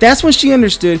wasn't. That's when she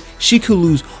understood she could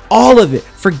lose all of it,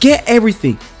 forget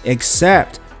everything,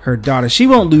 except her daughter. She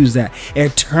won't lose that.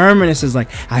 And Terminus is like,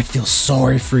 I feel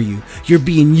sorry for you. You're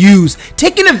being used,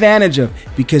 taken advantage of,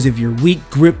 because of your weak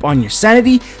grip on your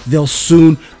sanity, they'll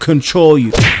soon control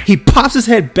you. He pops his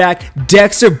head back,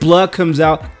 Dexter blood comes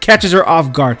out, catches her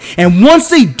off guard. And once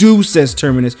they do, says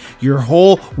Terminus, your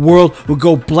whole world will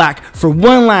go black for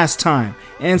one last time.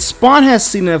 And Spawn has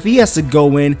seen enough, he has to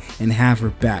go in and have her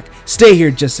back. Stay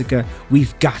here, Jessica,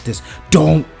 we've got this.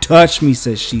 Don't touch me,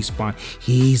 says She-Spawn.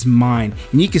 He's mine.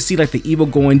 And you can see like the evil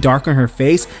going dark on her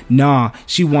face. Nah,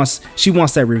 she wants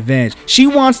that revenge. She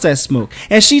wants that smoke.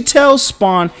 And she tells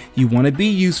Spawn, you want to be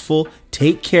useful,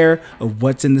 take care of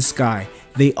what's in the sky.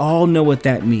 They all know what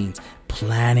that means.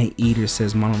 Planet Eater,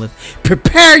 says Monolith.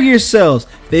 Prepare yourselves,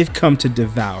 they've come to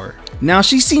devour. Now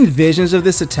she's seen visions of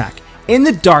this attack. In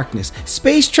the darkness,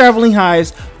 space traveling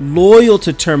hives loyal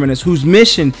to Terminus, whose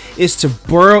mission is to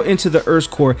burrow into the Earth's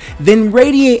core, then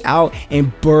radiate out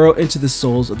and burrow into the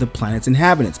souls of the planet's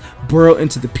inhabitants, burrow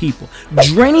into the people,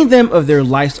 draining them of their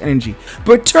life's energy.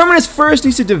 But Terminus first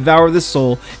needs to devour the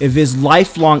soul of his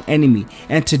lifelong enemy,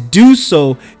 and to do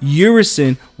so,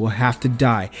 Urizen will have to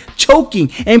die,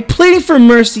 choking and pleading for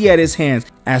mercy at his hands.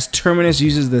 As Terminus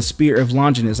uses the Spear of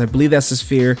Longinus, I believe that's the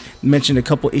spear mentioned a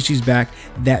couple issues back,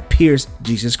 that pierced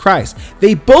Jesus Christ.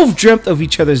 They both dreamt of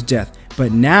each other's death,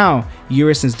 but now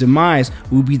Urizen's demise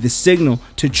will be the signal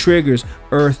to triggers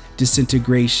Earth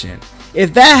disintegration.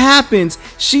 If that happens,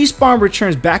 She-Spawn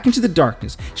returns back into the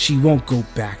darkness. She won't go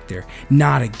back there.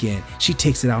 Not again. She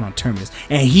takes it out on Terminus.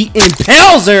 And he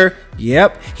impales her.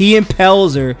 Yep, he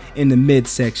impels her in the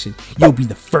midsection. You'll be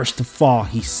the first to fall,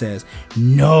 he says.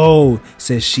 No,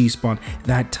 says She-Spawn.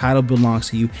 That title belongs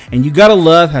to you. And you gotta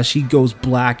love how she goes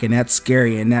black, and that's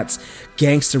scary, and that's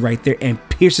gangster right there, and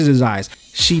pierces his eyes.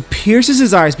 She pierces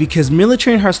his eyes because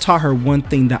military has taught her one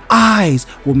thing: the eyes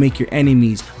will make your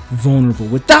enemies vulnerable.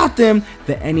 Without them,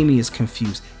 the enemy is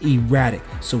confused, erratic.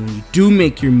 So when you do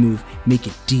make your move, make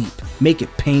it deep, make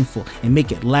it painful, and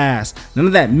make it last. None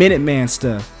of that Minuteman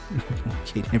stuff.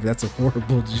 Okay, that's a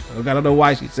horrible joke. I don't know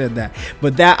why she said that,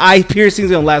 but that eye piercing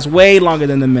is gonna last way longer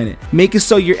than a minute. Make it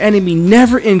so your enemy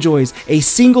never enjoys a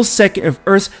single second of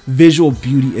Earth's visual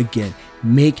beauty again.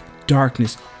 Make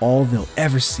darkness all they'll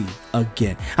ever see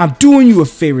again. I'm doing you a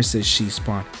favor, says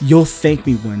She-Spawn. You'll thank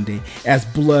me one day, as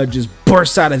blood just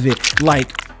bursts out of it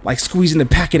like squeezing a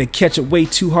packet of ketchup way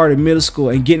too hard in middle school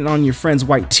and getting on your friend's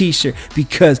white t-shirt,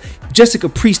 because Jessica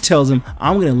Priest tells him,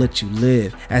 I'm gonna let you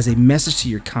live, as a message to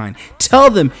your kind. Tell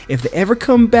them if they ever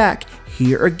come back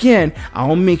here again,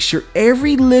 I'll make sure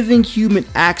every living human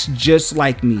acts just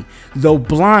like me. Though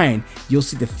blind, you'll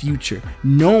see the future,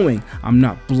 knowing I'm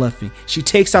not bluffing. She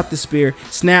takes out the spear,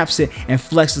 snaps it, and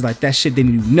flexes like that shit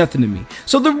didn't do nothing to me.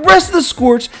 So the rest of the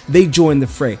Scorched, they join the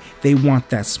fray. They want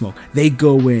that smoke. They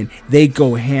go in, they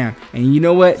go ham, and you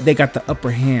know what? They got the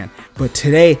upper hand. But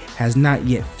today has not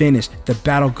yet finished. The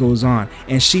battle goes on,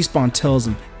 and She-Spawn tells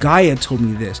him, Gaia told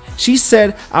me this. She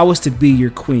said I was to be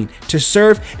your queen, to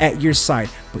serve at your side,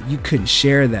 but you couldn't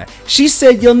share that. She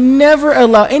said you'll never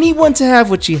allow anyone to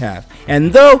have what you have.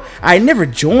 And though I never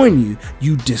joined you,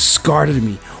 you discarded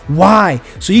me. Why?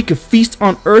 So you could feast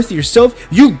on Earth yourself?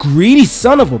 You greedy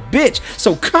son of a bitch.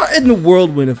 So caught in the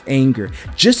whirlwind of anger,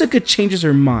 Jessica changes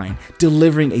her mind,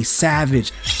 delivering a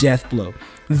savage death blow.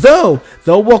 Though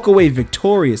they'll walk away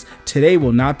victorious, today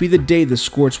will not be the day the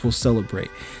Scorched will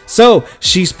celebrate. So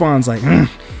She-Spawn's like,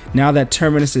 now that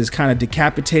Terminus is kind of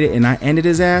decapitated and I ended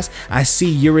his ass, I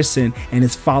see Urizen and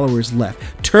his followers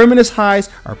left. Terminus highs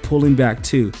are pulling back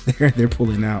too. They're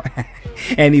pulling out.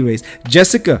 Anyways,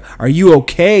 Jessica, are you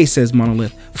okay? Says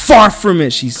Monolith. Far from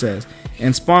it, she says.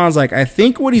 And Spawn's like, I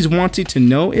think what he's wanting to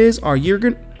know is, are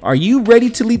you ready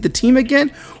to lead the team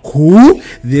again? Who?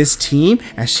 This team?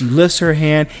 As she lifts her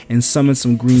hand and summons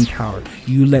some green power.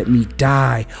 You let me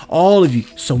die, all of you.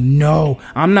 So no,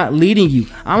 I'm not leading you.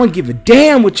 I don't give a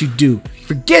damn what you do.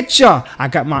 Forget y'all. I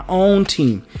got my own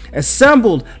team.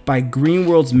 Assembled by Green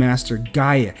World's master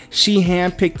Gaia, she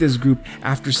handpicked this group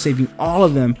after saving all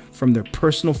of them from their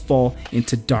personal fall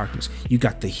into darkness. You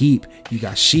got the Heap, you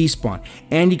got She-Spawn,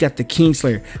 and you got the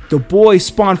Kingslayer. The boy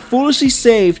Spawn foolishly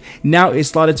saved now is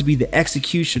slotted to be the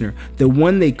Executioner, the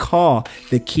one they call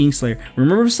the Kingslayer.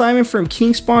 Remember Simon from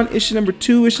King Spawn issue number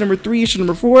 2, issue number 3, issue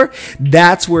number 4?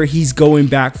 That's where he's going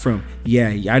back from. Yeah,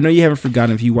 I know you haven't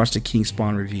forgotten if you watched the King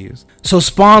Spawn reviews. So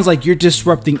Spawn's like, you're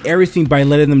disrupting everything by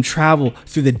letting them travel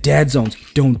through the dead zones.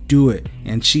 Don't do it.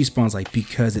 And She-Spawn's like,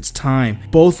 because it's time.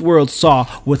 Both worlds saw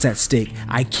what's at stake.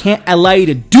 I can't allow you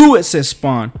to do it, says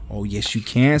Spawn. Oh yes you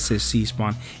can, says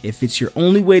She-Spawn. If it's your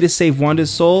only way to save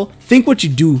Wanda's soul, think what you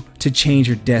do to change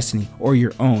your destiny, or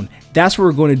your own. That's what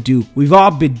we're going to do. We've all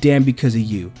been damned because of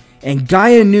you. And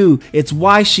Gaia knew it's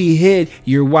why she hid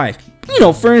your wife. You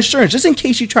know, for insurance, just in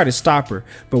case you try to stop her.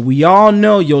 But we all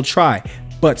know you'll try.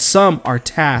 But some are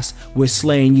tasked with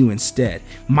slaying you instead.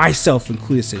 Myself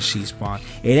included, says She-Spawn.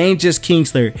 It ain't just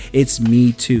Kingslayer, it's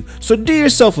me too. So do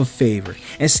yourself a favor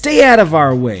and stay out of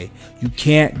our way. You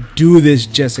can't do this,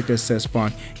 Jessica, says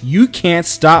Spawn. You can't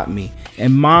stop me.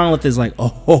 And Monolith is like, oh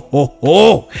ho ho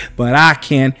ho, but I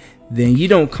can. Then you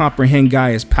don't comprehend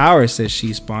Gaia's power, says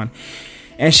She-Spawn.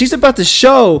 And she's about to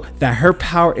show that her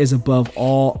power is above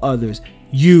all others.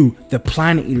 You, the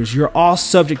planet eaters, you're all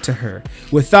subject to her.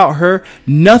 Without her,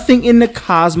 nothing in the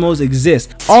cosmos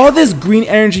exists. All this green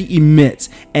energy emits,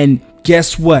 and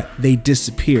guess what? They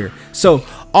disappear. So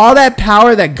all that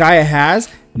power that Gaia has,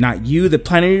 not you, the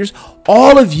planet eaters,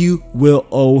 all of you will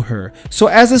owe her. So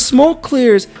as the smoke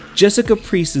clears, Jessica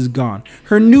Priest is gone.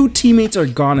 Her new teammates are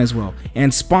gone as well.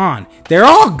 And Spawn, they're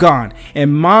all gone.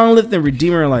 And Monolith and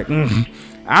Redeemer are like,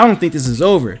 I don't think this is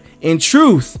over. In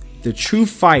truth, the true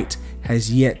fight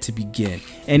has yet to begin.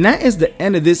 And that is the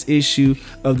end of this issue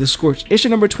of the Scorched, issue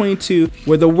number 22,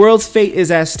 where the world's fate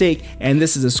is at stake, and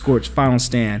this is a Scorched final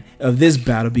stand of this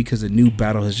battle because a new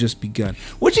battle has just begun.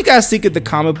 What you guys think of the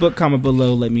comic book? Comment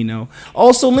below, let me know.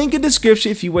 Also, link in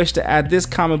description if you wish to add this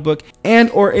comic book and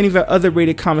or any of our other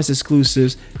Rated Comics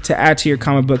exclusives to add to your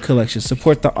comic book collection.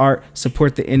 Support the art,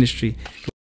 support the industry.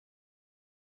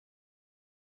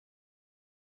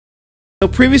 So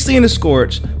previously in the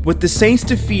Scorched, with the Saints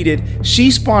defeated,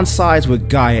 She-Spawn sides with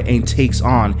Gaia and takes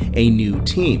on a new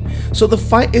team. So the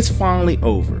fight is finally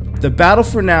over. The battle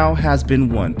for now has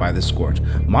been won by the Scorched.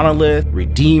 Monolith,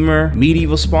 Redeemer,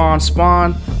 Medieval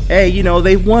Spawn, hey, you know,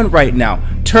 they've won right now.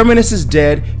 Terminus is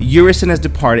dead, Urizen has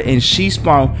departed, and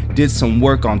She-Spawn did some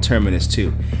work on Terminus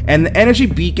too. And the energy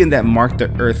beacon that marked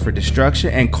the Earth for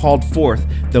destruction and called forth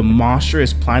the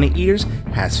monstrous planet eaters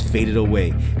has faded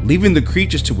away, leaving the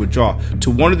creatures to withdraw to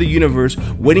one of the universe,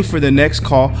 waiting for the next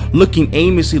call, looking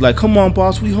aimlessly like, come on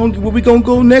boss, we hungry, where we gonna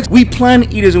go next? We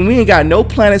planet eaters and we ain't got no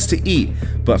planets to eat.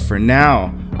 But for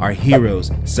now, our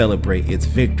heroes celebrate its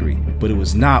victory, but it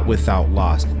was not without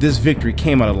loss. This victory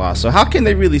came out of loss, so how can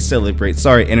they really celebrate?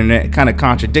 Sorry internet, kind of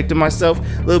contradicted myself,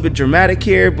 a little bit dramatic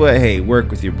here, but hey,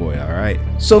 work with your boy, alright?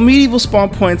 So Medieval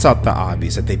Spawn points out the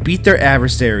obvious, that they beat their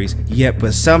adversaries, yet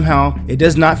but somehow it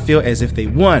does not feel as if they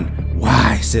won.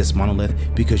 Why, says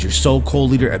Monolith, because your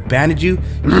so-called leader abandoned you?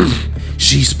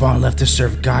 She-Spawn left to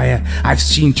serve Gaia. I've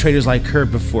seen traitors like her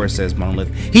before, says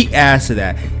Monolith. He adds to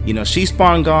that, you know,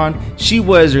 She-Spawn gone, she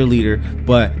was her leader,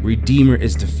 but Redeemer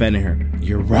is defending her.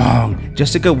 You're wrong.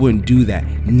 Jessica wouldn't do that,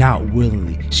 not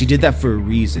willingly. She did that for a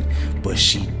reason. But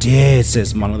she did,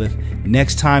 says Monolith.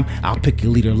 Next time, I'll pick a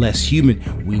leader less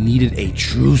human. We needed a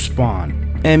true Spawn.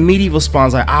 And Medieval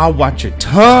Spawn's like, I'll watch your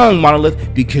tongue,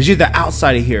 Monolith, because you're the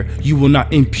outsider here. You will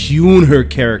not impugn her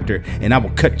character, and I will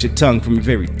cut your tongue from your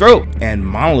very throat. And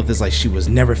Monolith is like, she was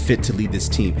never fit to lead this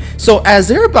team. So as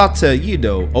they're about to, you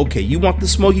know, okay, you want the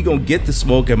smoke, you gonna get the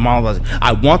smoke. And Monolith's like,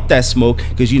 I want that smoke,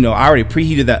 because, you know, I already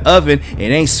preheated that oven, and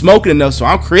it ain't smoking enough, so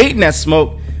I'm creating that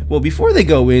smoke. Well, before they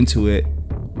go into it,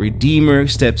 Redeemer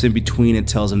steps in between and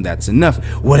tells him that's enough.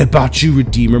 What about you,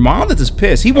 Redeemer? Monolith is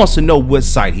pissed. He wants to know what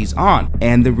side he's on.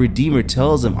 And the Redeemer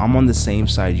tells him, I'm on the same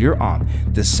side you're on.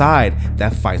 The side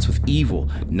that fights with evil,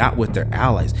 not with their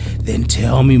allies. Then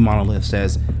tell me, Monolith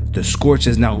says, the Scorched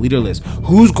is now leaderless.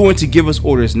 Who's going to give us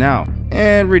orders now?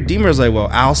 And Redeemer's like, well,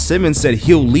 Al Simmons said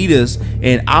he'll lead us,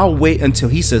 and I'll wait until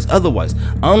he says otherwise.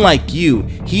 Unlike you,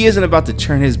 he isn't about to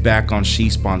turn his back on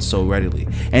She-Spawn so readily.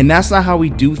 And that's not how we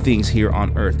do things here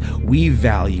on Earth. We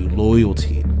value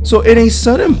loyalty. So in a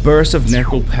sudden burst of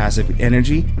necroplasmic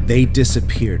energy, they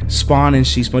disappeared. Spawn and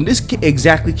She-Spawn. This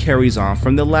exactly carries on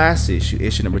from the last issue,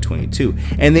 issue number 22.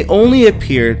 And they only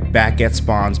appeared back at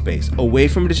Spawn's base, away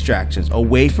from distractions,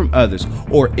 away from others,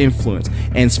 or influence.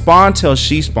 And Spawn tells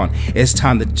She-Spawn, it's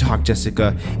time to talk,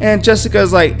 Jessica. And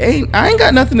Jessica's like, hey, I ain't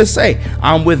got nothing to say.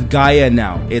 I'm with Gaia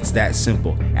now. It's that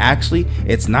simple. Actually,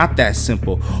 it's not that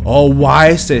simple. Oh,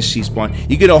 why, says She-Spawn.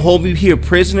 You gonna hold me here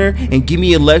prisoner and give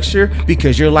me a lecture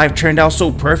because your life turned out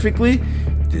so perfectly?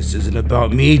 This isn't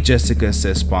about me, Jessica,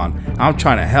 says Spawn. I'm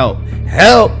trying to help.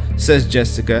 Help, says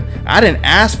Jessica. I didn't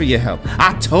ask for your help.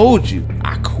 I told you.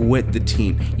 I quit the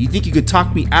team. You think you could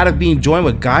talk me out of being joined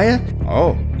with Gaia?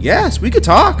 Oh, yes, we could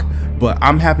talk. But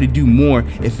I'm happy to do more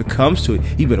if it comes to it.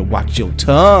 You better watch your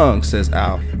tongue, says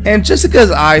Al. And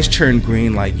Jessica's eyes turn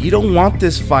green like, you don't want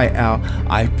this fight, Al.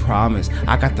 I promise.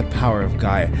 I got the power of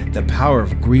Gaia, the power of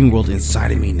Greenworld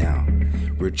inside of me now.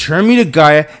 Return me to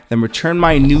Gaia, then return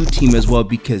my new team as well,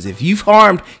 because if you've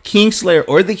harmed Kingslayer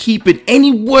or the Keep in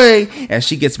any way, as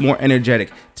she gets more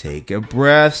energetic, take a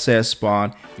breath, says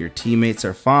Spawn. Your teammates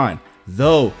are fine,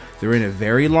 though they're in a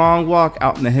very long walk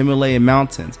out in the Himalayan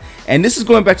mountains. And this is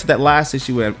going back to that last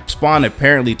issue where Spawn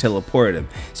apparently teleported him.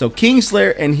 So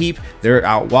Kingslayer and Heap, they're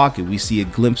out walking. We see a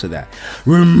glimpse of that.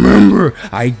 Remember,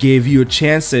 I gave you a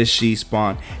chance, says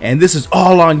She-Spawn, and this is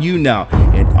all on you now.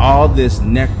 And all this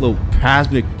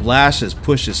necroplasmic blast just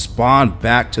pushes Spawn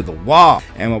back to the wall.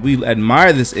 And while we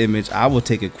admire this image, I will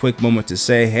take a quick moment to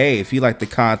say, hey, if you like the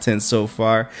content so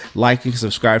far, like and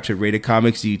subscribe to Rated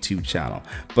Comics YouTube channel.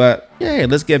 But yeah,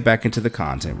 let's get back into the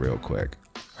content real quick.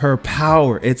 Her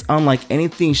power, it's unlike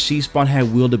anything She-Spawn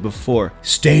had wielded before.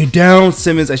 Stay down,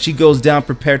 Simmons, as she goes down,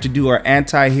 prepared to do our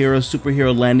anti-hero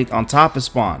superhero landing on top of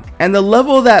Spawn. And the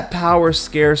level of that power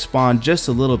scares Spawn just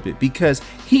a little bit, because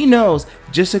he knows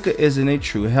Jessica isn't a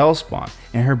true Hellspawn,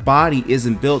 and her body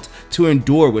isn't built to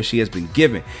endure what she has been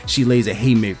given. She lays a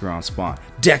haymaker on Spawn,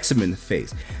 decks him in the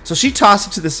face. So she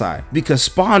tosses it to the side, because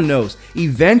Spawn knows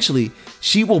eventually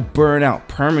she will burn out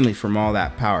permanently from all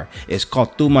that power. It's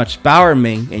called too much power,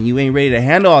 man, and you ain't ready to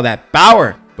handle all that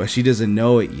power. But she doesn't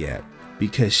know it yet,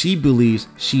 because she believes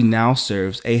she now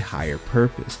serves a higher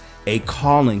purpose, a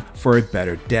calling for a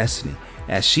better destiny.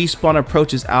 As She-Spawn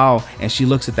approaches Al and she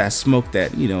looks at that smoke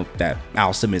that, that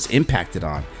Al Simmons impacted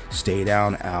on. Stay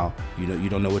down, Al. You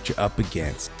don't know what you're up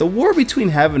against. The war between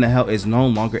heaven and hell is no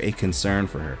longer a concern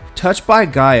for her. Touched by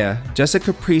Gaia,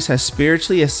 Jessica Priest has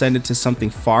spiritually ascended to something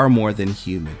far more than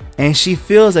human. And she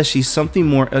feels that she's something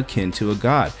more akin to a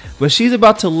god. But she's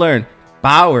about to learn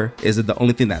power isn't the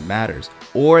only thing that matters,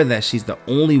 or that she's the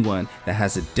only one that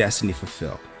has a destiny to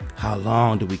fulfill. How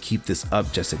long do we keep this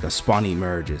up, Jessica? Spawn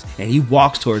emerges, and he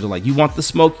walks towards her like, you want the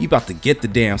smoke? You about to get the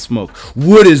damn smoke.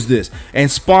 What is this?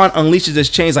 And Spawn unleashes his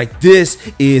chains like,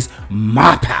 this is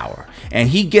my power. And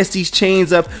he gets these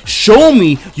chains up. Show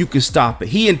me you can stop it.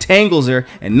 He entangles her,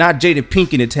 and not Jada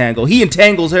Pinkett entangle. He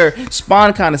entangles her,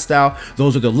 Spawn kind of style.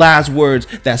 Those are the last words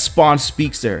that Spawn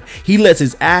speaks to her. He lets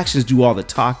his actions do all the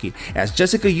talking. As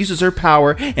Jessica uses her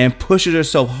power and pushes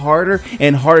herself harder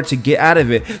and harder to get out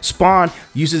of it, Spawn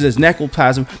uses his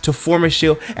necroplasm to form a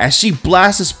shield as she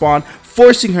blasts Spawn,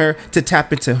 forcing her to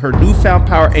tap into her newfound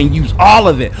power and use all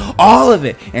of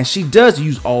it, and she does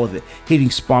use all of it, hitting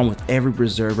Spawn with every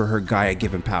reserve of her Gaia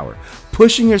given power,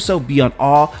 pushing herself beyond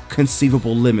all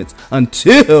conceivable limits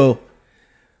until,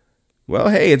 well,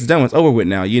 hey, it's done, it's over with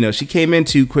now. You know, she came in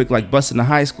too quick, like busting to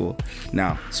high school.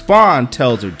 Now Spawn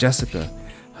tells her, Jessica,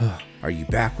 are you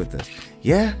back with us?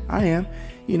 Yeah, I am.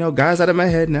 You know, Gaia's out of my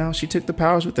head now. She took the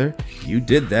powers with her. You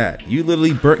did that. You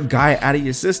literally burnt Gaia out of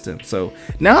your system. So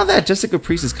now that Jessica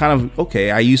Priest is kind of,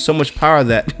 okay, I use so much power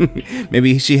that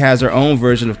maybe she has her own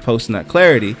version of post-nut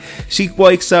clarity. She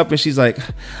wakes up and she's like,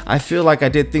 I feel like I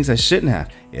did things I shouldn't have.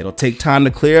 It'll take time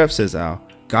to clear up, says Al.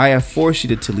 Gaia forced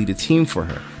you to lead a team for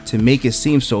her, to make it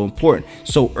seem so important,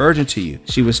 so urgent to you.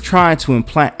 She was trying to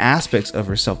implant aspects of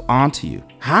herself onto you.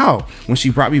 How? When she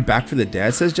brought me back for the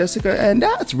dead, says Jessica, and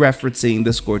that's referencing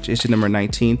the Scorched issue number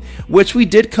 19, which we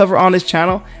did cover on this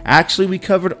channel. Actually, we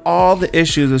covered all the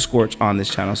issues of Scorch on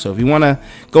this channel, so if you want to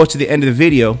go to the end of the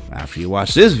video, after you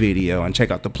watch this video and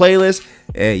check out the playlist,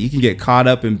 hey, you can get caught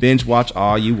up and binge watch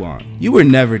all you want. You were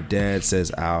never dead, says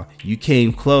Al. You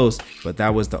came close, but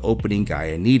that was the opening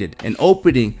Gaia needed. An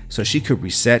opening so she could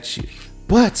reset you.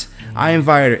 But I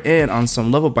invited her in on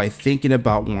some level by thinking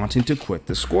about wanting to quit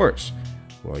the Scorch.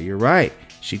 Well, you're right.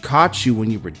 She caught you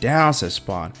when you were down, says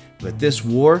Spawn. But this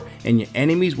war and your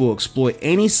enemies will exploit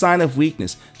any sign of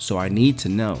weakness, so I need to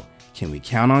know. Can we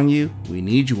count on you? We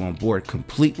need you on board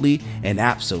completely and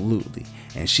absolutely.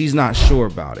 And she's not sure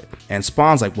about it. And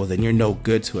Spawn's like, well, then you're no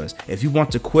good to us. If you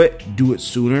want to quit, do it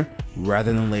sooner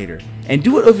rather than later. And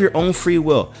do it of your own free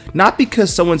will. Not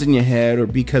because someone's in your head or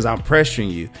because I'm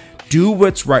pressuring you. Do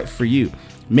what's right for you.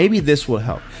 Maybe this will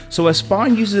help. So as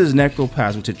Spawn uses his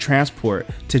necroplasm to transport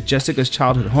to Jessica's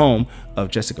childhood home of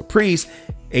Jessica Priest,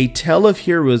 a tale of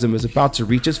heroism is about to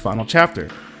reach its final chapter.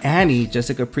 Annie,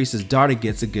 Jessica Priest's daughter,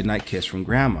 gets a goodnight kiss from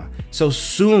Grandma. So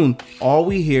soon, all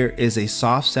we hear is a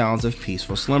soft sounds of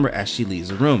peaceful slumber as she leaves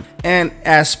the room. And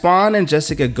as Spawn and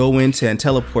Jessica go into and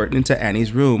teleport into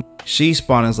Annie's room,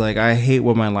 Spawn is like, I hate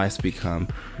what my life's become,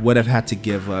 what I've had to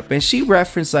give up. And she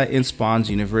referenced that in Spawn's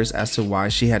universe as to why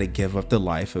she had to give up the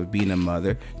life of being a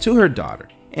mother to her daughter.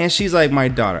 And she's like, my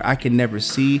daughter, I can never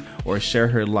see or share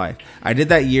her life. I did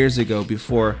that years ago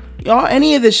before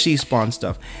any of this Spawn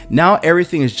stuff. Now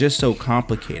everything is just so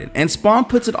complicated. And Spawn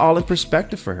puts it all in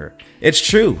perspective for her. It's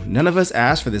true. None of us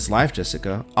asked for this life,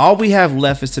 Jessica. All we have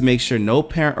left is to make sure no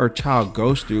parent or child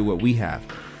goes through what we have.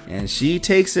 And she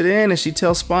takes it in and she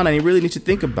tells Spawn, and you really need to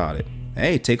think about it.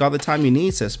 Hey, take all the time you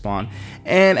need, says Spawn.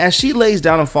 And as she lays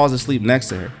down and falls asleep next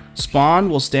to her, Spawn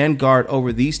will stand guard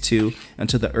over these two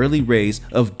until the early rays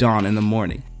of dawn in the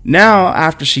morning. Now,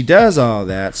 after she does all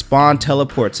that, Spawn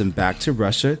teleports him back to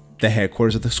Russia, the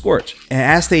headquarters of the Scorch. And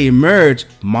as they emerge,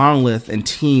 Monolith and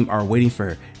team are waiting for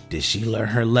her. Did she learn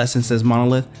her lesson, says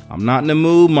Monolith. I'm not in the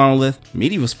mood, Monolith.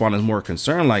 Medieval Spawn is more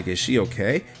concerned like, is she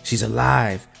okay? She's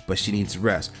alive, but she needs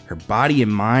rest. Her body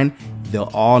and mind,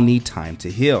 they'll all need time to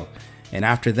heal. And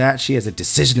after that, she has a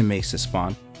decision to make, says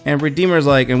Spawn. And Redeemer's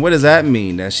like, and what does that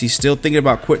mean? That she's still thinking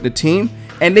about quitting the team?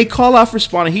 And they call out for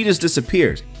Spawn and he just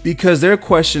disappears because their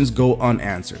questions go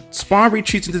unanswered. Spawn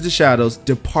retreats into the shadows,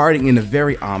 departing in a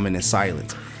very ominous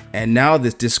silence. And now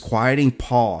this disquieting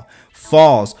pall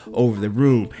falls over the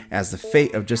room as the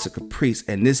fate of Jessica Priest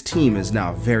and this team is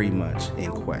now very much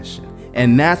in question.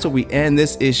 And that's where we end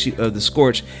this issue of The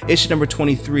Scorched, issue number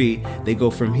 23. They go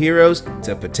from heroes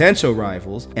to potential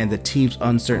rivals and the team's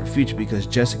uncertain future because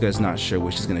Jessica is not sure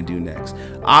what she's going to do next.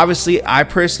 Obviously, I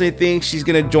personally think she's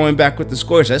going to join back with The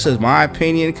Scorched. That's just my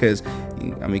opinion because,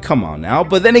 I mean, come on now.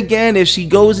 But then again, if she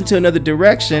goes into another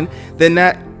direction, then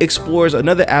that explores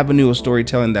another avenue of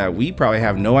storytelling that we probably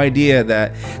have no idea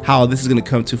that how this is going to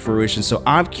come to fruition. So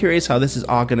I'm curious how this is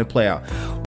all going to play out.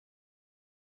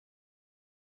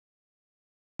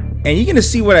 And you're going to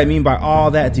see what I mean by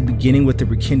all that at the beginning with the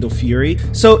Rekindle Fury.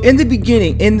 So in the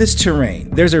beginning, in this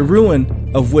terrain, there's a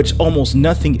ruin of which almost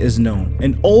nothing is known.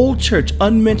 An old church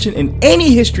unmentioned in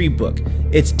any history book.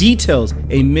 Its details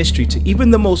a mystery to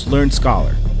even the most learned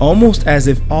scholar. Almost as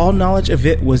if all knowledge of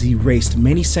it was erased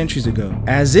many centuries ago.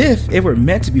 As if it were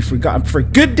meant to be forgotten for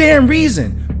good damn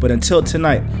reason. But until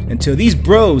tonight, until these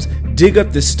bros dig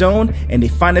up the stone and they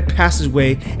find a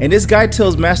passageway, and this guy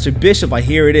tells Master Bishop, like,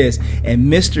 here it is,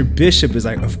 and Mr. Bishop is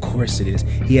like, of course it is.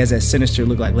 He has that sinister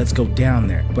look, like, let's go down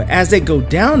there. But as they go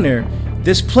down there,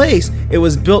 this place, it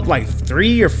was built like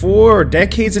 3 or 4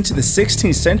 decades into the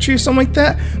 16th century or something like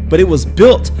that, but it was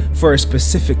built for a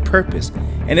specific purpose.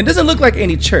 And it doesn't look like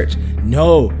any church.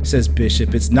 No, says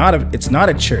Bishop, it's not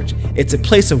a church. It's a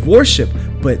place of worship,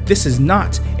 but this is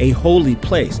not a holy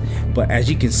place. But as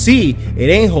you can see, it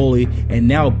ain't holy, and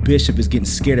now Bishop is getting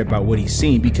scared about what he's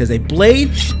seeing, because a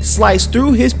blade sliced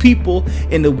through his people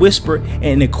in a whisper and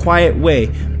in a quiet way,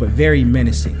 but very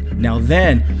menacing. Now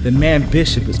then, the man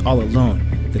Bishop is all alone.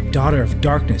 The daughter of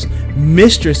darkness,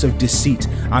 mistress of deceit.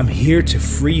 I'm here to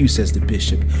free you, says the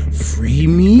bishop. Free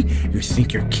me? You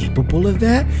think you're capable of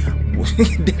that?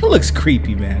 That looks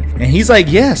creepy, man. And he's like,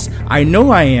 yes, I know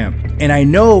I am. And I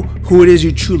know who it is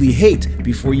you truly hate.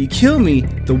 Before you kill me,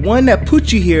 the one that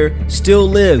put you here still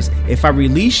lives. If I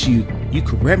release you, you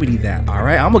could remedy that, all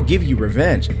right? I'm gonna give you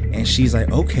revenge. And she's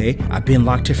like, okay, I've been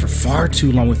locked here for far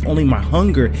too long with only my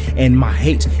hunger and my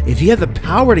hate. If you have the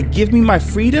power to give me my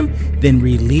freedom, then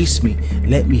release me.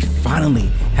 Let me finally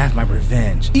have my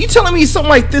revenge. You telling me something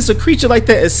like this, a creature like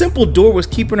that, a simple door was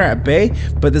keeping her at bay?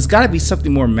 But there's gotta be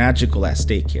something more magical at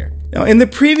stake here. Now, in the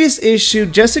previous issue,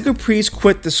 Jessica Priest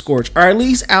quit the Scorched, or at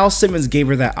least Al Simmons gave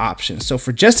her that option. So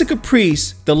for Jessica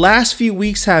Priest, the last few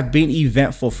weeks have been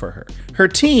eventful for her. Her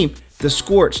team, the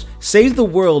Scorched, saved the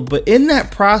world, but in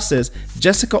that process,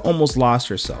 Jessica almost lost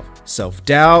herself.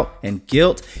 Self-doubt and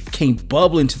guilt came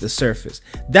bubbling to the surface.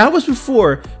 That was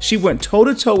before she went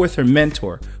toe-to-toe with her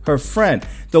mentor, her friend,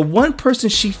 the one person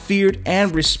she feared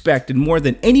and respected more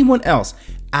than anyone else,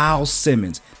 Al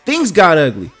Simmons. Things got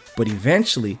ugly, but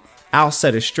eventually, Al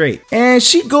set her straight. And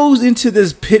she goes into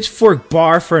this Pitchfork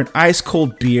bar for an ice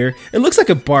cold beer. It looks like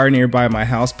a bar nearby my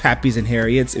house, Pappy's and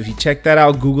Harriet's. If you check that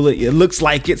out, Google it. It looks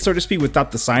like it, so to speak,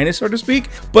 without the signage, so to speak.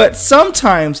 But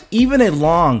sometimes even a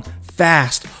long,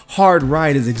 fast, hard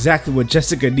ride is exactly what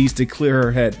Jessica needs to clear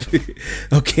her head.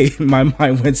 Okay, my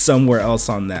mind went somewhere else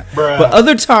on that. Bruh. But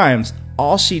other times,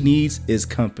 all she needs is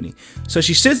company. So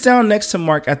she sits down next to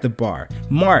Mark at the bar.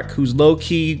 Mark, who's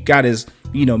low-key, got his,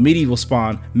 you know, medieval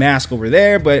Spawn mask over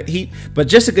there, but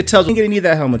Jessica tells him, I'm gonna need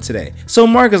that helmet today. So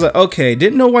Mark is like, okay,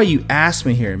 didn't know why you asked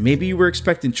me here. Maybe you were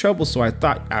expecting trouble, so I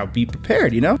thought I'd be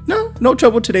prepared, you know? No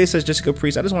trouble today, says Jessica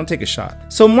Priest. I just want to take a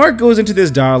shot. So Mark goes into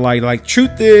this dialogue, like,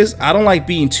 truth is, I don't like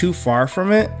being too far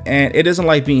from it, and it doesn't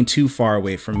like being too far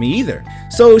away from me either.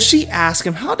 So she asks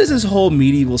him, how does this whole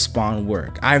medieval Spawn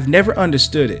work? I've never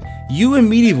understood it. You and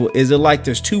medieval, is it like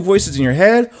there's two voices in your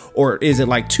head, or is it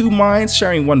like two minds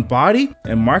sharing one body?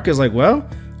 And Mark is like, well,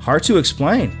 hard to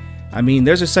explain. I mean,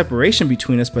 there's a separation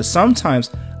between us, but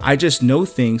sometimes I just know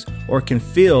things or can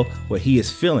feel what he is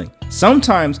feeling.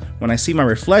 Sometimes when I see my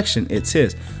reflection, it's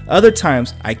his. Other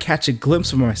times I catch a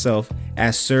glimpse of myself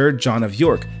as Sir John of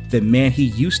York, the man he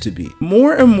used to be.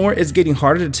 More and more it's getting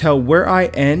harder to tell where I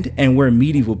end and where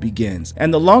medieval begins.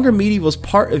 And the longer medieval's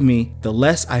part of me, the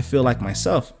less I feel like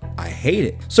myself. I hate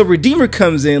it. So Redeemer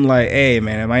comes in like, hey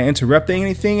man, am I interrupting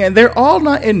anything? And they're all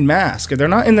not in masks. They're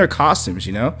not in their costumes,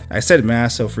 you know? I said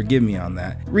mask, so forgive me on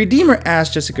that. Redeemer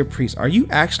asked Jessica Priest, are you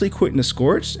actually quitting the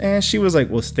Scorched? And she was like,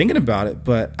 well, thinking about it,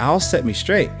 but Al set me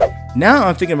straight. Now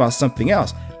I'm thinking about something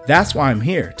else. That's why I'm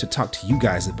here, to talk to you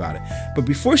guys about it. But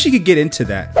before she could get into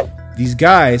that, these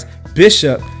guys,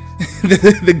 Bishop,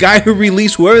 the guy who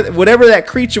released whatever that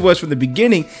creature was from the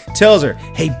beginning, tells her,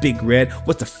 hey Big Red,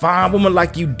 what's a fine woman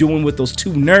like you doing with those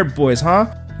two nerd boys, huh?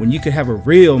 When you could have a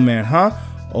real man, huh?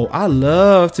 Oh, I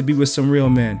love to be with some real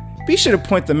men. Be sure to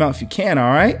point them out if you can,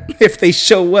 alright? If they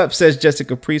show up, says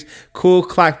Jessica Priest. Cool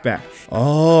clackback.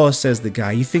 Oh, says the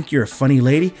guy, you think you're a funny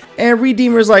lady? And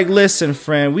Redeemer's like, listen,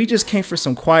 friend, we just came for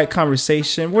some quiet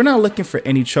conversation. We're not looking for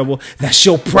any trouble. That's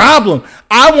your problem.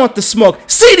 I want the smoke.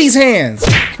 See these hands.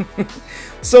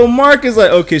 So Mark is like,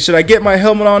 okay, should I get my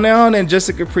helmet on now? And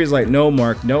Jessica Priest is like, no,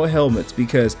 Mark, no helmets,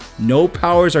 because no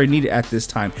powers are needed at this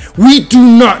time. We do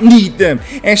not need them.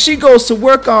 And she goes to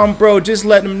work on bro, just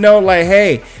letting him know, like,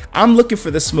 hey, I'm looking for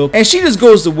the smoke. And she just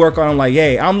goes to work on him like,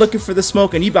 hey, I'm looking for the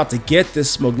smoke and you about to get this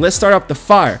smoke. Let's start up the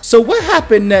fire. So what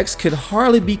happened next could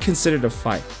hardly be considered a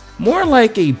fight. More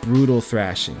like a brutal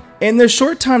thrashing. In their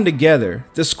short time together,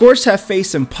 the Scorched have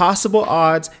faced impossible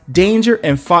odds, danger,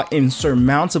 and fought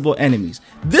insurmountable enemies.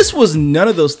 This was none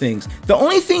of those things. The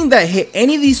only thing that hit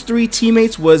any of these three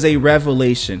teammates was a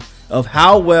revelation of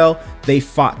how well they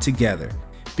fought together.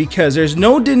 Because there's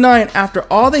no denying, after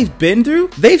all they've been through,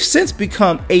 they've since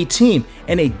become a team,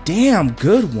 and a damn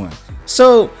good one.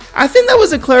 So I think that was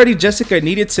the clarity Jessica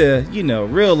needed to, you know,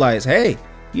 realize, hey,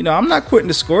 You know, I'm not quitting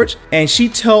the Scorch. And she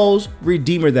tells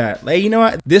Redeemer that, hey, you know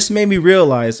what? This made me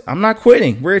realize I'm not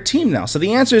quitting. We're a team now. So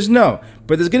the answer is no.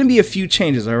 But there's going to be a few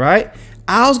changes, all right?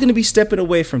 Al's going to be stepping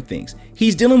away from things.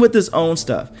 He's dealing with his own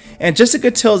stuff. And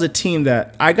Jessica tells the team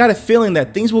that I got a feeling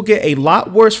that things will get a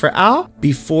lot worse for Al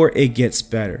before it gets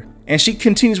better. And she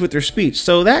continues with her speech.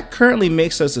 So that currently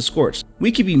makes us the Scorched. We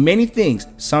could be many things.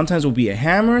 Sometimes we'll be a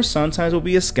hammer, sometimes we'll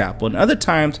be a scalpel, and other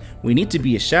times we need to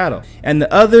be a shadow. And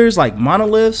the others like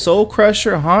Monolith, Soul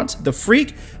Crusher, Haunt, the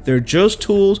Freak, they're just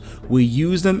tools. We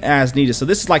use them as needed. So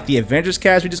this is like the Avengers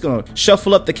cast. We're just gonna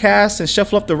shuffle up the cast and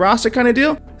shuffle up the roster kind of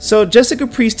deal. So Jessica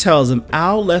Priest tells him,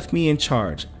 Al left me in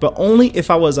charge, but only if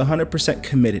I was 100%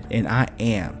 committed, and I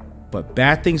am. But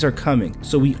bad things are coming,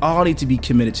 so we all need to be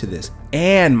committed to this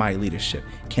and my leadership.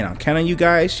 Can I count on you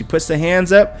guys? She puts the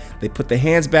hands up, they put the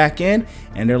hands back in,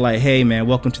 and they're like, hey man,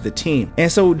 welcome to the team.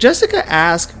 And so Jessica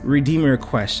asks Redeemer a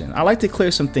question. I like to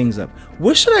clear some things up.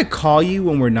 What should I call you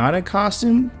when we're not in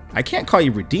costume? I can't call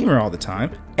you Redeemer all the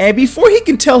time. And before he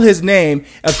can tell his name,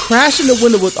 a crash in the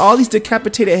window with all these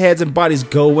decapitated heads and bodies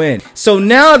go in. So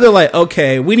now they're like,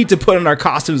 okay, we need to put in our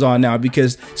costumes on now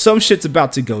because some shit's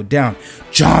about to go down.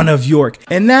 John of York.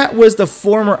 And that was the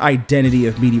former identity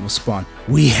of Medieval Spawn.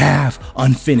 We have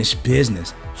unfinished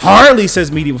business. Harley,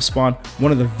 says Medieval Spawn,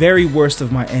 one of the very worst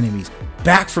of my enemies.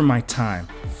 Back from my time.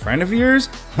 Friend of yours?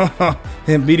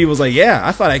 And Medieval's like, yeah,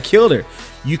 I thought I killed her.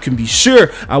 You can be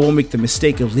sure I won't make the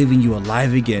mistake of leaving you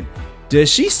alive again. Does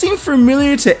she seem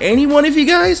familiar to any one of you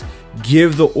guys?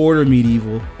 Give the order,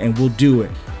 Medieval, and we'll do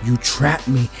it. You trapped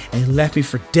me and left me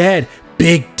for dead.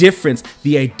 Big difference.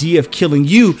 The idea of killing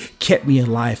you kept me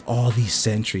alive all these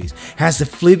centuries. Has the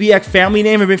Flibiac family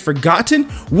name been forgotten?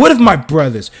 What of my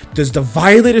brothers? Does the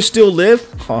Violator still live?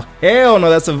 Oh, hell no,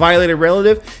 that's a Violator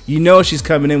relative. You know she's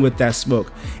coming in with that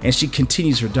smoke. And she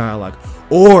continues her dialogue.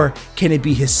 Or can it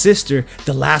be his sister,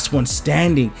 the last one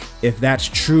standing? If that's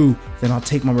true, then I'll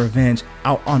take my revenge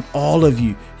out on all of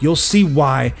you. You'll see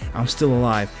why I'm still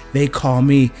alive. They call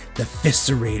me the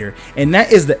Viscerator. And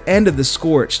that is the end of the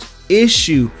Scorched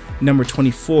issue number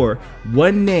 24.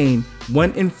 One name,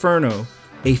 one inferno,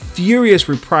 a furious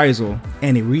reprisal,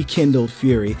 and a rekindled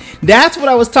fury. That's what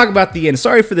I was talking about at the end.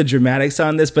 Sorry for the dramatics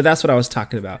on this, but that's what I was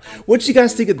talking about. What you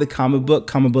guys think of the comic book?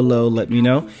 Comment below, let me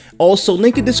know. Also,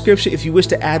 link in description if you wish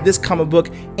to add this comic book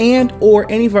and or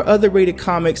any of our other rated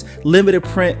comics, limited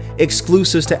print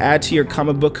exclusives to add to your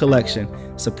comic book collection.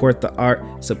 Support the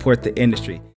art, support the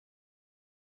industry.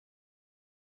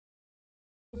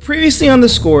 Previously on The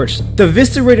Scorched, the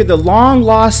Viscerator, the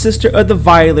long-lost sister of the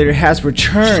Violator, has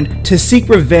returned to seek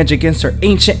revenge against her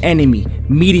ancient enemy,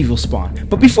 Medieval Spawn.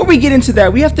 But before we get into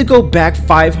that, we have to go back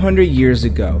 500 years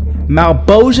ago.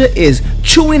 Malebolgia is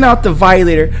chewing out the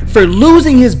Violator for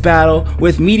losing his battle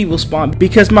with Medieval Spawn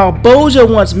because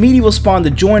Malebolgia wants Medieval Spawn to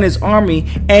join his army,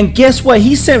 and guess what?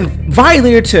 He sent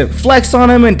Violator to flex on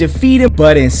him and defeat him,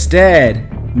 but instead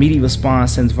Medieval Spawn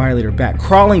sends Violator back,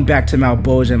 crawling back to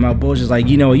Malebolgia, and Malebolgia's like,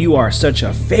 you know, you are such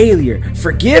a failure.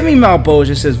 Forgive me,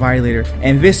 Malebolgia, says Violator.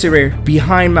 And Viscerator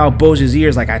behind Malebolgia's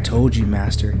ears like, I told you,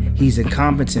 master, he's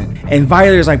incompetent. And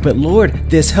Violator's like, but lord,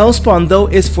 this Hellspawn, though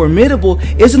is formidable,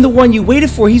 isn't the one you waited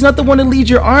for. He's not the one to lead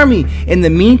your army. In the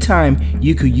meantime,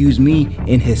 you could use me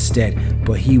in his stead.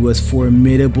 But he was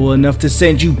formidable enough to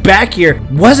send you back here,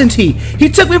 wasn't he? He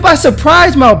took me by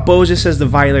surprise, Malebolgia, says the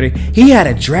Violator. He had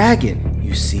a dragon.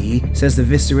 You see, says the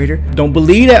Viscerator. Don't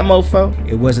believe that, mofo.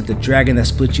 It wasn't the dragon that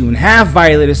split you in half,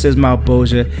 Violator, says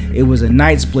Malebolgia. It was a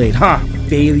Knight's Blade, huh?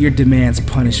 Failure demands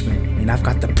punishment, and I've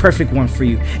got the perfect one for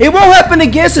you. It won't happen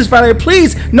again, says Violator.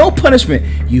 Please, no punishment.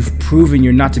 You've proven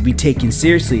you're not to be taken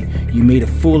seriously. You made a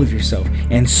fool of yourself.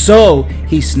 And so,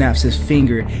 he snaps his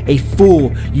finger. A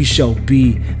fool you shall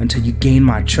be until you gain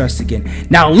my trust again.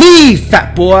 Now leave,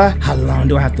 fat boy. How long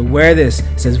do I have to wear this,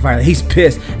 says Violator. He's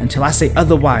pissed until I say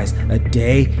otherwise. A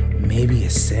day, maybe a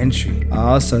century.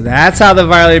 Oh, so that's how the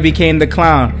Violator became the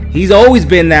clown. He's always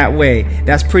been that way.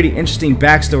 That's pretty interesting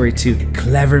backstory too.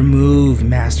 Clever move,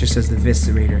 master, says the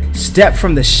Viscerator. Step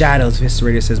from the shadows,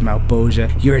 Viscerator, says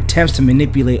Malebolgia. Your attempts to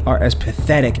manipulate are as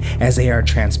pathetic as they are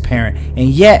transparent. And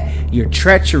yet, your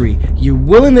treachery, your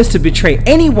willingness to betray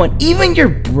anyone, even your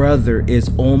brother,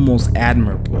 is almost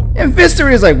admirable. And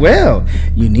Viscerator's like, well,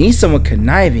 you need someone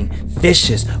conniving,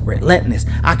 vicious, relentless.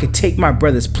 I could take my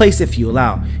brother's place if you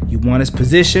allow. You want his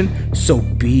position? So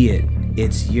be it.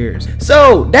 It's yours.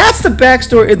 So that's the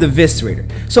backstory of the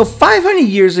Viscerator. So 500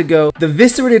 years ago, the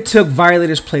Viscerator took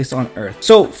Violator's place on Earth.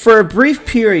 So for a brief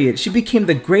period, she became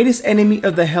the greatest enemy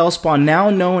of the Hellspawn, now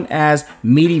known as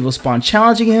Medieval Spawn,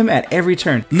 challenging him at every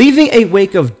turn, leaving a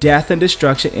wake of death and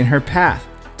destruction in her path.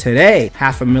 Today,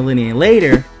 half a millennium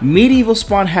later, Medieval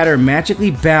Spawn had her magically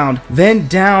bound, then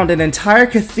downed an entire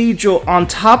cathedral on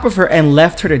top of her and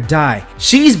left her to die.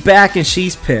 She's back and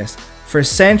she's pissed. For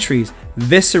centuries,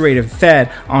 Viscerator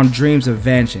fed on dreams of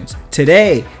vengeance.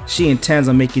 Today, she intends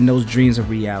on making those dreams a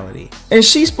reality. And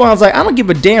She Spawn's like, I don't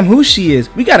give a damn who she is.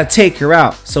 We gotta take her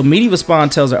out. So Medieval Spawn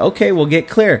tells her, okay, we'll get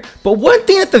clear. But one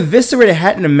thing that the Viscerator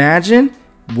hadn't imagined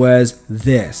was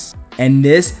this. And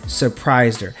this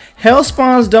surprised her. Hell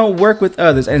spawns don't work with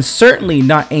others, and certainly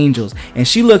not angels. And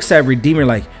she looks at Redeemer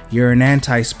like, you're an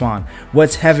anti-spawn.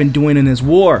 What's heaven doing in this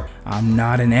war? I'm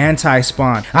not an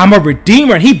anti-spawn. I'm a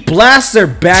redeemer. And he blasts her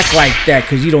back like that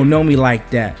because you don't know me like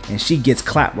that. And she gets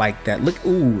clapped like that. Look,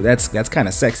 ooh, that's kind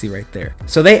of sexy right there.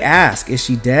 So they ask, is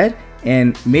she dead?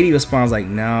 And Medieval Spawn's like,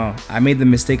 no, I made the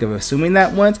mistake of assuming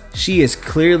that once. She is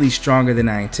clearly stronger than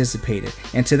I anticipated.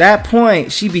 And to that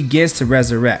point, she begins to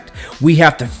resurrect. We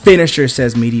have to finish her,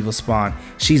 says Medieval Spawn.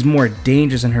 She's more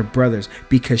dangerous than her brothers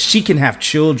because she can have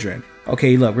children.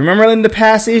 Okay, look, remember in the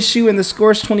past issue in the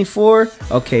Scorched 24?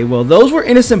 Okay, well, those were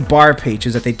innocent bar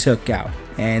patrons that they took out.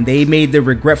 And they made the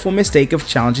regretful mistake of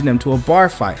challenging them to a bar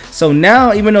fight. So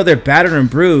now, even though they're battered and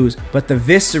bruised, but the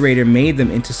Viscerator made them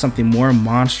into something more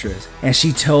monstrous. And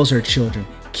she tells her children,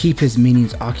 keep his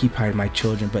minions occupied, my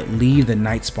children, but leave the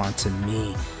night spawn to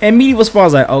me. And Medieval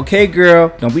Spawn's like, okay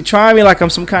girl, don't be trying me like I'm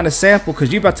some kind of sample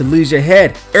because you're about to lose your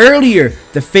head. Earlier,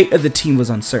 the fate of the team was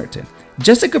uncertain.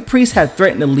 Jessica Priest had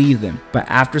threatened to leave them, but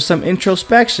after some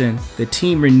introspection, the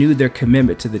team renewed their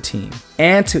commitment to the team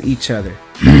and to each other.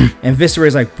 And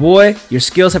Viscerator's like, boy, your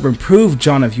skills have improved,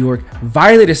 John of York.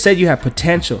 Violator said you have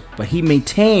potential, but he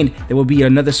maintained there will be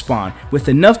another spawn with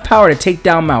enough power to take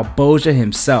down Malboja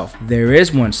himself. There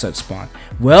is one such spawn.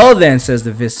 Well then, says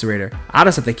the Viscerator, I'll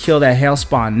just have to kill that hell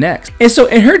spawn next. And so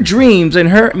in her dreams, in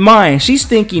her mind, she's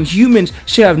thinking humans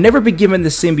should have never been given the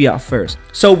symbiote first.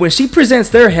 So when she presents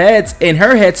their heads in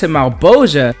her head to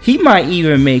Malboja, he might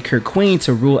even make her queen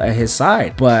to rule at his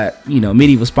side. But, you know,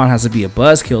 Medieval Spawn has to be a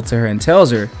buzzkill to her and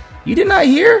tells her, you did not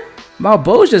hear?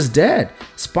 Malboja's dead.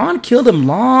 Spawn killed him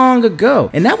long ago.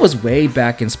 And that was way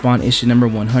back in Spawn issue number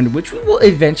 100, which we will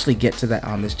eventually get to that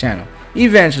on this channel.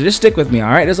 Eventually, just stick with me,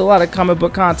 alright? There's a lot of comic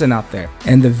book content out there.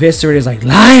 And the Viscerator is like,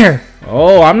 liar!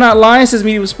 Oh, I'm not lying, says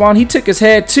Medieval Spawn. He took his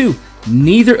head too.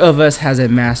 Neither of us has a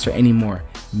master anymore.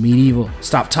 Medieval,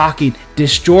 stop talking.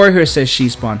 Destroy her, says She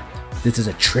Spawn. This is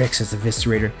a trick, says the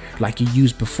Viscerator, like you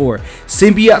used before.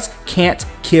 Symbiotes can't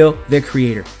kill their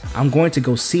creator. I'm going to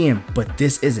go see him, but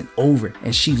this isn't over.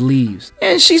 And she leaves.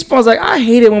 And She Spawn's like, I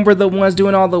hate it when we're the ones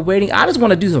doing all the waiting. I just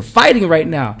want to do some fighting right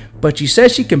now. But she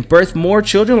says she can birth more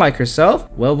children like herself.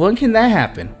 Well, when can that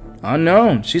happen?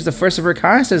 Unknown. She's the first of her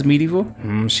kind, says Medieval.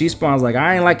 She Spawn's like,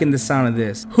 I ain't liking the sound of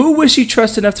this. Who would she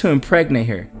trust enough to impregnate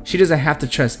her? She doesn't have to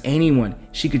trust anyone.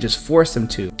 She could just force them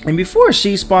to. And before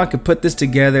She Spawn could put this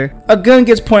together, a gun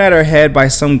gets pointed at her head by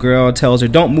some girl, tells her,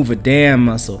 don't move a damn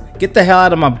muscle. Get the hell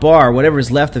out of my bar,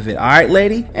 whatever's left of it, alright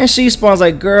lady? And She Spawn's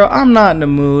like, girl, I'm not in the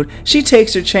mood. She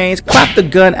takes her chains, clap the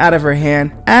gun out of her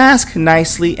hand, ask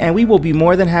nicely, and we will be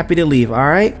more than happy to leave,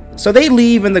 alright? So they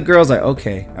leave and the girl's like,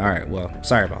 okay, alright, well,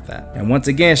 sorry about that. And once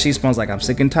again, She Spawn's like, I'm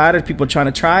sick and tired of people trying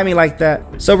to try me like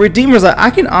that. So Redeemer's like, I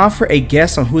can offer a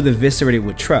guess on who the Viscerator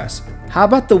would trust. How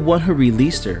about the one who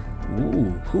released her?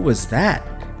 Ooh, who was that?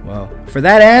 Well, for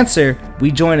that answer,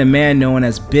 we join a man known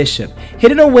as Bishop,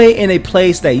 hidden away in a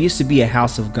place that used to be a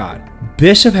house of God.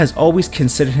 Bishop has always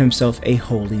considered himself a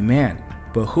holy man,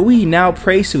 but who he now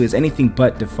prays to is anything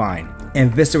but divine.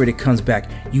 And Viscerator comes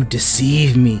back, you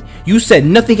deceived me. You said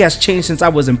nothing has changed since I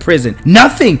was in prison.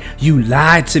 Nothing! You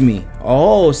lied to me.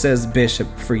 Oh, says Bishop,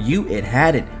 for you it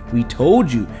hadn't. We told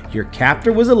you your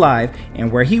captor was alive, and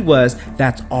where he was,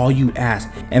 that's all you asked.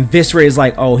 And Viscerator is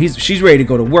like, oh, she's ready to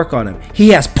go to work on him. He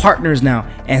has partners now,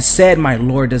 and said my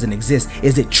lord doesn't exist.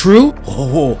 Is it true?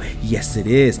 Oh, yes it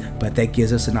is, but that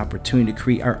gives us an opportunity to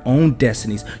create our own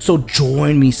destinies. So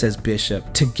join me, says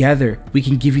Bishop. Together, we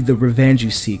can give you the revenge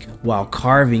you seek while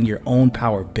carving your own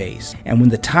power base. And when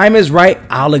the time is right,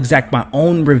 I'll exact my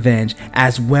own revenge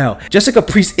as well. Jessica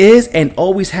Priest is and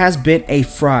always has been a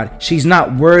fraud. She's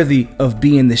not worthy of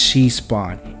being the She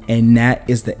Spawn. And that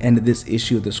is the end of this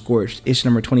issue of the Scorched, issue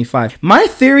number 25. My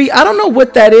theory, I don't know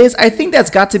what that is. I think that's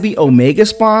got to be Omega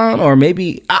Spawn, or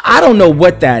maybe, I don't know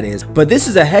what that is. But this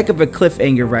is a heck of a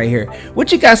cliffhanger right here.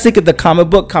 What you guys think of the comic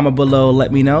book? Comment below,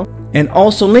 let me know. And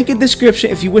also link in description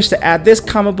if you wish to add this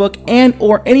comic book and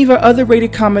or any of our other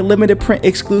Rated Comic limited print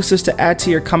exclusives to add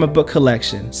to your comic book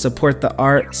collection. Support the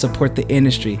art, support the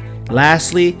industry.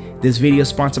 Lastly, this video is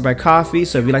sponsored by coffee,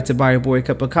 so if you'd like to buy your boy a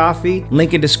cup of coffee,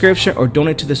 link in description or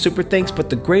donate to the super thanks. But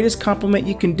the greatest compliment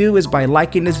you can do is by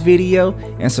liking this video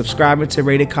and subscribing to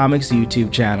Rated Comics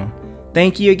YouTube channel.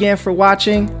 Thank you again for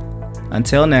watching.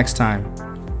 Until next time.